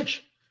our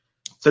image.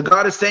 So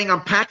God is saying,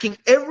 I'm packing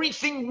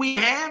everything we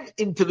have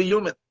into the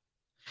human.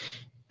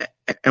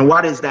 And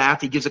what is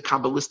that? He gives a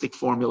Kabbalistic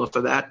formula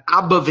for that.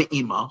 Abba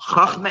ve'ima,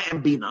 Chachma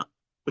and Bina,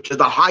 which are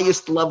the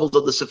highest levels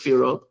of the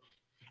Sefirot,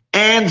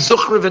 and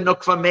Zuchra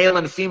v'Nukva, male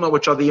and female,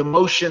 which are the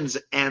emotions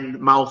and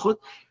Malchut.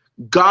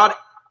 God,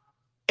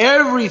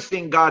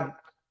 everything God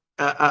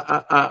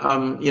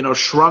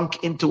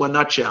shrunk into a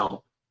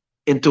nutshell,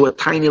 into a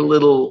tiny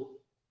little,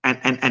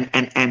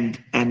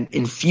 and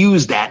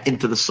infused that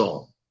into the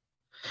soul.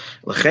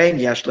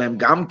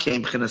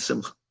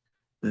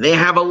 They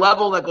have a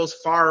level that goes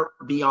far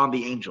beyond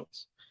the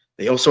angels.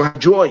 They also have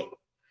joy,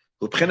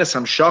 which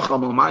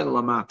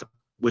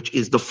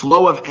is the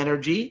flow of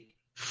energy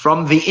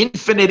from the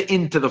infinite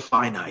into the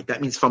finite.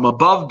 That means from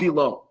above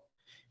below.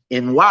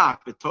 In what?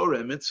 The Torah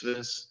and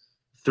mitzvahs,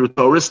 through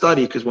Torah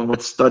study, because when we're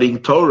studying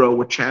Torah,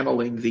 we're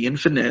channeling the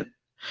infinite.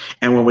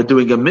 And when we're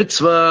doing a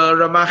mitzvah,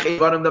 Ramach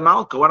Evarim the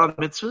Malka, what are the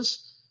mitzvahs?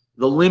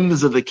 The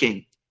limbs of the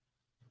king.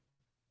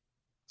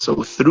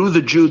 So through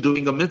the Jew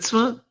doing a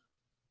mitzvah,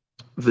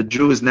 the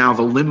Jew is now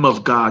the limb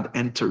of God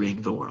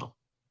entering the world.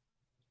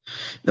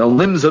 The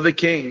limbs of the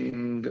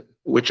king,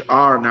 which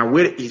are, now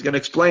he's going to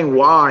explain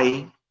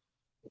why,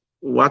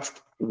 what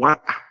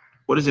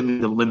does it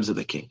mean, the limbs of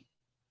the king?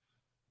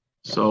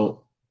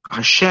 So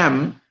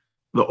Hashem,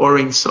 the Or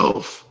Ein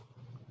Sof,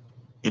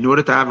 in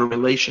order to have a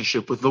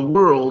relationship with the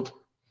world,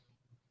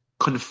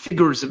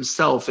 configures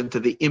himself into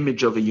the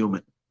image of a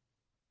human.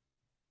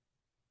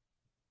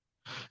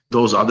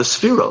 Those are the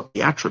sphira,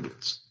 the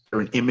attributes. They're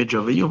an image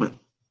of a human.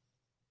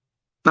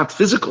 Not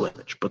physical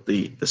image, but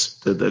the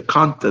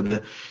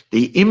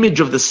image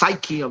of the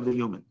psyche of the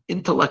human,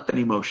 intellect and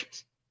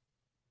emotions.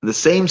 The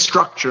same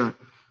structure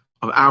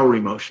of our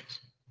emotions.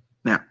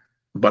 Now,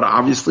 but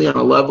obviously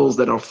on levels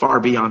that are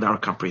far beyond our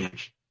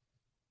comprehension.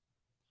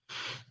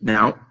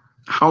 Now,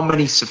 how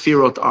many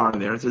Sefirot are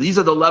there? So these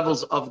are the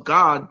levels of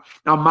God.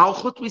 Now,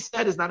 Malchut, we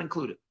said, is not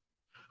included.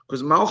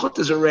 Because Malchut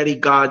is already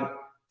God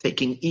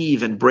taking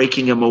Eve and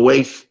breaking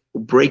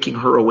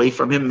her away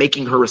from him,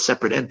 making her a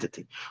separate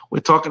entity. We're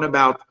talking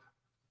about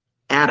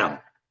Adam,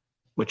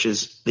 which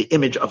is the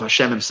image of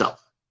Hashem himself.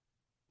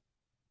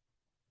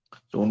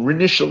 So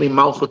initially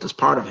Malchut is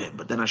part of him,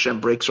 but then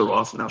Hashem breaks her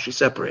off, and now she's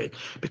separated,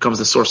 becomes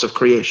the source of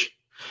creation.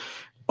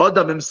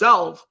 Adam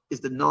himself is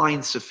the 9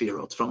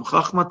 Sefirot, from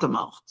Chachma to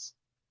Malchus.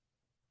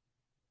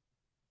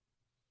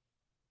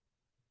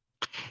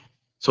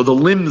 So the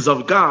limbs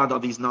of God are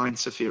these 9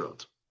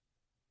 Sefirot.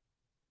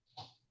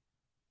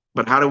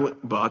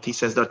 But he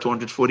says there are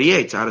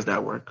 248, so how does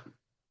that work?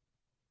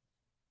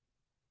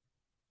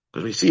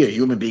 Because we see a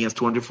human being has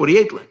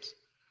 248 limbs.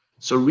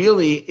 So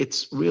really,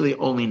 it's really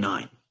only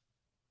 9.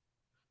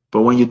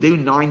 But when you do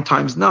 9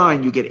 times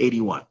 9, you get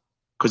 81.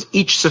 Because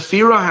each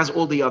Sephira has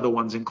all the other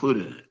ones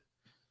included in it.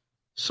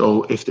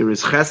 So if there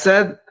is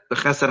Chesed, the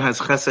Chesed has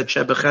Chesed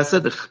Sheba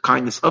Chesed, the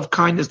kindness of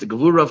kindness, the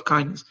Gevura of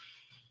kindness.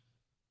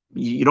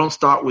 You don't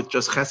start with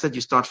just Chesed,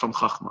 you start from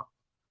Chachma.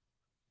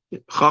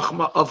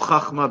 Chachma of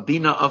Chachma,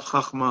 Bina of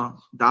Chachma,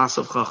 Das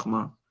of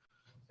Chachma,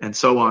 and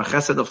so on,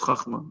 Chesed of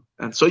Chachma.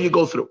 And so you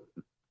go through.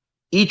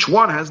 Each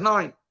one has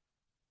 9.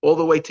 All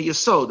the way to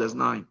Yesod, there's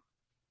 9.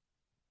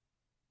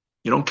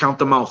 You don't count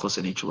the Malchus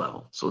in each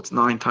level. So it's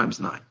 9 times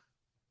 9.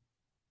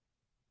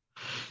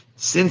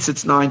 Since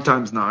it's 9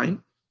 times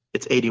 9,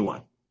 it's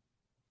 81.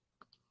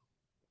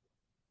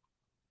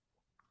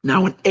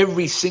 Now in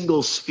every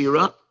single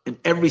Sphira, in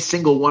every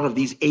single one of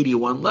these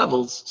 81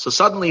 levels, so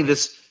suddenly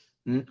this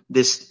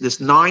this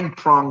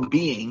 9-pronged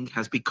being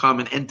has become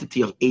an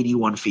entity of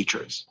 81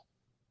 features.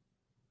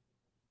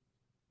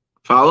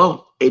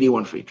 Follow?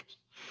 81 features.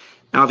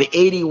 Now the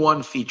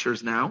 81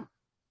 features now,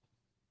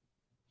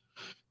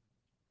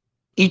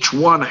 each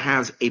one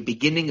has a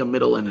beginning, a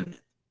middle, and an end.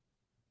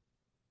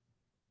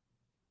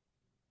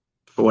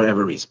 For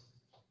whatever reason.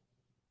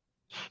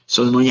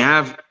 So when you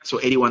have,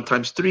 81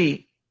 times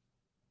 3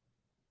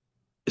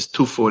 is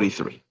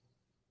 243.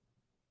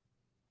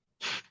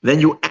 Then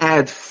you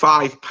add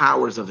 5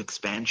 powers of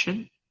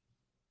expansion,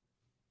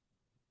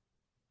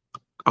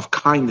 of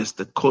kindness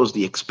that cause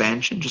the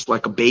expansion, just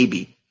like a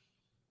baby.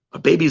 A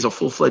baby is a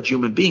full-fledged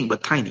human being,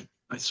 but tiny.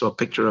 I saw a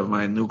picture of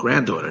my new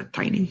granddaughter,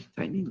 tiny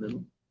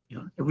little,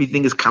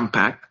 everything is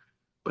compact,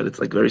 but it's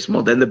like very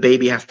small. Then the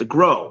baby has to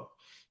grow.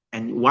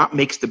 And what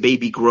makes the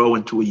baby grow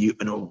into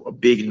a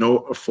big,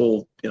 a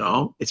full,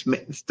 it's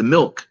the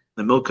milk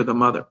of the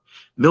mother.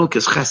 Milk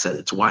is chesed,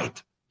 it's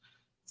white.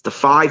 It's the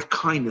 5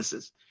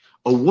 kindnesses.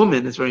 A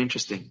woman is very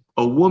interesting.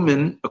 A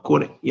woman,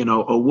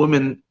 a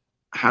woman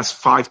has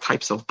 5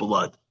 types of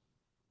blood,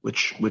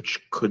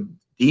 which could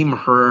deem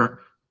her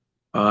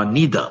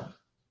nida,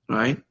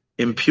 right?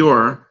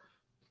 Impure,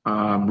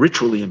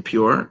 ritually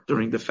impure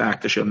during the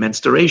fact that she has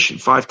menstruation.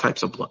 5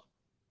 types of blood.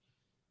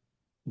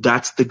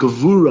 That's the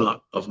gevura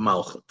of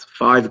Malchut,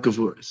 5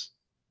 gevuras.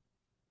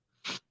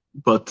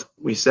 But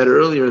we said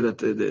earlier that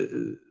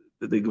the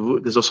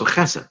gevura, there's also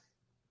chesed.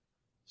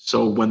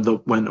 So when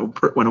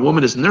a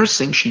woman is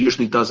nursing, she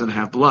usually doesn't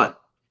have blood.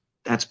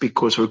 That's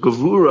because her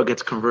gevura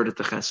gets converted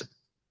to chesed,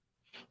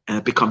 and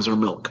it becomes her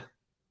milk.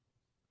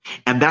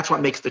 And that's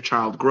what makes the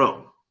child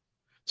grow.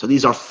 So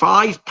these are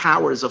 5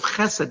 powers of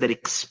chesed that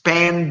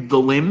expand the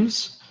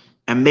limbs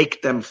and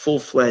make them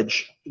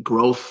full-fledged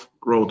growth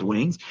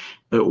wings.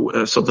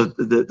 So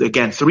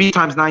again, 3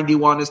 times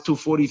 91 is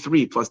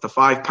 243, plus the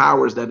 5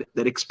 powers that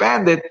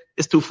expand it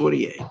is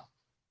 248.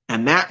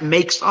 And that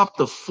makes up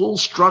the full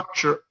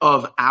structure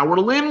of our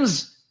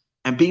limbs,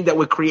 and being that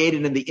we're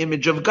created in the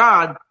image of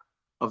God,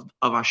 of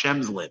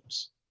Hashem's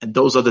limbs. And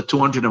those are the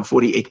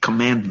 248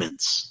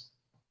 commandments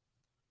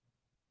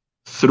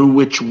through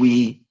which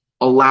we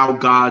allow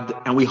God,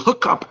 and we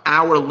hook up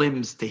our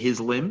limbs to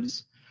His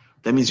limbs.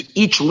 That means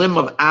each limb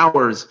of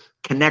ours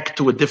connect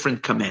to a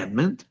different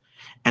commandment.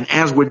 And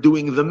as we're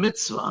doing the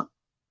mitzvah,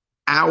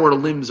 our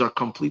limbs are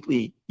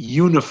completely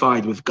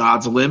unified with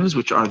God's limbs,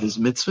 which are His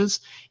mitzvahs.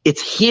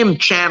 It's Him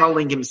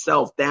channeling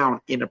Himself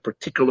down in a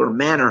particular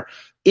manner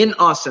in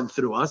us and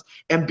through us.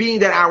 And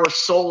being that our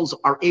souls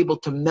are able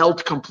to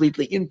melt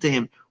completely into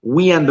Him,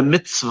 we and the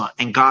mitzvah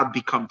and God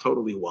become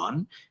totally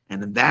one.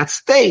 And in that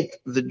state,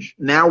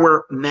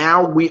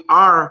 now we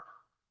are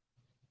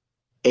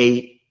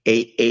a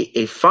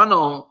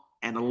funnel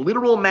and a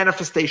literal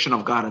manifestation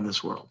of God in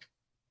this world.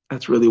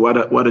 That's really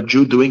what a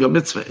Jew doing a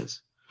mitzvah is.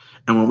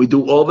 And when we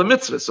do all the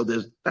mitzvahs, so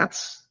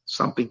that's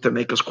something to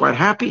make us quite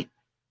happy.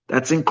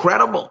 That's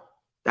incredible.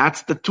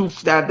 That's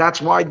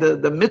that's why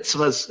the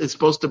mitzvah is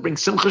supposed to bring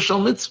simcha shel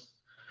mitzvah,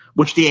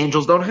 which the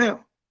angels don't have.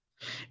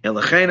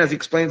 As he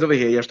explains over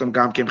here, what are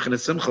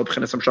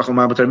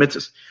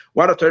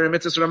Torah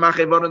mitzvahs?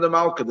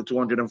 The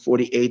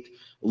 248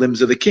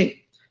 limbs of the king.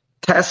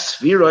 Tes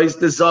Sphira is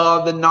the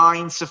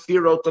 9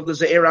 Sephirot of the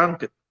Ze'er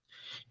Anpin.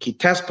 Ki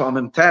Tes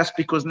Pamim Tes,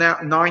 because now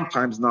 9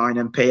 times 9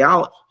 and Pei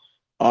Aleph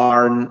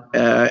are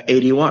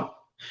 81.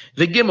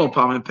 The Gimel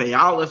Pamim Pei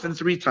Aleph, and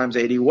 3 times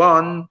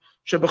 81,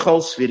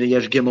 Shebechol Sphira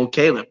Yesh Gimel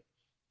Kelim.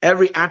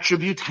 Every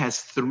attribute has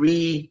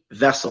 3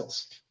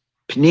 vessels.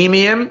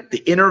 Pnimium, the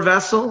inner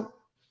vessel,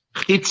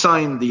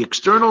 Chitzain, the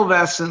external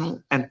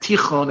vessel, and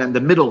Tichon, and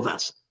the middle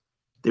vessel.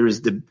 There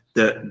is the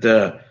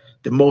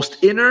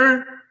most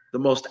inner, the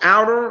most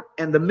outer,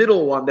 and the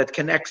middle one that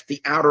connects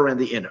the outer and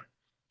the inner.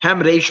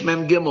 Ham Reish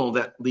Mem Gimel,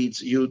 that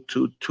leads you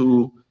to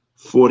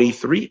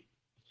 243.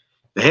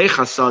 The Hei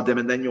Chasadim,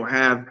 and then you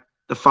have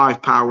the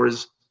 5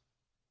 powers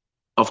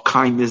of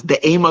kindness.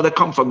 The Ema that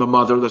come from the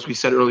mother, as we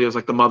said earlier, is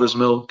like the mother's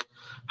milk.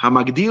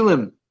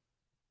 Hamagdilim,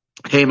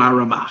 Heim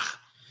HaRamach.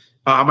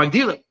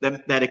 Hamagdilim,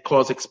 that it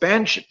causes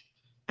expansion.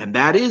 And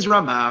that is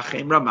Ramach,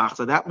 Heim Ramach.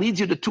 So that leads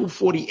you to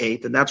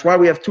 248, and that's why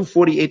we have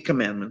 248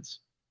 commandments.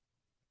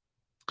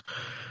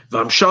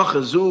 And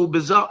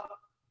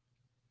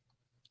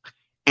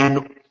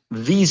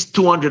these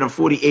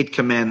 248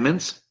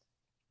 commandments,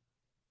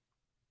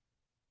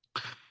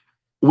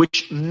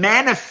 which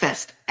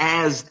manifest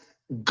as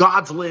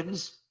God's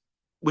limbs,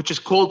 which is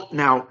called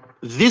now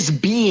this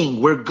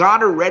being where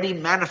God already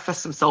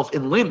manifests Himself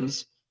in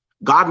limbs.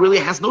 God really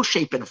has no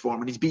shape and form,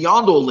 and He's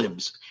beyond all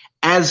limbs.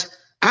 As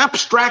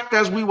abstract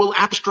as we will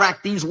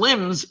abstract these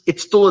limbs,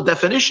 it's still a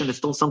definition. It's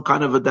still some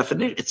kind of a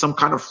definition. It's some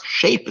kind of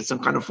shape. It's some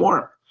kind of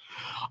form.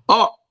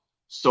 Oh,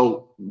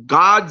 so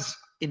God's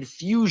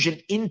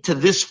infusion into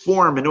this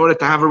form in order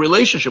to have a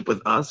relationship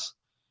with us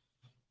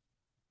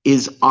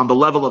is on the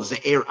level of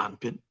Ze'er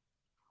Anpin.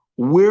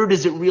 Where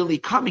is it really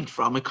coming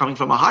from? It's coming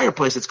from a higher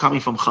place. It's coming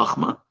from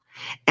Chachma.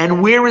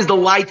 And where is the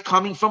light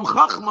coming from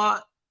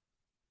Chachma?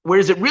 Where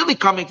is it really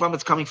coming from?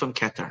 It's coming from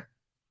Keter,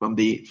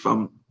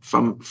 from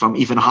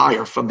even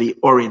higher, from the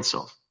Orient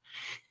Sof.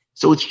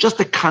 So it's just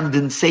a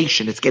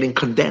condensation. It's getting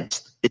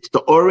condensed. It's the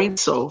Or Ein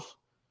Sof,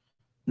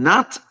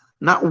 not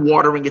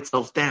watering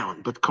itself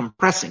down, but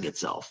compressing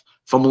itself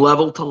from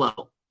level to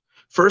level.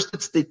 First,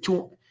 it's the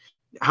two,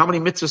 how many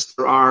mitzvahs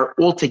there are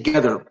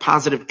altogether,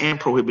 positive and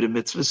prohibited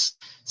mitzvahs,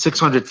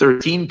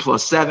 613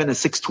 plus 7 is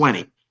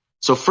 620.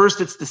 So first,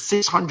 it's the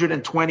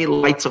 620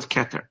 lights of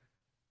Keter,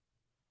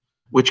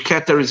 which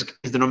Keter is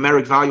the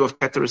numeric value of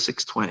Keter is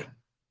 620.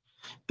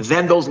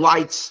 Then those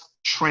lights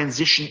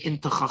transition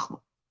into Chachma,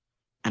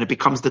 and it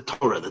becomes the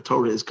Torah. The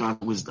Torah is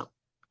God's wisdom.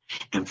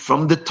 And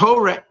from the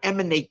Torah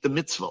emanate the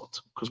mitzvot,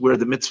 because where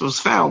the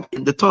mitzvahs found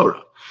in the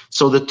Torah.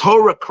 So the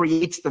Torah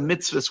creates the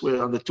mitzvahs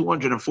where on the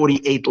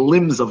 248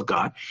 limbs of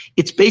God.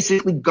 It's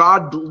basically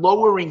God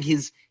lowering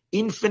his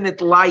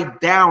infinite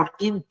light down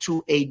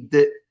into a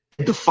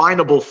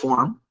definable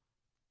form.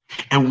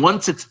 And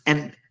once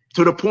and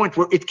to the point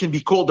where it can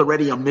be called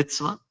already a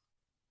mitzvah,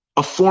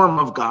 a form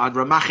of God,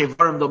 Ramach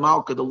Evarim the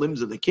Malka, the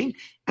limbs of the king,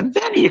 and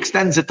then he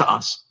extends it to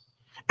us.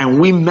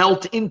 And we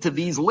melt into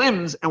these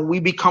limbs and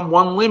we become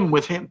one limb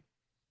with him.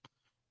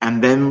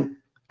 And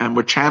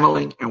we're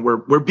channeling and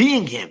we're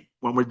being him.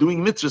 When we're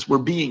doing mitzvahs, we're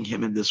being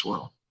him in this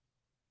world.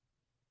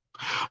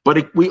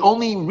 But we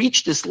only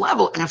reach this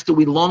level after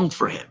we long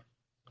for him,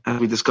 as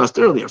we discussed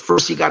earlier.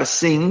 First, you got to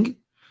sing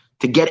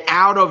to get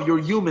out of your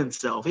human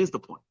self. Here's the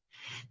point.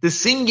 The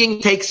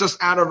singing takes us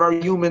out of our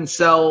human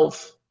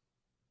self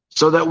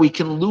so that we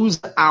can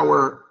lose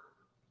our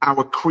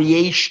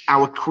creation,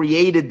 our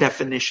created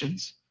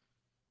definitions.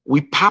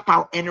 We pop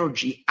our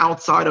energy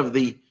outside of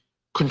the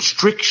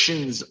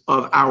constrictions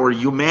of our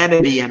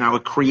humanity and our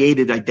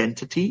created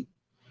identity.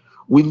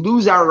 We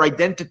lose our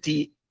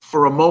identity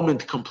for a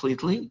moment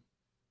completely,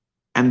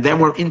 and then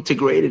we're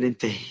integrated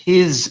into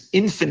his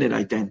infinite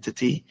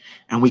identity,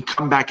 and we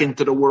come back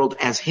into the world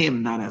as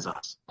him, not as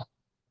us.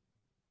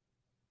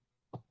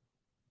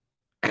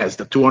 As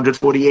the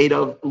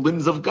 248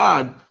 limbs of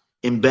God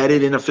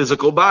embedded in a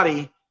physical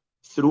body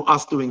through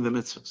us doing the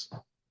mitzvahs.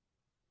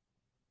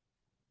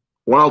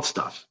 Wild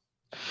stuff.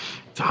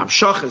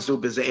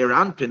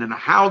 And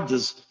how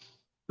does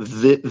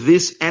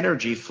this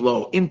energy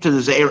flow into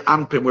the Ze'er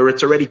Anpin, where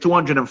it's already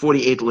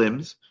 248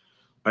 limbs?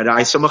 Where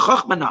is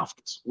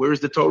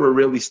the Torah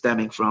really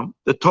stemming from?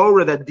 The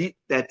Torah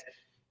that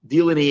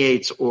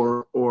delineates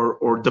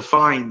or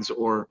defines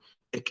or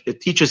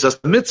it teaches us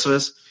the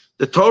mitzvahs.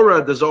 The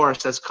Torah, the Zohar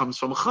says, comes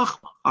from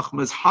Chachma.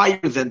 Chachma is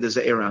higher than the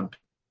Ze'er Anpin.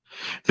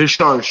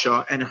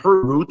 Visharsha, and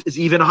her root is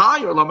even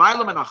higher,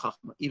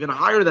 even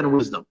higher than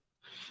wisdom.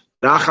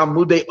 These are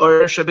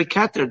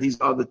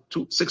the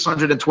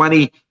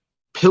 620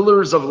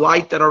 pillars of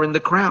light that are in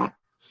the crown.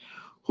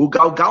 Hu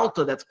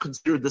Galgalta, that's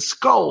considered the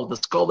skull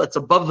that's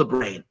above the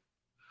brain.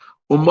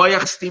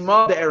 Umayach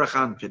stima de Erech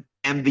Anpin,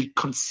 and the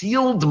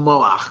concealed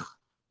moach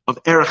of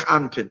Erech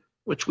Anpin,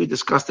 which we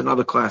discussed in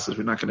other classes.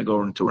 We're not going to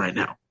go into right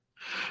now.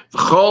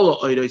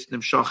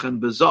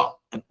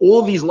 And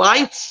all these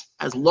lights,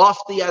 as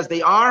lofty as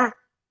they are,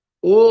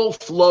 all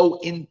flow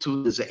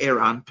into the Ze'er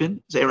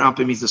Anpin. Ze'er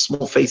Anpin means the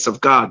small face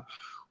of God,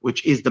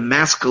 which is the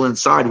masculine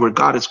side where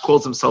God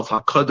calls himself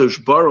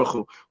HaKadosh Baruch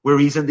Hu, where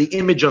he's in the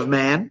image of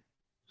man.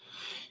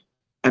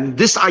 And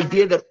this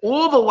idea that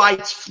all the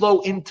lights flow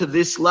into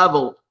this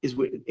level is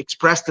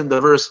expressed in the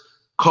verse,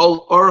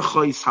 Kol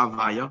Orchois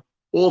Havaya,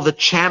 all the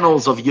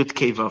channels of Yud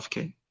Kei Vav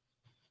Kei.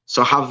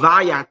 So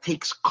Havaya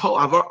takes Kol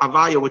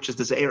Havaya, which is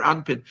the Ze'er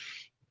Anpin,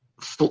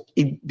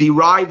 it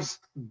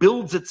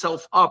builds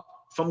itself up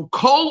from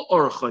Kol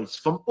Orchois,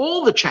 from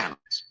all the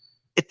channels.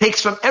 It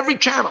takes from every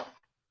channel.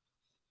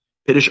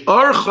 These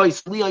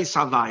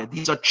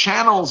are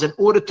channels in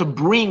order to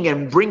bring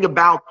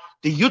about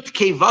the Yud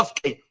Kei Vav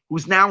Kei,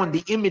 who's now in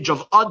the image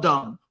of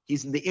Adam.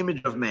 He's in the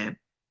image of man.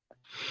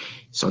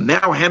 So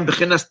now, Hem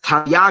Bechinas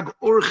Taryag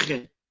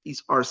Orchin.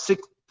 These are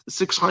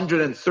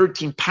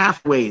 613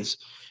 pathways.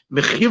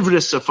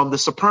 Mechivrisa, from the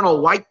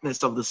supernal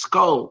whiteness of the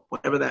skull,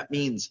 whatever that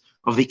means,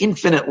 of the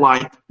infinite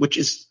light, which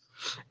is,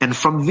 and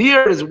from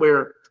there is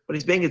where what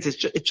he's saying is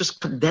it's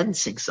just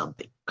condensing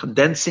something,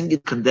 condensing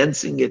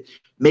it,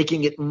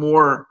 making it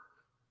more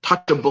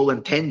touchable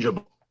and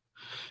tangible.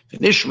 The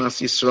Nishmas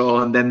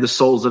Yisrael, and then the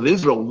souls of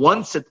Israel,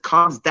 once it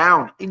comes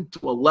down into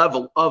a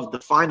level of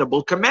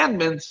definable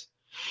commandments,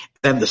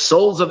 then the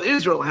souls of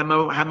Israel,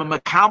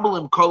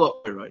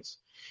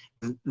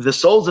 the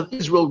souls of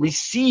Israel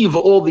receive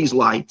all these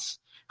lights,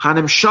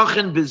 Hanim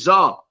Shachin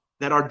Bizah,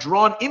 that are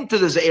drawn into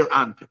the Ze'er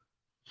Anpin.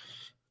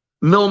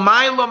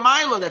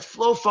 Milmaila, that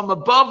flow from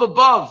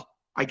above.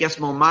 I guess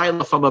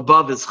Milmaila from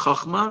above is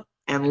Chachma,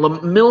 and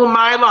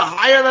Milmaila,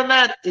 higher than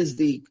that, is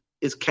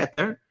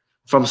Keter,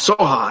 from so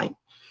high.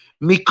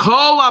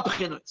 Mikol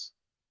Abchinas.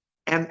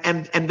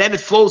 And then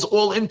it flows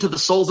all into the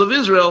souls of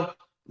Israel,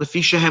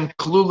 Lefishahem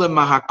Klulim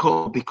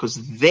Mahakol, because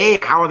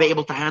how are they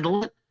able to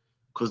handle it?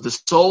 Because the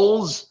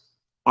souls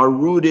are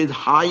rooted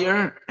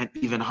higher and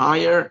even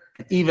higher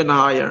and even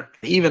higher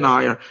and even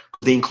higher.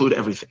 They include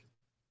everything.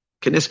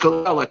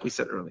 Keniskol, like we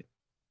said earlier.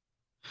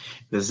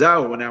 The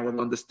Zohar now will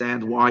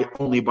understand why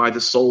only by the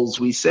souls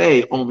we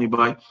say, only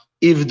by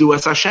Ivdu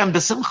as Hashem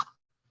besimcha.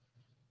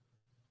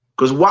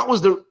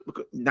 Because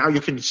now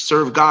you can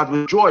serve God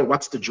with joy.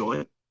 What's the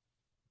joy?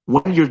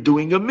 When you're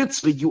doing a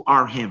mitzvah, you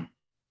are Him.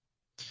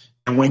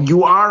 And when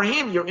you are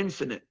Him, you're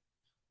infinite.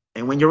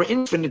 And when you're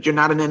infinite, you're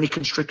not in any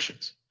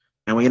constrictions.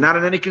 And when you're not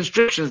in any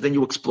constrictions, then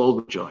you explode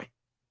with joy.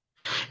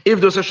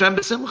 Because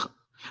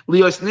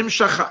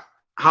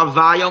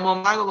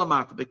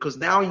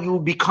now you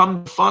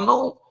become the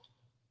funnel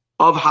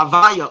of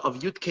Havaya, of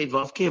Yud-Kei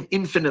Vav-Kei, of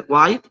infinite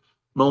light,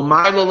 from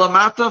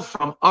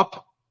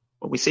up,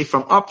 when we say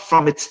from up,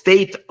 from its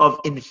state of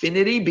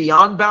infinity,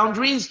 beyond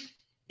boundaries,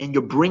 and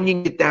you're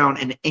bringing it down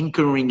and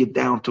anchoring it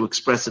down to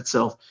express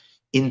itself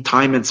in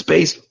time and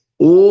space,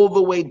 all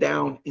the way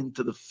down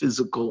into the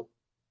physical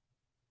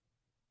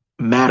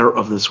matter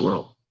of this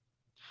world.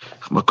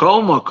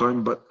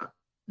 But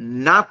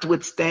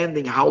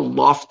notwithstanding how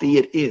lofty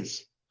it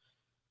is,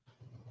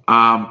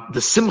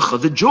 the simcha,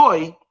 the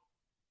joy,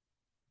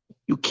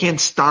 you can't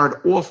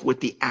start off with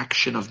the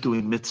action of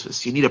doing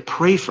mitzvahs. You need to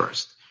pray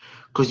first,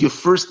 because you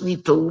first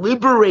need to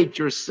liberate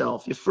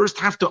yourself. You first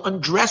have to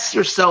undress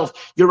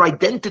yourself, your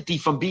identity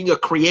from being a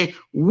creator.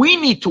 We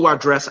need to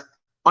undress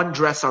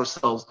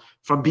ourselves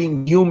from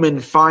being human,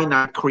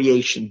 finite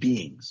creation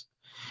beings,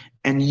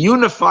 and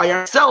unify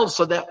ourselves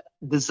so that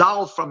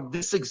dissolve from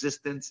this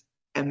existence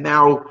and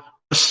now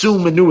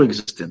assume a new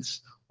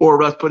existence,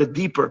 or let's put it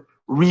deeper,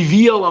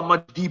 reveal a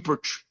much deeper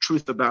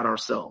truth about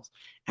ourselves.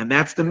 And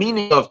that's the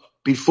meaning of,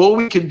 before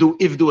we can do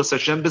Ivdu as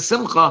Hashem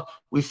b'simcha,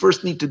 we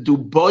first need to do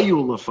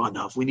Boyu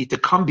lefanav. We need to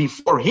come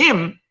before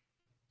Him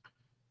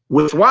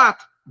with what?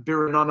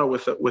 Biranana,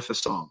 with a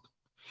song.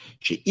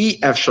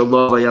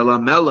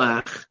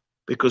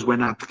 Because we're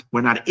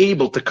not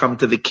able to come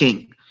to the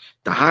King.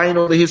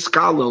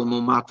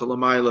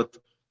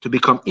 To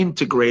become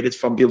integrated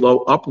from below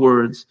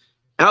upwards.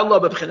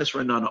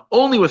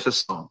 Only with a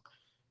song.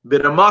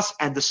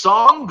 And the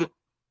song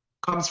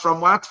comes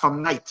from what?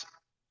 From night.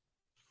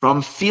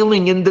 From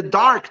feeling in the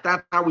dark.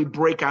 That's how we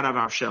break out of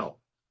our shell.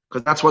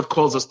 Because that's what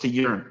calls us to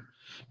yearn.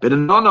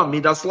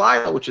 Midas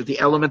Laila, which is the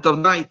element of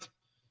night.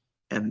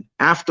 And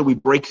after we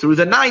break through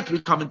the night,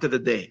 we come into the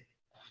day.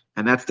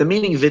 And that's the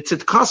meaning. We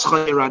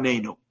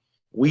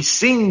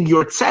sing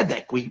your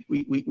tzedek.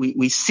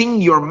 We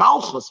sing your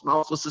malchus.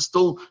 Malchus is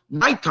still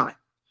nighttime.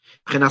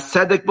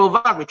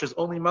 Which is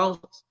only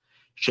malchus.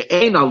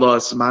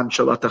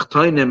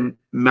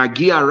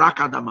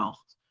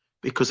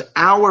 Because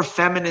our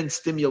feminine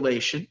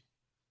stimulation,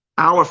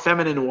 our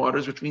feminine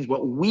waters, which means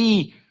what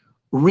we're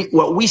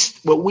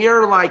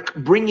like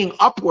bringing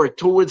upward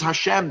towards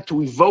Hashem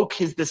to evoke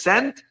His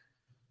descent,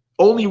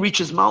 only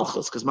reaches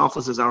Malchus, because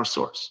Malchus is our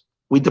source.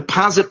 We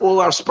deposit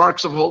all our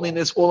sparks of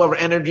holiness, all our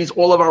energies,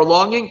 all of our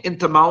longing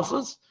into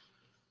Malchus,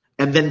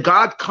 and then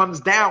God comes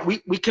down.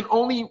 We can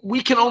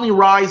only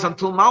rise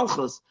until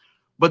Malchus,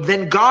 but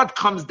then God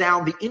comes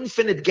down, the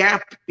infinite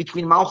gap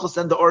between Malchus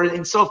and the Or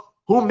Ein Sof.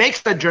 Who makes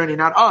that journey?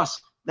 Not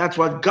us. That's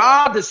what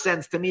God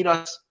descends to meet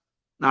us,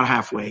 not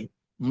halfway,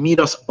 meet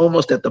us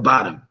almost at the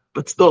bottom.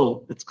 But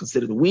still, it's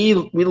considered. We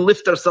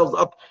lift ourselves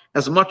up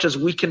as much as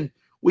we can.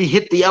 We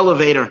hit the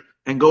elevator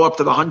and go up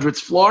to the 100th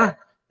floor,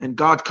 and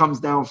God comes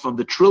down from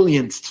the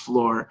trillionth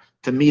floor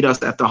to meet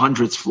us at the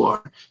 100th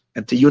floor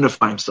and to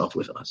unify Himself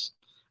with us.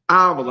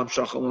 But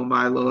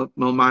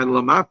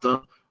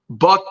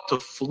the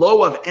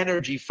flow of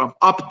energy from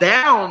up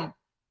down,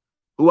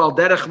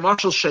 that's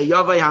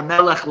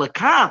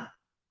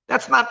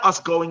not us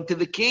going to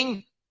the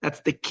King. That's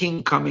the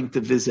King coming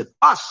to visit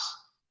us.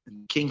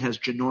 And the King has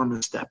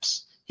ginormous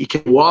steps. He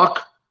can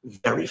walk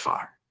very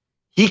far.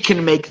 He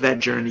can make that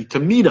journey to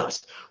meet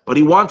us. But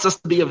He wants us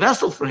to be a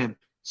vessel for Him.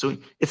 So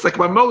it's like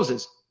by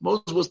Moses.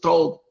 Moses was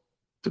told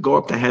to go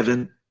up to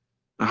heaven.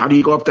 Now, how do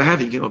you go up to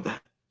heaven? You can go up to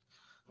heaven.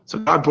 So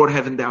God brought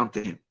heaven down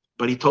to him.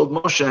 But He told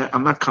Moshe,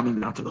 I'm not coming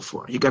down to the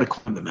floor. You got to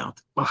climb the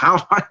mountain. Well,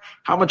 how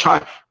much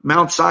high?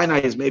 Mount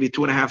Sinai is maybe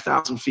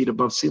 2,500 feet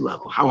above sea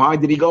level. How high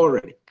did he go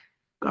already?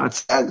 God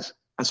says,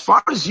 as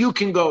far as you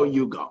can go,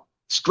 you go.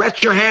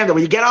 Stretch your hand.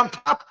 When you get on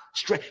top,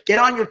 get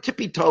on your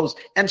tippy toes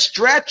and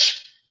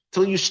stretch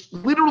till you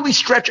literally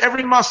stretch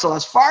every muscle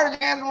as far as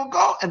your hand will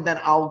go, and then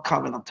I'll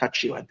come and I'll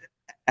touch you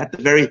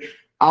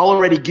I'll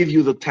already give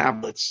you the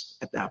tablets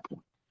at that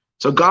point.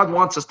 So God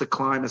wants us to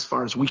climb as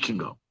far as we can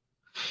go.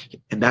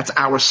 And that's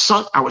our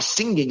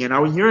singing and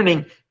our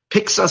yearning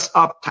picks us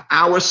up to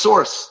our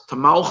source, to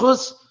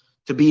Malchus,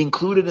 to be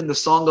included in the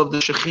song of the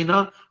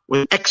Shekhinah,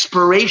 with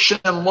expiration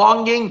and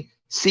longing,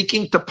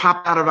 seeking to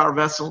pop out of our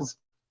vessels.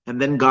 And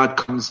then God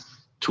comes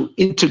to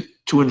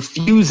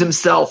infuse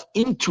Himself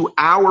into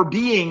our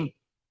being,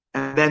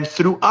 and then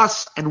through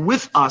us and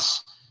with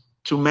us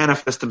to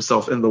manifest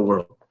Himself in the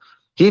world.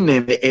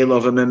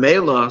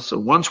 So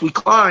once we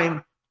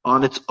climb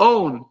on its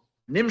own,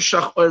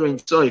 Nimshach Or Ein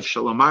Sof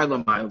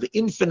Shalamayla, the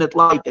infinite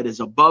light that is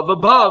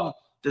above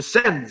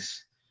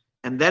descends.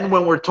 And then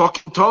when we're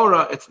talking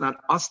Torah, it's not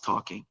us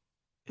talking,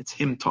 it's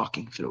Him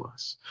talking through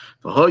us.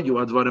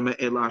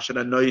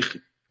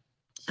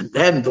 And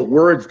then the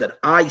words that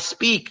I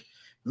speak,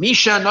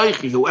 Misha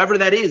Noichi, whoever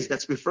that is,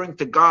 that's referring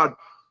to God,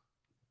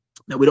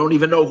 that we don't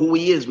even know who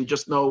He is, we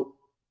just know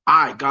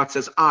I, God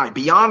says I,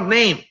 beyond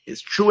name,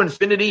 is true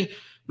infinity.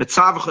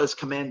 Mitzavacha is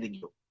commanding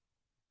you.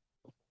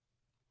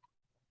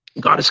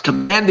 God is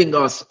commanding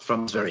us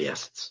from His very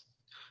essence.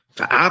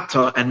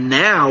 And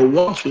now,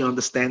 once we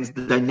understand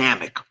the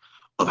dynamic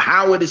of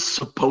how it is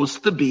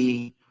supposed to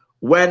be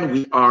when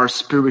we are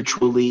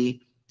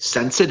spiritually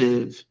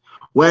sensitive,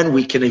 when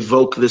we can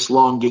evoke this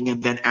longing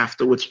and then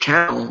afterwards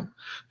channel.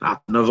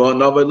 Now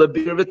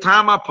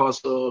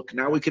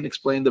we can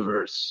explain the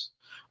verse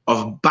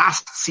of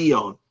Bas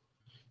Tzion.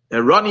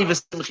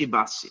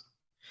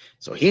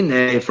 So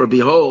for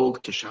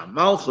behold,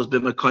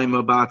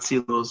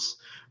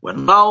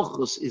 when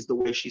Malchus is the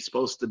way she's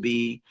supposed to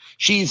be,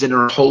 she's in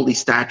her holy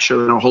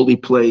stature, in her holy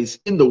place,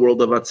 in the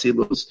world of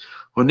Atzilus.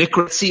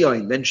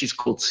 Then she's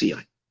called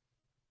Tzion.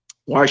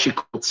 Why is she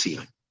called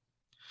Tzion?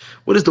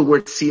 What does the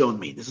word Tzion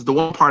mean? This is the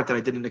one part that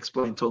I didn't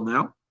explain till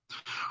now.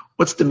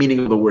 What's the meaning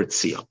of the word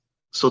Tzion?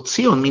 So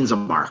Tzion means a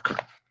marker.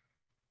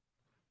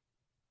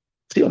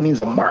 Tzion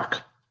means a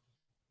mark.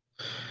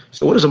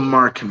 So what does a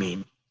mark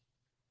mean?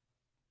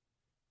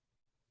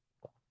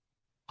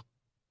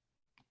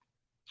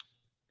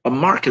 A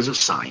mark is a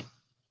sign.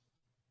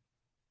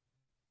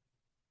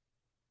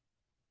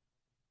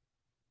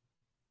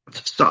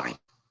 It's a sign.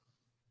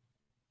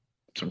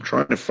 So I'm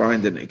trying to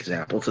find an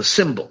example. It's a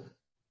symbol.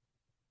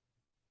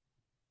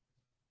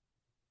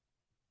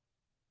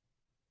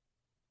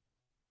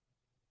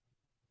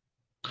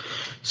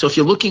 So if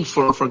you're looking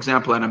for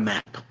example, at a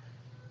map,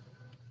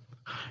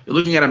 you're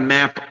looking at a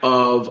map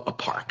of a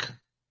park,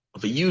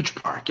 of a huge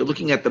park. You're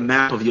looking at the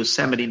map of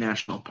Yosemite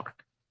National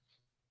Park.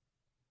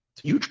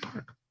 It's a huge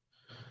park.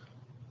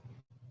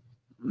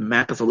 The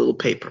map is a little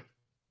paper.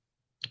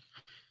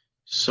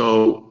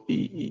 So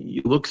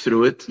you look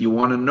through it, you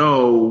want to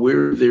know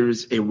where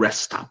there's a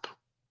rest stop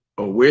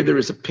or where there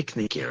is a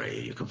picnic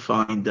area. You can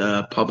find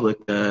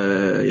public,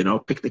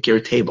 picnic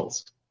area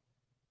tables.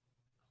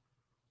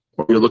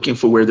 Or you're looking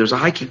for where there's a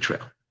hiking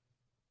trail.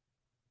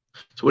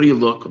 So what do you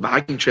look? The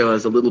hiking trail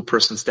has a little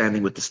person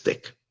standing with the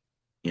stick.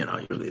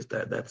 Usually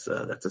that's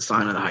a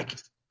sign of the hiking.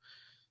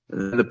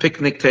 And the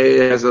picnic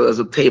has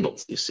a table,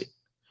 you see.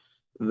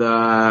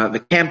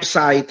 The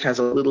campsite has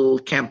a little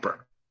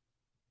camper,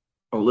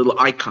 a little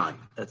icon.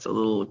 That's a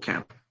little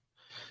camper.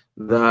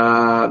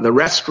 The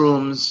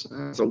restrooms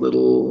has a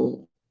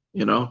little,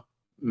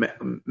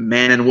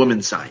 man and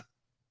woman sign.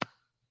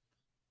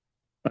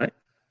 Right?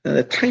 And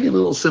the tiny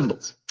little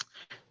symbols.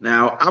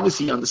 Now,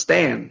 obviously, you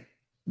understand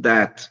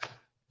that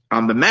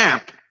on the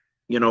map,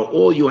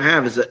 all you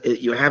have is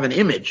you have an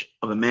image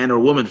of a man or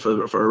woman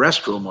for a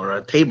restroom or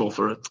a table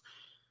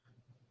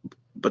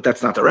but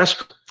that's not the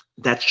restroom.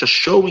 That's just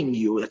showing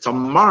you. It's a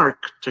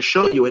mark to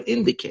show you and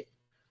indicate.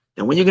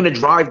 And when you're going to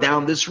drive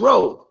down this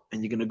road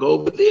and you're going to go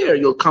over there,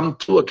 you'll come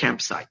to a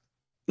campsite.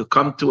 You'll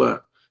come to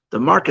the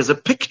mark is a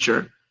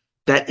picture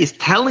that is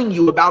telling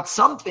you about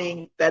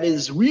something that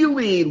is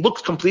really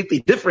looks completely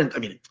different. I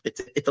mean,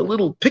 it's a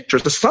little picture.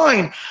 It's a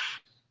sign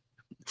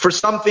for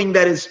something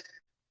that is,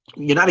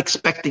 you're not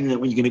expecting that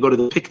when you're going to go to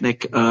the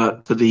picnic,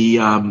 to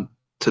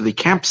the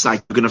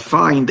campsite, you're going to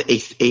find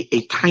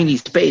a tiny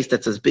space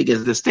that's as big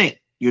as this thing.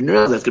 You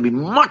know that's going to be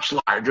much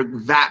larger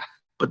than that.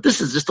 But this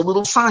is just a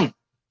little sign.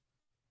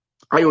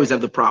 I always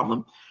have the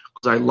problem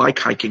because I like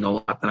hiking a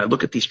lot, and I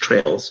look at these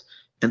trails,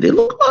 and they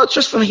look, it's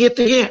just from here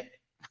to here.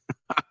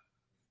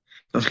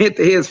 From here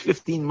to here is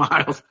 15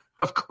 miles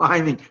of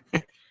climbing.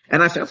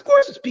 And I said, of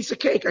course, it's a piece of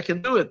cake. I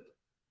can do it.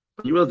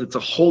 But you realize it's a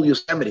whole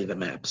Yosemite, the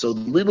map. So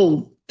the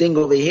little thing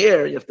over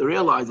here, you have to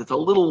realize it's a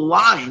little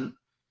line.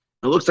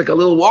 It looks like a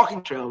little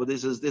walking trail, but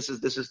this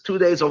is 2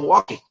 days of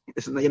walking.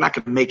 You're not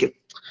going to make it.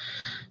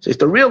 So you have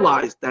to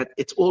realize that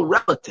it's all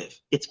relative.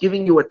 It's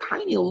giving you a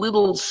tiny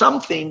little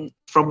something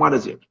from what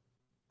is it.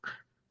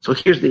 So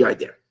here's the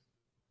idea.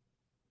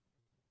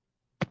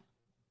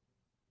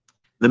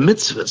 The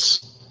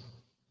mitzvahs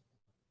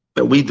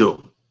that we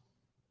do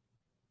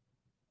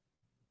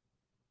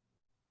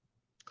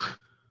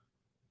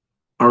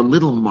are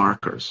little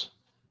markers,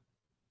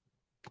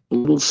 a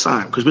little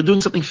sign, because we're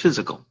doing something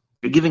physical.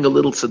 You're giving a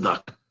little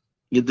tzedakah.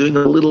 You're doing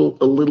a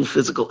little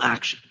physical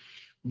action.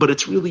 But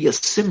it's really a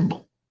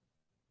symbol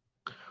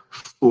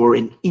for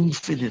an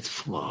infinite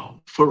flow,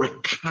 for a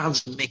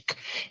cosmic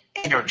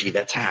energy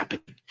that's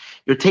happening.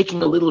 You're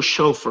taking a little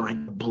shofar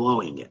and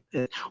blowing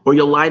it, or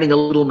you're lighting a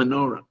little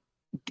menorah.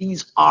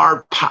 These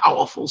are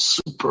powerful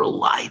super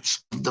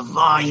lights,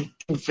 divine,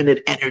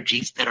 infinite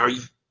energies that are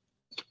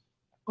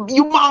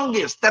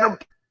humongous, that are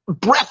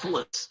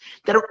breathless,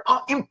 that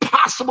are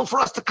impossible for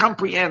us to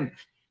comprehend.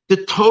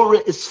 The Torah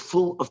is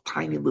full of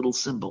tiny little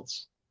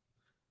symbols.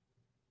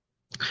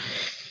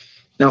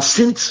 Now,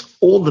 since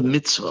all the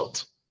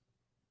mitzvot,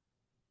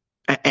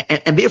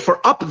 and therefore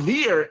up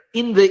there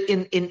in the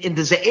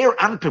Ze'er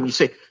Anpin, we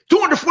say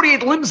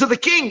 248 limbs of the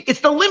king.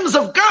 It's the limbs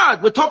of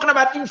God. We're talking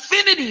about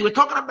infinity. We're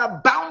talking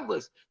about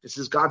boundless. This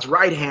is God's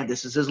right hand.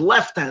 This is his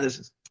left hand. This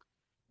is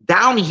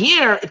down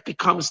here. It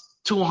becomes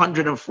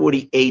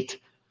 248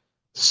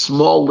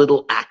 small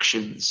little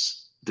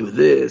actions. Do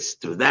this,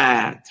 do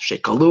that.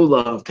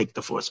 Shekalulav, take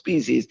the 4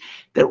 species.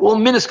 They're all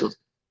minuscule.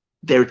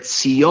 They're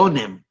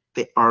tzionim.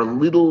 They are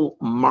little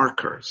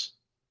markers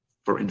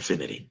for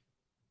infinity.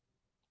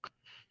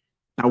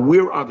 Now,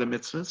 where are the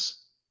mitzvahs?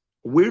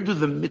 Where do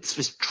the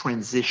mitzvahs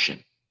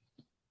transition?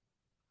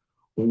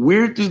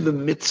 Where do the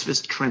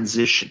mitzvahs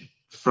transition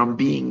from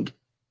being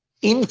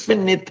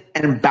infinite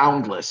and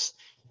boundless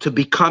to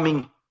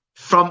becoming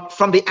from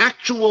the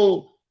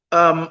actual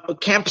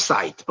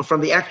campsite, or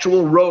from the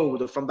actual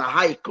road, or from the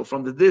hike, or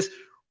from the this?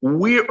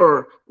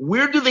 Where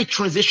do they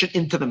transition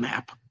into the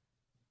map?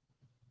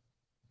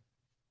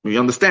 We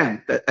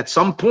understand that at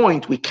some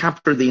point we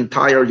capture the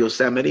entire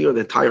Yosemite or the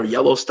entire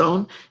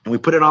Yellowstone and we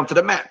put it onto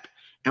the map.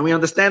 And we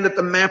understand that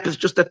the map is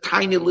just a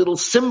tiny little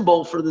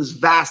symbol for this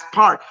vast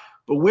part.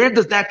 But where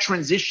does that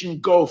transition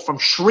go from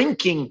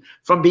shrinking,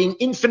 from being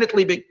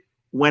infinitely big,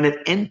 when it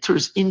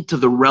enters into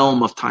the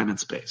realm of time and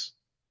space?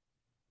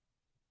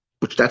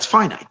 Which that's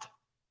finite.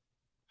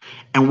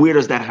 And where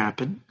does that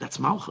happen? That's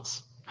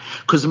Malchus.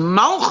 Because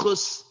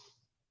Malchus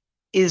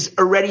is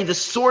already the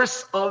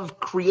source of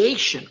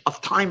creation of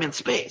time and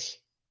space.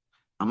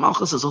 Now,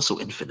 Malchus is also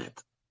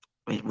infinite,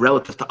 I mean,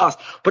 relative to us.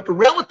 But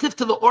relative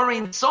to the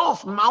Orient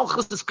itself,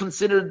 Malchus is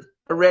considered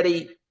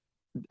already,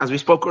 as we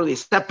spoke earlier,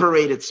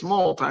 separated,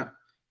 small time.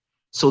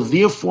 So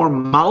therefore,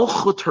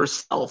 Malchut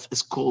herself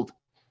is called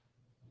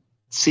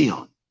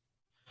Tzion.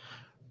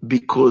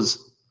 Because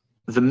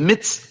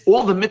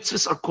all the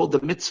mitzvahs are called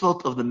the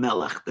mitzvot of the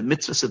Melech, the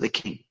mitzvahs of the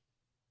king.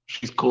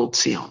 She's called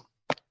Tzion.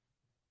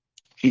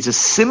 She's a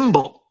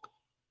symbol.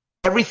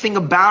 Everything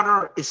about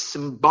her is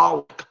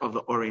symbolic of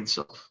the Orient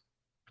Sof.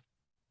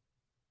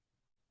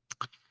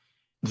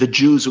 The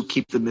Jews who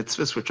keep the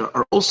mitzvahs, which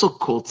are also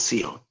called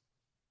Tzion,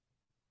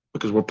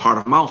 because we're part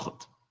of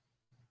Malchut.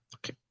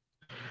 Okay.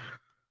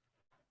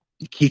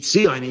 Ki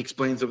Tzion, he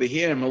explains over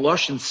here in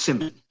Melosh and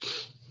Siman.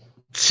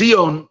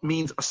 Tzion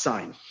means a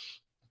sign.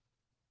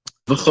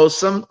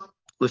 V'chosam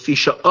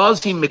lefisha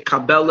ozi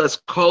mekabeles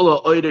kol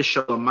ha'oire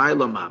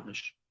shalamayla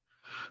mamish.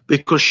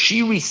 Because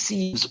she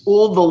receives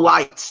all the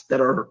lights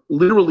that are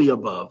literally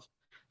above.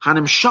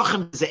 Hanim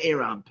shachem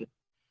ze'er anpin.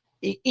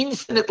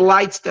 Infinite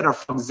lights that are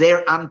from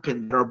ze'er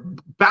anpin, that are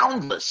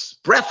boundless,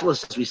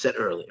 breathless, as we said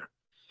earlier.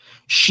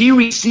 She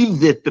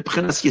receives it,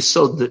 b'pchenas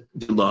yesod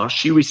dilah.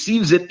 She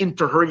receives it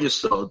into her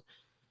yesod.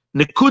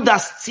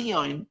 Nekudas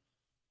tzion.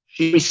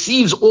 She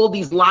receives all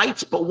these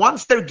lights, but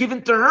once they're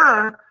given to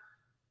her,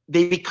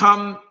 they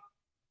become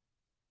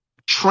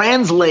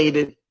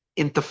translated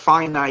into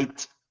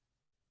finite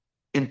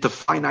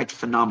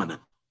phenomenon.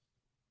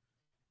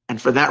 And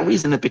for that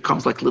reason, it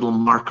becomes like little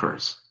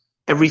markers.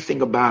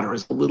 Everything about her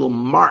is a little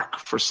mark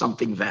for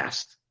something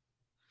vast.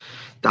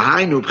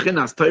 Dahainu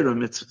b'chinas Torah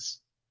mitzvahs,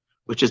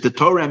 which is the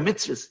Torah and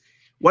mitzvahs.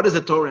 What is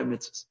the Torah and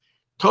mitzvahs?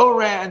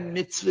 Torah and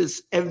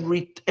mitzvahs,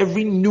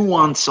 every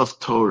nuance of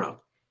Torah,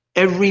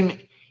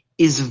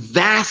 is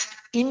vast,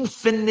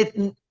 infinite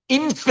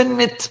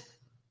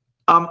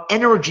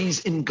energies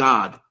in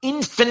God,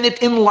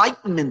 infinite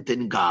enlightenment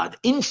in God,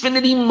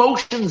 infinite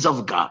emotions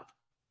of God.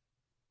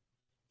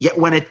 Yet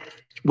when it's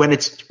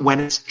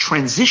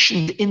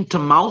transitioned into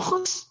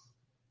Malchus,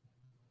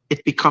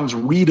 it becomes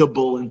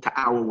readable into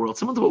our world.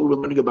 Similar to what we were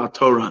learning about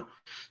Torah,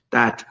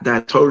 that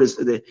Torah is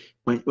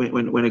when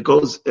it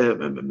goes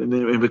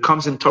when it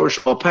comes in Torah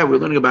Sheba'al Peh, we're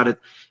learning about it.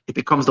 It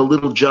becomes the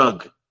little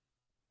jug.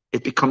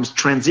 It becomes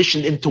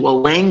transitioned into a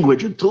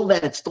language. Until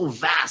then, it's still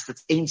vast.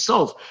 It's Ein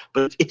Sof,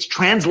 but it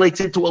translates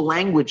into a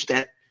language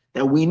that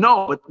we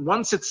know. But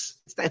once it's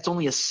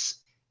only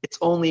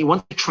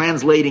once you're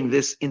translating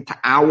this into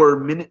our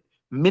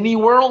mini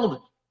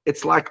world,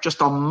 it's like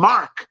just a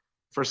mark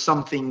for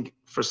something,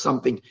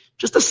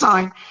 just a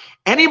sign.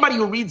 Anybody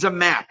who reads a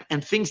map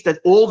and thinks that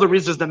all there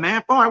is the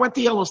map, I went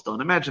to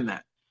Yellowstone. Imagine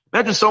that.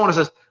 Imagine someone who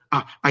says,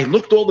 I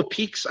looked all the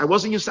peaks. I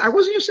was in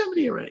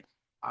Yosemite already.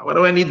 What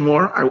do I need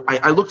more?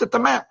 I looked at the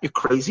map. You're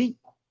crazy.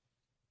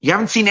 You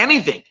haven't seen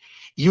anything.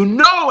 You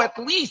know at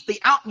least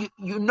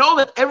you know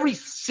that every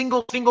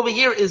single thing over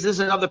here is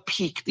another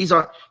peak. You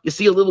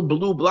see a little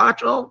blue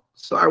blotch. Oh,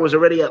 so I was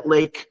already at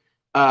lake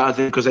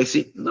because I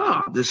see,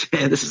 no, this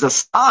is a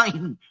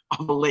sign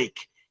of a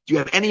lake. Do you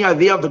have any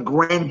idea of the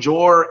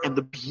grandeur and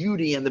the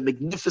beauty and the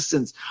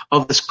magnificence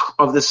of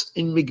this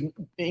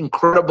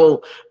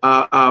incredible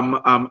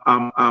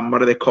what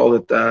do they call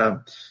it?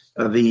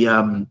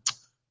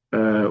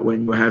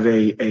 When you have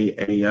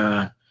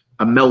a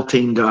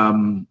melting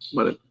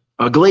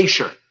a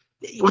glacier.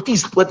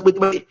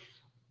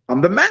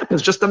 On the map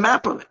is just a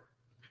map of it.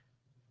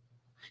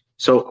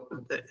 So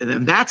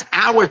and that's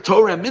our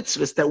Torah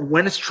mitzvahs, that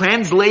when it's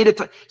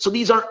translated so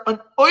these are an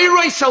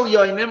oiroi sel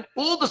yoimim,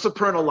 all the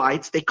supernal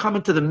lights, they come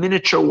into the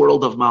miniature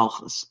world of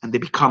Malchus and they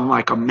become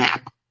like a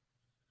map.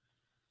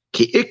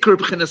 Ki ikr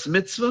b'chinas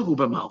mitzvah hu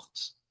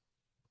b'Malchus.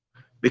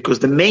 Because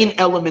the main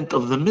element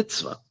of the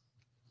mitzvah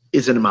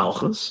is in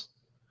Malchus.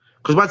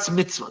 Because what's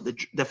mitzvah? The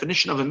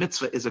definition of a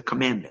mitzvah is a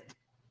commandment.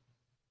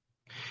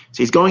 So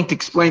he's going to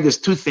explain there's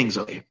two things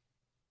over here.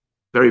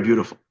 Very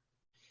beautiful.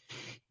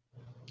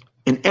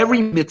 In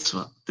every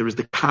mitzvah, there is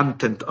the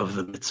content of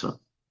the mitzvah,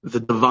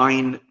 the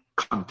divine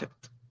content.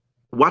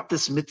 What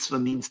this mitzvah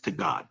means to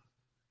God.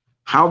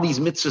 how these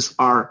mitzvahs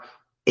are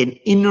an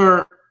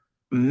inner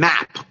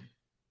map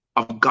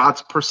of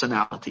God's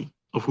personality,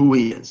 of who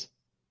He is.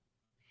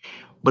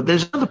 But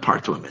there's another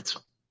part to a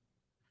mitzvah.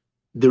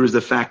 There is the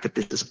fact that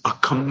this is a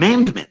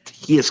commandment.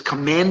 He is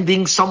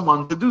commanding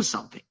someone to do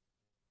something.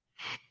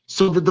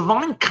 So the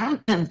divine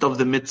content of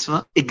the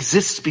mitzvah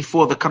exists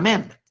before the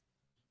commandment.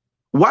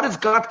 What is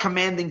God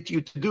commanding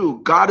you to do?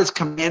 God is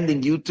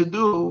commanding you to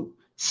do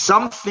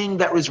something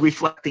that is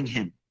reflecting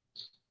Him.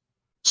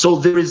 So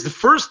there is the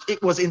first,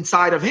 it was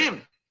inside of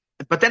Him,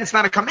 but then it's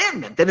not a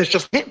commandment. Then it's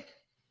just Him.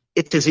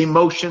 It's His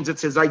emotions,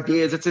 it's His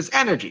ideas, it's His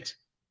energies.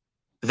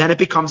 Then it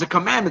becomes a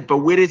commandment. But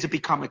where does it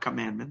become a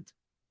commandment?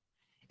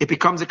 It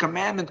becomes a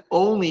commandment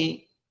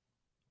only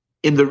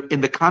in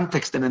the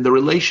context and in the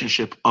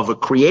relationship of a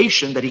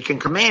creation that He can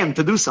command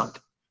to do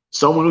something.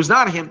 Someone who's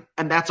not Him,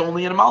 and that's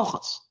only in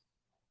Malchus.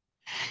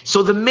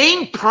 So the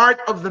main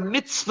part of the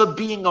mitzvah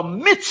being a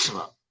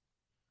mitzvah,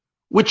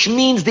 which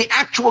means the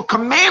actual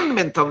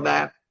commandment of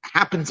that,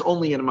 happens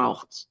only in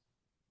Malchus.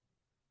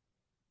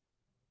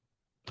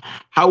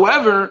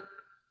 However,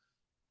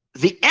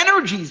 the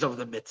energies of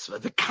the mitzvah,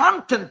 the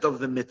content of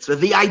the mitzvah,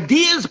 the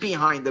ideas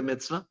behind the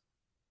mitzvah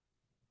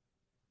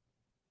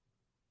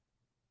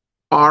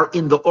are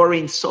in the Or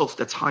Ein Sof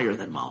that's higher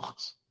than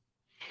Malchus.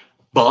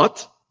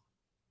 But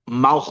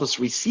Malchus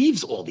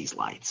receives all these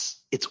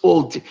lights. It's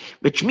all,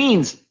 which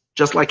means,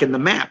 just like in the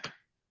map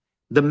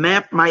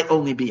might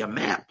only be a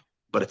map,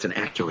 but it's an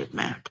accurate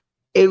map.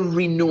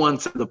 Every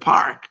nuance of the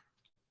park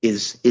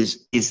is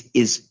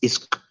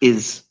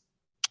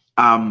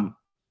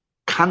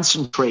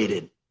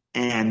concentrated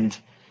and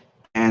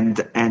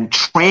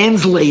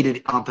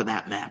translated onto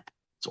that map.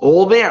 It's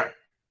all there.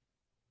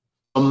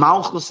 So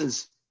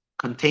Malchus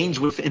contains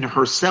within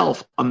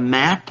herself a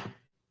map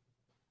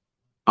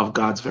of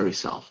God's very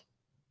self,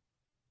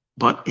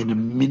 but in a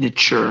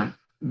miniature,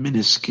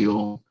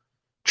 minuscule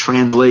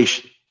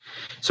translation.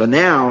 So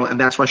now, and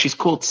that's why she's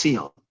called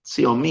Tzil.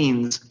 Tzil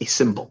means a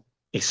symbol,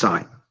 a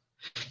sign.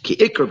 Ki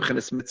ikar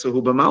b'chenes mitzvah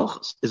hu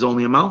b'malchus is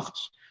only a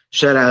malchus.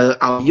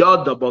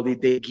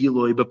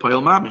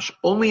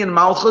 Only in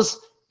Malchus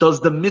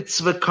does the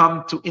mitzvah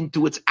come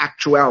into its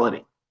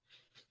actuality.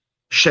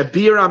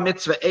 Shabira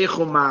mitzvah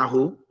echo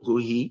mahu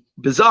huhi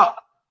bizah.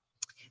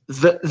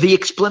 The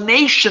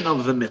explanation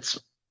of the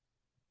mitzvah,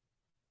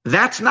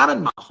 that's not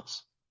in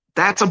Malchus.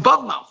 That's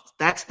above Malchus.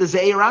 That's the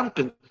Zeir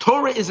Anpin.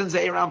 Torah is in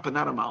Zeir Anpin,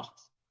 not in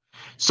Malchus.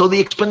 So the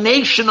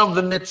explanation of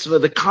the mitzvah,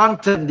 the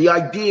content, the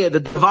idea, the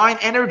divine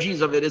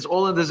energies of it is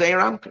all in the Zeir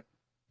Anpin.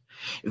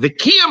 The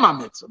Kiyama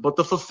mitzvah, but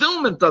the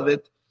fulfillment of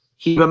it,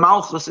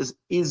 Malchus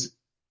is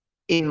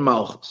in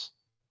Malchus.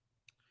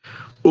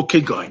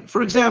 Ukegoin.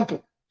 For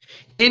example,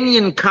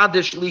 Inyan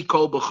Kaddish Li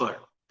Kol B'chor.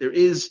 There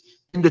is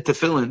in the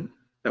tefillin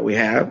that we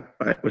have,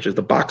 right, which is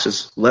the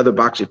boxes, leather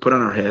box you put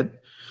on our head.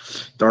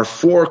 There are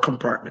 4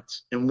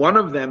 compartments, and one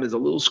of them is a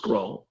little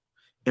scroll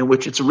in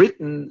which it's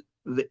written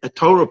a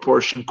Torah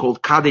portion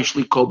called Kaddish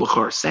Li Kol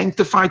B'chor,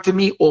 sanctify to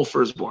me all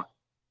firstborn.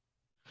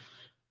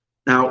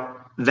 Now,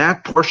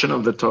 that portion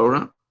of the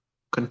Torah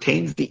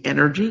contains the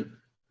energy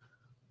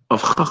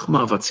of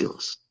Chachma of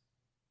Atzilus,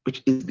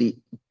 which is the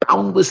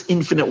boundless,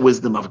 infinite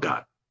wisdom of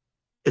God.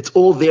 It's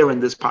all there in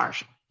this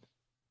parsha.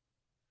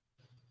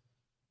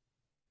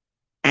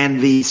 And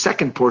the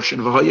second portion,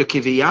 V'hoya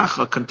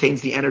Kiviyacha,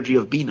 contains the energy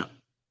of Bina.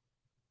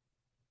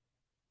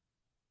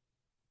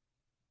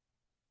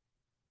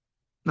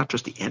 Not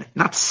just the energy,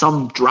 not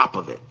some drop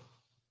of it.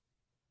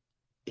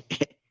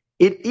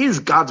 It is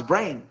God's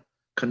brain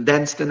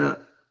condensed in a.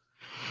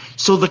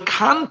 So the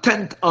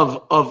content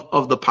of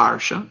the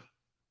parsha,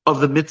 of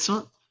the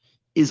mitzvah,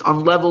 is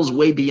on levels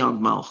way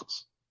beyond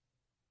Malchus.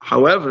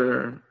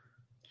 However,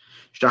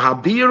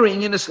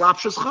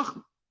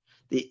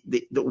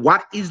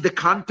 what is the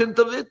content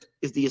of it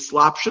is the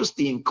islapshus,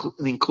 the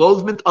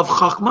enclosement of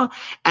Chachma,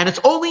 and it's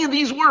only in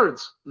these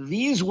words.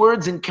 These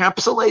words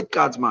encapsulate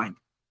God's mind.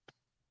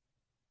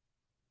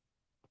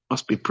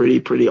 Must be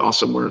pretty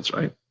awesome words,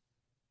 right?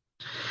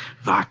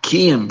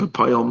 Vakiyim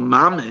b'poyel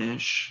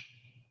mamish,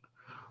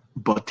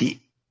 but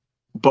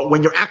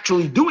when you're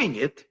actually doing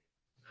it,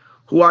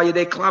 hu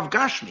ayidei klav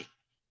gashmi.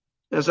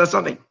 That's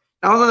something.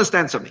 Now let's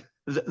understand something.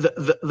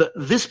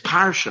 This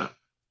parsha,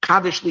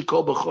 Kaddish Li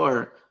Kol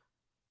B'chor,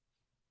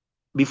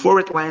 before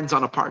it lands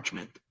on a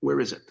parchment, where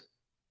is it?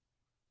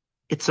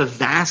 It's a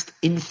vast,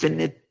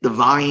 infinite,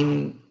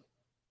 divine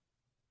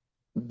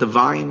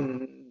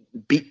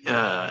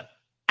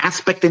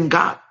aspect in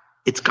God.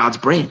 It's God's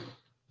brain.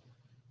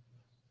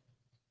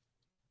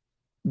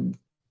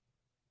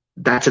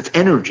 That's its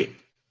energy.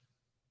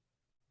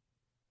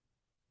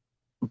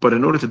 But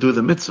in order to do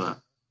the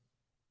mitzvah,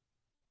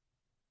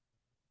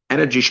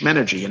 energy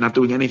shmenergy, you're not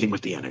doing anything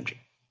with the energy.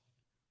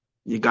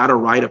 You got to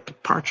write a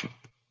parchment.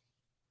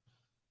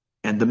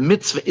 And the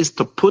mitzvah is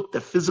to put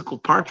the physical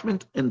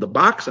parchment in the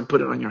box and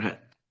put it on your head.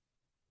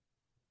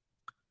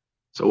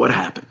 So what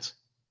happens?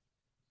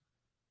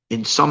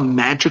 In some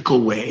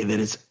magical way that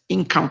is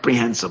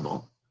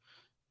incomprehensible,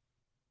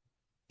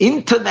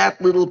 into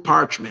that little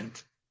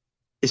parchment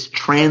is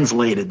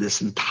translated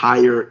this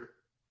entire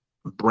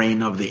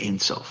brain of the Ein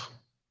Sof,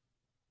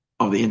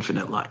 of the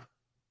infinite light.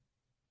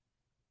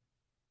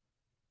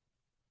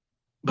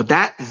 But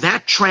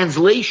that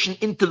translation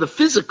into the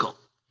physical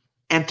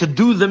and to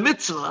do the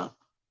mitzvah,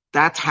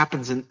 that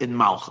happens in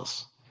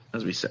Malchus,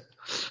 as we said.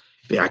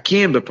 But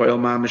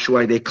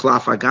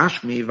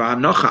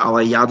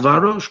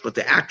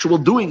the actual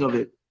doing of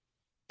it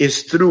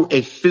is through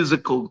a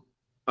physical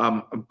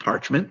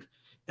parchment.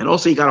 And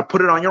also you got to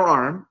put it on your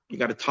arm. You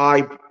got to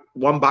tie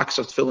one box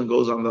of tefillin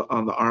goes on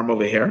the arm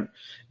over here,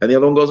 and the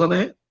other one goes on the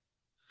head.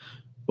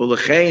 And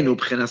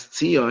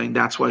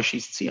that's why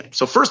she's tzion.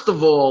 So first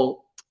of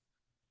all,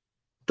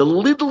 the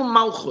little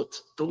malchut,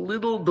 the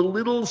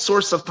little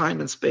source of time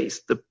and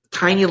space, the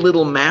tiny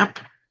little map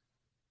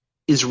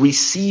is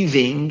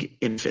receiving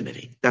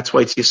infinity. That's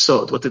why it's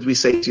Yesod. What did we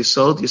say? It's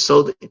Yesod.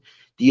 Yesod.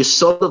 The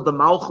Yesod of the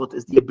malchut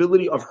is the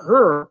ability of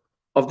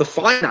the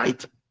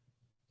finite,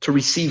 to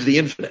receive the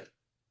infinite.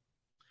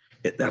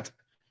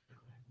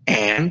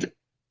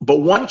 But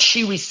once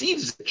she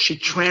receives it, she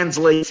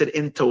translates it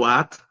into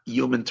what?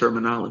 Human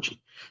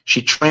terminology.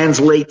 She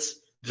translates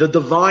the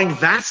divine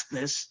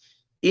vastness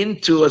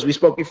into, as we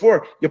spoke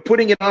before, you're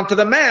putting it onto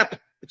the map,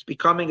 it's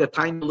becoming a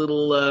tiny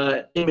little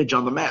image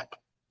on the map.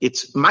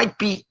 It might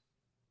be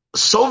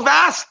so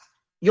vast,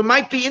 you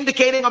might be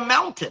indicating a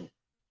mountain.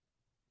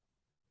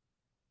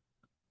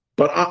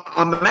 But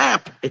on the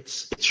map,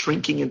 it's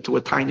shrinking into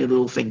a tiny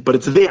little thing, but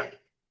it's there.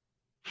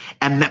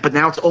 But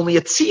now it's only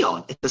a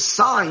tzion. It's a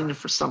sign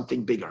for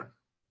something bigger.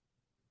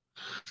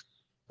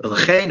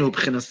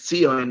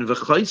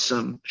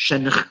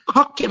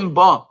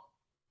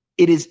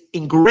 It is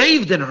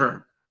engraved in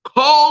her.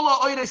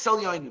 All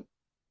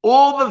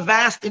the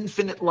vast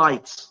infinite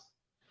lights.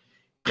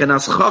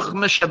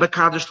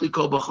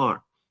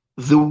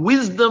 The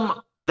wisdom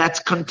that's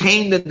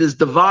contained in this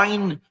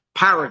divine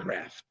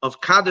paragraph of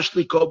Kadosh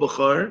Liko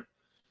B'chor,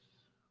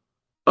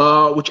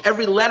 which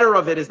every letter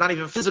of it is not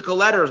even physical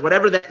letters,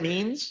 whatever that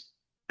means,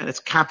 and it's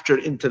captured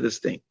into this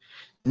thing.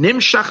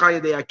 But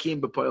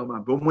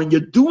when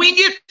you're doing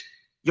it,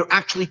 you're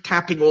actually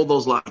tapping all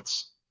those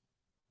lights.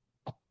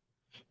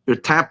 You're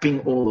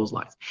tapping all those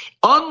lights.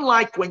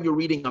 Unlike when you're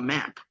reading a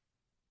map.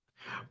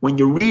 When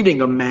you're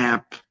reading a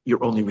map,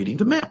 you're only reading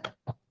the map.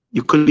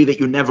 You could be that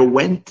you never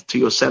went to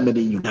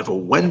Yosemite, you never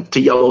went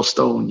to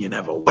Yellowstone, you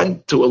never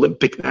went to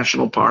Olympic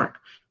National Park,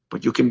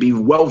 but you can be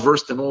well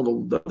versed in all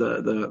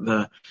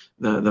the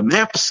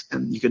maps,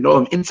 and you can know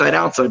them inside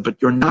outside,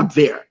 but you're not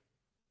there.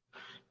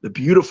 The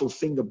beautiful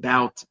thing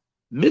about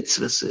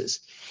mitzvahs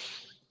is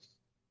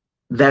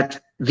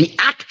that the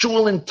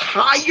actual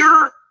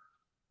entire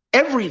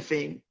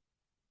everything,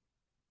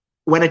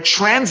 when it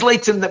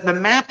translates in the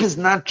map is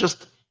not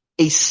just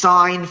a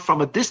sign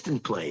from a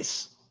distant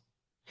place.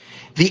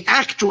 It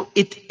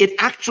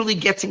actually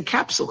gets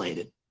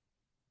encapsulated.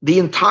 The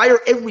entire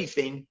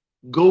everything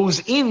goes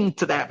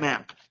into that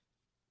map.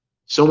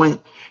 So when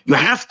you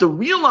have to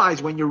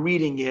realize when you're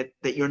reading it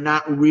that you're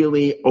not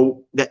really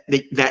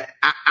that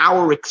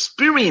our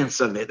experience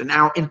of it and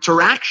our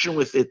interaction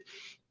with it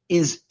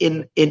is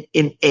in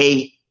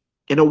a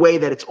way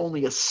that it's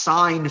only a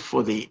sign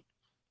for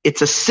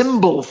it's a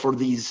symbol for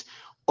these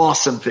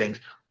awesome things.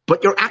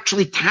 But you're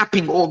actually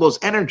tapping all those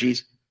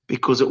energies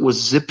because it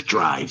was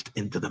zip-drived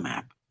into the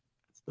map.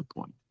 That's the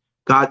point.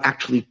 God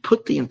actually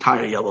put the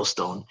entire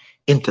Yellowstone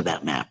into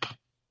that map.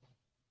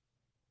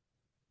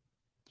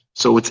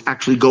 So it's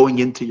actually going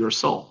into your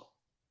soul.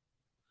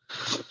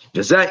 And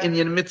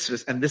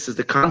this is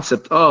the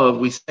concept of,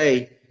 we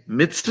say,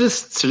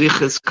 mitzvahs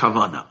tzriches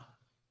kavana,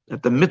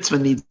 that the mitzvah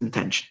needs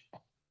intention.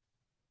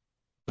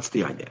 That's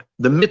the idea.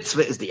 The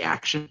mitzvah is the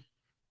action.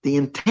 The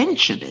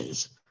intention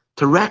is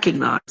to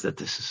recognize that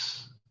this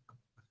is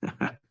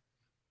that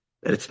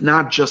it's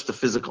not just a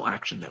physical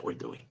action that we're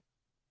doing.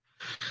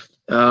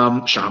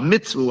 The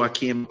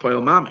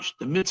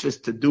mitzvah is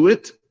to do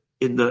it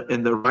in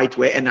the right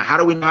way. And how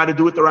do we know how to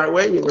do it the right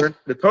way?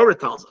 The Torah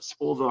tells us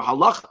all the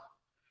halacha.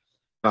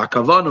 And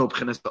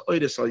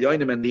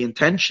the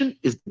intention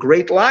is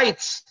great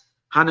lights,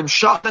 hanim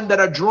shachan, that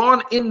are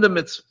drawn in the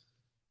mitzvah.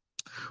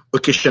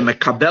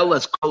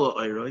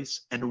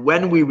 And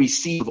when we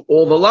receive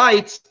all the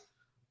lights,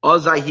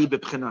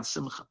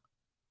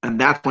 and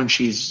that's when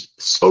she's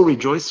so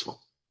rejoiceful.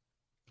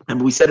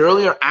 And we said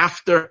earlier,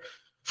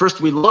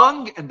 first we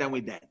long and then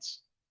we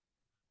dance.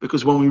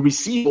 Because when we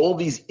receive all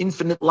these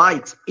infinite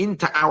lights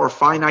into our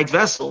finite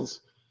vessels,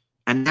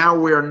 and now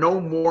we are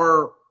no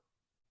more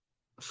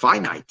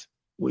finite.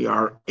 We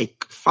are a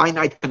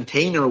finite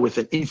container with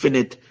an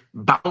infinite,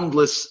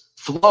 boundless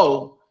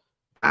flow.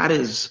 That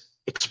is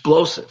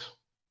explosive.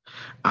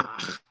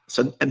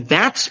 And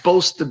that's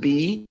supposed to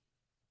be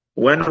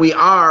when we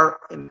are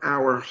in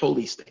our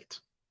holy state.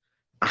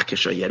 But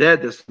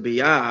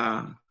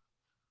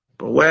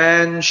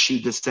when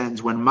she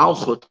descends, when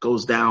Malchut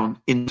goes down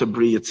into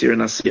Bri Yitzir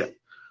and Asiyah,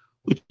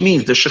 which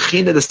means the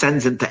Shekhinah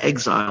descends into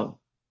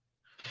exile,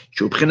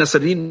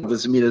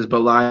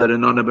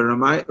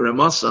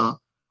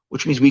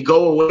 which means we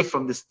go away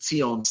from this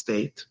Tzion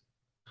state,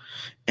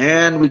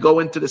 and we go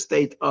into the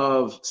state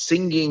of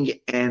singing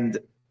and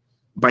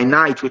by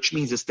night, which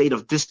means a state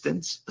of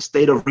distance, a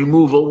state of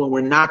removal, when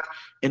we're not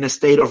in a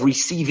state of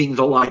receiving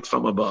the light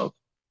from above.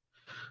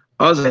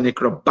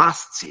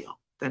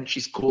 Then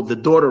she's called the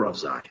daughter of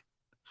Zion.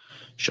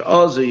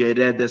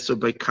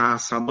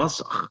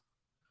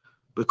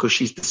 Because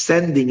she's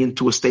descending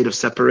into a state of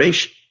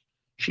separation.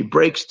 She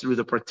breaks through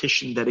the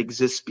partition that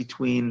exists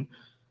between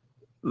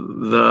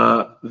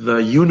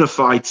the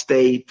unified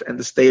state and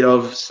the state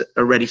of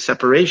already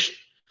separation.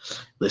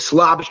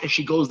 And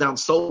she goes down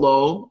so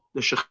low,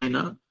 the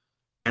Shekhinah,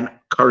 and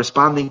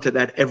corresponding to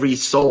that, every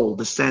soul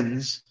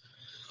descends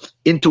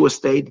into a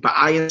state.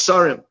 Ba'ayin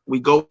Sarim, we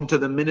go into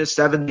the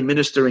 70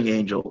 ministering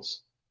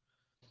angels.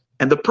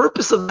 And the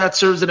purpose of that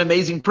serves an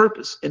amazing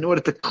purpose, in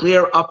order to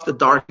clear up the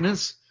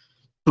darkness,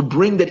 to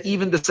bring that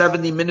even the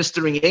 70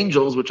 ministering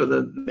angels, which are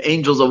the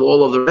angels of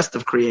all of the rest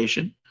of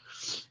creation,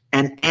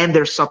 and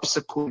their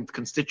subsequent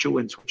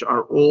constituents, which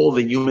are all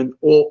the human,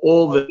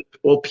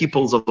 all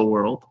peoples of the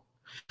world,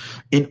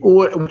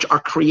 which are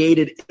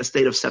created in a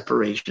state of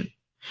separation,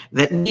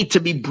 that need to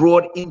be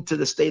brought into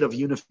the state of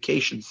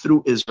unification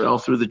through Israel,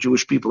 through the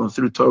Jewish people, and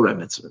through Torah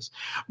mitzvahs.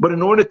 But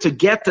in order to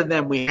get to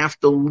them, we have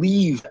to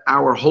leave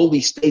our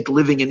holy state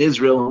living in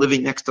Israel and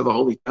living next to the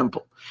holy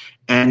temple,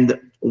 and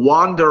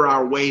wander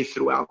our way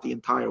throughout the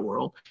entire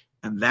world,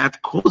 and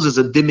that causes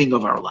a dimming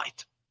of our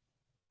light.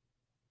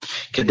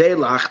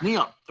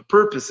 The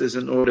purpose is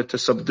in order to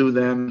subdue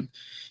them,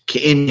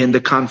 in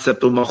the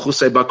concept of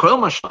Malchusei Bakol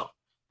Mashal,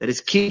 that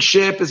his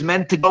kingship is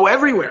meant to go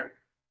everywhere.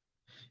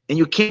 And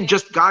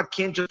God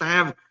can't just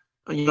have,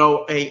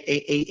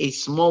 a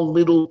small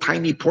little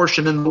tiny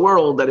portion in the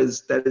world that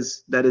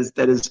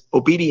is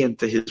obedient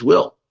to his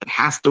will. It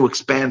has to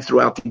expand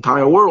throughout the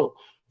entire world.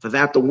 For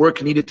that, the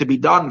work needed to be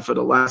done for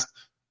the last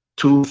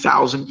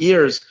 2,000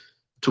 years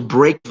to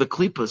break the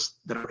klippas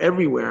that are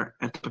everywhere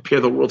and to prepare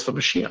the world for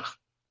Mashiach.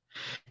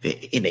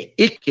 In a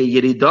Ikke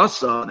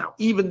Yeridasa, now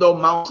even though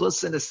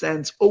Malchus in a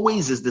sense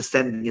always is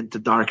descending into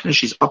darkness,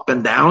 she's up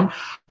and down,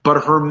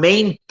 but her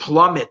main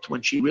plummet,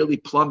 when she really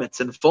plummets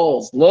and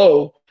falls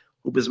low,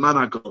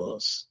 Ubizman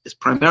HaGolos, is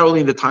primarily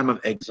in the time of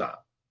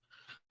exile.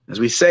 As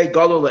we say,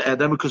 Galul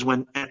Edom, because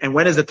when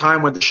is the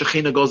time when the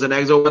Shekhinah goes in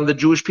exile? When the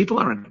Jewish people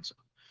are in exile.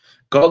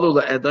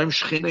 Galul Edom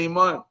Shekhinah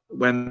Iman.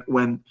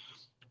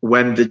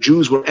 When the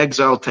Jews were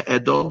exiled to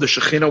Edom, the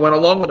Shekhinah went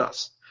along with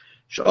us.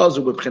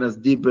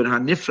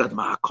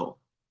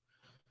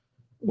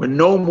 We're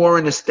no more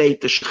in a state,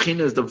 the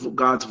Shekhinah is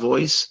God's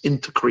voice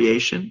into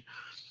creation,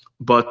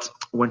 but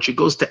when she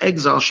goes to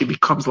exile, she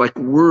becomes like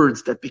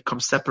words that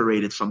become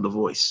separated from the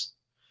voice.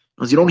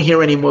 Because you don't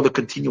hear anymore the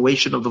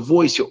continuation of the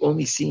voice, you're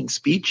only seeing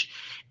speech,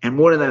 and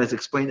more than that is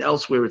explained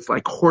elsewhere, it's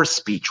like horse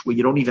speech, where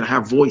you don't even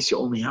have voice, you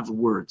only have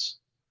words.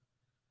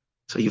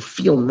 So you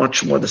feel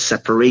much more the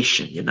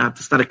separation.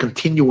 It's not a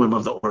continuum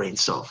of the Or Ein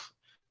Sof.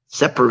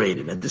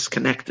 Separated and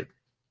disconnected.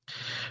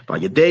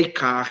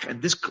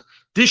 And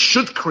this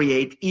should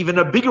create even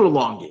a bigger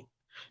longing.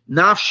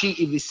 Nafshi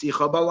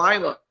ivisicha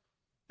balayla.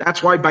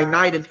 That's why by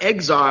night in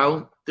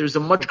exile, there's a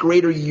much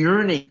greater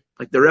yearning.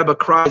 Like the Rebbe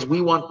cries, we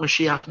want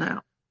Mashiach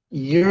now.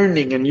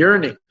 Yearning and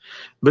yearning.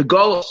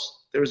 Begolos,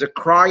 there is a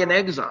cry in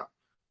exile.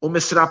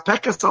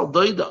 Umisrapekas al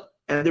doida.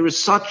 And there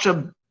is such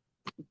an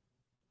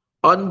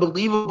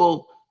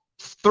unbelievable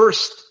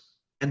thirst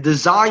and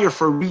desire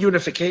for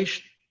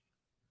reunification.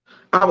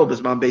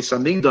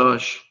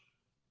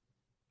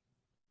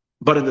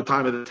 But in the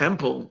time of the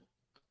temple,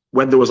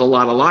 when there was a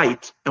lot of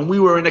light, and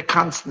we were in a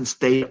constant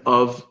state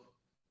of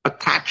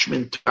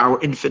attachment to our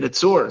infinite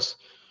source.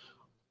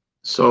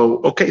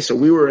 So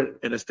we were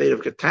in a state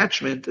of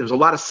attachment. There was a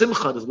lot of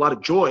simcha, there's a lot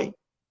of joy.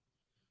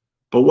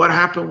 But what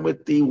happened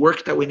with the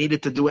work that we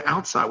needed to do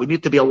outside? We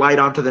needed to be a light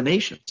onto the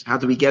nations. How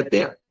do we get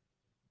there?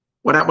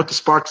 What happened with the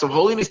sparks of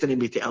holiness that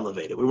needed to be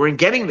elevated? We weren't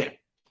getting there.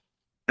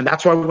 And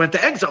that's why we went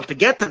to exile, to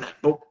get to that.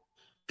 But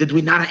did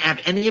we not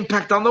have any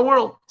impact on the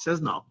world? He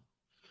says no.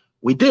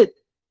 We did.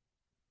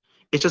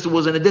 It's just it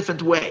was in a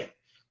different way.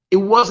 It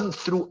wasn't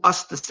through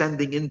us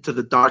descending into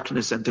the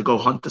darkness and to go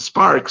hunt the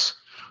sparks.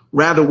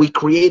 Rather, we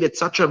created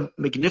such a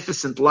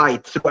magnificent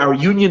light through our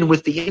union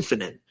with the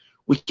infinite.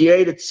 We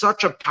created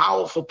such a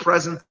powerful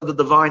presence of the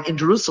divine in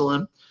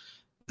Jerusalem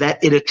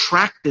that it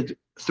attracted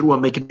through a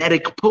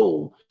magnetic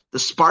pull the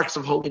sparks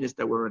of holiness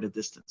that were at a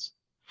distance.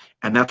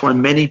 And that's why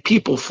many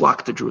people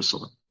flocked to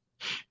Jerusalem.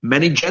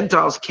 Many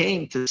Gentiles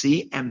came to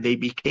see, and they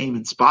became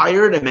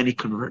inspired, and many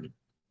converted.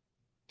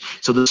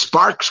 So the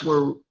sparks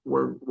were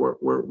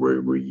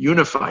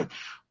unified,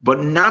 but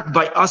not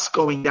by us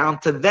going down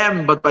to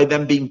them, but by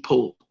them being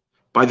pulled,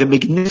 by the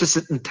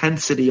magnificent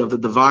intensity of the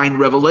divine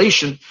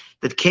revelation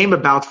that came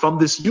about from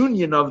this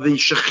union of the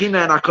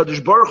Shekhinah and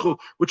HaKadosh Baruch Hu,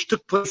 which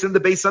took place in the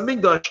Beis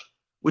HaMikdash,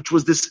 which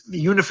was this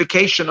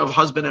unification of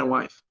husband and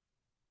wife,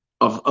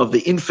 of the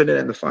infinite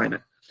and the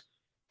finite.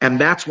 And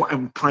that's why,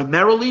 and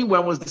primarily,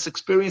 when was this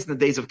experience? In the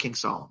days of King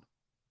Solomon.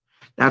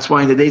 That's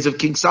why in the days of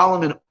King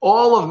Solomon,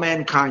 all of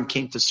mankind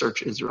came to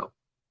search Israel.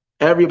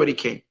 Everybody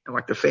came. And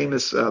like the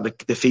famous the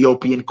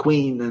Ethiopian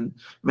queen, and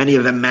many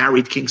of them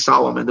married King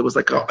Solomon. There was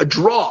like a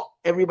draw.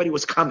 Everybody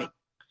was coming.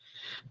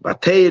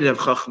 B'Teirav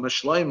Chachma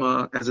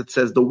Shloima, as it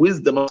says, the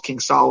wisdom of King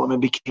Solomon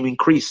became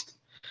increased.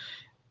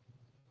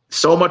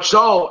 So much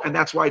so, and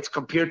that's why it's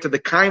compared to the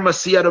Kaima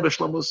Siyara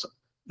B'Shlomusa.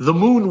 The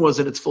moon was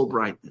in its full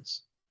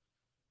brightness.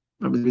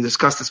 Remember, we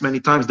discussed this many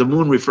times. The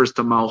moon refers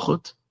to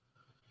Malchut,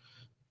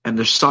 and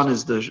the sun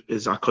is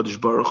HaKadosh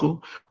Baruch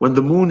Hu. When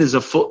the moon is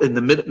in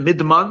the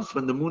mid-month,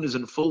 when the moon is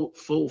in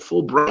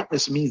full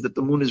brightness, means that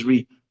the moon is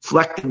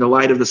reflecting the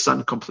light of the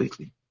sun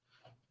completely.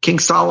 King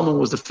Solomon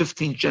was the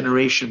 15th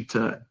generation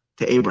to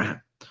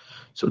Abraham.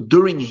 So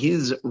during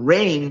his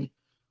reign,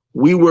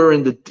 we were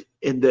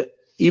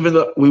even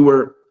though we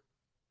were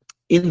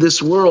in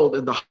this world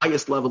in the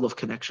highest level of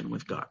connection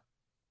with God.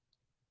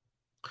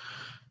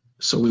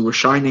 So we were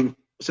shining,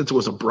 since it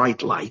was a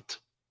bright light.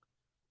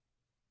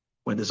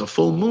 When there's a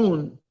full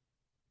moon,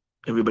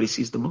 everybody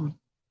sees the moon.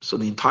 So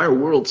the entire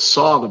world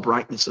saw the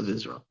brightness of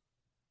Israel.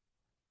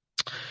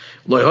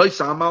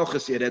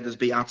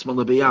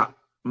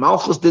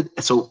 Malchus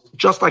did, so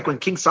just like when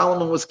King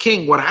Solomon was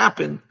king, what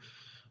happened?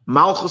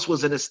 Malchus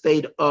was in a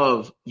state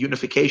of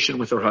unification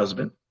with her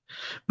husband.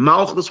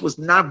 Malchus was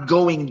not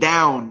going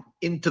down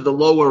into the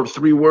lower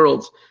three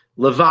worlds,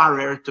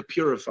 levarer, to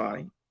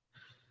purify.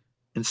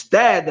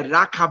 Instead,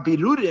 rak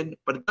habirurin,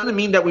 but it doesn't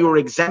mean that we were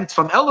exempt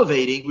from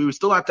elevating. We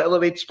still had to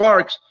elevate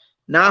sparks.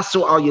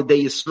 Nasu al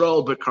yedei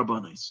Yisrael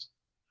b'karbonos.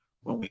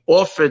 When we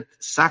offered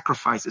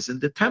sacrifices in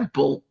the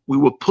temple, we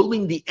were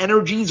pulling the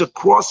energies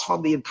across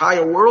from the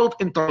entire world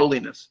into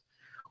holiness.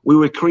 We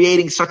were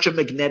creating such a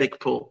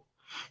magnetic pull.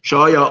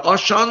 Shaya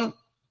Oshan,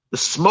 the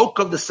smoke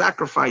of the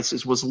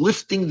sacrifices was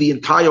lifting the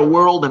entire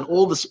world and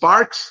all the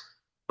sparks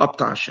up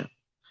to Hashem.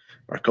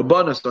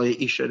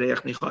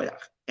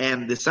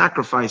 And the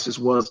sacrifices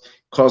was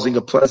causing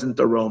a pleasant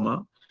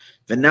aroma.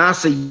 And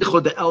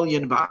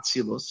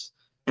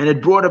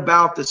it brought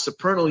about the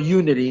supernal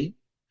unity.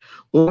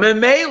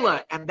 And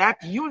that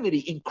unity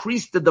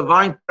increased the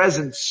divine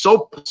presence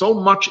so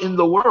much in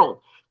the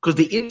world, because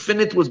the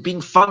infinite was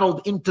being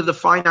funneled into the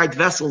finite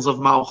vessels of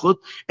Malchut,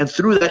 and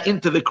through that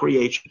into the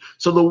creation.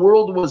 So the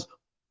world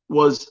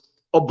was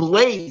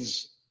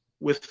ablaze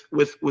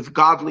with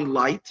godly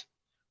light.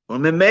 So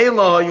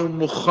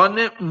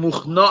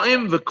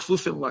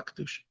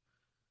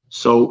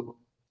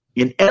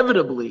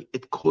inevitably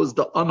it caused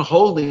the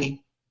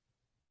unholy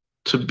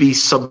to be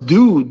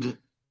subdued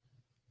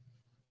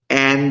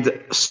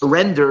and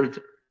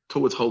surrendered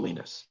towards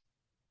holiness.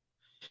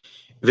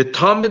 And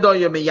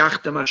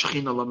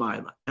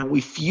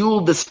we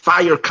fuel this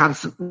fire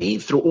constantly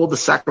through all the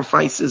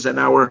sacrifices and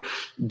our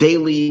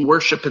daily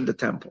worship in the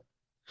temple.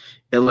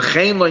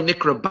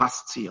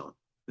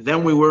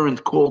 Then we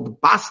weren't called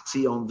Bas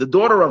Tzion, the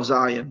daughter of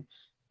Zion.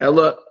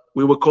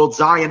 We were called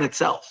Zion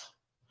itself,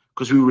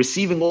 because we were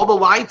receiving all the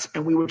lights,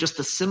 and we were just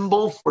a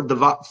symbol for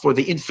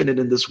the infinite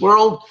in this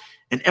world.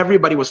 And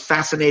everybody was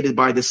fascinated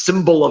by the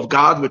symbol of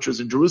God, which was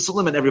in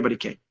Jerusalem, and everybody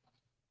came.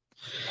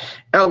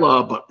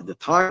 But at the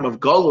time of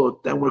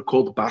Galut, then we're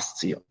called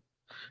Bas Tzion.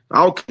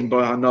 But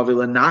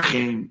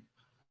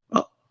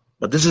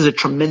this is a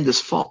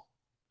tremendous fall,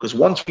 because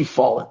once we've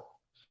fallen,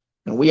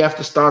 and we have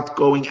to start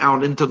going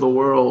out into the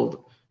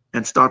world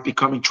and start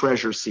becoming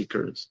treasure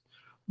seekers.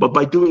 But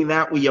by doing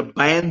that, we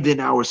abandon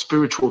our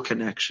spiritual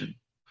connection.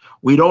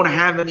 We don't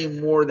have any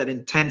more that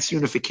intense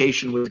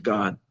unification with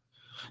God.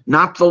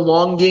 Not the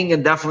longing,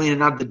 and definitely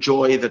not the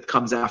joy that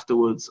comes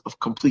afterwards of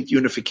complete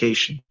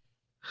unification.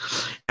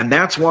 And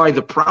that's why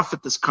the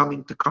prophet is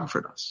coming to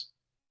comfort us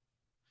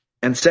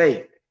and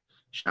say,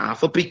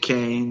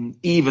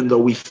 even though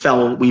we've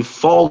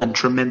fallen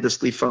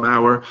tremendously from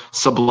our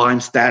sublime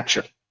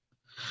stature.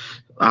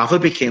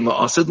 Very soon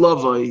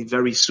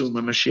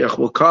when Mashiach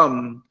will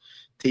come,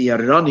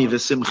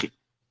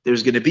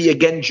 there's going to be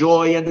again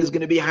joy, and there's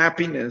going to be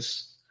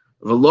happiness.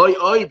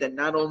 And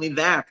not only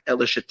that, we're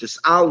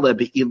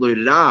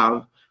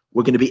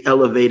going to be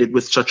elevated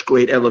with such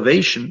great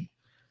elevation.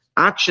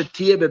 Not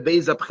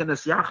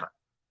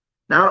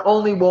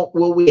only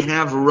will we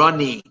have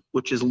rani,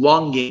 which is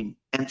longing,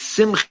 and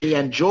simchi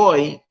and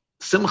joy,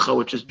 simcha,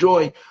 which is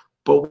joy,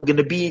 but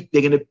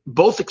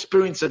both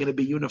experiences are going to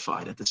be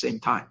unified at the same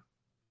time.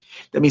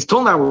 That means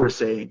till now we were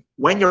saying,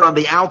 when you're on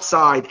the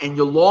outside and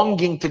you're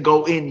longing to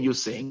go in, you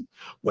sing.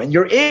 When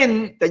you're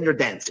in, then you're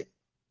dancing.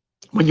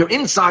 When you're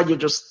inside, you're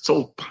just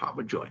so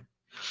with joy.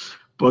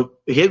 But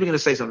here we're going to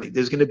say something.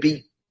 There's going to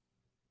be,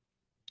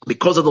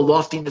 because of the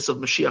loftiness of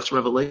Mashiach's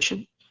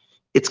revelation,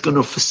 it's going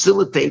to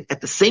facilitate, at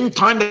the same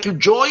time that you're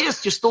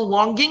joyous, you're still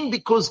longing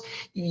because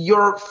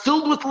you're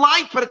filled with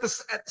light, but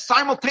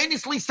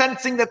simultaneously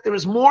sensing that there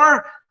is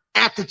more.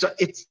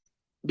 It's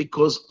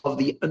because of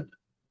the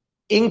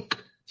ink,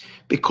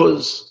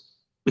 because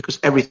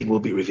everything will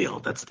be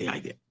revealed. That's the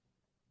idea.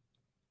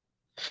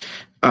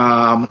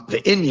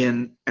 The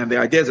Indian, and the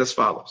idea is as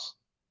follows.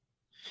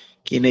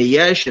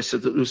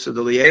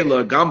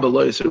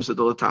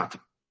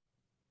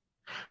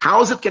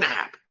 How is it going to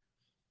happen?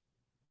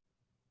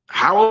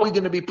 How are we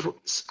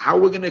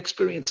going to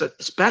experience it?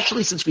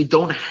 Especially since we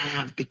don't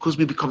have, because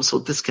we become so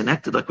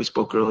disconnected, like we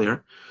spoke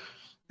earlier,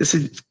 This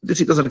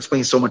he doesn't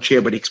explain so much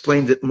here, but he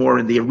explains it more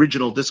in the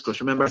original discourse.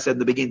 Remember I said in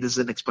the beginning, this is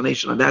an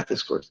explanation of that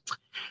discourse.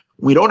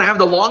 We don't have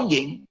the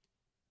longing.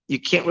 You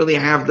can't really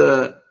have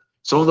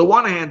so on the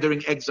one hand,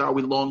 during exile,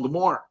 we long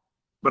more.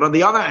 But on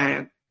the other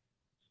hand,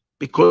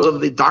 because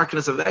of the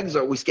darkness of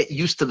exile, we get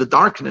used to the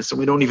darkness and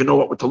we don't even know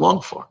what we're to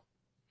long for.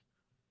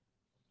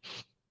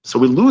 So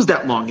we lose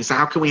that longing. So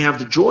how can we have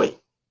the joy?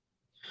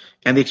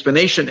 And the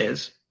explanation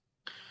is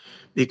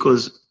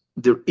because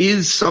there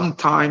is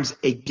sometimes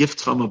a gift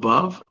from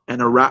above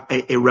and a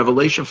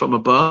revelation from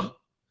above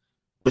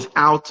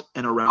without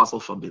an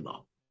arousal from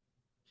below.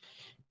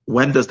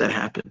 When does that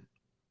happen?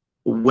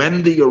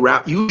 When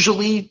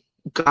usually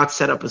God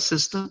set up a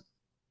system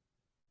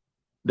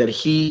that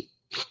he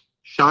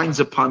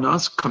shines upon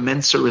us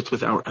commensurate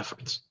with our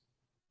efforts.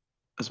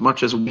 As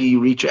much as we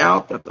reach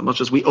out, as much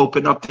as we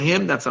open up to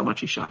him, that's how much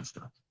he shines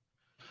to us.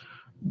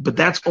 But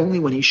that's only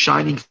when he's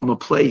shining from a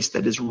place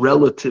that is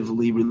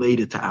relatively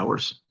related to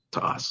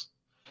us.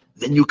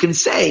 Then you can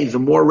say, the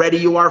more ready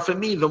you are for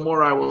me, the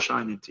more I will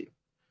shine into you.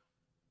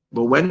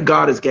 But when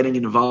God is getting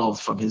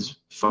involved from his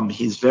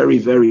very,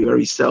 very,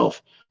 very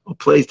self, a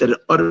place that it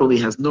utterly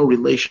has no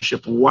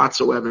relationship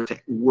whatsoever to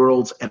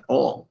worlds at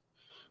all,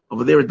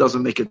 over there it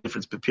doesn't make a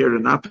difference, prepared or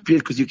not prepared,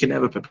 because you can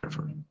never prepare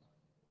for him.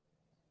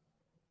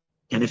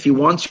 And if he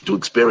wants you to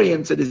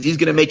experience it, he's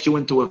going to make you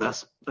into a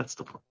vessel. That's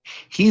the point.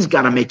 He's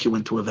got to make you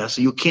into a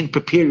vessel. You can't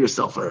prepare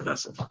yourself for a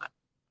vessel for that.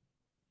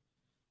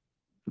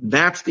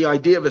 That's the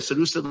idea of a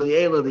serusa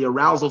l'eila, the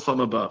arousal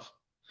from above.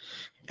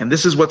 And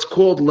this is what's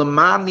called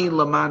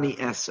lamani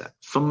esa.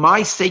 For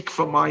my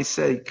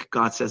sake,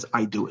 God says,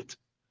 I do it.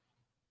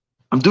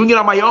 I'm doing it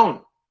on my own.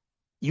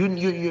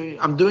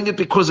 I'm doing it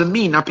because of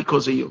me, not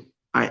because of you.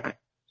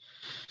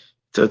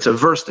 So it's a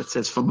verse that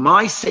says, for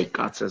my sake,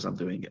 God says, I'm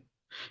doing it.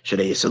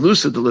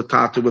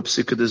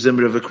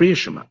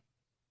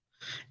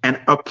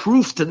 And a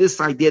proof to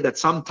this idea that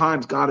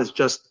sometimes God is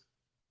just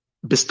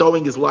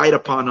bestowing his light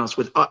upon us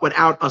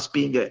without us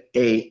being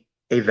a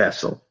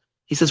vessel.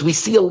 He says, we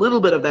see a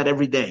little bit of that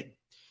every day.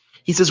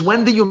 He says,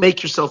 when do you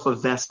make yourself a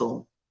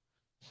vessel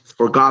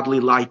for godly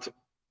light?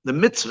 The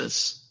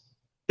mitzvahs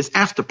is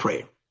after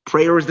prayer.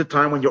 Prayer is the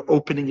time when you're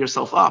opening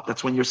yourself up.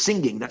 That's when you're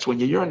singing. That's when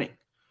you're yearning.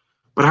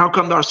 But how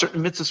come there are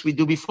certain mitzvahs we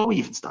do before we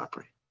even start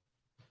praying?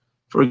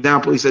 For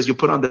example, he says you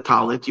put on the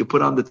talit, you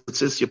put on the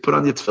tzitzis, you put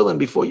on the tefillin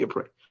before you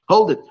pray.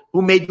 Hold it.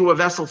 Who made you a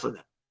vessel for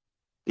that?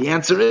 The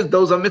answer is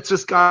those are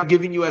mitzvahs God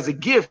giving you as a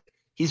gift.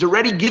 He's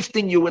already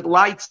gifting you with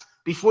lights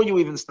before you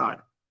even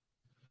start.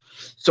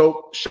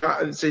 So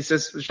he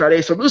says,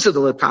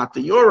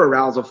 your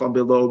arousal from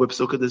below is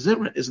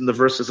in the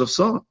verses of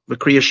Psalm, the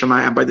Kriya Shema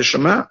and by the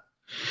Shema.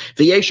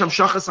 The Yesham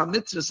Shachas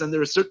HaMitzvahs, and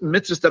there are certain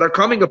mitzvahs that are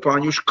coming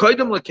upon you.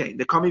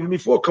 They come even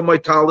before. Come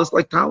like talis,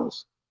 like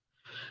talis.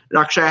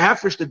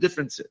 The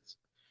difference is.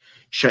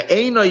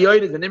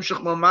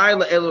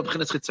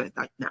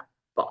 Now,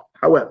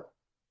 however,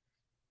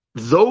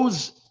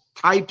 those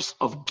types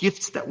of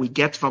gifts that we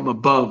get from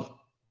above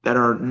that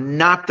are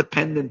not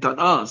dependent on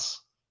us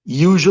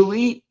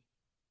usually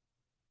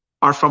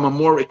are from a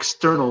more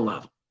external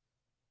level.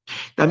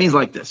 That means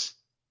like this.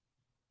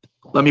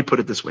 Let me put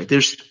it this way.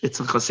 It's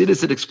in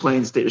Chassidus, it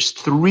explains there's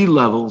 3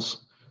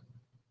 levels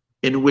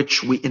in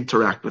which we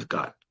interact with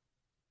God.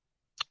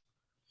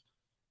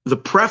 The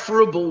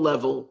preferable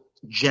level,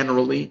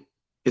 generally,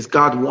 is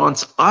God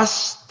wants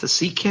us to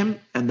seek him,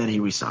 and then he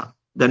responds,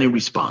 then he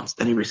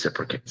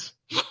reciprocates.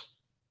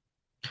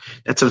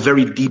 That's a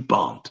very deep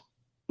bond.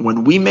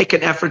 When we make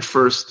an effort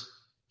first,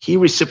 he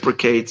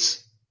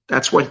reciprocates.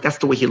 That's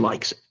the way he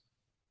likes it.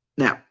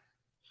 Now,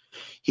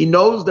 he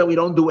knows that we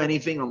don't do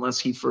anything unless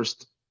he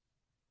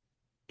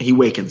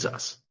wakens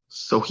us.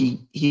 So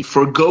he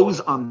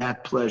forgoes on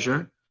that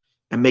pleasure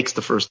and makes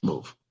the first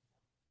move,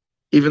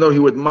 even though he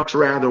would much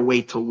rather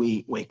wait till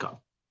we wake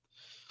up.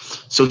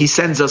 So he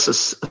sends us a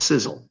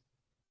sizzle.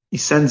 He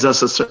sends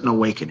us a certain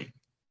awakening.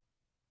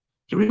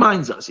 He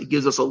reminds us. He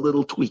gives us a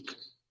little tweak,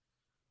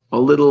 a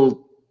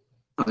little,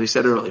 as I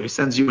said earlier, he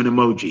sends you an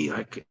emoji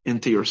like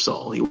into your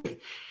soul.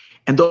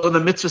 And those are the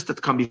mitzvahs that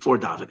come before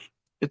davening.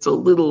 It's a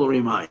little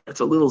reminder.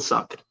 It's a little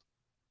something.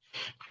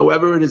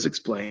 However it is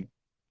explained,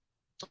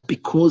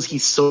 because he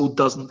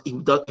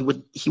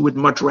would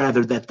much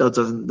rather that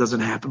doesn't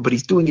happen, but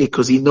he's doing it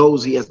because he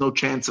knows he has no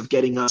chance of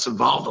getting us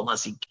involved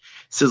unless he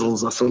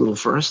sizzles us a little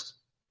first.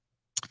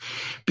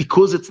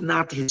 Because it's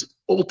not his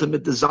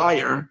ultimate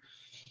desire,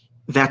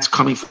 that's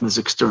coming from his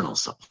external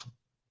self.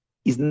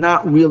 He's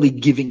not really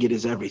giving it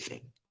his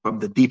everything from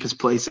the deepest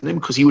place in him,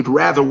 because he would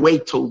rather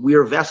wait till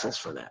we're vessels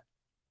for that.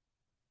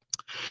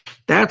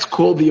 That's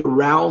called the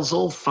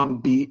arousal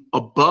from the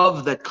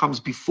above that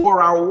comes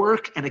before our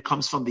work, and it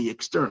comes from the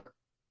external.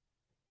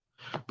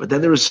 But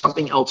then there is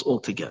something else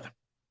altogether.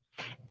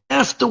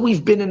 After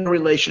we've been in a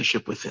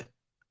relationship with him,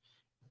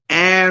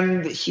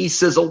 and he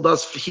sizzled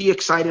us, he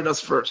excited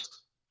us first.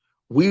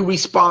 We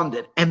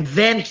responded, and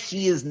then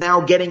he is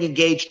now getting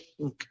engaged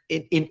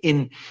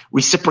in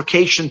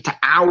reciprocation to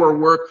our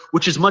work,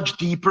 which is much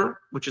deeper,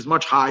 which is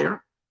much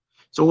higher.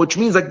 So which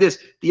means like this,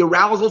 the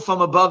arousal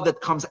from above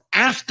that comes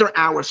after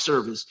our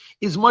service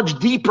is much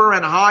deeper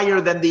and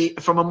higher than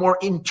from a more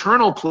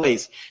internal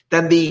place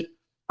than the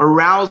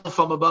arousal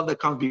from above that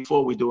comes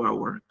before we do our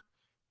work.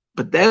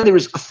 But then there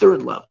is a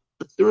third level.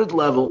 The third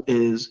level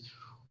is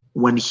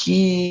when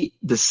he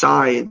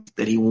decides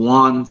that he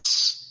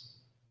wants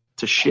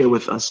to share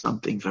with us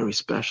something very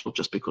special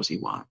just because he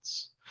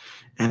wants.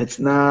 And it's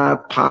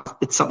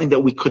something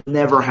that we could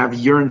never have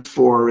yearned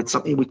for. It's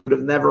something we could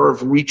have never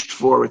have reached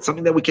for. It's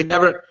something that we could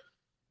never.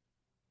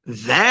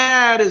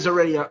 That is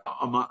already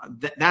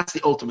that's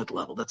the ultimate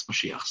level. That's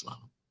Mashiach's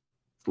level.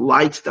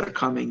 Lights that are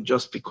coming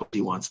just because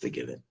he wants to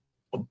give it,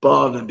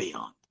 above and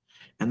beyond.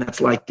 And that's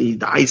like the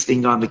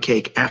icing on the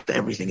cake after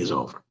everything is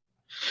over.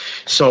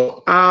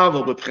 So,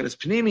 generally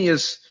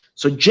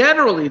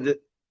the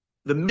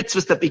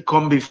mitzvahs that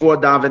become before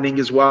davening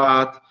is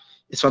what?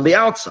 It's from the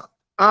outside.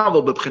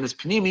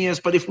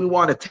 But if we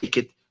want to take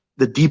it,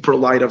 the deeper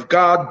light of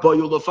God,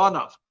 Boyu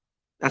Lefanav.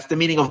 That's the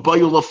meaning of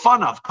Boyu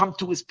Lefanav. Come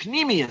to his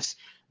pnimius.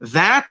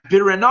 That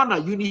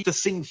birenana, you need to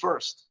sing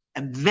first.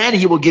 And then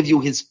he will give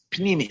you his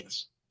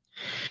pnimius.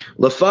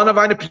 Lefanav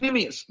eine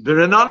pnimius.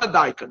 Birenana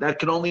daika. That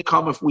can only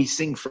come if we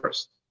sing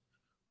first.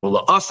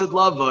 Well, asid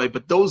lavoi,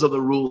 but those are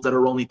the rules that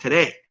are only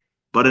today.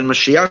 But in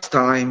Mashiach's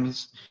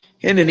times,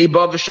 I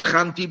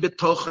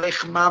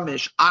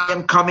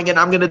am coming and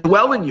I'm going to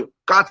dwell in you.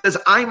 God says,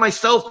 I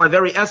myself, my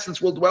very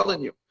essence, will dwell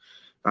in you.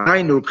 God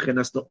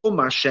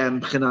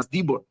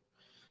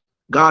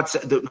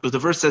said, because the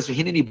verse says,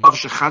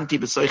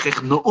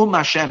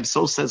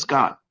 so says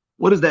God.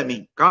 What does that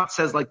mean? God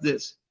says like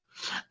this,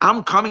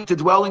 I'm coming to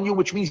dwell in you,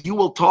 which means you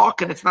will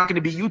talk, and it's not going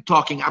to be you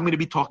talking. I'm going to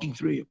be talking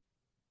through you.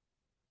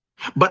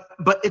 But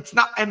it's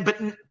not, but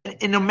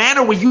in a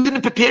manner where you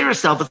didn't prepare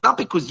yourself. It's not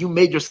because you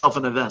made yourself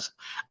in a vessel.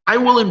 I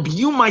will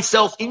imbue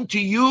myself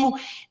into you,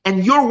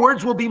 and your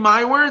words will be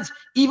my words,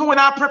 even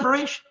without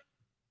preparation.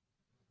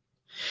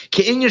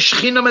 Similar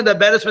to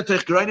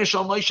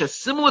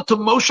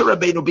Moshe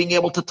Rabbeinu being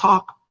able to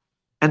talk,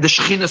 and the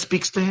Shekhinah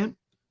speaks to him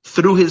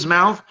through his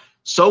mouth,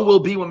 so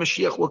will be when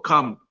Mashiach will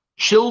come.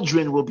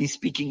 Children will be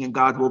speaking, and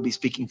God will be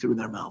speaking through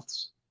their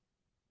mouths.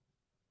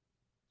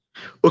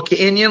 Like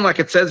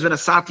it says,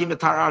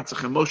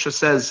 Moshe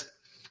says,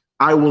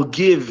 I will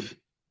give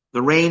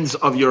the reins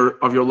of your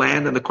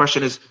land. And the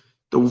question is,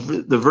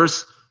 the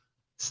verse,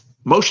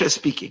 Moshe is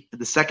speaking in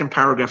the second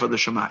paragraph of the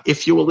Shema.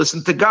 If you will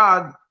listen to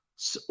God,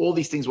 all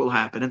these things will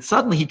happen. And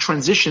suddenly he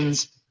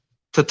transitions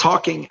to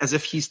talking as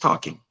if he's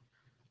talking.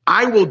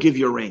 I will give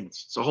your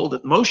reins. So hold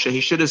it. Moshe,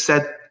 he should have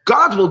said,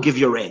 God will give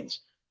your reins.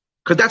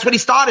 Because that's what he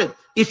started.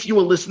 If you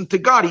will listen to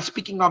God, he's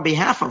speaking on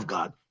behalf of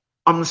God.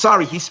 I'm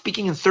sorry, he's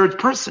speaking in third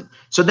person.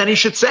 So then he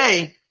should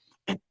say,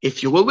 and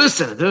if you will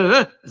listen,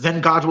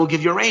 then God will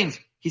give you reins.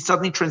 He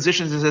suddenly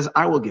transitions and says,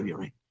 I will give you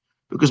reins.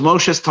 Because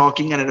Moshe is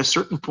talking, and at a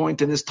certain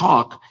point in his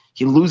talk,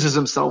 he loses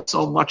himself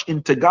so much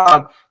into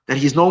God that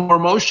he's no more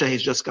Moshe,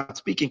 he's just God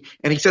speaking.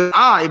 And he says,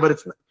 I, but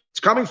it's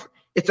coming,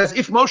 it's as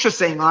if Moshe is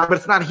saying I, but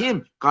it's not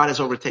him. God has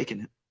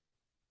overtaken him.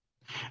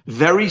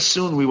 Very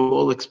soon we will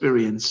all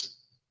experience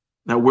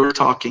that we're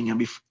talking and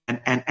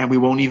we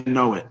won't even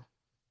know it.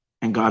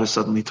 And God is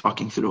suddenly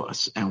talking through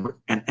us, and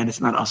it's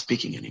not us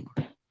speaking anymore.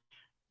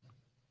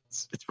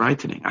 It's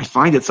frightening. I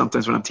find it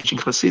sometimes when I'm teaching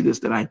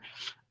Chassidus that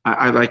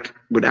I like,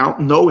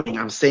 without knowing,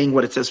 I'm saying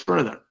what it says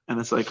further,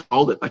 and it's like,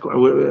 hold it, like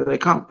where they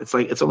come.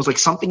 It's almost like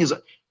something is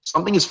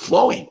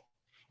flowing,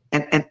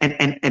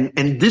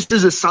 and this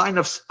is a sign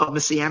of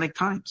messianic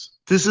times.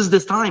 This is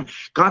this time.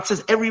 God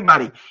says,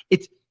 everybody.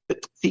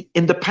 See,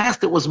 in the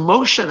past it was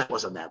Moshe that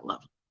was on that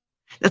level.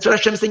 That's what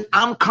Hashem is saying.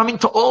 I'm coming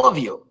to all of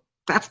you.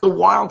 That's the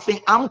wild thing.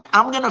 I'm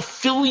going to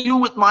fill you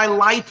with my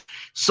light,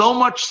 so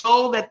much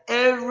so that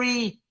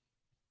everybody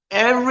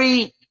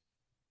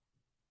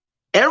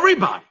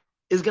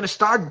is going to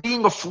start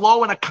being a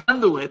flow and a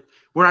conduit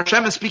where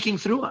Hashem is speaking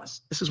through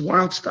us. This is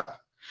wild stuff.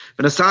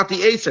 That's why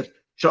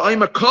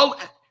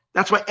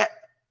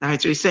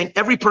he's saying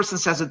every person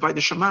says it by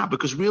the Shema,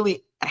 because really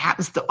it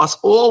happens to us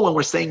all when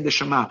we're saying the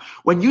Shema.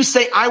 When you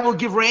say, I will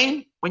give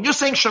rain, when you're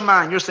saying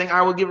Shema and you're saying,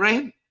 I will give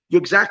rain,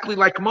 you're exactly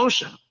like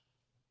Moshe.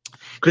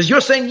 Because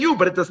you're saying you,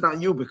 but it does not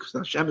you, because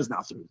Hashem is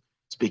now through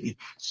speaking.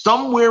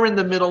 Somewhere in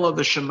the middle of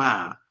the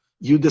Shema,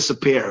 you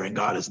disappear, and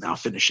God is now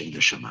finishing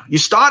the Shema. You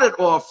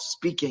started off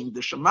speaking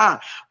the Shema,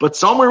 but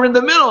somewhere in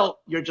the middle,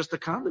 you're just a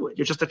conduit.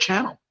 You're just a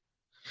channel.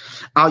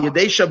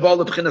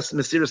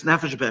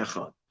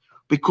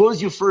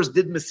 Because you first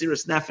did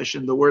Mesiras Nefesh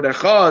in the word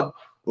Echad,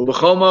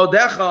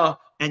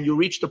 and you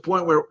reach the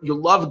point where you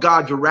love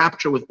God, you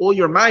rapture with all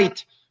your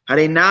might,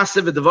 it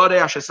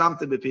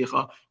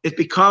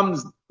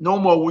becomes no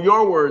more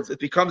your words. It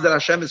becomes that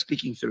Hashem is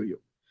speaking through you.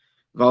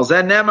 It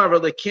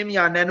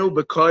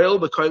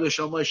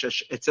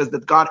says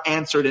that God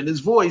answered in his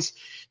voice,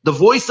 the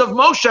voice of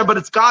Moshe, but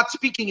it's God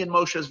speaking in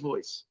Moshe's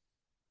voice.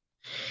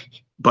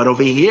 But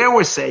over here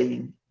we're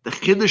saying the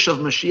Chiddush of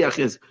Mashiach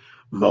is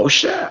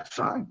Moshe.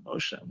 Fine,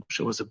 Moshe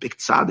was a big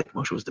tzaddik.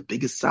 Moshe was the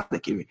biggest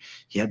tzaddik.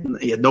 He had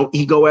no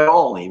ego at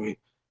all.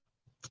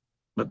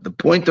 But the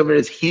point of it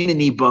is,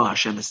 Hineni ba,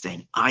 Hashem is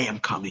saying, I am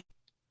coming.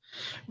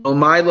 I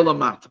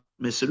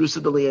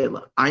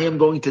am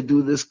going to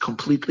do this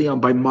completely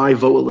by my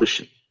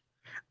volition.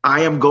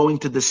 I am going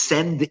to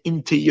descend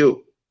into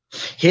you.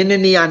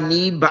 Hineni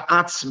ani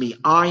ba'atzmi,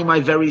 I my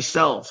very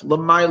self.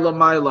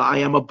 L'mayla, I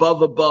am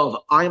above.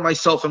 I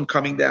myself am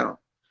coming down.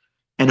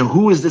 And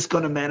who is this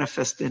going to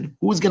manifest in?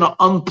 Who's going to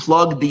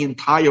unplug the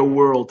entire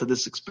world to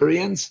this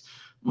experience?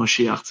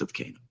 Mashiach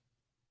Tzidkenu.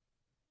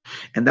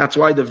 And that's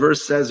why the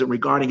verse says,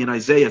 regarding in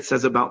Isaiah, it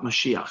says about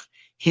Mashiach,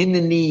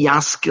 Hineni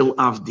yaskil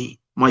avdi.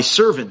 My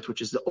servant,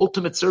 which is the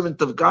ultimate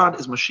servant of God,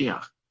 is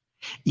Mashiach.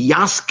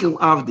 Yaskil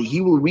avdi.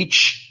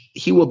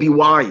 He will be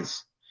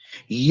wise.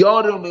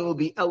 Yarum, he will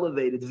be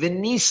elevated.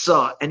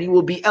 Venisa, and he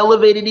will be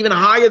elevated even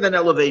higher than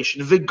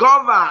elevation.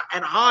 Vigava,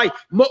 and high.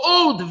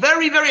 Ma'od,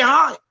 very, very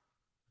high.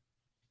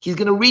 He's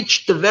going to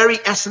reach the very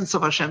essence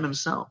of Hashem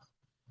himself.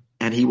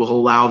 And he will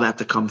allow that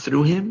to come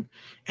through him,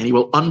 and he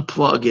will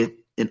unplug it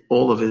in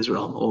all of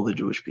Israel and all the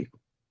Jewish people.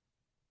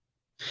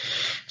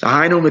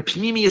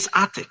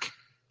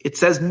 It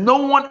says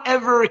no one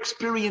ever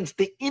experienced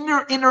the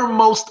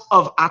innermost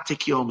of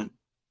Atik Yomin.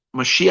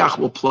 Mashiach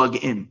will plug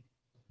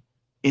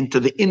into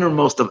the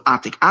innermost of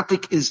Atik.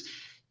 Atik is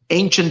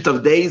ancient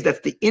of days. That's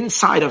the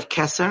inside of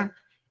Keser.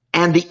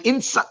 And the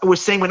inside,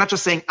 we're not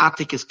just saying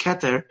Atik is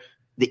Keter,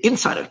 the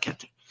inside of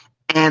Keter.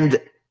 And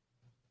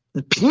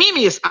the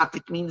Pnimius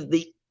Atik means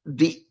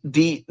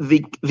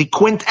the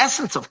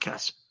quintessence of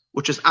Keser,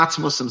 which is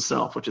Atzmos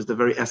himself, which is the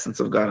very essence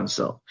of God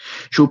himself.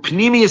 Shu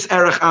Pnimius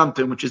Erech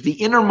Anpin, which is the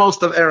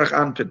innermost of Erech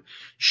Anpin.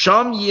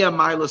 Sham Yeh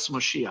Mailas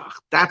Mashiach.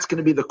 That's going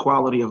to be the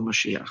quality of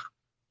Mashiach.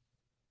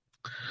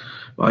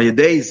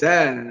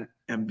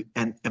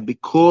 And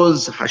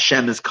because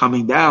Hashem is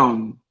coming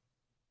down,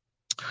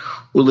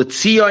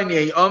 Uletzion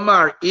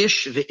Ye'omar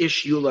Ish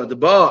Ve'ish Yulad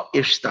Ba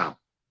Ish Stam.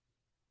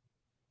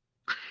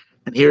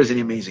 And here's an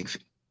amazing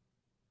thing.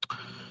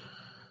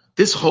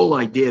 This whole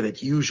idea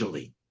that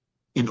usually,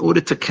 in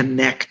order to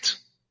connect,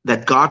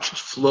 that God should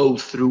flow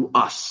through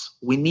us,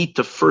 we need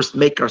to first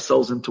make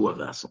ourselves into a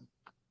vessel.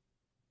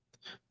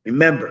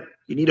 Remember,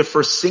 you need to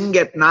first sing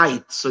at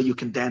night so you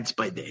can dance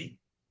by day.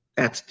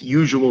 That's the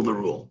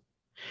rule.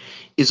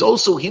 Is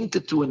also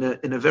hinted to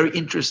in a very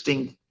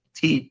interesting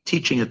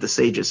teaching that the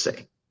sages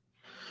say.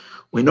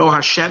 We know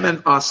Hashem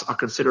and us are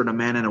considered a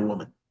man and a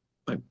woman.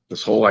 Like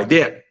this whole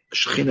idea,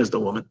 Shekhinah is the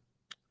woman.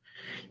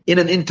 In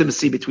an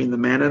intimacy between the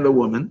man and the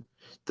woman,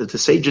 that the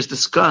sages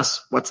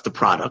discuss what's the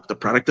product. The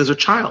product is a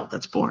child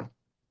that's born.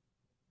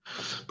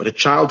 But a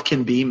child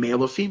can be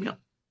male or female.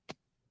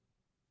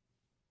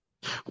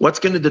 What's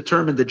going to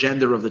determine the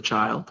gender of the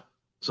child?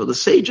 So the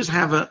sages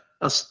have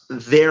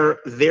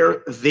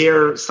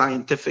their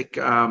scientific,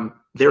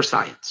 their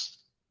science.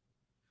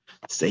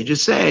 The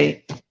sages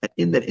say that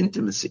in that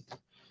intimacy,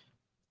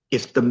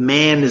 if the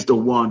man is the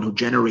one who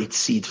generates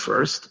seed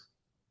first,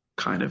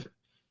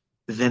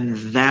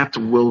 then that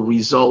will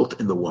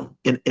result in the woman,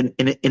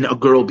 in a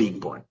girl being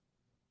born.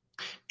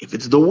 If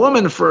it's the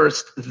woman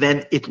first,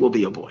 then it will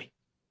be a boy.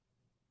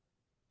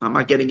 I'm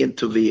not getting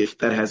into if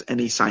that has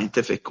any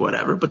scientific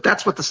whatever, but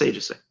that's what the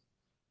sages say.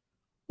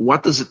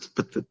 What does it,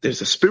 but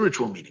there's a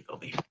spiritual meaning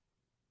over here.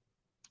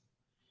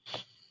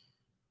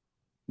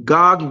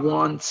 God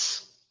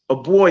wants a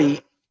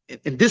boy,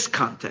 in this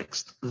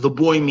context, the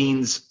boy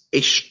means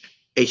a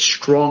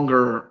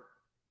stronger,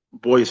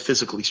 boy is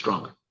physically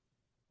stronger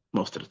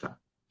most of the time.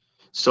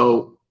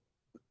 So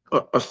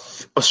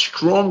a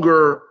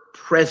stronger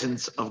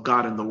presence of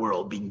God in the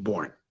world being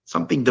born,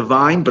 something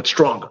divine but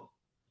stronger,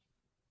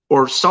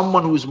 or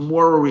someone who's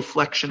more a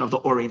reflection of the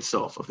Orient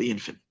Sof, of the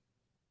infinite.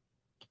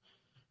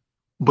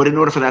 But in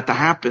order for that to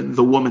happen,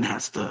 the woman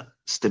has to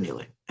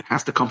stimulate. It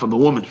has to come from the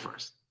woman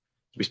first.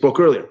 We spoke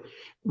earlier.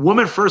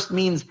 Woman first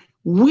means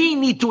we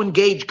need to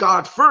engage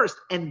God first,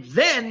 and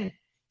then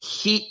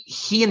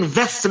he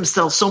invests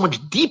himself so much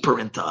deeper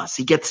into us.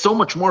 He gets so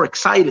much more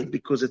excited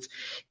because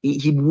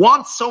he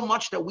wants so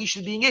much that we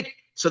should be engaged.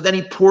 So then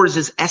he pours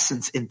his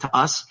essence into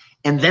us,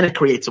 and then it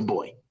creates a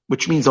boy,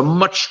 which means a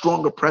much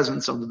stronger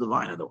presence of the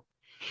divine.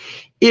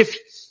 If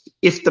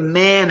the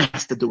man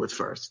has to do it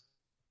first,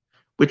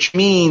 which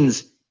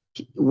means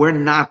we're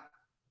not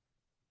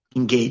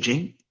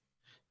engaging,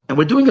 and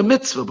we're doing a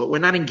mitzvah, but we're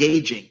not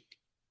engaging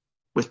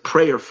with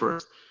prayer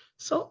first.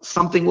 So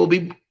there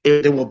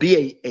will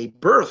be a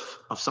birth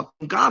of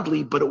something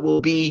godly, but it will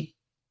be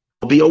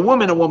a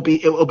woman. It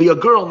will be a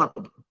girl.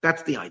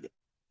 That's the idea.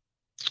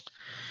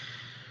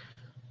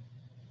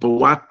 But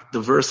what the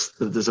verse,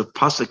 there's a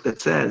pasuk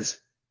that says,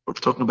 we're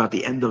talking about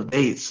the end of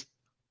days.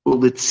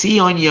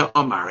 U'letzion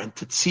ye'amar, and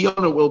to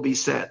Tzion it will be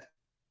said,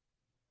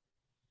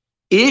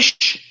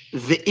 Ish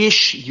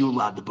ve'ish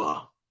yulad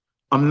ba.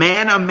 A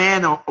man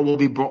will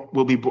be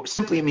born.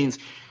 Simply it means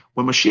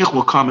when Mashiach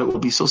will come, it will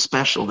be so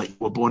special that you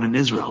were born in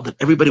Israel that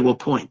everybody will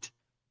point.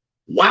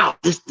 Wow,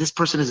 this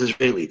person is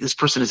Israeli. This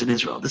person is in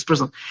Israel. This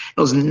person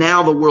knows.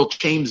 Now the world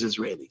shames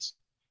Israelis.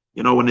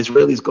 You know, when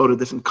Israelis go to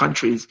different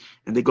countries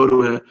and they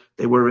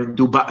were in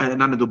Dubai,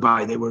 not in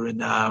Dubai. They were in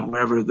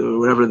wherever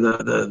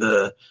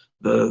the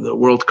the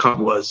World Cup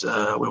was,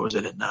 where was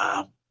it? In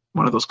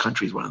one of those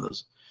countries, one of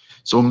those.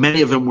 So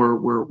many of them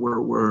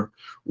were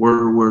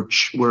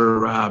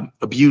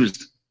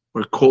abused,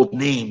 were called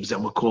names,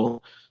 and were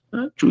called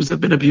Jews have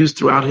been abused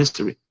throughout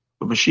history.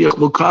 But Mashiach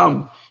will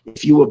come.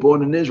 If you were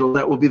born in Israel,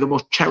 that will be the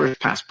most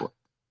cherished passport.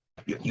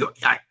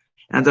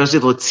 And I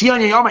said,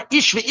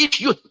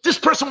 this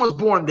person was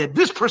born there.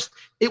 This person,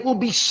 it will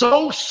be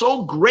so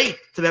great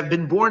to have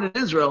been born in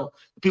Israel.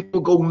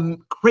 People will go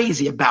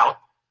crazy about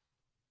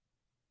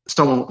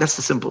someone. That's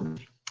the simple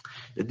meaning.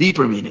 The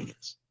deeper meaning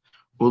is,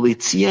 it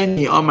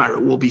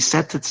will be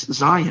said to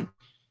Zion.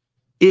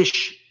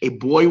 Ish, a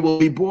boy will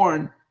be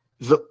born.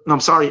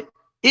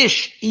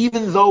 Ish,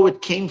 even though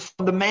it came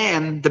from the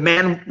man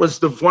was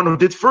the one who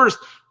did first.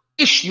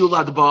 Ish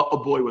yulad ba, a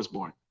boy was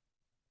born.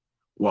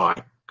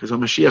 Why? Because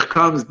when Mashiach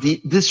comes,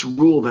 this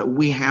rule that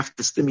we have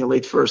to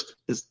stimulate first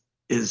is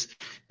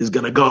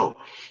going to go.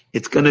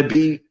 It's going to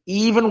be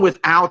even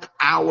without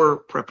our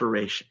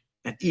preparation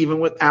and even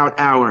without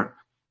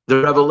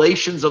the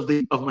revelations of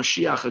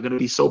Mashiach are going to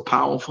be so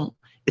powerful.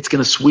 It's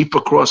going to sweep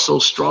across so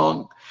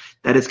strong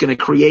that it's going to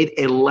create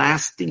a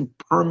lasting,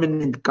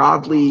 permanent,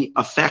 godly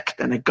effect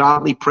and a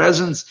godly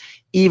presence,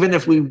 even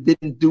if we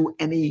didn't do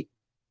any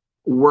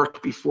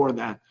work before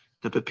that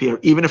to prepare.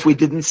 Even if we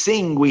didn't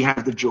sing, we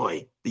have the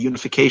joy, the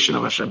unification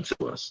of Hashem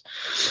to us.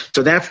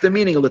 So that's the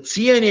meaning. What does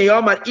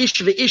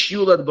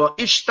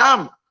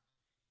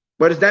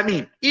that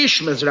mean?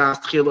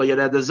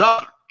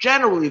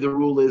 Generally, the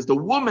rule is the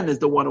woman is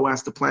the one who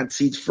has to plant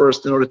seeds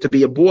first in order to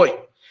be a boy.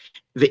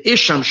 The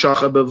isham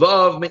shacha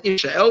bevav me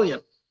isha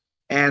elyon.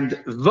 And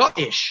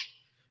va'ish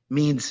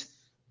means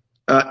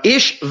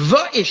ish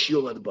va'ish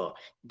yulad ba.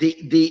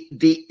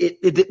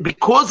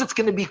 Because it's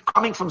going to be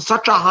coming from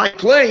such a high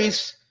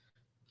place,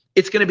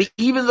 it's going to be,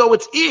 even though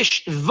it's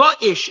ish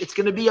va'ish, it's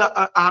going to be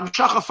a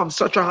hamshacha from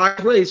such a high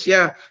place.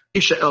 Yeah,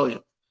 isha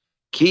elyon.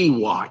 Key,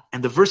 why?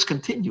 And the verse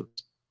continues.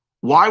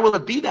 Why will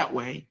it be that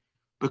way?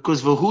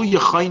 Because v'hu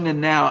yechayna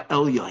now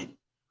elyon.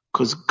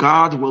 Because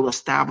God will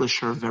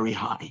establish her very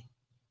high.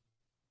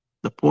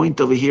 The point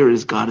over here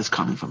is God is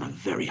coming from a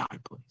very high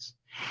place.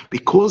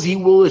 Because he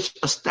will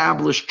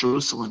establish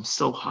Jerusalem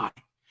so high.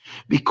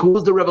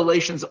 Because the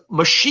revelations,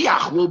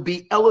 Mashiach will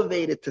be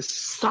elevated to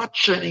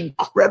such an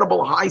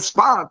incredible high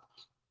spot.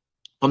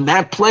 From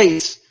that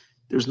place,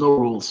 there's no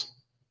rules.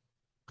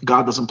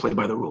 God doesn't play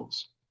by the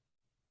rules.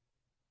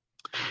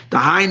 The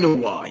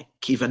Hainu why?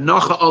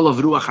 Kivanocha olav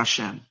ruach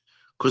Hashem.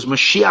 Because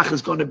Mashiach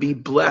is going to be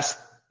blessed,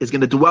 is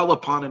going to dwell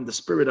upon him the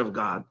Spirit of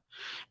God.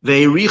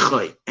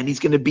 And he's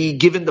going to be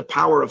given the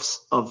power of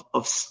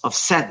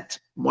scent.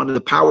 One of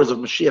the powers of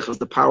Mashiach is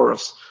the power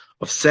of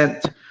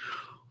scent.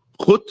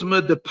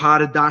 Chutma de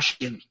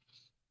paradashkin,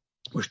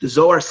 which the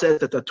Zohar says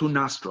that there are two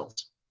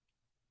nostrils.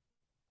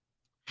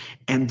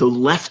 And the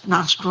left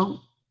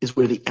nostril is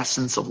where the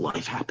essence of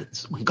life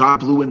happens. When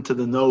God blew into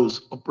the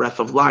nose a breath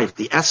of life,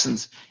 the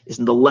essence is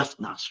in the left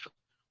nostril.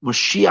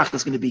 Mashiach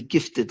is going to be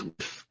gifted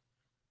with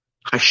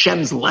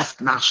Hashem's left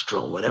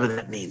nostril, whatever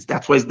that means.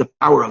 That's why it's the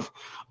power of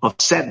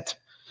scent.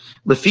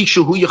 Because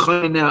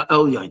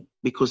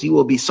he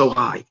will be so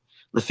high.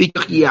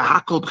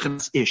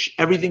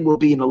 Everything will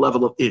be in the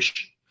level of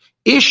ish.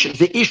 Ish,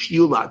 the ish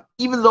yulad.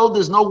 Even though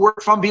there's no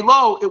work from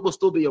below, it will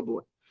still be a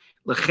boy.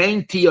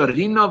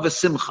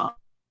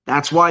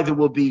 That's why there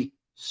will be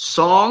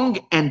song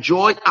and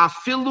joy.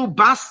 Afilu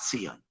bas,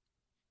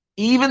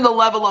 even the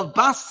level of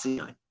bas.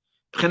 Even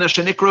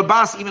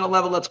a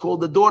level that's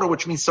called the daughter,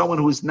 which means someone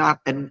who is not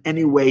in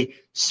any way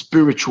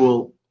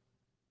spiritually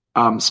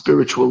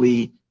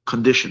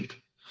conditioned.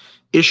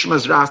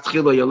 Usually,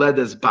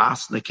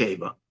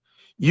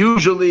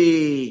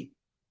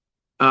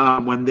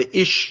 when the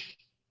ish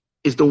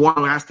is the one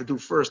who has to do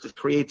first, it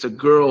creates a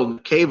girl,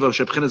 nekeva,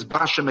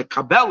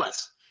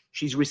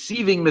 she's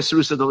receiving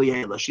Mesrusa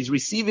D'Liela, she's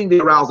receiving the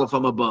arousal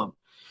from above.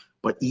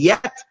 But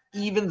yet,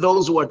 even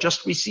those who are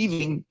just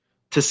receiving,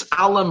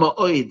 Tis'ala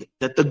ma'oid,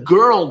 that the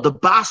girl, the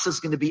bas, is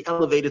going to be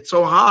elevated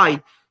so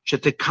high,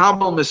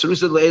 shetekabel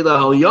Mesrusa D'Liela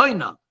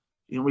halyoina,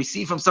 you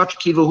receive from such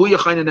kivahu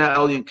yachayna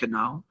elyon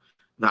kanal,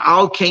 the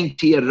al kain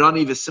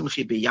tiyarani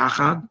v'simchi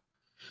b'yachad,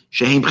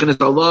 shehim b'chinas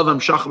alav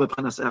amshach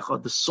b'chinas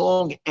echad, the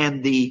song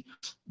and the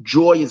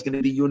joy is going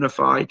to be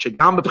unified,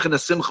 shegam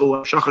b'chinas simcha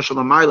amshach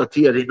shalamayla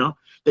tiyarina,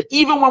 that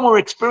even when we're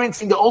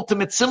experiencing the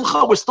ultimate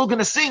simcha, we're still going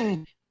to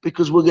sing,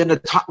 because we're going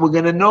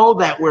to know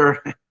that we're,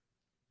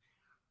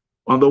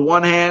 on the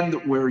one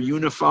hand, we're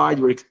unified.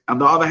 On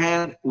the other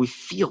hand, we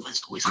feel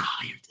this always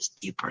higher, this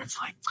deeper. It's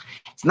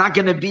not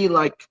going to be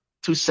like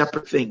two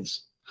separate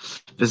things.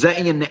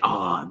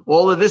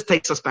 All of this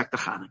takes us back to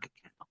Hanukkah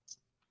candles.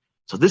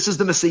 So this is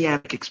the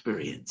Messianic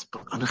experience.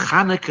 But on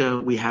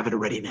Hanukkah, we have it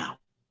already now.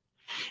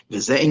 The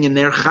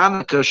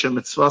Hanukkah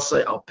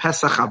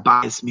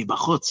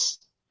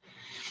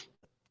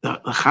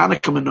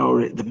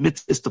menorah, the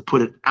mitzvah is to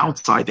put it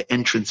outside the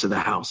entrance of the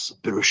house,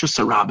 Bereshus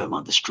Harabim,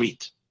 on the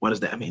street. What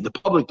does that mean? The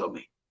public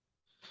domain.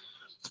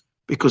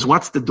 Because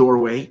what's the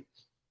doorway?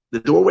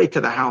 The doorway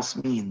to the house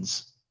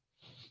means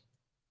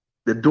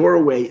the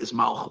doorway is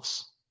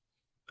Malchus.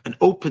 An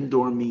open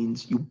door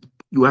means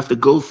you have to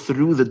go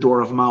through the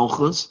door of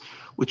Malchus,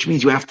 which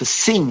means you have to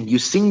sing. You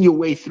sing your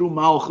way through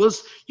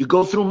Malchus. You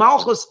go through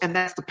Malchus, and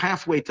that's the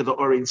pathway to the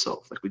Or Ein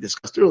Sof, like we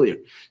discussed earlier.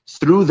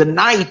 Through the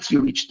night,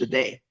 you reach the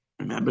day.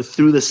 Remember,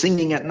 through the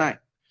singing at night.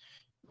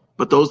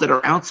 But those that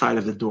are outside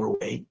of the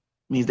doorway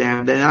means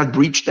they're not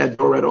breached that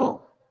door at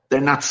all. They're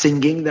not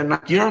singing. They're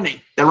not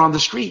yearning. They're on the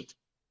street.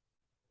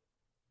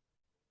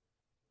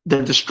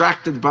 They're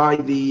distracted by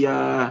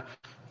the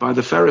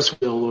Ferris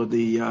wheel or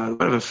the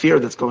whatever fear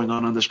that's going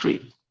on the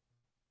street.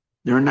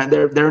 They're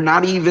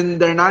not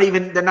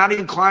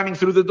even climbing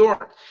through the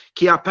door.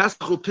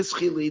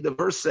 The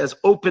verse says,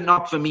 "Open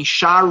up for me,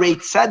 Sharei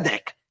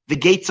Tzedek, the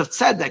gates of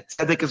Tzedek."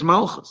 Tzedek is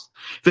Malchus.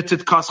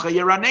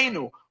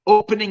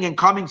 Opening and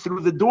coming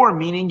through the door,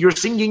 meaning you're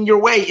singing your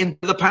way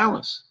into the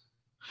palace.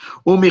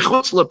 And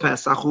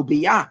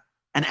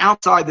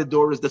outside the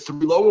door is the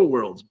three lower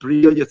worlds,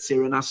 Bria,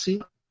 Yetzirah, and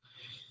Asiyah.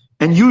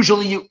 And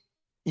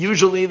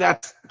usually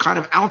that's kind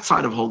of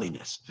outside of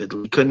holiness.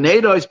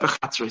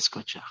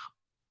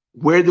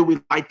 Where do we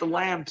light the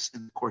lamps?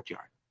 In the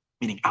courtyard,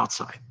 meaning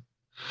outside.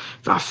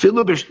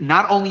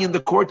 Not only in the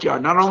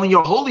courtyard, not only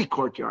your holy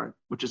courtyard,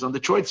 which is on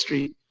Detroit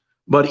Street,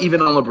 but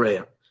even on La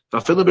Brea.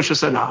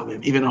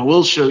 Even in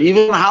Wilshire,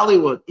 even in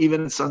Hollywood,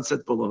 even in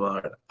Sunset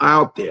Boulevard,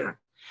 out there.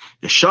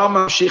 The Sham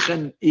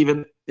Mamshichen,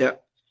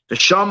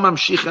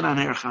 on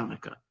Her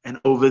Chanukah. And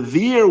over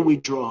there we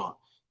draw,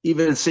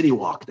 even in City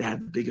Walk, they had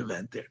a big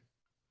event there.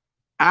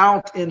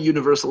 Out in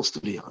Universal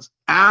Studios,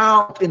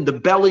 out in the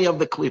belly of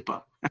the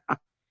Klippa.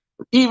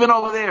 Even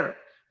over there,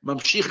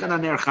 Mamshichen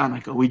an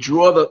Chanukah, we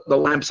draw the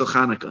lamps of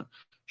Chanukah.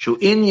 Shu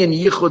inyan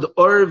yichud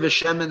or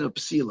v'shemen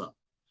upsila.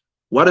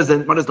 What is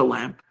the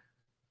lamp?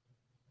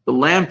 The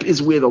lamp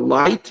is where the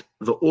light,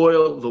 the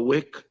oil, the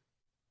wick,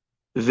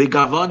 the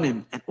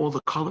gavanim, and all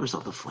the colors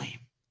of the flame.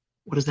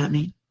 What does that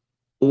mean?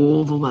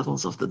 All the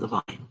levels of the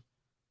divine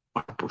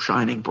are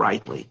shining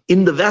brightly.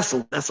 In the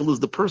vessel is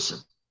the person.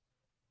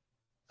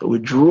 So we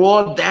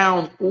draw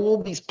down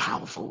all these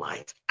powerful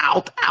lights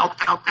out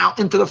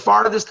into the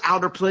farthest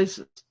outer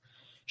places.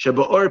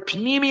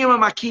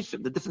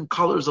 The different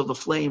colors of the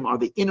flame are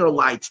the inner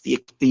lights,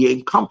 the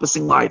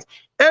encompassing lights,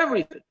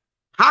 everything.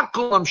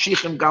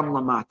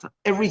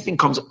 Everything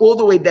comes all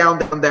the way down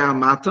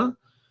mata.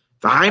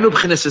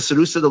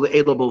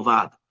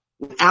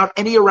 Without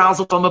any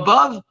arousal from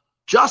above,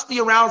 just the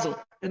arousal.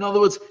 In other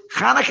words,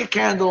 Hanukkah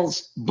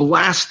candles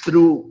blast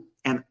through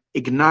and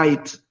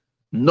ignite.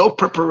 No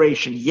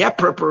preparation, yet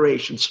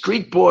preparation.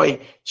 Street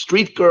boy,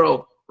 street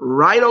girl,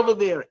 right over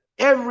there.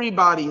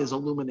 Everybody is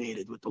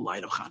illuminated with the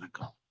light of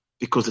Hanukkah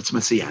because it's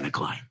Messianic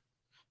light.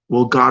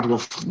 Well, God will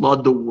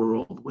flood the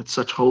world with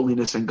such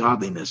holiness and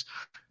godliness.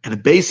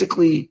 And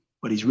basically,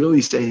 what he's really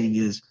saying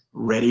is,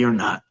 ready or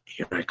not,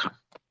 here I come.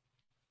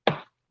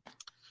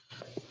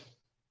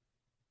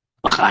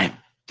 L'chaim.